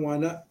nakadungog na mga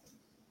na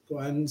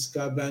kuan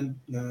ska band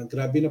na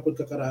grabe na pud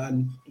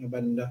kakaraan nga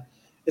banda.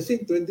 I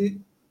think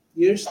 20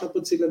 years na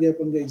pud sila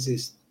gyapon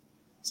ga-exist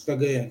sa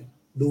Cagayan.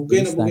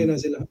 Dugay na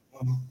sila.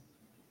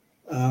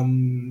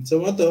 So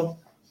mo to,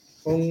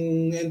 kung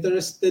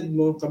interested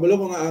mo, kabalo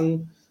ko nga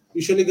ang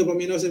usually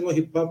gapaminaw sa mo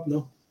hip hop,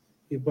 no?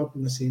 Hip hop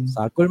na scene.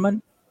 Sakol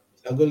man.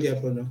 Sagol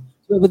gyapon, no?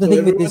 So, but the So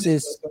thing with everyone this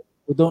is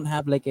we don't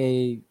have like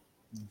a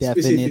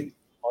definite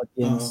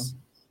audience.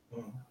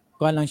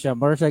 Kuha lang siya.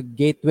 More siya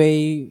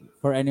gateway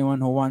for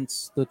anyone who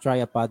wants to try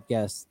a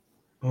podcast.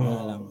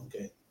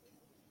 Okay.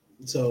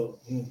 So,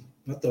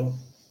 to.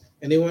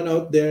 Anyone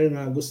out there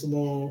na gusto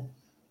mo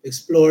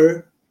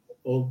explore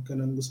o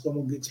kanang gusto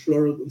mo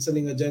explore unsa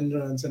ni nga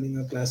genre, unsa ni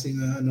nga klase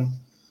nga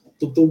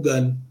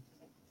tugtugan.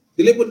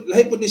 Dili po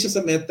lahi po ni siya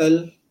sa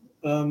metal.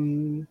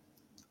 Ang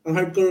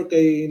hardcore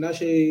kay na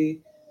siya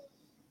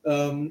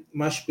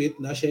mosh pit,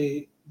 na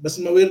siya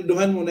basta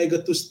mawirduhan mo na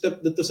iga two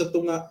step dito sa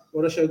tunga,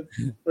 or siya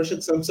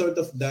some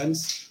sort of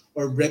dance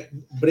or break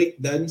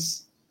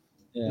dance.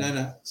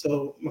 Yeah.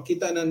 So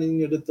makita na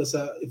ninyo dito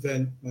sa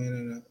event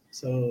na.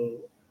 So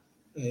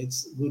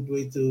it's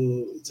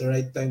a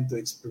right time to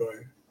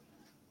explore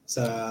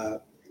sa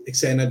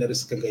eksena dere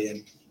sa Cagayan.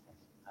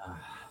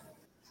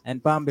 And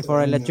Pam, before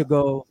I let you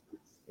go,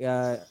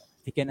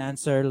 if you can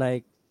answer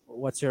like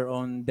what's your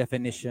own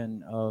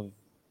definition of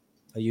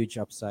a huge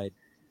upside?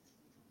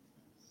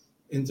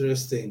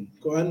 Interesting.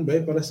 Kuan ba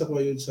para sa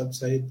ko huge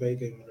upside ba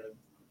kay murag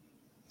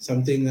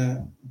something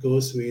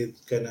goes with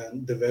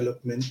kanang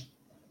development,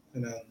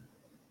 kanang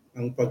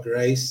ang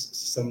pag-rise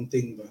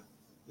something ba,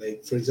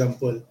 like for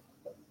example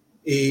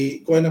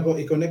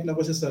i-connect na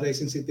ko sa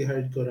Rising City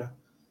Hardcore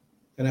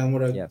kanang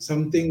murag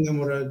something nga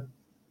murag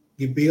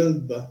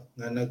gi-build ba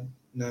nga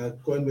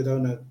nagkuan bitaw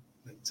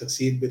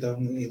nag-succeed bitaw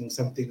ng imong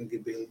something nga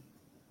gi-build,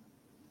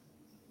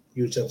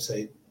 huge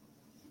upside.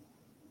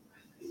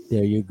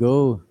 There you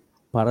go.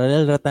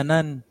 Parallel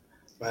ratanan.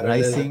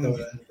 Rising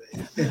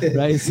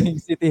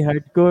City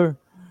Hardcore.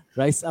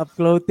 Rise Up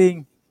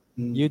Clothing.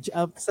 Huge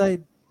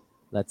upside.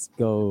 Let's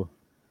go.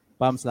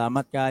 Pam,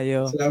 salamat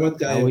kayo. Salamat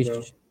kayo,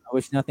 bro. I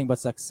wish nothing but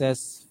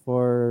success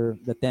for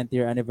the 10th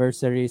year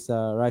anniversary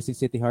sa Rising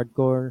City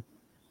Hardcore,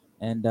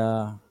 and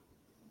a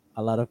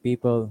lot of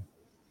people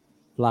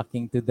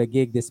flocking to the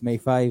gig this May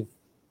 5.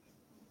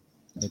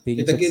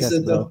 Kita-kits na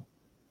to.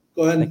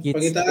 Kuhan,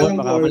 pangitaan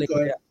ko or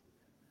kuhan.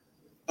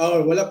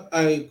 Wala,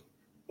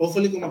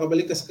 hopefully kung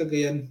makabalik ka sa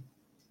Cagayan.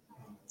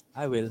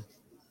 I will.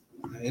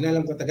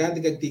 Inalam ko, tagahan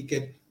kag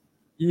ticket.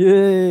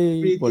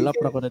 Yay! Pull up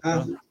na ko na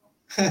ito.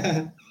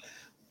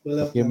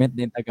 Document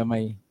din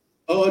tagamay.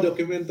 Oo,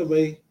 dokumento ba?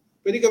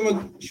 Pwede ka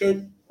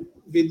mag-short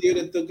video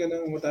dito ka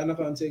na matana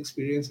ka sa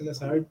experience nila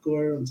sa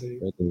hardcore.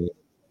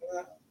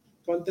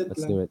 Content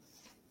Let's lang. do it.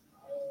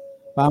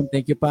 Pam,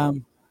 thank you,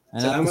 Pam.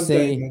 And I have to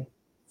say,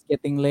 it's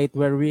getting late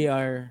where we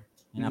are.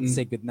 And I have to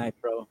say good night,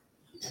 bro.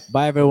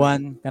 Bye,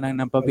 everyone. Kanang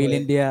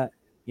nampabilin dia.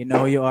 You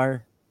know who you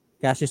are.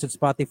 Cash is on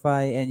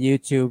Spotify and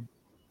YouTube.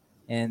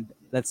 And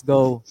let's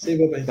go. Say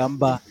bye-bye.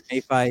 Gamba, May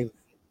 5.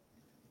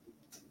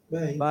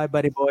 Bye. Bye,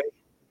 buddy boy.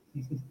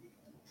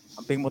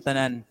 Amping mo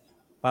tanan.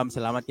 Pam,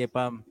 salamat kay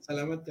Pam.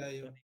 Salamat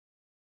kayo.